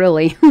walk,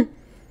 really.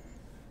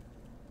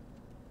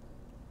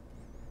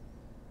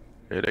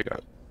 Here they go.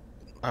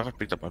 I haven't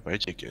picked up my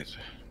paycheck yet.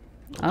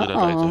 I'll do that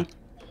Uh-oh.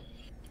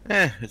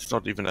 later. It's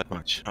not even that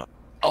much.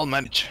 I'll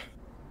manage.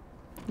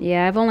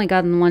 Yeah, I've only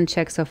gotten one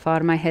check so far.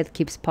 My head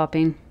keeps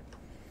popping.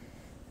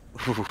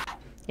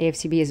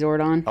 AFCB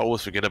Zordon. I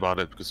always forget about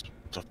it because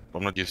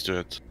I'm not used to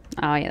it.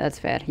 Oh, yeah, that's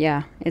fair.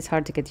 Yeah, it's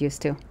hard to get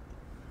used to.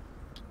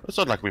 It's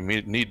not like we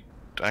need,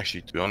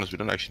 actually, to be honest, we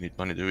don't actually need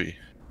money, do we? If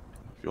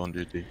you're on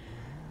duty.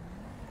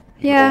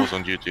 You're Yeah. always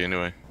on duty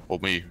anyway. Or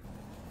me.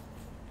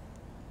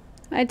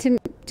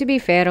 To be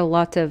fair, a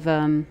lot of...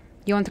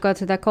 You want to go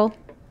to that call?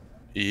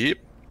 Yep.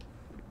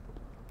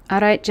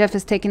 Alright, Jeff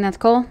is taking that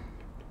call.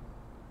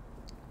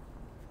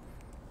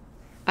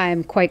 I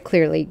am quite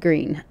clearly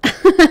green.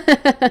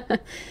 I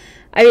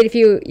mean, if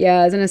you...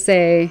 Yeah, I was going to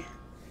say...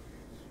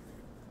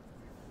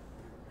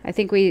 I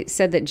think we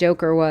said that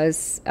Joker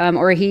was...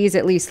 or he's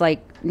at least,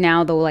 like,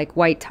 now the, like,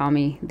 white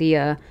Tommy.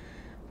 The,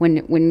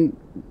 when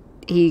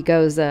he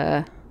goes,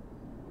 hero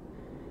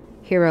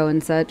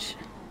and such.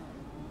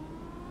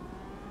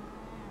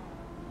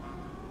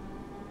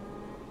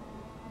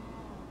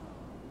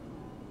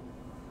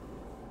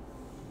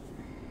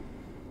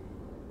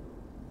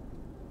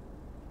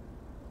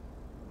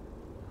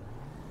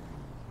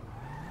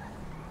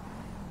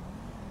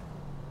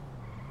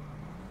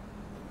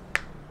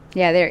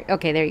 Yeah, there.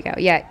 Okay, there you go.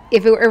 Yeah,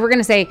 if we're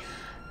gonna say,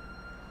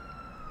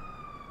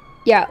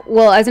 yeah.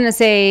 Well, I was gonna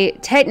say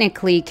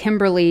technically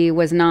Kimberly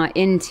was not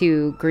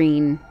into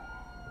green,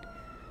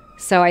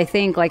 so I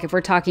think like if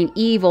we're talking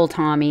evil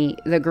Tommy,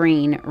 the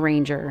Green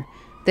Ranger,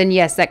 then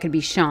yes, that could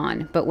be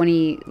Sean. But when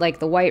he like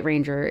the White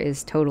Ranger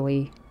is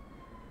totally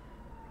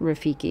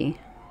Rafiki.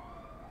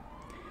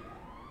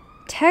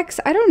 Tex,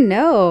 I don't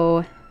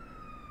know.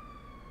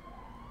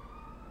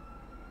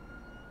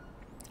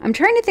 I'm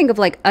trying to think of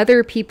like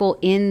other people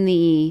in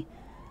the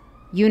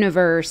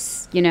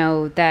universe, you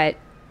know, that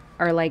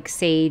are like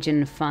sage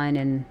and fun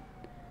and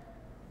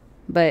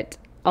but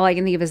all I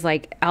can think of is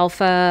like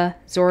Alpha,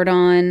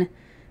 Zordon,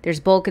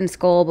 there's Bulk and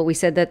Skull, but we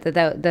said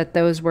that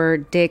those were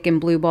Dick and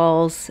Blue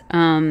Balls.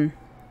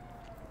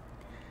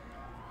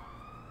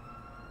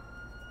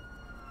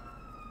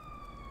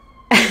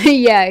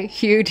 Yeah,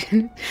 huge.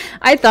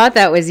 I thought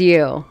that was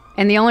you.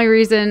 And the only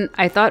reason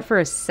I thought for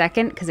a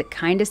second, because it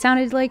kind of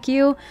sounded like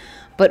you,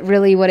 but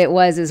really what it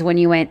was is when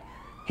you went,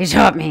 he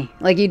shot me.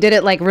 Like you did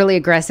it like really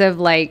aggressive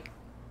like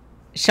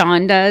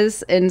Sean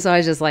does. And so I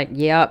was just like,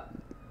 yep.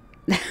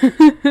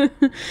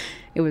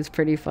 It was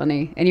pretty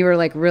funny. And you were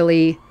like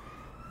really,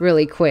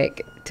 really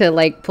quick to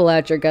like pull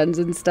out your guns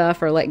and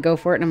stuff or like go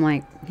for it. And I'm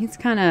like, he's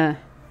kind of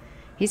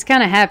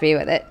happy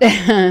with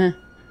it.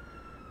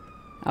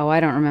 Oh,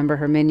 I don't remember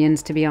her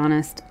minions, to be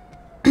honest.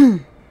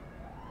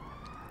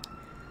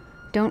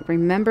 Don't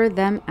remember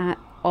them at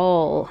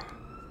all.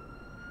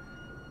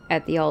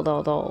 At the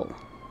all.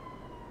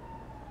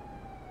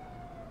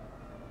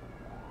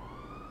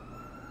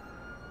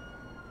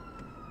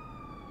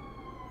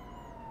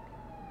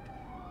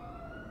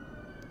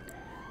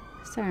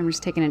 Sorry, I'm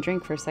just taking a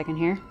drink for a second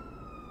here.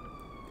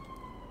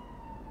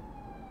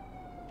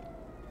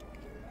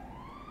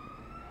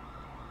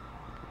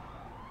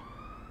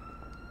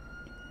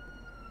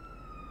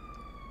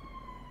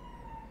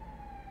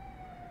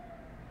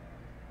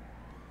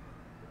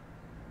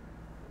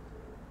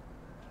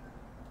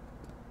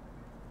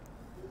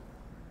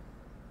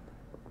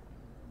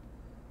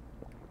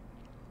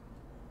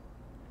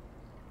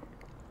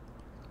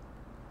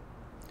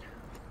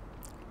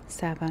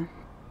 Saba.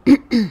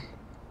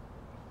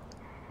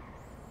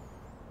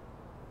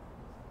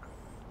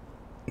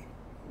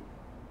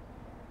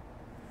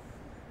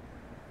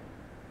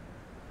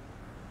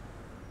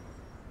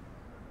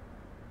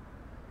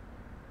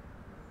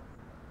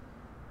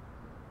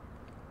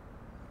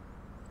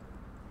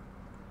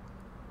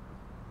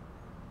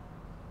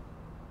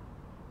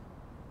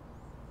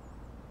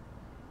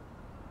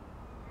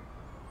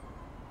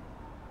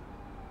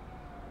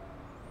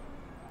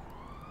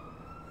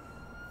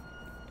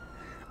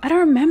 I don't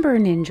remember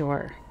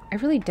Ninjor. I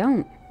really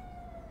don't.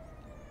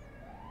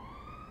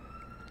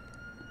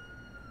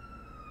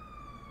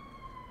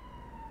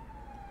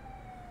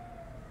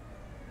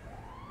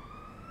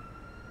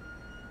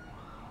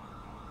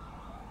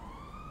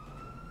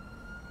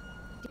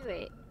 Do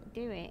it.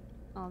 Do it.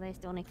 Oh, there's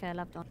Donica.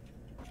 Love Don.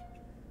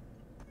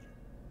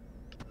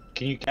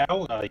 Can you get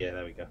out? Oh, yeah,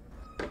 there we go.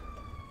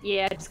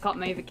 Yeah, I just can't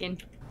move again.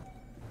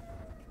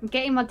 I'm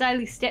getting my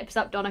daily steps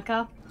up,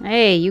 Donica.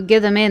 Hey, you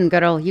get them in,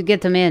 girl. You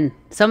get them in.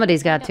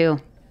 Somebody's got to.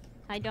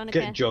 Hi, Donica.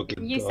 Get jogging.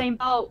 Usain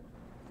Bolt.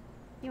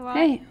 You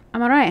alright? Hey,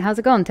 I'm alright. How's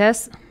it going,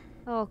 Tess?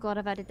 Oh god,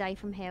 I've had a day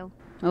from hell.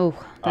 Oh,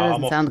 that I'm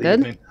doesn't off sound for the good.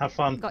 evening. Have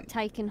fun. Got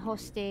taken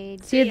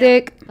hostage. See you,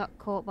 Dick. Got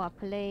caught by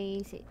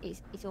police.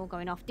 It's all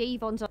going off.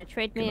 Devon's on a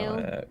treadmill.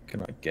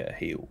 Can I get a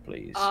heal,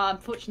 please?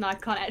 Unfortunately, I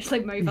can't actually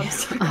move. I'm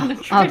stuck on a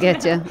I'll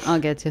get treadmill. you. I'll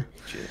get you.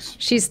 Cheers.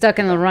 She's stuck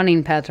in a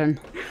running pattern.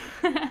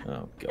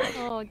 Oh god.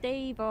 Oh,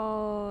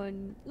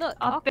 Devon. Look,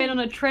 I've been on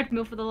a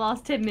treadmill for the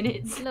last 10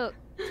 minutes. Look,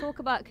 talk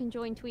about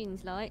conjoined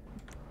twins, like.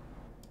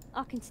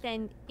 I can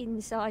stand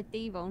inside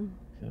Devon.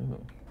 Oh.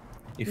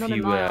 If Not you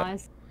in my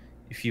eyes.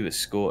 if you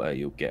escort her,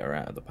 you'll get her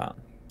out of the pan.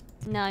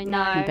 No, No,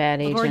 Bad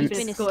I've already agent.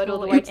 been escorted all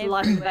the way to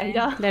Life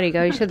Invader. There you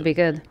go. You should be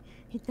good.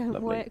 It don't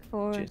Lovely. work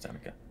for her. Cheers,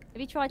 Danica.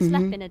 Have you tried Mhm.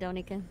 slapping her,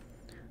 Donica?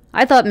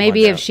 I thought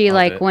maybe Find if out. she I'll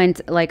like do it.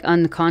 went like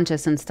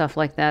unconscious and stuff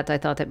like that, I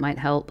thought it might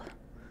help.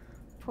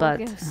 Poor But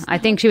girl, I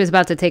think she was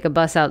about to take a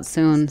bus out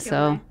soon,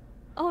 so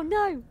Oh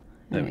no!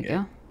 There there we you go.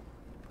 go.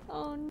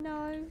 Oh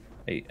no!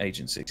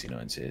 Agent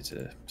 69's here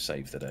to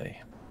save the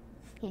day.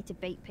 Here to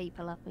beat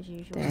people up as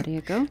usual. There you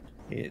go.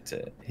 Here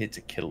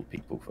to kill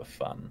people for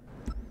fun.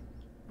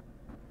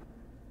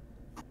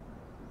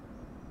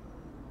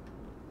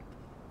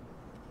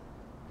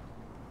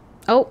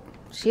 Oh,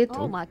 shit.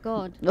 Oh my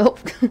god. Oh.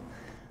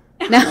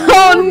 No,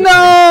 oh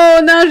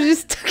no! Now she's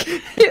stuck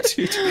in it.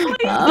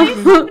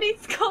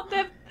 Somebody's got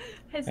their.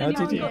 Has How did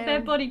anyone you- got their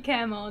body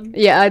cam on?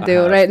 Yeah, I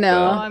do right Oh,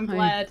 now. I'm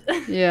glad.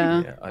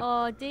 Yeah.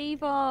 Oh,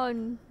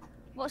 Devon.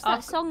 What's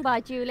that song by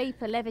Dua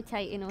Lipa,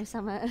 Levitating or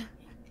something?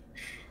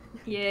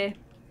 Yeah,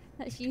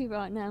 That's you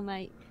right now,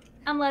 mate.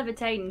 I'm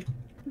levitating.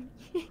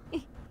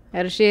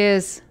 There she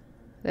is.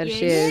 There yeah,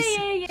 she is.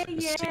 Yeah, yeah, A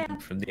yeah, yeah. scene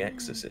from The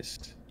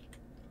Exorcist.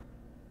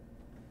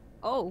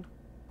 Oh.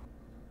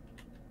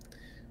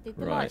 Did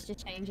the Right. lights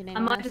just change in I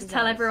anyone might just else's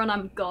tell eyes? everyone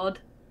I'm God.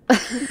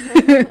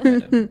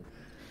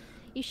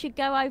 You should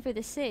go over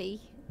the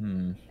sea,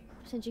 Hmm.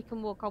 since you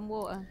can walk on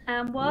water.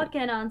 I'm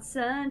walking on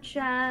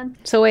sunshine.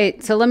 So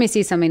wait, so let me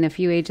see something. If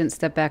you agents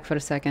step back for a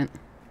second.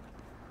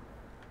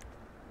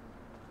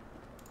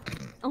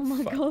 Oh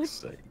my god.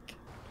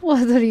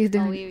 What are you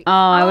doing? you-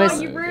 I Oh,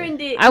 was you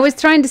ruined it. I was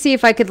trying to see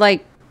if I could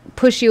like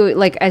push you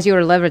like as you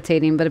were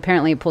levitating, but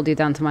apparently it pulled you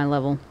down to my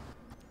level.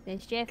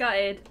 There's Jeff.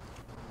 Gutted.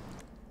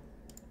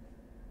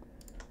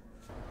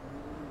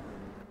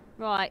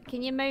 Right,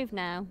 can you move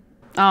now?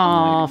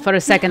 Oh, for a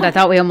second I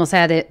thought we almost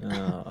had it.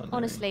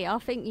 Honestly, I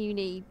think you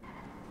need.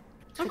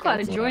 I'm to quite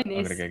go to- enjoying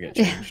I'm this. gonna go get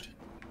changed.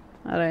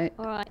 All right.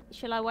 All right,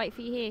 shall I wait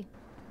for you here?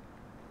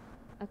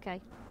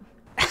 Okay.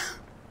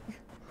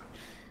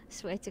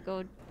 Swear to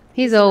God.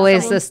 He's It's a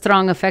always love- the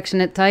strong,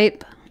 affectionate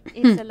type.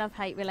 It's a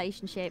love-hate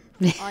relationship.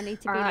 I need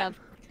to be Alright. loved,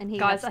 and he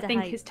Guys, loves I to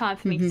think hate. it's time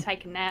for me to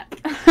take a nap.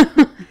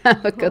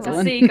 Have a good I'll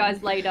one. see you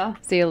guys later.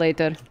 See you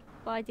later.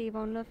 Bye,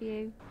 Devon. Love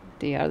you.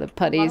 They are the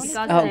putties.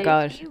 guys, Oh say-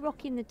 gosh. You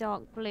rocking the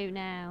dark blue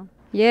now.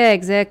 Yeah,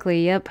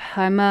 exactly. Yep.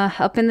 I'm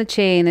up in the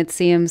chain. It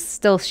seems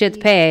still shit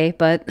pay,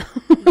 but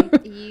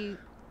Are you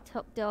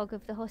top dog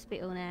of the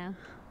hospital now?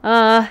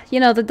 you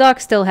know, the doc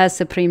still has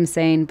supreme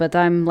saying, but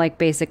I'm like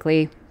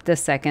basically the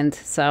second.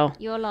 So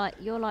You're like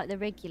the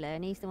regular,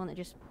 and he's the one that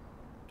just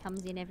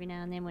comes in every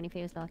now and then when he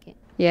feels like it.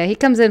 yeah, he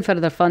comes in for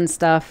the fun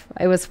stuff.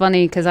 It was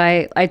funny because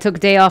I took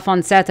day off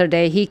on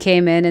Saturday. He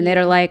came in and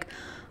they're like,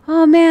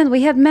 "Oh man,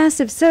 we had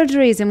massive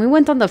surgeries and we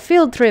went on the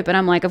field trip." And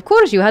I'm like, "Of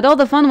course, you had all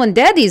the fun when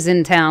Daddy's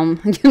in town."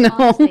 You know.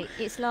 Honestly,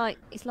 it's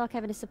like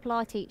having a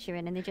supply teacher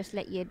in, and they just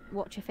let you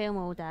watch a film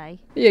all day.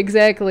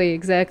 Exactly.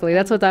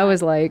 That's what I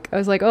was like. I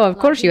was like, "Oh, of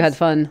Like course you had he's-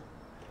 fun."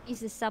 He's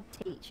the sub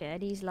teacher,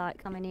 and he's like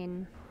coming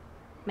in,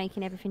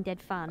 making everything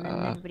dead fun,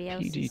 and everybody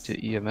else PD is. to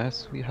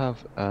EMS, we have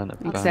an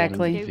abandoned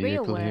Exactly. Do real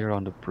vehicle work. here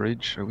on the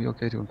bridge. Are we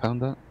okay to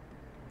impound that?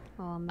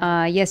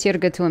 Yes, you're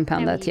good to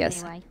impound How are that. you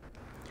Yes. anyway?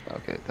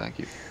 Okay, thank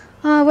you.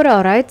 We're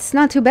all right. It's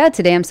not too bad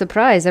today. I'm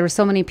surprised there were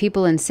so many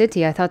people in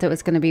city. I thought it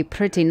was going to be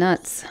pretty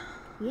nuts.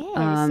 Yeah,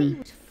 the city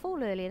was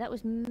full earlier. That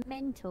was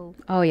mental.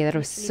 Oh yeah, there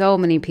were so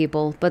many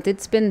people, but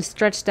it's been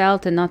stretched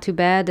out and not too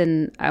bad.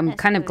 And I'm That's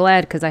kind of good.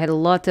 glad because I had a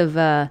lot of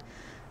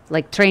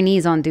like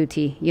trainees on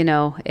duty, you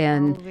know,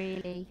 and Oh,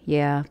 really?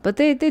 yeah, but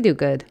they do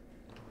good.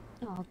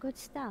 Oh, good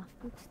stuff.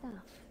 Good stuff.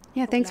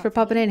 Yeah, thanks for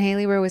popping in,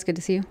 Haley. We're always good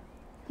to see you.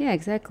 Yeah,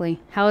 exactly.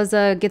 How is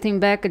getting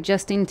back,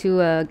 adjusting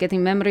to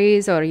getting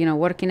memories, or you know,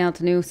 working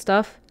out new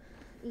stuff?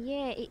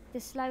 Yeah,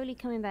 they're slowly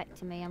coming back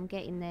to me. I'm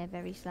getting there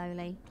very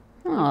slowly.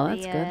 Oh,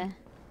 With that's the, good.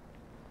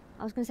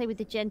 I was going to say with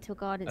the gentle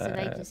guidance of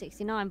Agent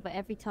 69, but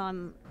every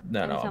time,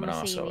 No, every no, I'm time an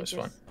I see him, arsehole, he it's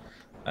just...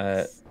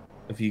 fine.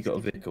 Have you got a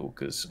vehicle?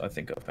 Because I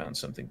think I found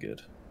something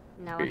good.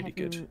 No, Really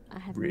good. I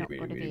have Really, not really,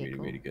 got a really, really,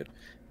 vehicle. really good.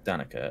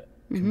 Danica,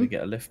 can we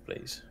get a lift,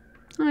 please?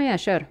 Oh yeah,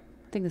 sure. I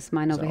think this is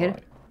mine Is over that here.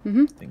 alright?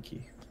 Mm-hmm. Thank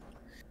you.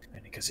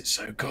 Only because it's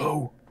so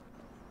cool.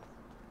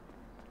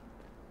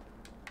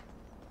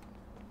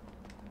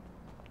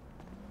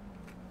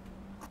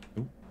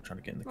 Ooh, trying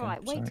to get in the car.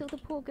 Right, wait sorry. till the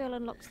poor girl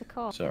unlocks the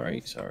car.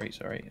 Sorry, please.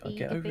 sorry. I Be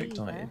get the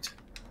overexcited.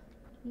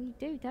 You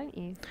do, don't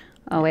you?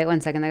 Oh wait,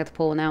 1 second. I got to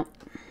pull one out.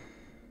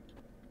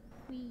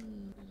 Whee.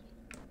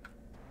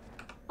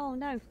 Oh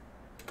no.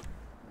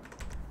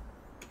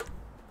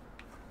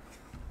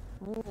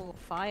 Oh,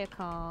 fire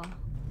car.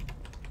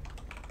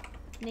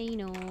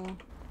 Nino.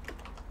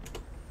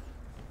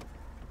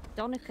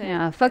 Donica.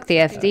 Yeah, fuck the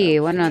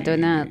FD. We're not doing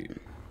that.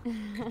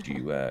 Could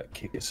you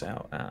kick us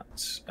out at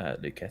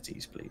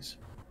Lucetti's, please?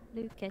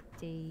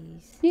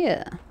 Lucetti's.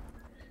 Yeah.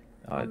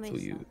 I I'll miss thought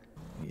you...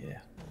 Yeah,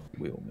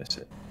 we all miss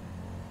it.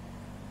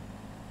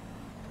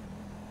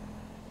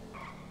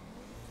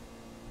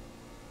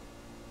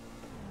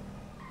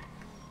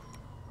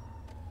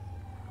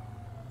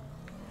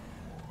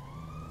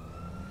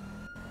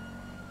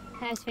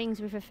 How's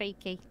things with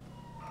Rafiki?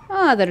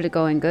 Ah, they're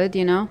going good,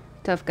 you know.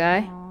 Tough guy.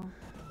 Aw.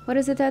 What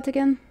is it at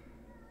again?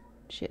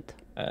 Shit.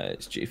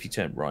 If you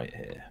turn right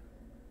here,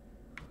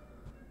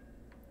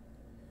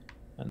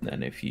 and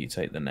then if you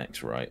take the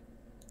next right,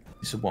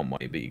 it's a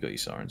one-way, but you got your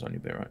sirens on,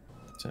 you'll be right.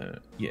 So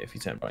yeah, if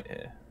you turn right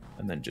here,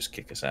 and then just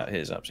kick us out here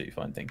is absolutely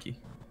fine. Thank you.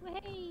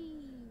 Hey.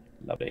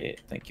 Love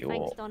it. Thank you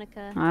Thanks, all.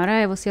 Donica. All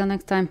right, we'll see you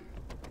next time.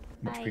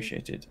 Much Bye.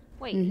 appreciated.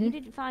 Wait, you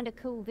didn't find a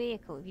cool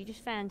vehicle. You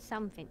just found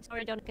something.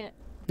 Sorry, Donica.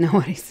 No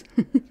worries.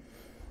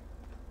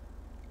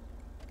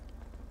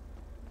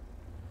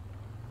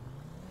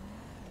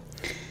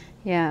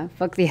 Yeah,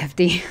 fuck the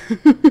FD.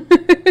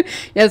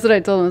 Yeah, that's what I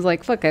told him. I was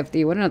like, fuck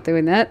FD, we're not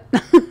doing that. Yeah,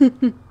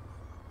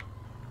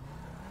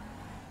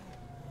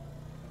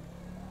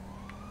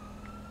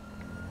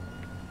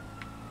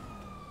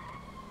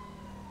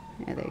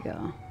 there you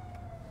go.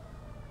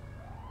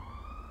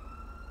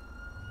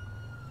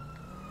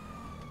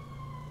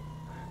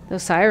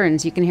 Those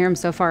sirens, you can hear them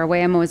so far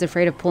away. I'm always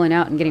afraid of pulling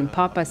out and getting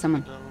popped by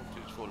someone.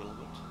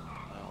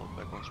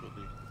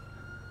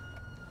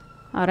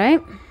 All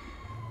right.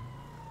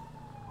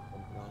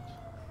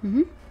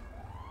 Mm-hmm.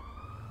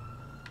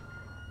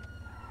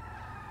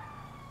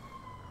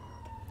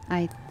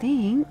 I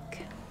think...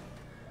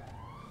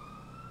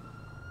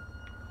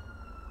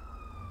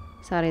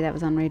 Sorry, that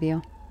was on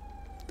radio.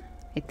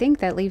 I think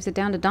that leaves it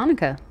down to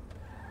Donica.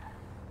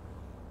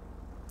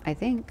 I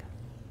think.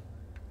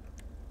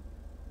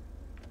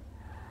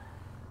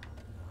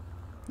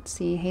 Let's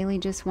see, Haley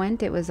just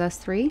went. It was us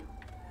three.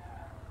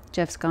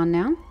 Jeff's gone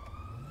now.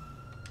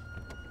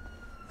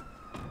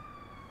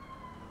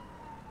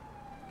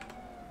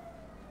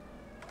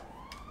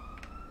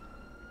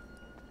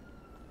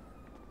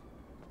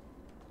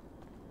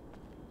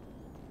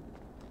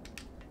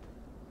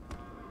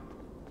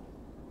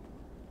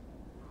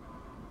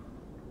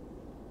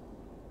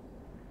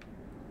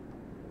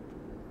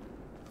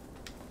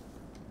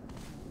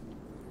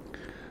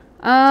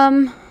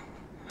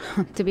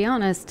 To be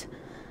honest,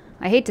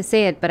 I hate to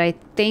say it, but I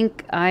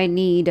think I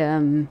need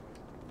some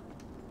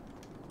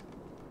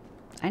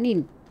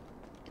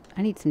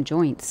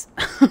joints.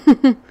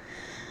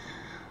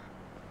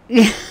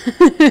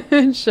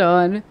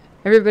 Sean.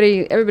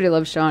 Everybody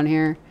loves Sean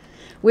here.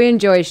 We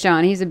enjoy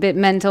Sean. He's a bit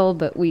mental,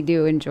 but we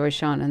do enjoy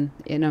Sean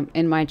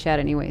in my chat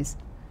anyways.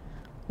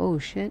 Oh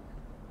shit.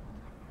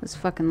 That's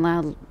fucking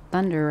loud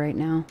thunder right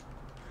now.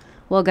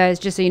 Well guys,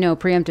 just so you know,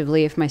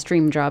 preemptively, if my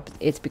stream dropped,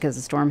 it's because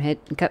the storm hit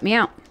and cut me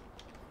out.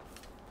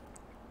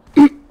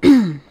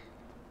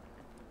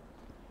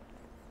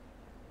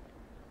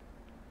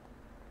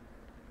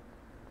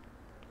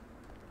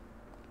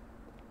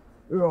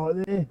 Right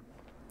there.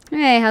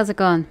 Hey, how's it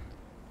going? Do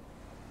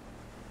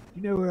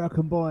you know where I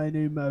can buy a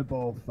new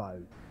mobile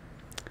phone?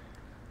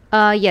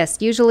 Yes,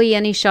 usually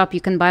any shop you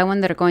can buy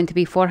one that are going to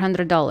be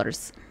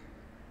 $400.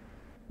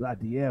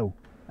 Bloody hell.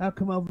 How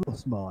come I've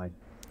lost mine?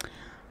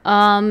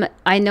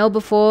 I know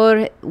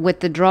before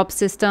with the drop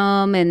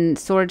system and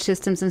storage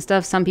systems and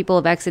stuff, some people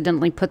have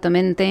accidentally put them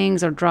in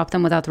things or dropped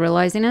them without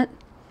realizing it.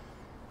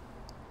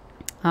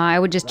 I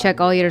would just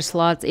check all your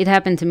slots. It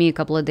happened to me a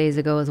couple of days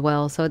ago as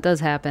well, so it does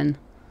happen.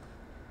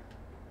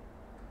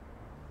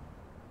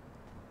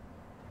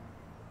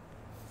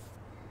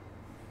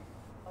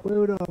 Where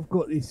would I've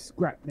got this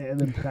scrap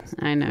metal and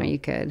plastic? I know, you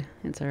could.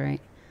 It's alright.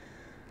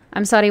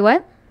 I'm sorry,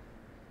 what?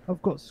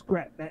 I've got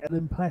scrap metal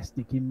and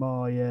plastic in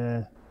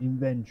my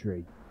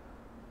inventory.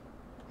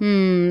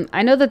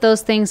 I know that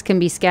those things can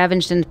be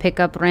scavenged and pick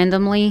up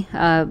randomly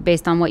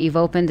based on what you've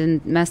opened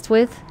and messed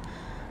with.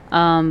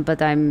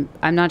 But I'm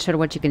not sure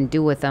what you can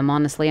do with them,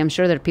 honestly. I'm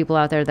sure there are people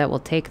out there that will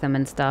take them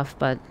and stuff,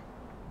 but...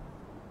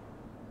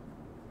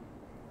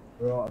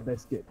 Right, I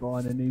best get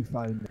buying a new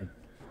phone then.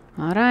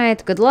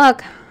 Alright, good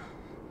luck.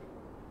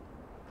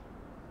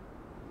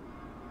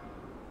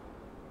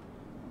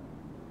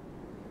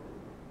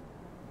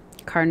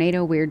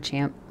 Carnado Weird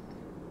Champ.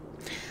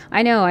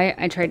 I know,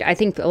 I tried. I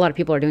think a lot of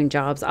people are doing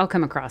jobs. I'll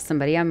come across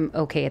somebody. I'm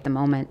okay at the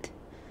moment.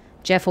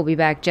 Jeff will be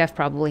back. Jeff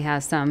probably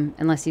has some,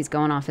 unless he's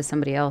going off as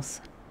somebody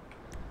else.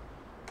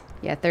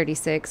 Yeah,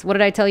 36. What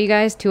did I tell you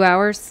guys? 2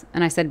 hours?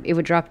 And I said it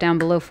would drop down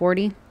below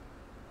 40.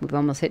 We've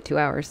almost hit 2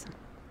 hours.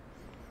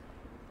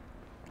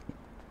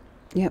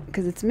 Yep,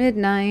 because it's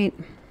midnight.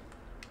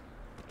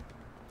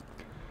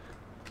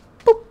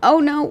 Boop. Oh,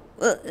 no.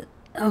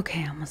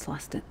 Okay, I almost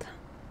lost it.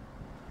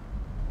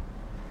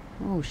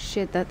 Oh,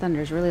 shit. That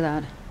thunder's really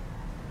loud.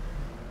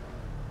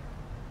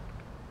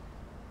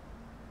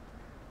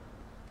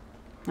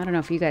 I don't know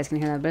if you guys can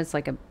hear that, but it's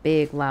like a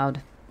big,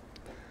 loud.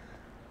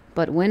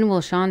 But when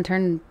will Sean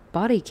turn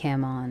body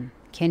cam on?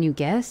 Can you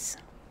guess?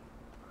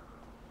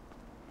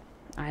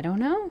 I don't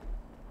know.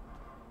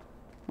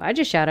 I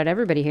just shout out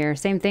everybody here.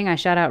 Same thing, I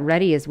shout out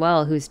Reddy as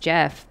well, who's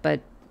Jeff. But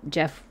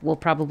Jeff will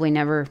probably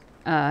never,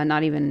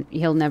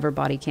 he'll never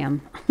body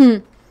cam.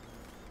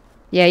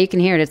 Yeah, you can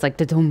hear it. It's like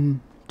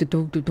da-dum,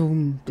 da-dum,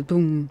 da-dum,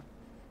 da-dum.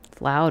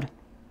 It's loud.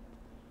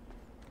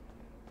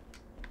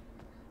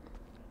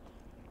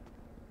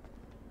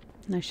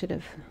 I should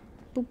have.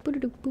 Boop, boop,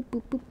 boop, boop,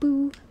 boop, boop,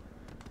 boop.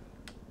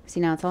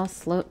 See, now it's all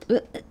slow.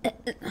 I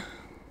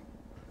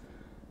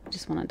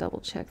just want to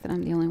double check that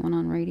I'm the only one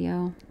on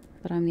radio.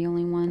 That I'm the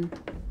only one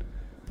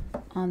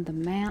on the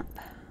map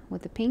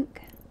with the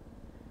pink.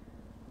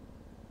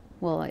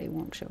 Well, it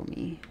won't show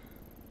me.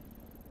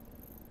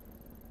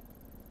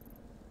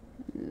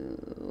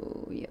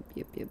 Oh, yep.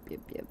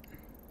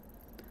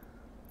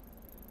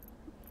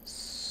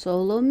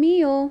 Solo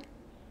mio.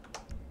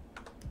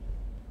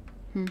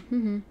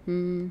 I'm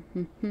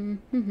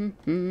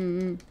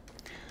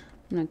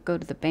gonna go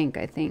to the bank,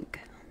 I think.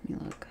 Let me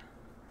look.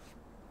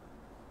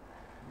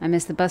 I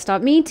missed the bus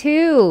stop. Me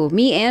too.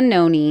 Me and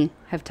Noni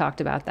have talked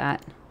about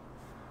that.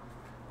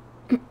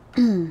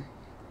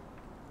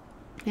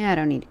 Yeah, I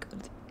don't need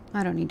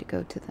to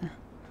go to the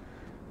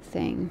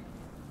thing.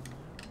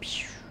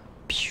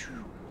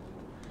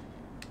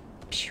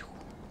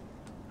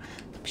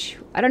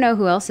 I don't know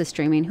who else is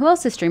streaming. Who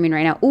else is streaming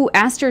right now? Ooh,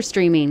 Aster's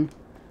streaming.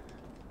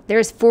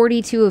 There's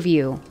 42 of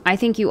you. I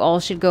think you all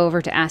should go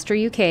over to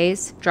Astra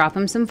UK's, drop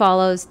him some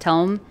follows,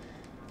 tell him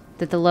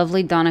that the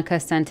lovely Donica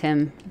sent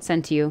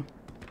you.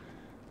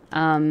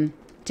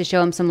 To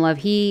show him some love.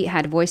 He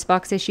had voice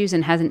box issues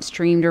and hasn't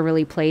streamed or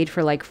really played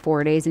for like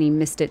 4 days, and he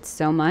missed it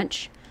so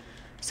much.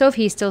 So if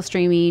he's still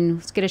streaming,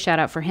 let's get a shout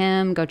out for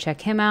him. Go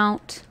check him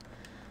out.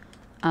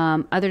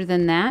 Other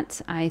than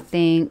that, I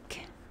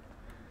think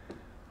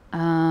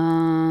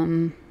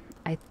I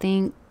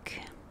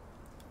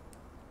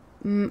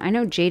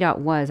know J-Dot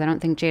was. I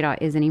don't think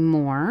J-Dot is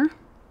anymore.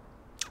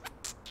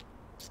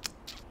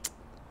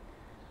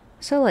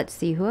 So let's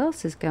see who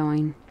else is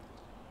going.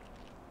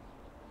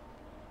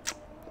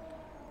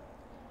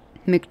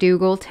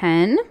 McDougal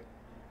 10.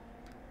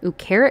 Ooh,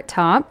 Carrot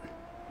Top.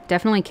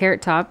 Definitely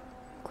Carrot Top.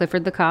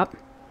 Clifford the Cop.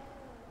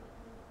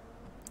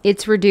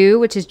 It's Redo,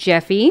 which is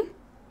Jeffy.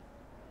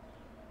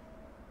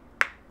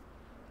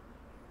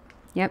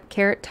 Yep,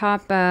 Carrot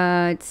Top.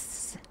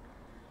 It's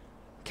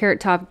Carrot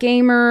Top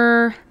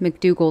Gamer.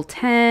 McDougal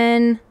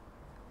 10.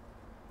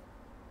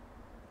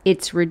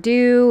 It's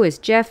Redo is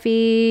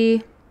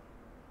Jeffy.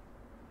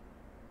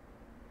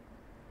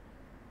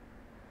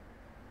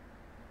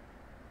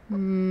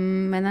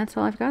 And that's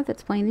all I've got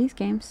that's playing these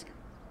games.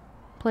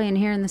 Playing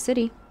here in the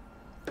city.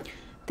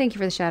 Thank you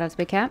for the shout-outs,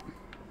 Big Cat.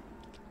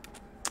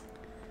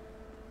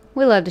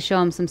 We love to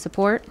show him some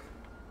support.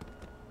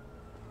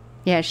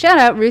 Yeah, shout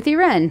out Ruthie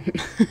Wren.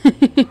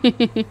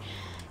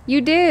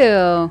 You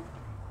do.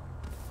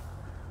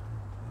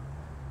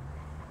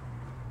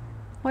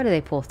 Why do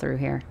they pull through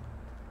here?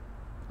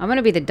 I'm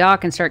gonna be the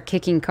doc and start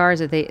kicking cars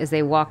as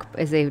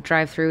they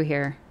drive through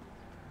here.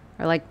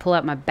 Or like pull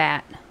out my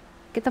bat.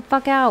 Get the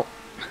fuck out.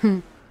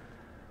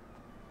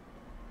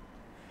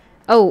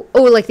 Oh,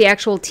 like the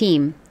actual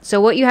team.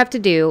 So what you have to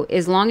do,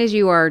 as long as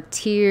you are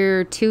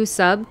tier 2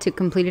 sub to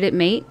completed it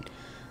mate,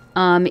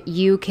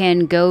 you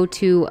can go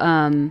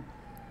to,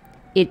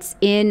 it's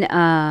in,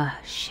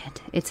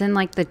 it's in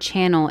like the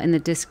channel in the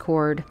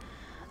Discord.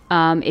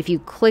 If you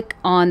click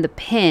on the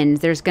pins,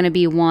 there's going to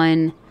be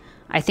one,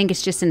 I think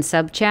it's just in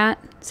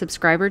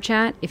subscriber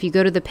chat. If you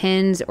go to the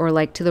pins or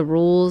like to the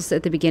rules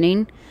at the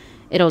beginning,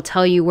 it'll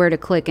tell you where to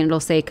click and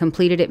it'll say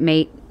completed at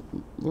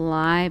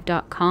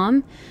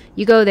matelive.com.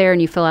 You go there and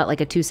you fill out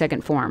like a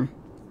 2-second form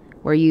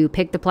where you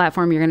pick the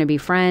platform you're going to be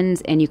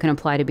friends and you can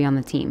apply to be on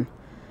the team.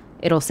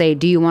 It'll say,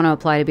 do you want to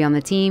apply to be on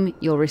the team?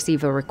 You'll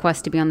receive a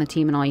request to be on the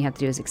team and all you have to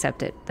do is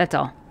accept it. That's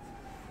all.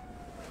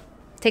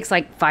 Takes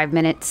like 5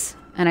 minutes,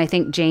 And I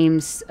think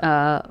James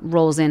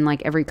rolls in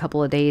like every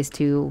couple of days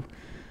to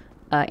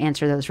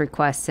answer those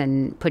requests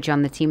and put you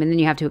on the team. And then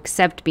you have to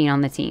accept being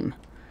on the team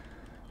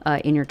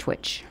in your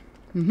Twitch.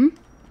 And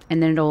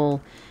then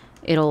it'll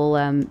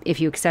if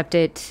you accept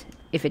it,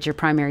 if it's your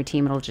primary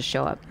team, it'll just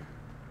show up.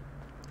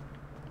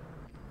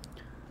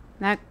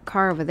 That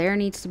car over there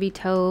needs to be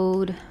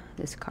towed.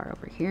 This car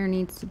over here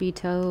needs to be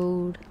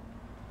towed.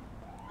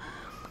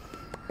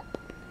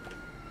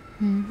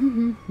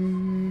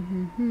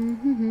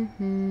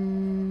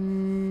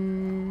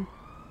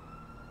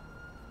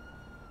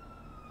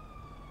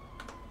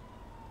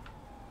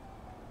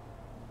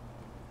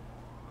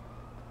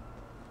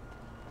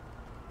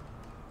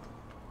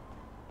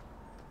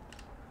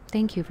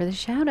 Thank you for the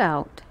shout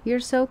out. You're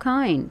so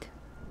kind.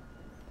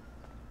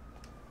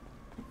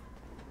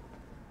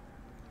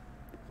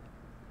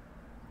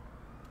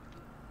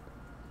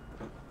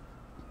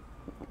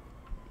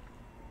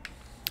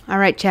 All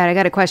right, Chad, I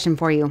got a question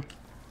for you.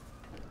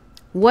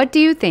 What do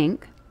you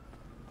think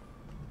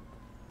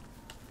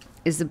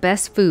is the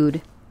best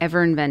food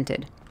ever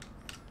invented?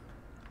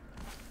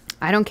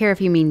 I don't care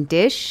if you mean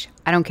dish.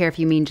 I don't care if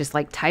you mean just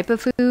like type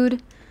of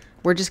food.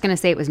 We're just going to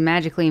say it was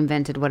magically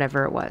invented,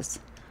 whatever it was.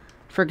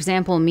 For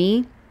example,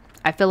 me,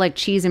 I feel like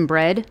cheese and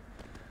bread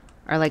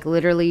are like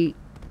literally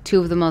two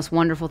of the most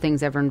wonderful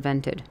things ever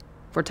invented.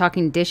 If we're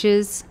talking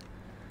dishes,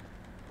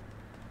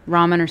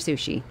 ramen or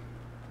sushi.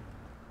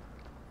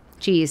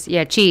 Cheese.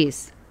 Yeah,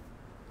 cheese.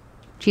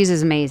 Cheese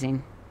is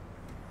amazing.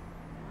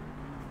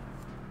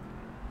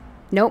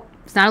 Nope.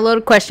 It's not a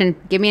loaded question.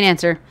 Give me an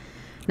answer.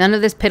 None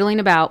of this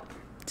piddling about.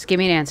 Just give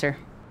me an answer.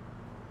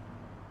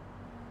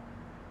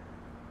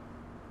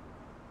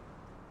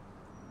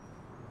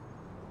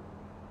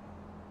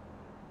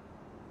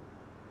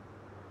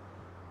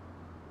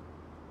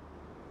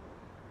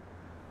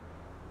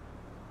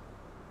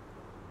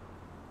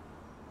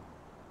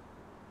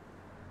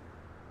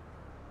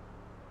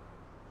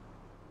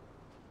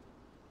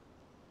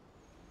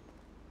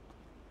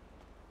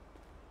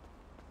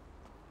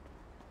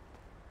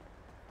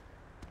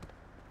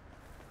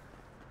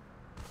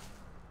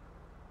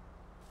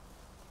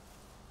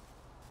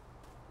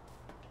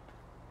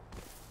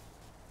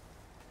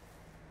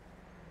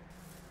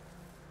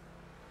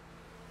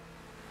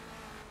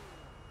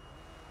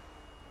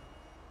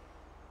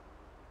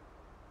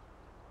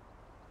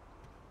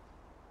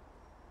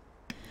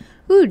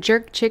 Ooh,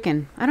 jerk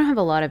chicken. I don't have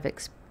a lot of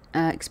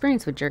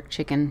experience with jerk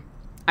chicken.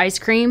 Ice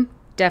cream,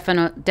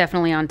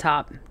 definitely on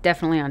top.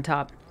 Definitely on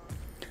top.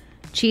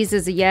 Cheese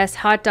is a yes.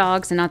 Hot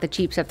dogs and not the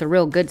cheap stuff, the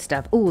real good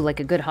stuff. Ooh,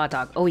 like a good hot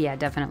dog. Oh yeah,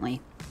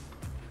 definitely.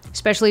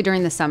 Especially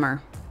during the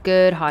summer.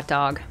 Good hot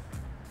dog.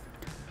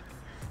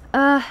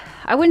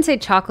 I wouldn't say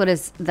chocolate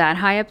is that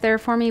high up there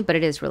for me, but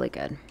it is really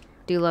good.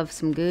 Do love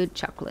some good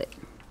chocolate.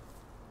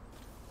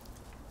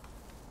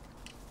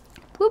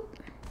 Whoop.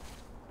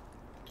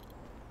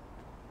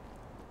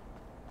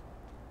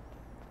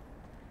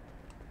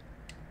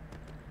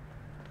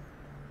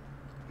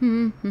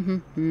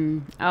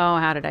 Oh,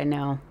 how did I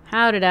know?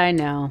 How did I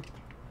know?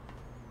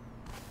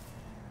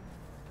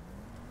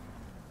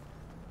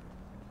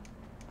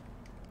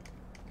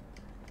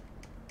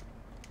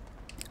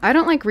 I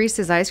don't like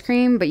Reese's ice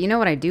cream, but you know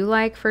what I do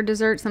like for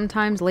dessert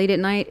sometimes late at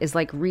night is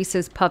like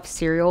Reese's Puff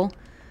cereal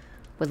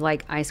with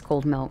like ice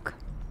cold milk.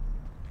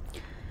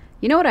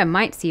 You know what I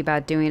might see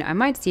about doing? I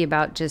might see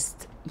about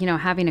just, you know,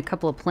 having a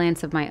couple of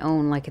plants of my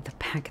own like at the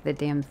back of the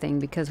damn thing,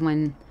 because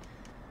when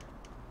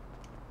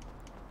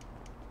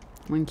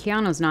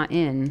Keanu's not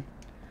in,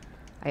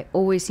 I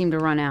always seem to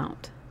run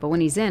out. But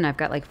when he's in, I've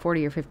got like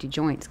 40 or 50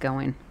 joints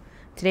going.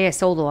 Today I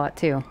sold a lot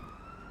too.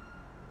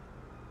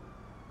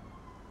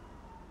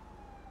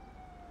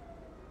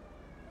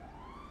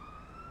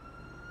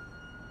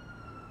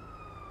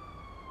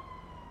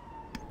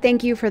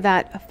 Thank you for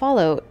that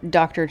follow,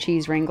 Dr.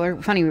 Cheese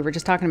Wrangler. Funny, we were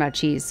just talking about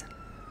cheese.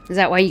 Is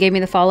that why you gave me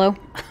the follow?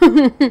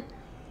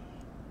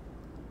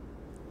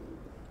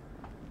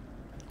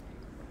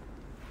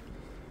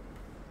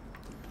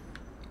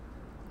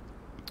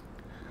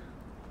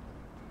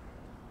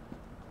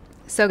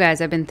 So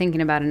guys, I've been thinking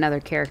about another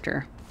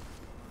character.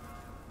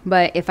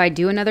 But if I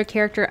do another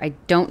character, I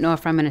don't know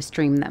if I'm going to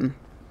stream them.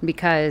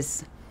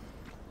 Because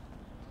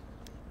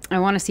I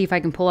want to see if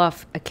I can pull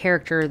off a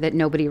character that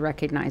nobody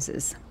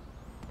recognizes.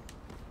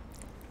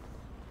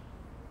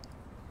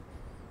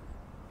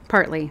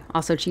 Partly.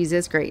 Also, cheese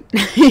is great.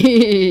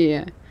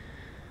 Yeah.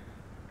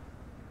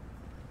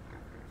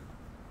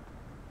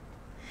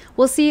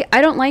 Well, see,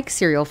 I don't like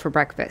cereal for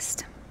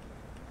breakfast.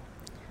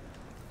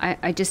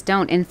 I just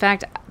don't. In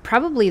fact,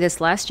 probably this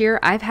last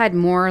year, I've had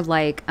more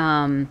like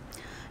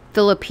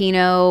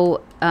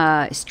Filipino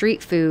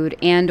street food,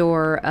 and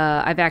or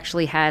I've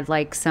actually had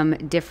like some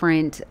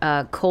different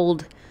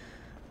cold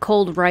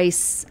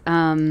rice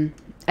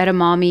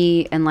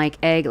edamame and like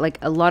egg, like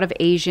a lot of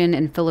Asian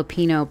and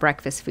Filipino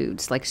breakfast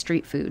foods, like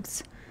street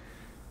foods.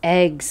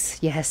 Eggs,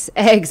 yes,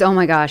 eggs. Oh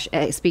my gosh.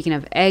 Speaking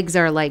of, eggs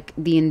are like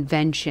the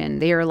invention.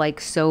 They are like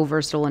so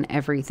versatile in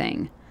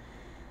everything.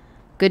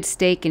 Good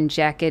steak and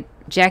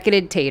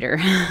jacketed tater.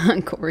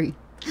 Corey.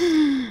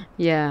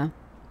 Yeah.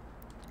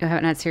 I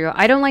haven't had cereal.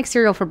 I don't like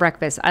cereal for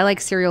breakfast. I like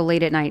cereal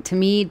late at night. To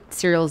me,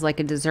 cereal is like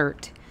a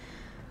dessert.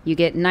 You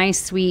get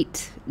nice,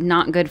 sweet,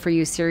 not good for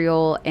you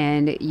cereal,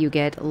 and you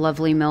get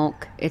lovely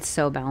milk. It's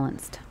so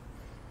balanced.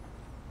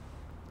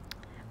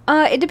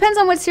 It depends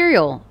on what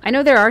cereal. I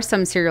know there are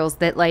some cereals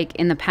that, like,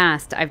 in the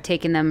past, I've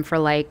taken them for,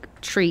 like,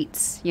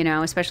 treats, you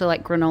know, especially,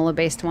 like,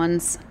 granola-based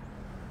ones.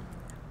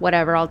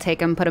 Whatever, I'll take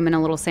them, put them in a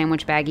little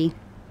sandwich baggie.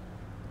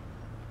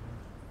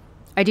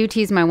 I do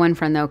tease my one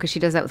friend, though, because she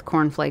does that with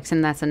cornflakes,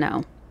 and that's a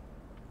no.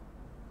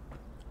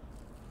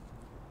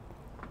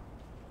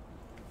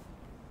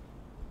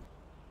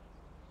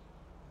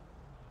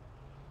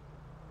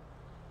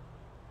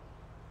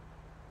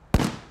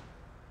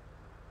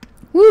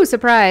 Woo,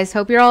 surprise.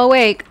 Hope you're all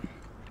awake.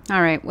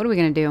 All right, what are we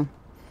going to do?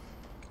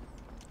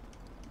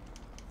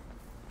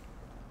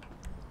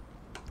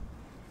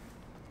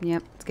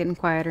 Yep, it's getting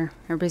quieter.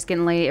 Everybody's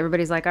getting late.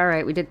 Everybody's like, all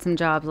right, we did some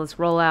jobs. Let's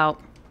roll out.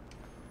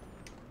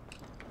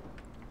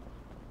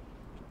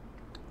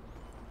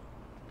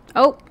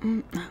 Oh,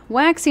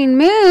 waxing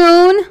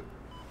moon.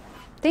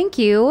 Thank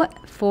you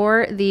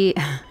for the...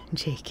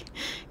 Jake.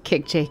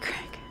 Kick Jake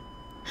Craig.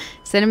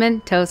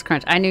 Cinnamon Toast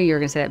Crunch. I knew you were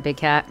going to say that, Big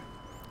Cat.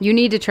 You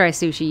need to try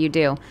sushi. You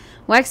do.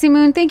 Waxing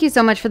Moon, thank you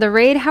so much for the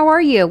raid. How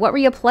are you? What were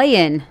you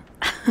playing?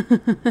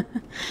 What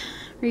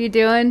were you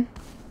doing?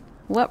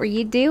 What were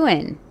you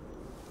doing?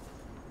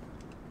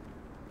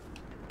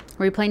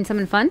 Were you playing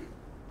something fun?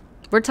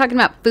 We're talking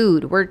about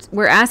food.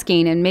 We're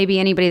asking, and maybe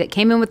anybody that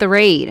came in with the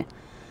raid,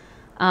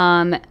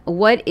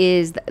 what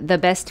is the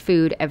best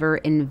food ever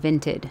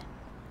invented?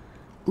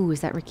 Ooh,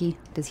 is that Ricky?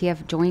 Does he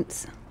have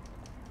joints?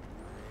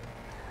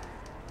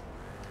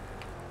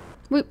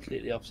 Whoop.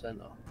 Completely off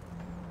center.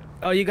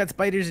 Oh, you got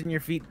spiders in your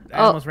feet. I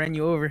almost ran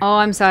you over. Oh,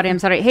 I'm sorry. I'm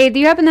sorry. Hey,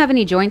 do you happen to have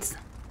any joints?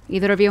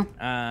 Either of you?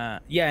 Yeah,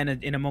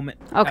 in a moment.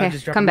 Okay, I'll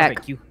just drop come them off back.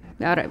 at Q.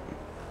 All right.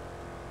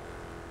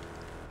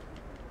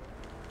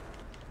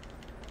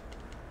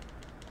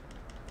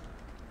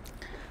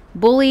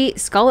 Bully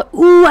Scholar.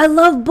 Ooh, I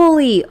love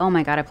Bully. Oh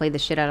my god, I played the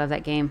shit out of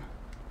that game.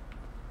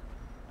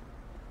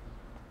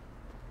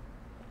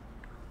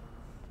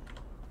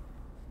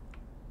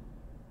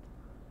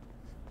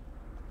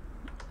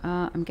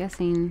 I'm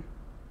guessing.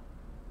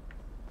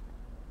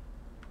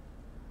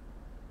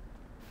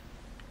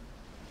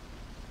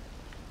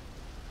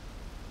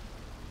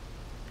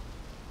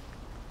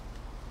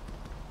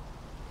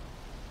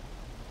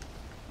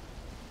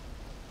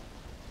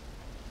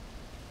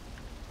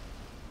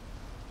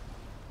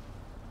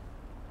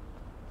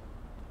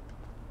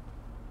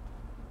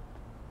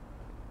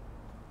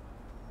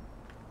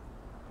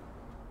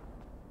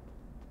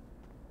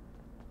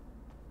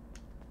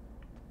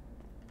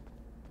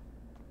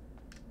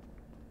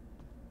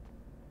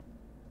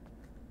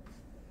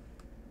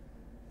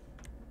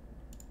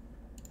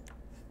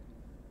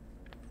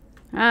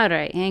 All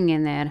right, hang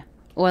in there.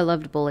 Oh, I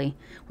loved Bully.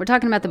 We're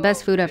talking about the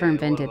best food ever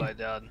invented. What have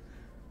I done?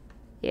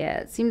 Yeah,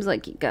 it seems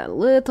like you got a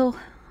little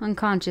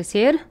unconscious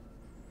here.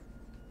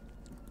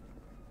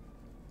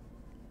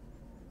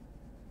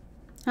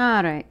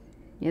 All right,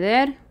 you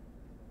there?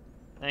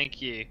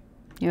 Thank you.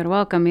 You're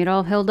welcome. You're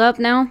all healed up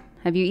now?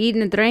 Have you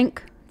eaten a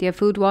drink? Do you have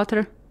food,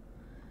 water?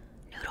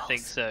 I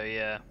think so,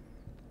 yeah.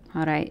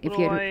 All right, if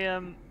Well,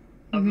 you're...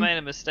 I've made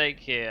a mistake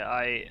here.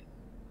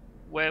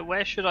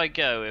 Where should I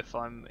go if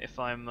I'm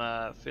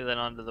feeling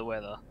under the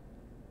weather?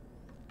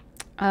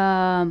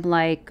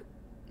 Like,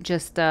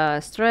 just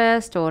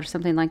stressed or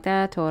something like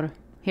that, or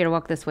here,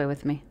 walk this way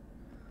with me.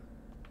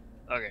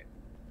 Okay.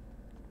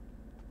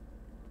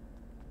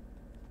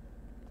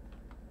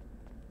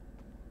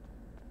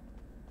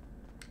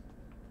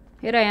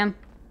 Here I am.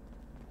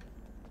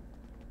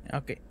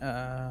 Okay.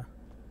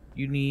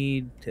 You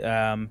need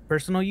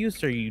personal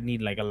use, or you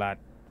need like a lot?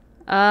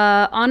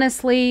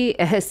 Honestly,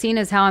 seeing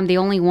as how I'm the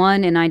only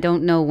one and I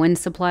don't know when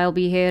supply will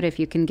be here, if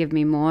you can give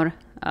me more,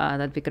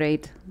 that'd be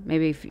great.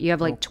 Maybe if you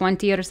have like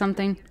 20 or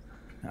something.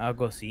 I'll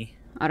go see.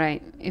 All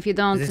right. If you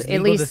don't, Is this at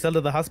legal least to sell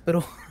to the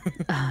hospital?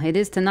 It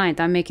is tonight.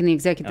 I'm making the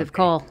executive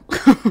call.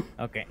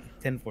 Okay,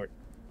 10 for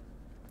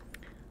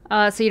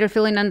it. So you're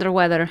feeling under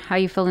weather. How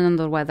you feeling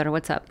under weather?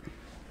 What's up?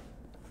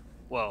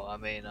 Well, I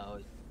mean, I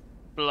was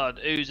blood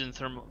oozing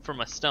from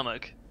my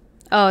stomach.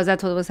 Oh, is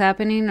that what was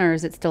happening, or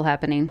is it still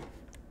happening?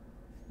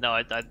 No,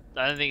 I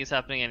don't think it's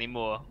happening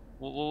anymore.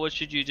 What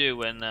should you do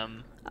when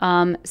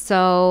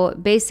So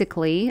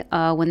basically,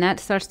 when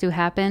that starts to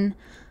happen,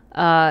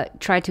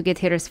 try to get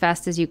here as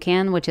fast as you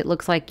can, which it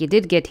looks like you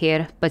did get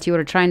here, but you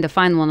were trying to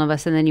find one of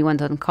us and then you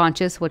went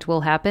unconscious, which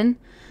will happen.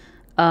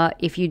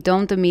 If you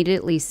don't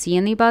immediately see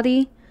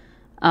anybody,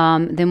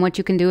 then what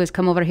you can do is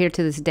come over here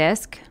to this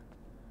desk.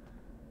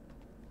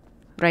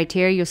 Right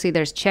here, you'll see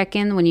there's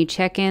check-in. When you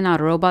check in, our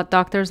robot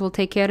doctors will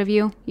take care of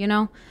you, you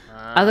know?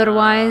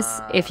 Otherwise,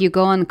 if you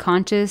go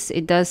unconscious,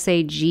 it does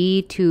say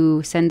G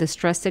to send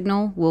distress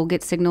signal. We'll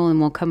get signal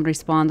and we'll come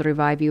respond,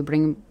 revive you,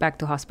 bring you back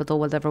to hospital,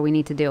 whatever we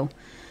need to do.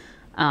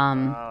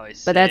 But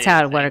that's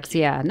how it works.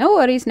 Yeah, no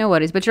worries, no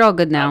worries. But you're all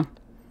good now.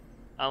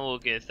 I'm all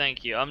good,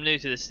 thank you. I'm new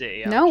to the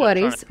city. No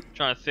worries.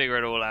 Trying to figure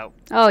it all out.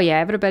 Oh yeah,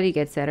 everybody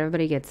gets that.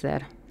 Everybody gets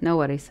that. No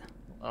worries.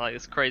 I like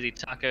this crazy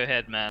taco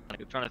head man.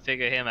 Like, I'm trying to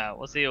figure him out.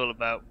 What's he all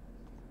about?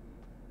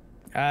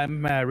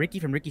 I'm Ricky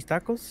from Ricky's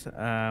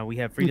Tacos. We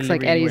have free Looks like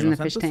delivery Eddie's anywhere in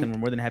the fish Santos, tank. and we're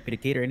more than happy to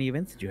cater any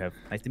events that you have.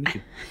 Nice to meet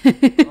you.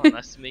 Oh,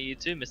 nice to meet you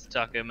too, Mr.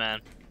 Taco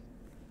Man.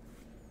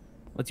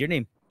 What's your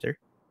name, sir?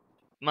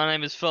 My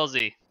name is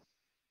Fuzzy.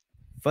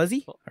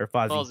 Fuzzy or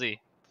Fozzie?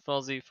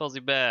 Fuzzy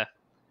Bear.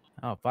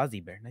 Oh,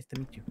 Fozzie Bear. Nice to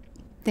meet you.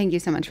 Thank you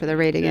so much for the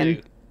raid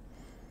again.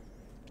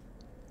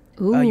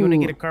 Ooh. You want to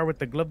get a car with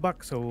the glove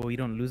box so you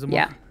don't lose them?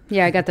 Yeah.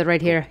 Yeah, I got that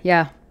right here.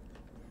 Yeah.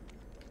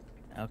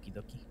 Okie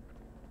dokie.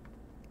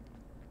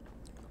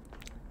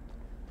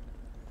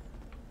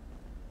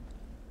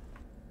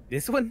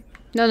 This one?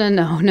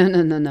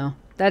 No.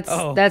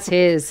 That's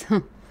his.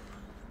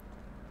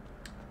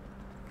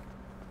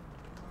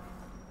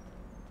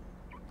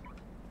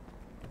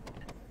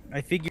 I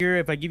figure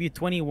if I give you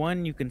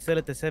 21, you can sell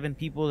it to 7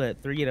 people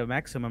at 3 at a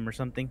maximum or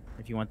something,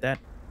 if you want that.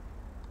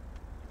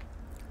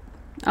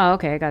 Oh,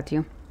 okay, I got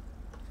you.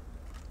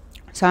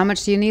 So how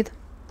much do you need?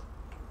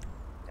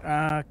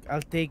 I'll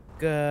take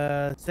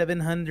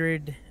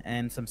 700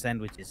 and some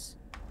sandwiches.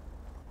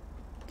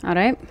 All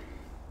right.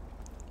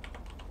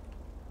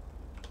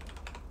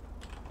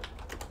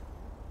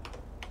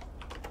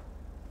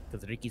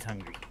 Because Ricky's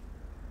hungry.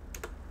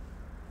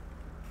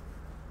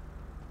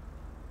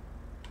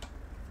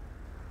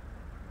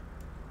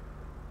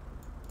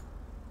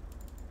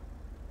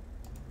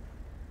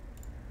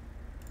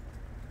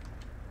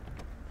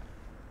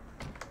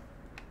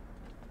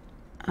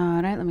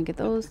 All right, let me get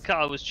those. The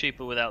car was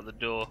cheaper without the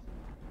door.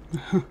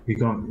 You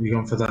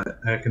gone for that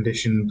air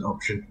conditioned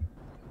option?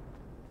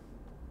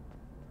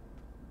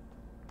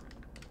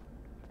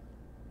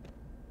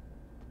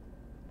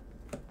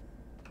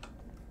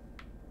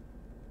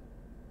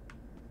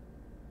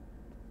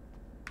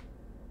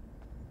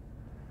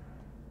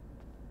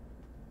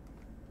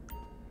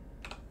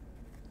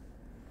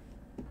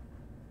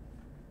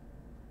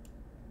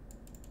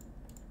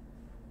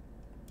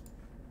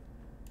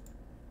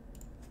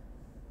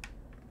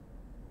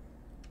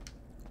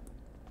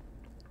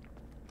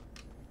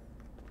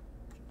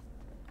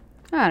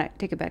 All right,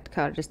 take it back to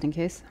car just in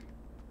case.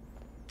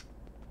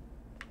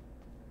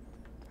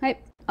 Hi,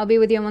 I'll be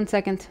with you in 1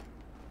 second.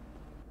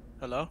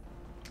 Hello?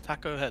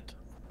 Taco Head.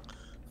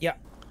 Yeah.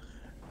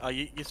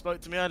 You spoke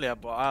to me earlier,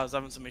 but I was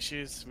having some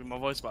issues with my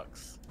voice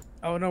box.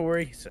 Oh, no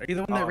worries. Are you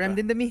the one that rammed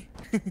into me?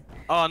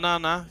 Oh, no.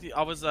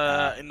 I was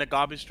in the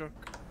garbage truck.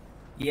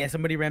 Yeah,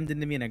 somebody rammed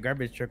into me in a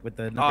garbage truck with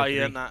the Oh, number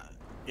yeah,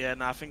 3.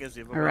 I think it's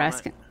the other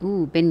Raskin.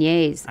 Ooh,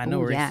 beignets. I know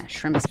Ooh, where yeah, it's-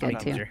 shrimp is good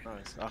Nice, too. sir.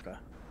 Nice, okay.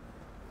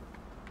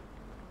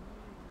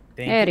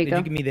 Thank There you Did go.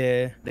 you give me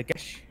the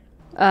cash?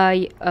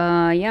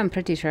 Yeah, I'm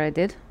pretty sure I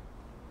did.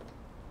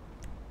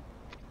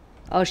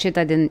 Oh shit,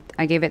 I didn't.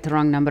 I gave it the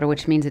wrong number,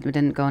 which means it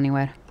didn't go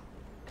anywhere.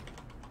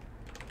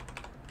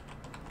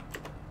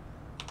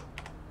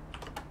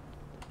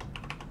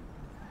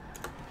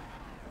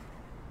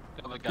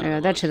 Yeah,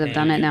 that should have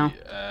done it now.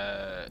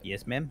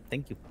 Yes, ma'am.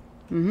 Thank you.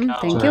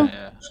 Thank you.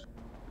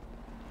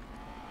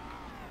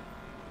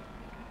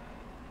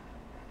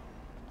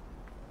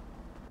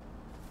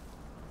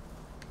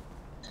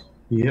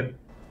 Yep.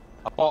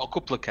 I bought a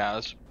couple of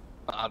cars,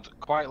 but I'd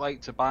quite like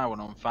to buy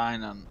one on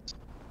finance.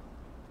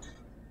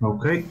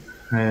 Okay.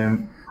 I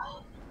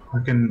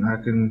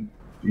can.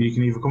 You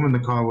can either come in the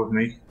car with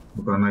me.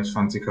 We've got a nice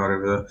fancy car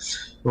over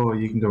there, or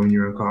you can go in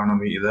your own car and I'll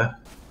meet you there.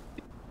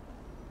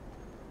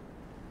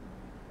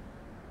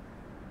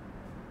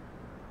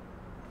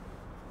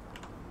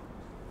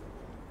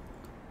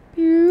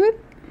 Boop.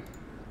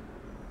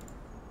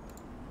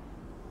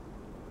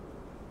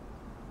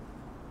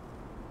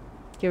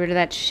 Get rid of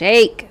that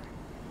shake.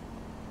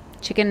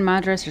 Chicken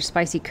madras or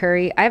spicy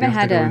curry. I haven't You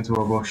have to had go a.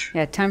 into a bush.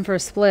 Yeah, time for a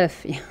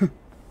spliff.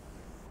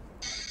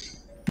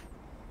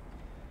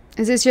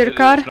 Is this your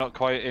car? It's not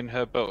quite in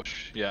her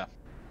bush, yeah.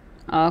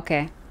 Oh,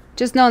 okay.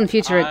 Just know in the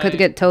future it could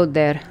get towed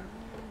there.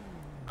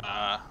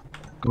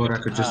 Or I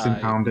could just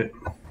impound it.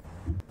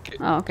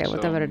 Oh, okay,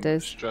 whatever it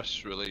is.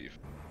 Stress relief.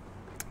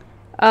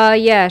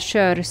 Yeah,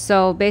 sure.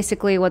 So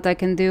basically what I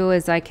can do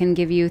is I can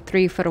give you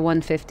 3 for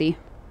 150.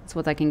 That's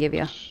what I can give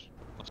you.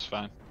 That's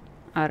fine.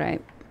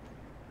 Alright.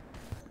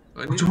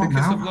 I need the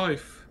kiss of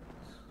life.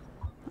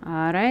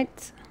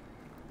 Alright.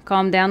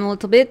 Calm down a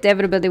little bit.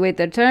 Everybody wait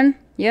their turn.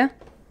 Yeah?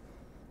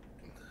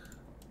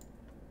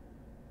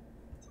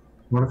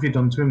 What have you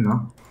done to him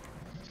now?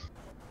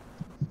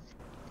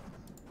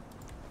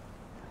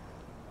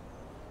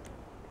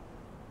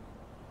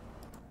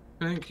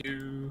 Thank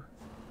you.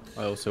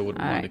 I also wouldn't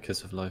mind a Alright.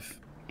 kiss of life.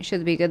 It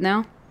should be good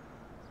now.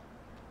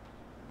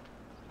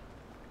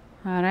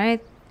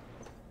 Alright.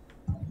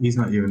 He's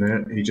not even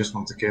it. He just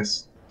wants a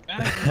kiss.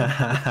 Well,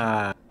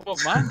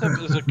 man, that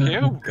was a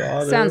kill.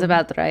 Sounds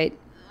about right.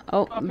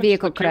 Oh, What happened to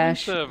vehicle the queuing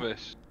crash.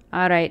 service?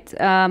 Alright.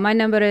 My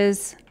number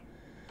is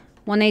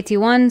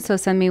 181, so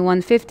send me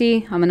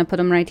 150. I'm gonna put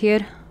them right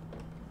here.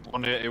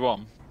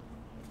 181.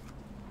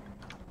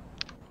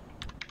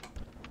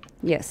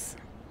 Yes.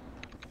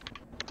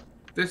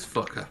 This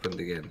fuck happened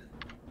again.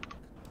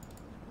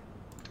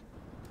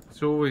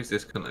 It's always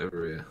this cunt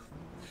over here.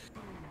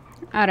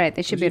 Alright,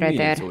 they should be right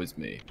there. It's always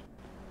me.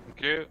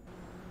 Thank you.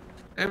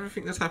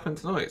 Everything that's happened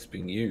tonight, it's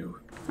been you.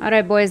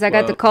 Alright, boys, I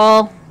got the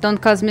call. Don't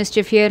cause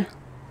mischief here.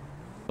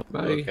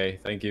 Bye. Okay,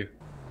 thank you.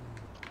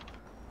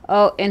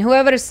 Oh, and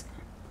whoever's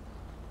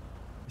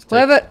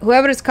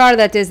car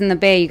that is in the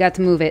bay, you got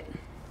to move it.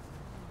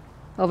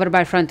 Over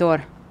by front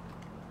door.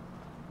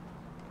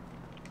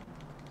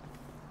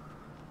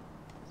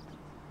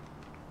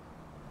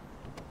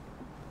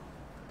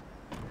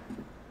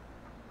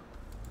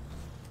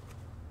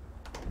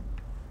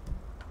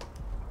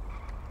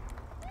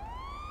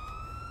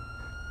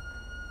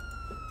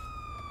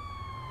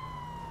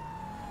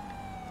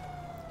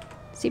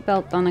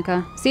 Seatbelt,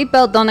 Donica.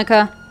 Seatbelt,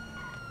 Donica.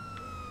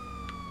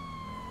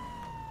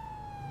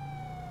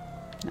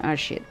 Ah,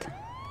 shit.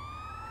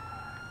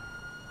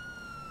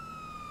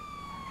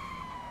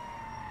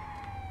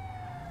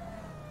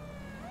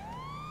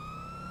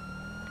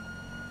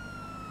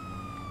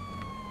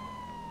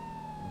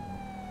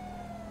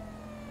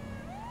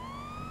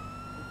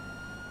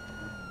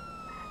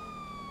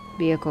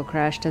 Vehicle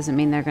crash doesn't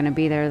mean they're gonna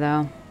be there,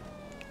 though.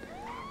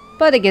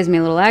 But it gives me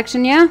a little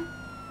action, yeah?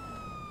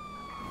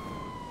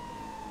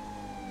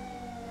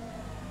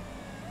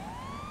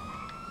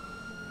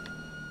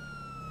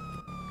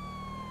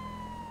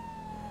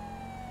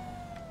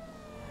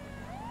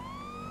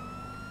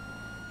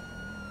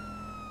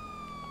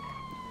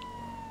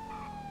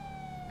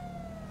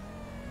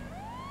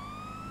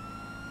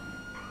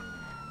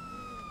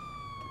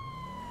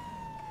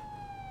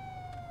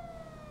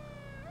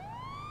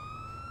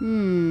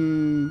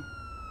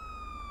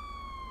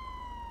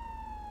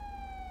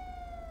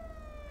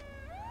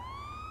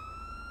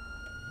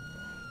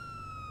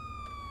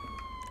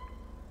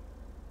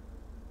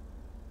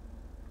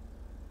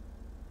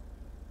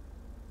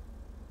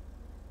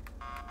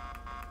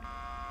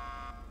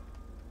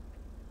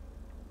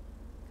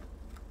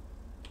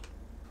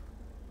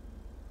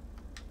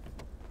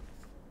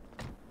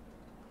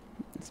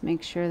 Let's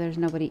make sure there's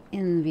nobody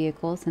in the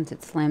vehicle since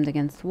it's slammed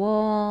against the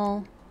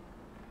wall.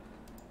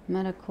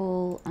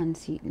 Medical,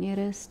 unseat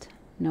nearest,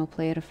 no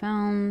player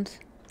found.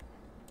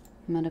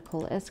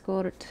 Medical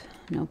escort,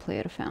 no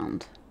player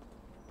found.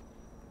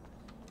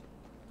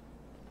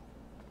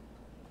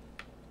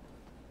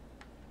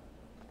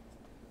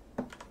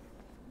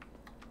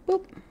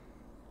 Boop.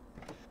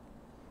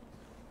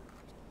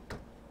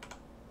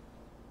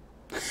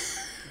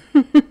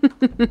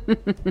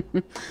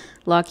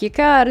 Lock your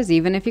cars,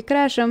 even if you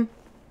crash them.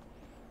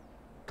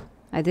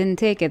 I didn't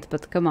take it,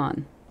 but come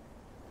on.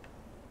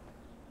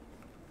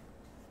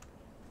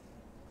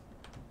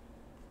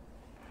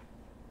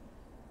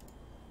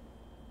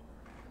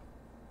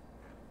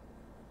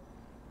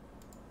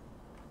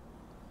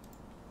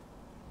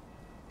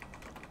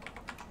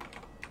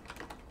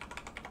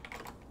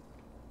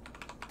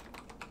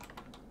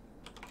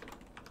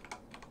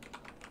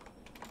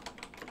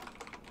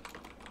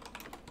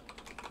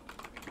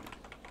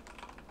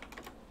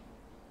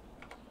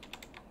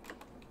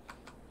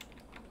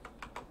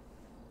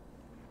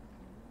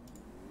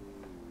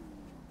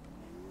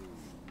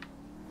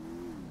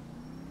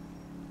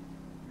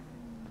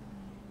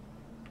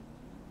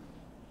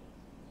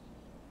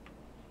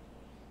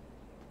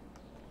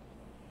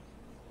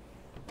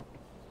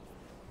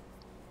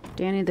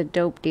 Danny the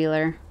dope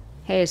dealer.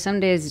 Hey, some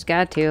days it's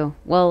got to.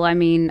 Well, I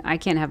mean, I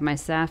can't have my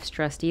staff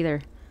stressed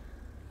either.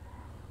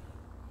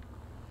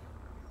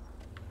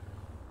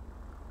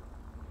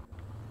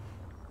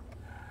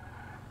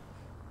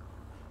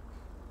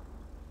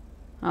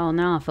 Oh,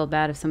 now I feel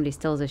bad if somebody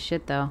steals his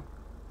shit, though.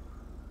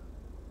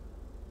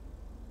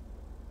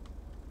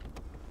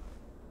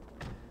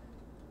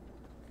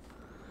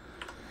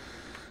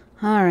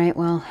 Alright,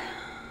 well,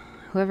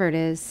 whoever it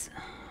is.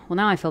 Well,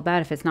 now I feel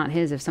bad if it's not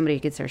his, if somebody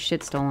gets their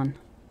shit stolen.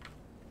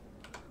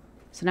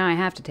 So now I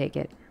have to take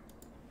it.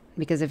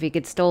 Because if he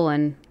gets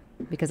stolen,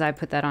 because I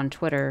put that on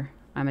Twitter,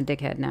 I'm a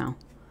dickhead now.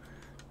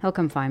 He'll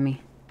come find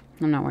me.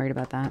 I'm not worried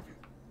about that.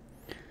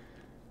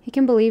 He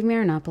can believe me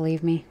or not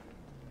believe me.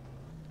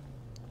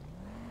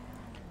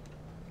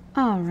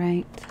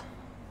 Alright.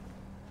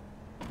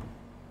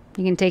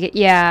 You can take it.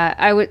 Yeah,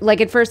 I would,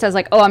 like, at first I was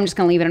like, oh, I'm just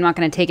gonna leave it, I'm not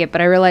gonna take it.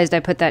 But I realized I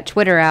put that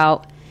Twitter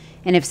out,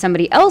 and if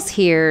somebody else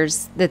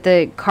hears that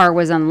the car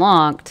was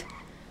unlocked,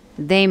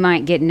 they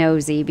might get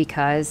nosy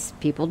because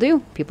people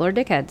do. People are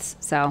dickheads.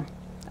 So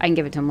I can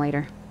give it to them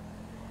later.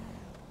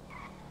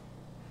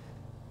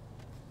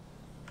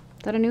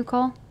 Is that a new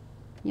call?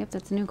 Yep,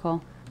 that's a new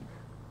call.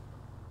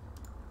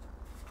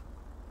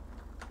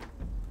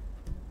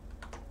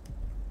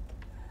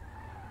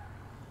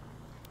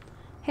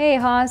 Hey,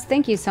 Haas.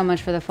 Thank you so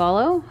much for the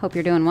follow. Hope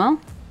you're doing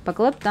well.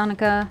 Buckle up,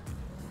 Donica.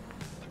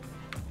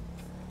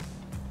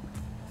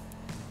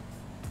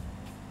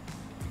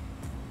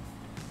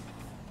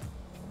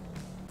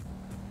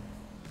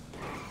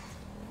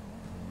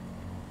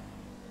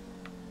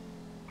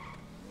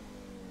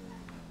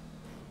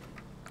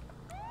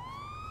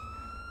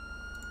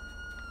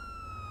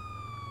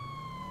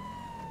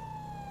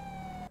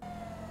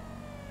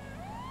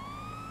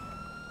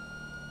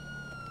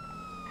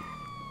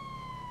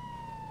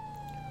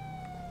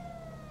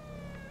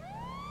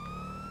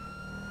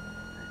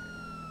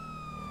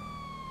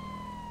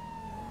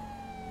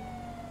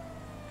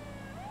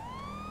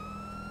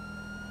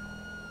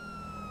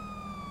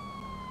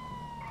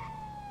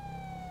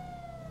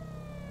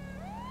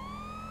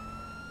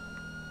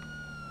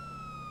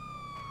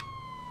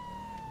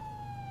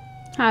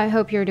 I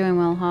hope you're doing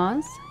well,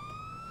 Hawes.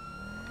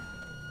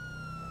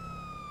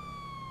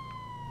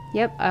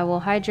 Yep, I will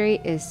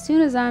hydrate as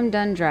soon as I'm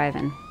done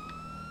driving.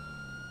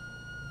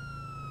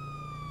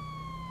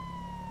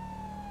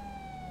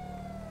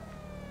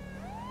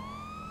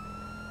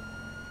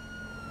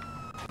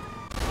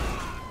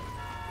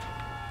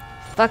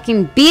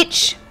 Fucking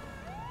bitch!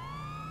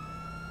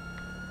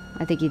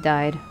 I think he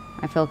died.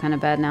 I feel kind of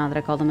bad now that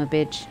I called him a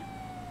bitch.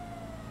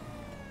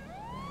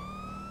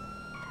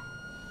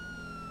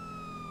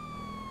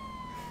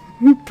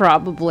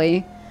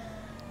 Probably.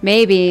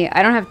 Maybe.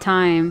 I don't have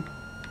time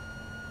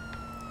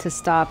to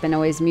stop and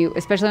always mute,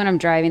 especially when I'm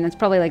driving. That's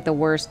probably like the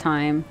worst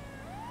time.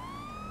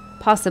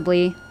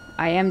 Possibly.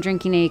 I am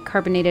drinking a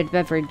carbonated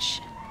beverage.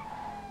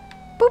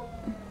 Boop.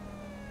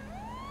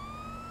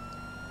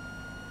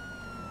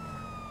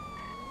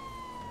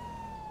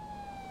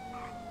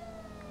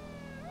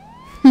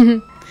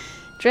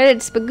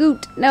 Dreaded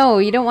Spagoot. No,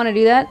 you don't want to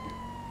do that.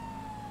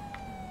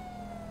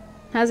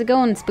 How's it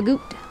going,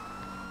 Spagoot?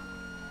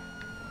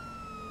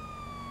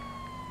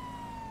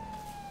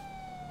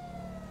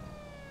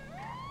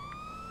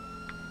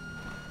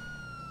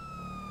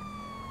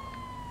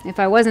 If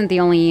I wasn't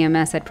the only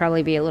EMS, I'd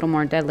probably be a little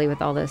more deadly with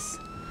all this.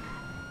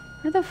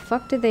 Where the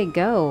fuck did they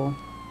go?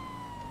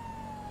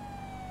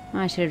 Oh,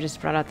 I should have just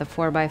brought out the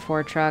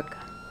 4x4 truck.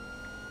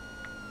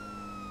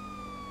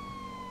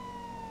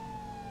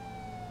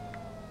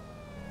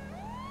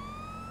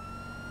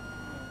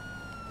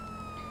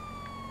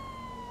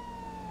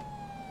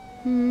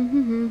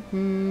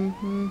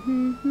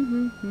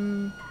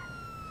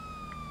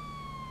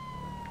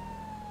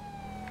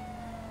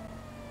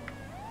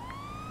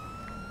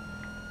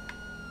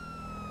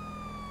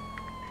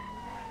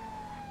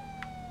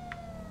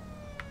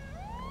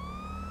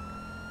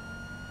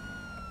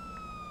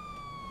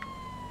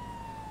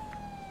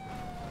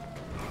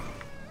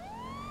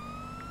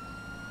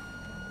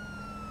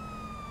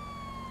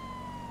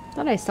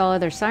 Thought I saw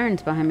other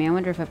sirens behind me. I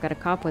wonder if I've got a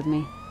cop with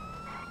me.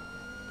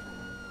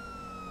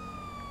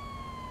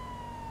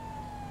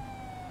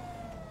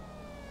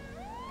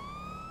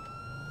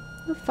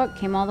 Who the fuck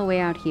came all the way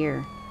out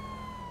here?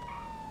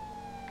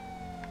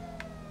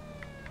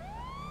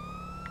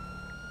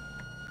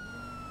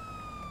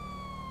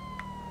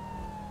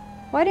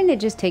 Why didn't it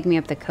just take me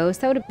up the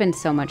coast? That would have been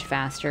so much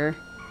faster.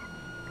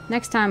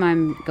 Next time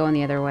I'm going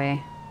the other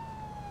way.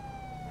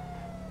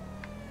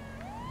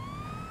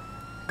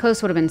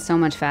 Coast would have been so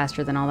much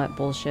faster than all that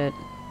bullshit.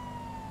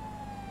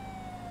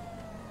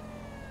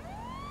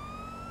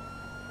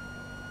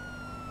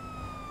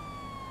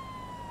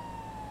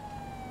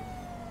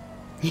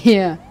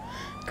 Yeah.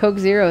 Coke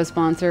Zero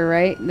sponsor,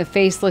 right? The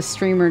faceless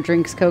streamer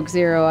drinks Coke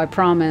Zero, I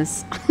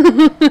promise.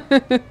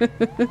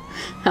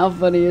 How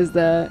funny is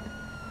that?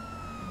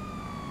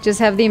 Just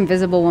have the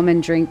invisible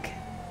woman drink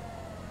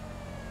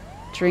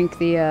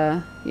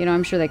the, you know,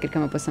 I'm sure they could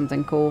come up with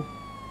something cool.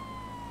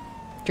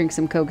 Drink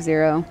some Coke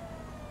Zero.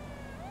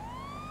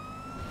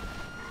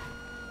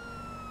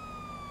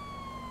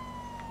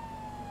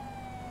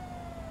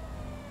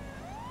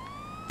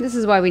 This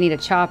is why we need a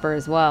chopper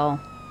as well.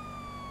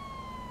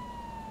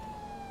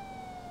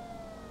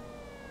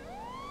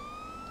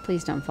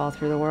 Please don't fall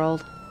through the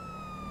world.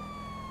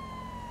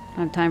 I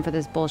don't have time for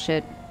this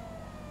bullshit.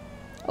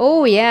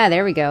 Oh yeah,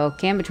 there we go.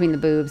 Cam between the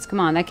boobs. Come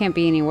on, that can't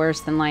be any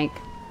worse than like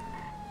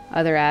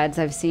other ads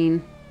I've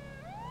seen.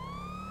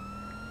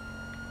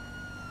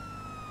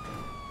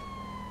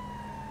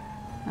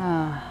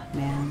 Ah,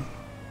 man.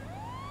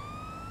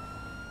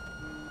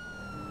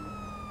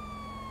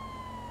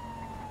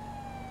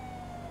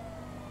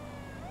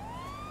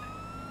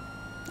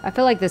 I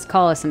feel like this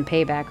call is some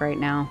payback right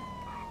now.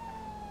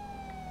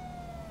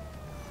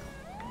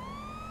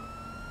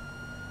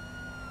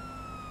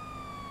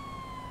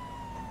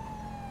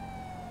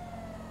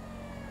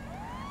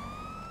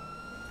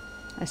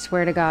 I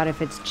swear to God,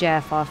 if it's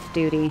Jeff off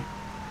duty,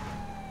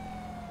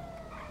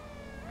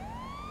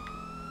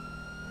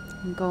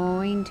 I'm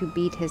going to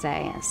beat his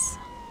ass.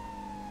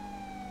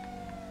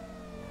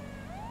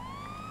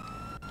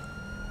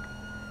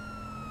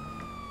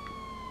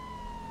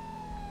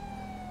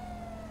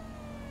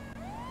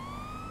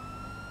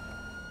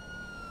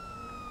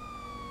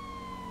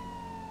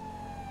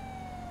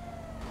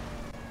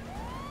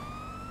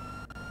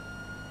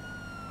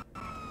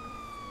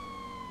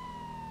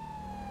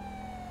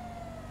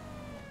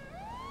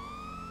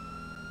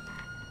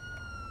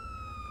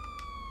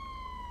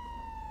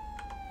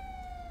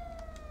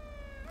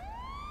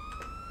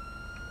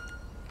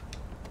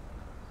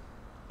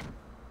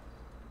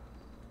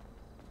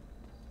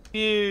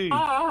 You,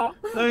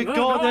 the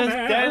goddess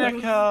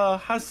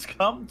Danica has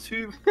come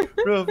to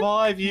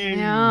revive you. Oh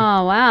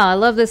wow, I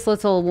love this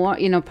little,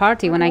 you know,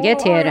 party when I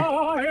get here.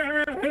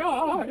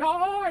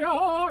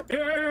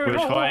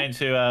 We're praying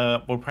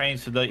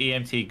to the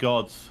EMT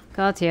gods.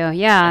 Got you.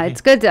 Yeah, it's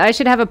good. I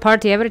should have a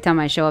party every time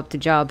I show up to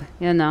job.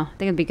 You know, I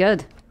think it'd be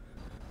good.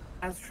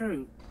 That's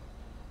true.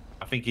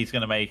 I think he's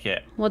gonna make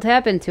it. What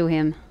happened to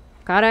him?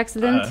 Car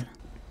accident?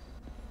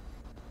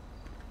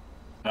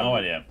 No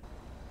idea.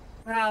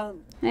 Well,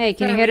 Hey,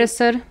 can you hear us,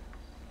 sir?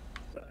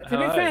 To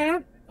be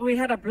fair, we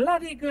had a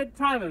bloody good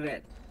time of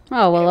it.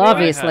 Oh, well,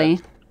 obviously.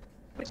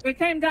 We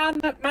came down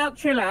that Mount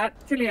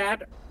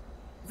Chiliad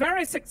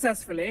very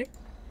successfully.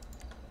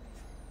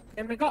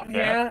 And we got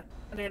here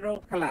and it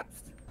all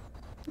collapsed.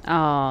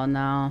 Oh,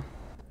 no.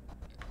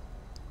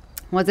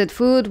 Was it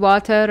food,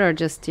 water, or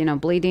just, you know,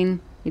 bleeding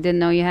you didn't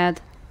know you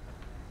had?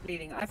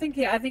 Bleeding. I think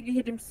he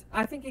hit him.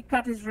 I think he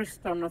cut his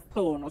wrist on a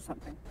thorn or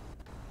something.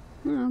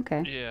 Oh,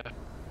 okay. Yeah.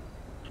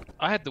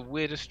 I had the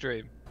weirdest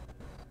dream.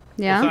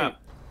 Yeah?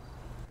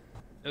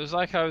 It was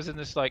like I was in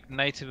this like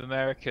Native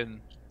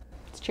American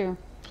It's true.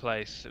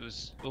 place. It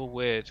was all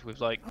weird with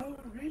like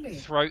really?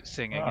 throat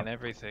singing and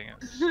everything.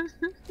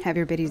 Have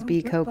your biddies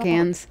be Coke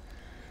cans.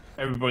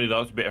 Everybody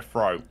loves a bit of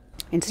throat.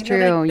 It's You true,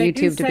 know, they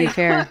do YouTube, to be say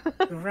fair.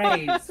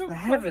 Graves, for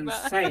heaven's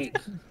sake.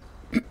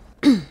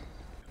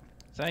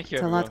 Thank you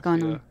It's a lot everyone,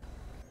 going on.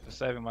 for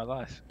saving my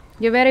life.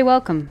 You're very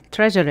welcome.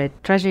 Treasure it.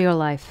 Treasure your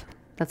life.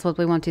 That's what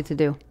we want you to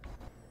do.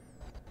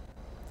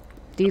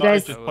 Do you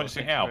guys... just point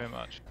something out.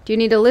 Do you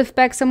need a lift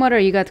back somewhere, or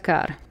you got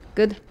car?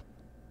 Good?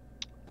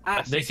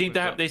 They seem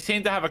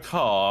to have a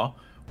car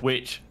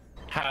which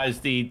has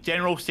the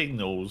general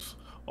signals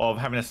of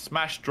having a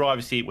smashed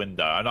driver's seat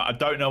window. And I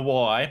don't know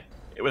why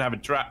it would have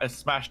a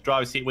smashed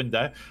driver's seat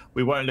window.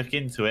 We won't look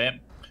into it,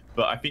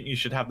 but I think you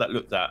should have that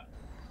looked at.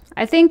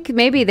 I think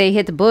maybe they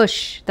hit the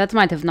bush. That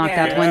might have knocked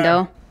out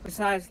window.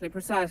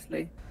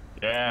 Precisely.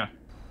 Yeah.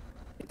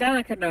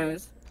 Danica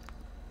knows.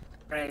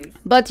 Graves.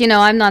 But, you know,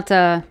 I'm not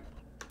the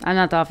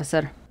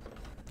officer.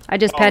 I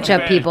just patch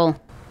up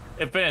people.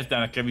 In fairness,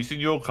 Danica, have you seen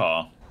your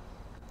car?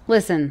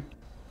 Listen.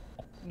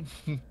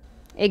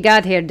 It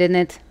got here, didn't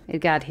it? It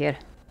got here.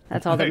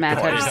 That's all that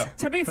matters.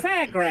 To be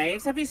fair,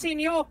 Graves, have you seen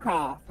your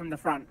car from the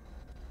front?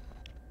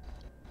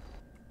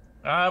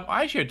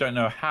 I actually don't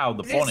know how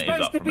the Is bonnet it is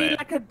supposed up to from be there.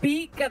 like a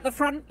beak at the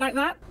front, like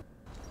that?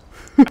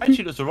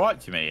 Actually, looks alright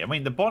to me. I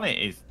mean, the bonnet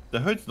is the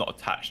hood's not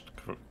attached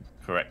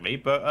correctly,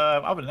 but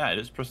other than that,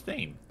 it's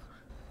pristine.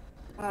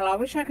 Well, I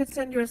wish I could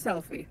send you a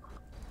selfie.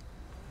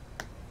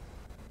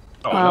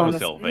 Oh, not a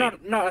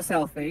selfie. Not a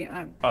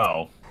selfie.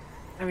 Oh.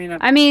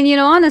 I mean, you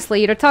know,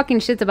 honestly, you're talking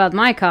shit about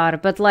my car,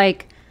 but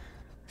like,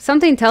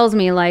 something tells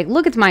me, like,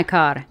 look at my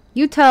car.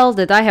 You tell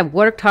that I have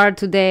worked hard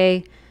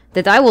today,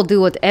 that I will do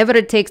whatever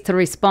it takes to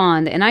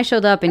respond, and I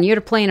showed up and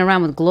you're playing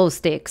around with glow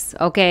sticks,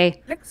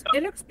 okay?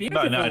 It looks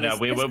beautiful. No.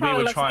 We were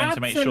trying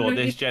to make sure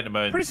this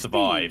gentleman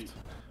survived.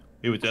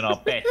 We were doing our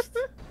best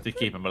to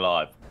keep him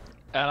alive.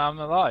 And I'm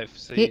alive.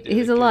 So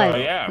He's alive. Oh,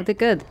 yeah. With it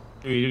good.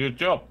 You did a good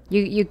job.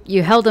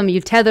 You held him,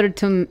 you tethered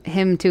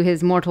him to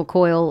his mortal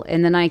coil,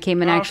 and then I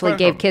came and actually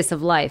gave Kiss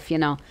of Life, you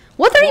know.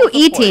 What are you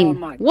eating?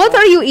 What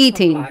are you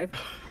eating?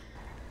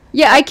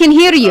 Yeah, I can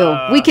hear you.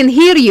 We can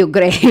hear you,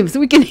 Graves.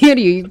 We can hear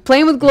you. You're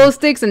playing with glow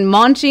sticks and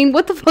munching.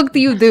 What the fuck do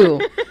you do?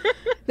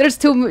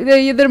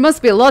 There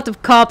must be a lot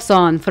of cops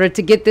on for it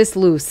to get this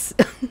loose.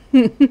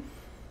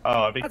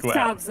 Oh, I'd be That quick.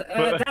 sounds,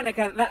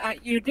 Danica,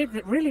 you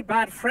did really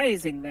bad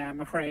phrasing there, I'm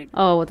afraid.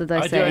 Oh, what did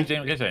I say?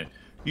 Listen,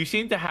 you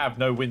seem to have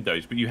no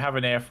windows, but you have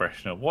an air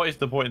freshener. What is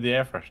the point of the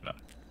air freshener?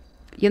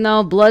 You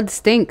know, blood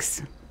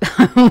stinks.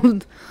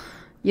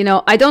 You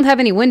know, I don't have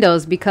any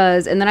windows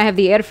because, and then I have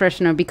the air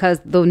freshener because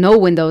the no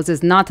windows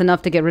is not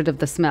enough to get rid of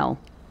the smell.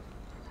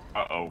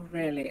 Uh-oh.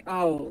 Really?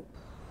 Oh.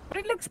 But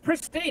it looks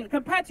pristine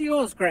compared to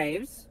yours,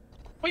 Graves.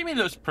 What do you mean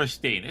it looks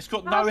pristine? It's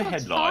got no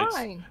headlights.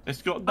 fine.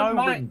 It's got no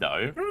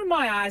window. Through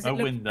my eyes, No it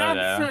looks window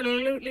there.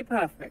 absolutely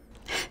perfect.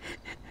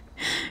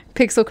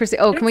 Pixel Chrissy.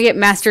 Oh, can we get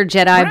Master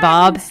Jedi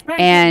Bob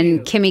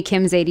and Kimmy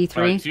Kim's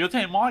 83? Right, so you're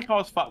saying my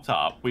car's fucked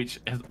up, which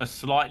has a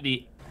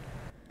slightly...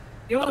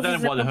 Yours I don't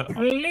is know a what the...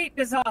 complete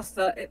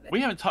disaster.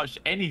 We haven't touched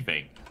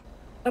anything.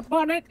 The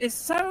bonnet is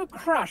so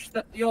crushed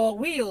that your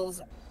wheels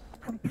are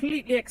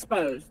completely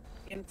exposed.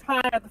 The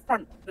entire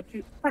front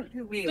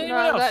two wheels.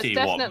 No, that's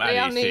definitely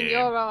only in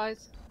your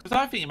eyes. Because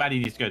I think Maddie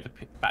needs to go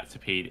back to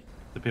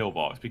the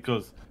pillbox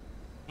because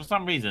for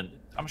some reason,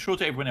 I'm sure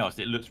to everyone else,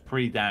 it looks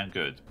pretty damn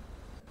good.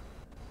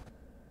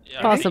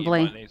 Yeah,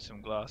 Possibly. I think you might need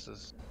some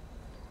glasses.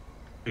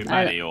 Who,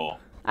 Maddie or...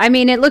 I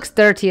mean, it looks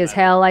dirty as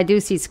hell. I do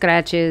see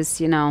scratches,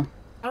 you know.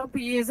 Oh,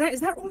 but is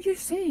that all you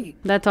see?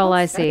 That's all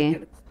I Looks see.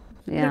 very-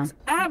 Yeah. Looks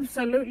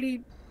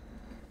absolutely.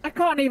 I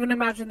can't even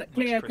imagine that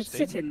Cleo could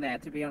sit in there.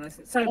 To be honest,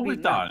 it's so All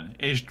we've done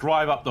is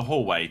drive up the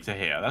hallway to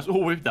here. That's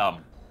all we've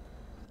done.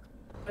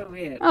 So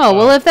weird. Oh,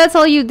 well, if that's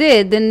all you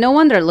did, then no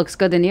wonder it looks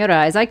good in your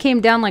eyes. I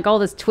came down like all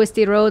this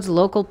twisty roads,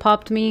 local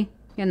popped me,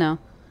 you know.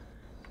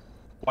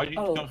 Why did you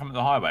not come up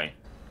the highway?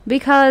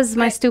 Because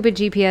my stupid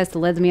GPS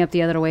led me up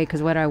the other way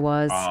because where I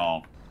was.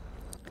 Oh.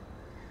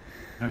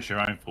 That's your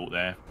own fault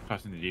there.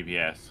 Trusting the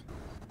GPS.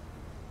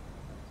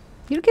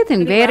 You're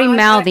getting very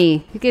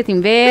mouthy. You're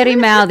getting very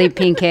mouthy,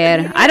 pink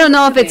hair. I don't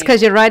know if it's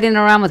because you're riding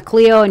around with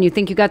Cleo and you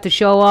think you got to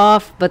show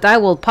off, but I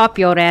will pop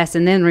your ass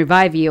and then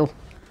revive you.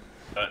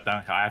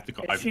 Danica, I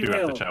do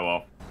have to show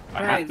off.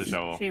 I Right, have to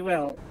show off. She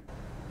will.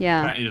 Yeah,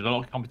 Apparently there's a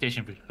lot of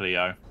competition for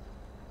Cleo.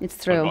 it's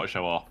So I've true. got to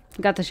show off.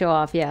 Got to show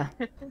off, yeah.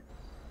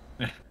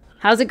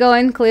 How's it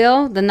going,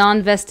 Cleo? The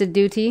non-vested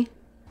duty?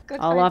 Good,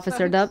 All thanks,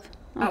 officered thanks.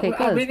 up? Okay,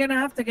 We're good. gonna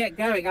have to get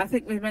going. I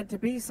think we're meant to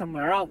be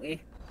somewhere, aren't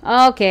we?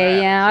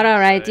 Okay, yeah, all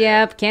right,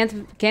 yep.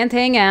 Can't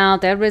hang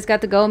out. Everybody's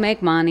got to go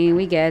make money.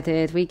 We get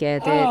it. We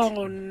get it.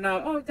 Oh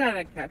no! Oh,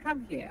 Danica,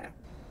 come here.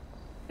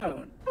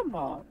 Oh, come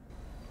on.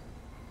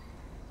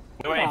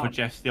 We're waiting for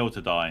Jeff Steele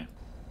to die.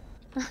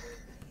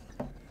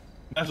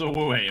 That's all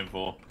we're waiting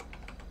for.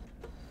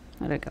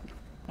 Where'd it go?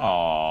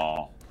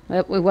 Aww.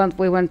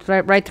 We went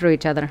right through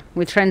each other.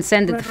 We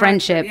transcended the Right,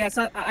 friendship. yes,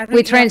 I think We you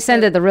have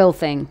transcended the real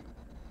thing.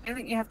 I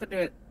think you have to do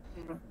it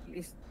at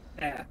least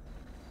there.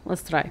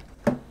 Let's try.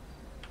 You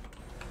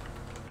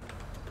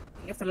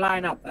have to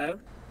line up though.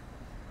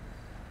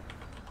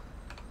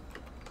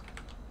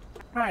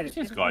 Right, What's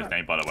this guy's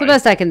name, by the It's way? the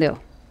best I can do.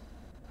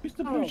 Who's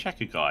the blue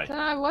checker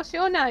guy? What's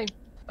your name?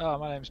 Oh,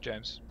 my name's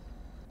James.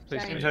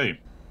 Please James. do. Who?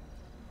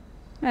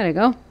 There you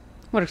go.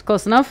 Works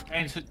close enough.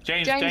 James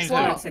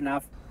what? That's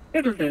enough.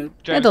 It'll do.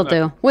 It'll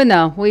do. We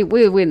know. We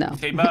know.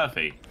 Say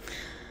Murphy.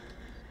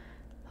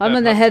 I'm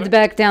gonna head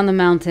back down the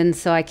mountain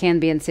so I can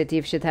be in city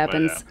if shit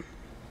happens.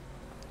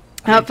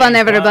 Well, Have fun,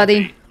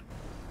 everybody.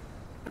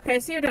 Okay,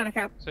 see you,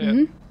 Danica. So,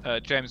 yeah,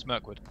 James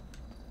Mirkwood.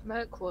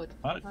 Mirkwood.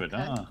 Mirkwood,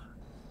 Okay. ah.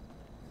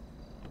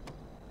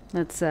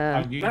 Let's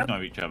How do you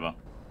know each other?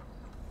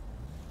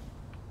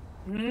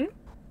 Hmm?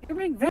 You're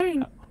being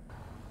very.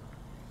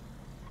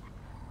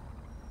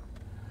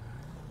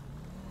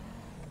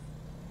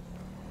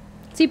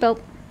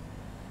 Seatbelt.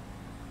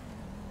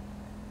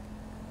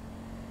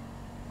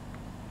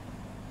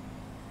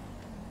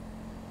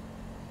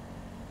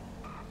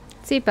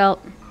 Seatbelt.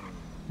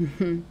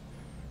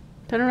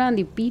 Turn around,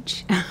 you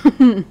beach.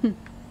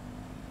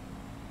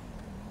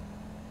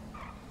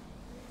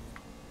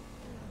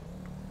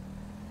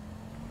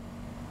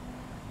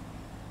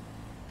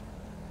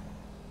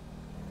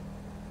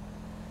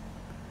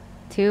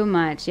 Too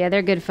much. Yeah,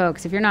 they're good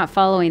folks. If you're not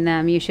following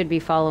them, you should be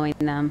following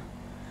them.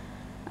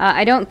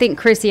 I don't think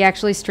Chrissy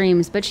actually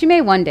streams, but she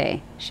may one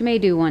day. She may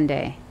do one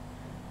day.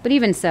 But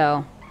even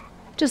so,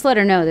 just let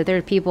her know that there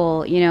are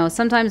people, you know,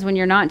 sometimes when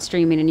you're not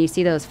streaming and you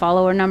see those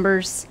follower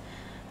numbers,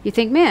 you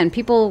think, man,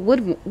 people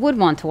would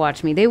want to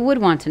watch me. They would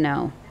want to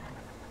know.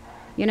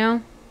 You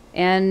know?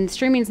 And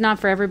streaming's not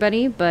for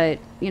everybody, but,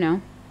 you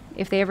know,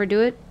 if they ever do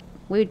it,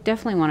 we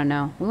definitely want to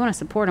know. We want to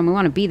support them. We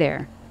want to be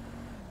there.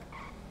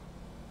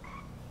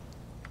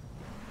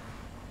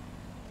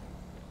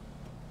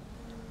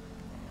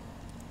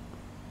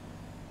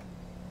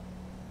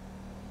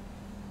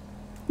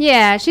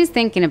 Yeah, she's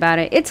thinking about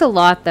it. It's a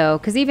lot, though,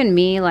 because even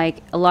me, like,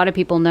 a lot of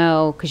people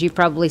know, because you've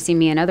probably seen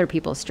me in other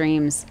people's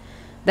streams,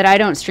 that I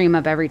don't stream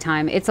up every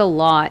time. It's a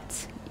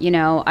lot. You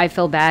know, I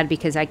feel bad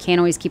because I can't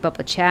always keep up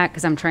with chat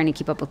because I'm trying to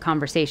keep up with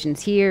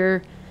conversations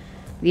here.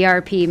 The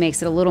RP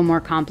makes it a little more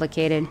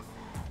complicated.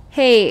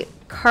 Hey,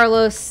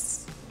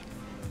 Carlos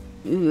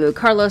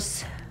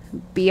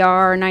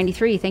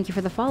BR93, thank you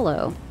for the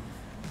follow.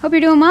 Hope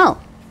you're doing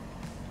well.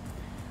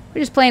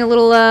 We're just playing a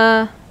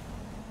little,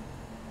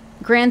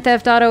 Grand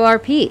Theft Auto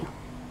RP.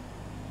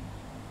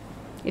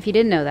 If you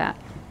didn't know that.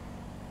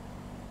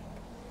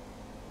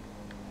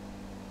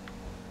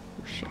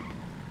 Oh, shit.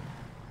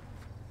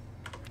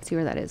 Let's see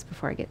where that is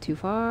before I get too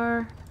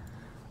far.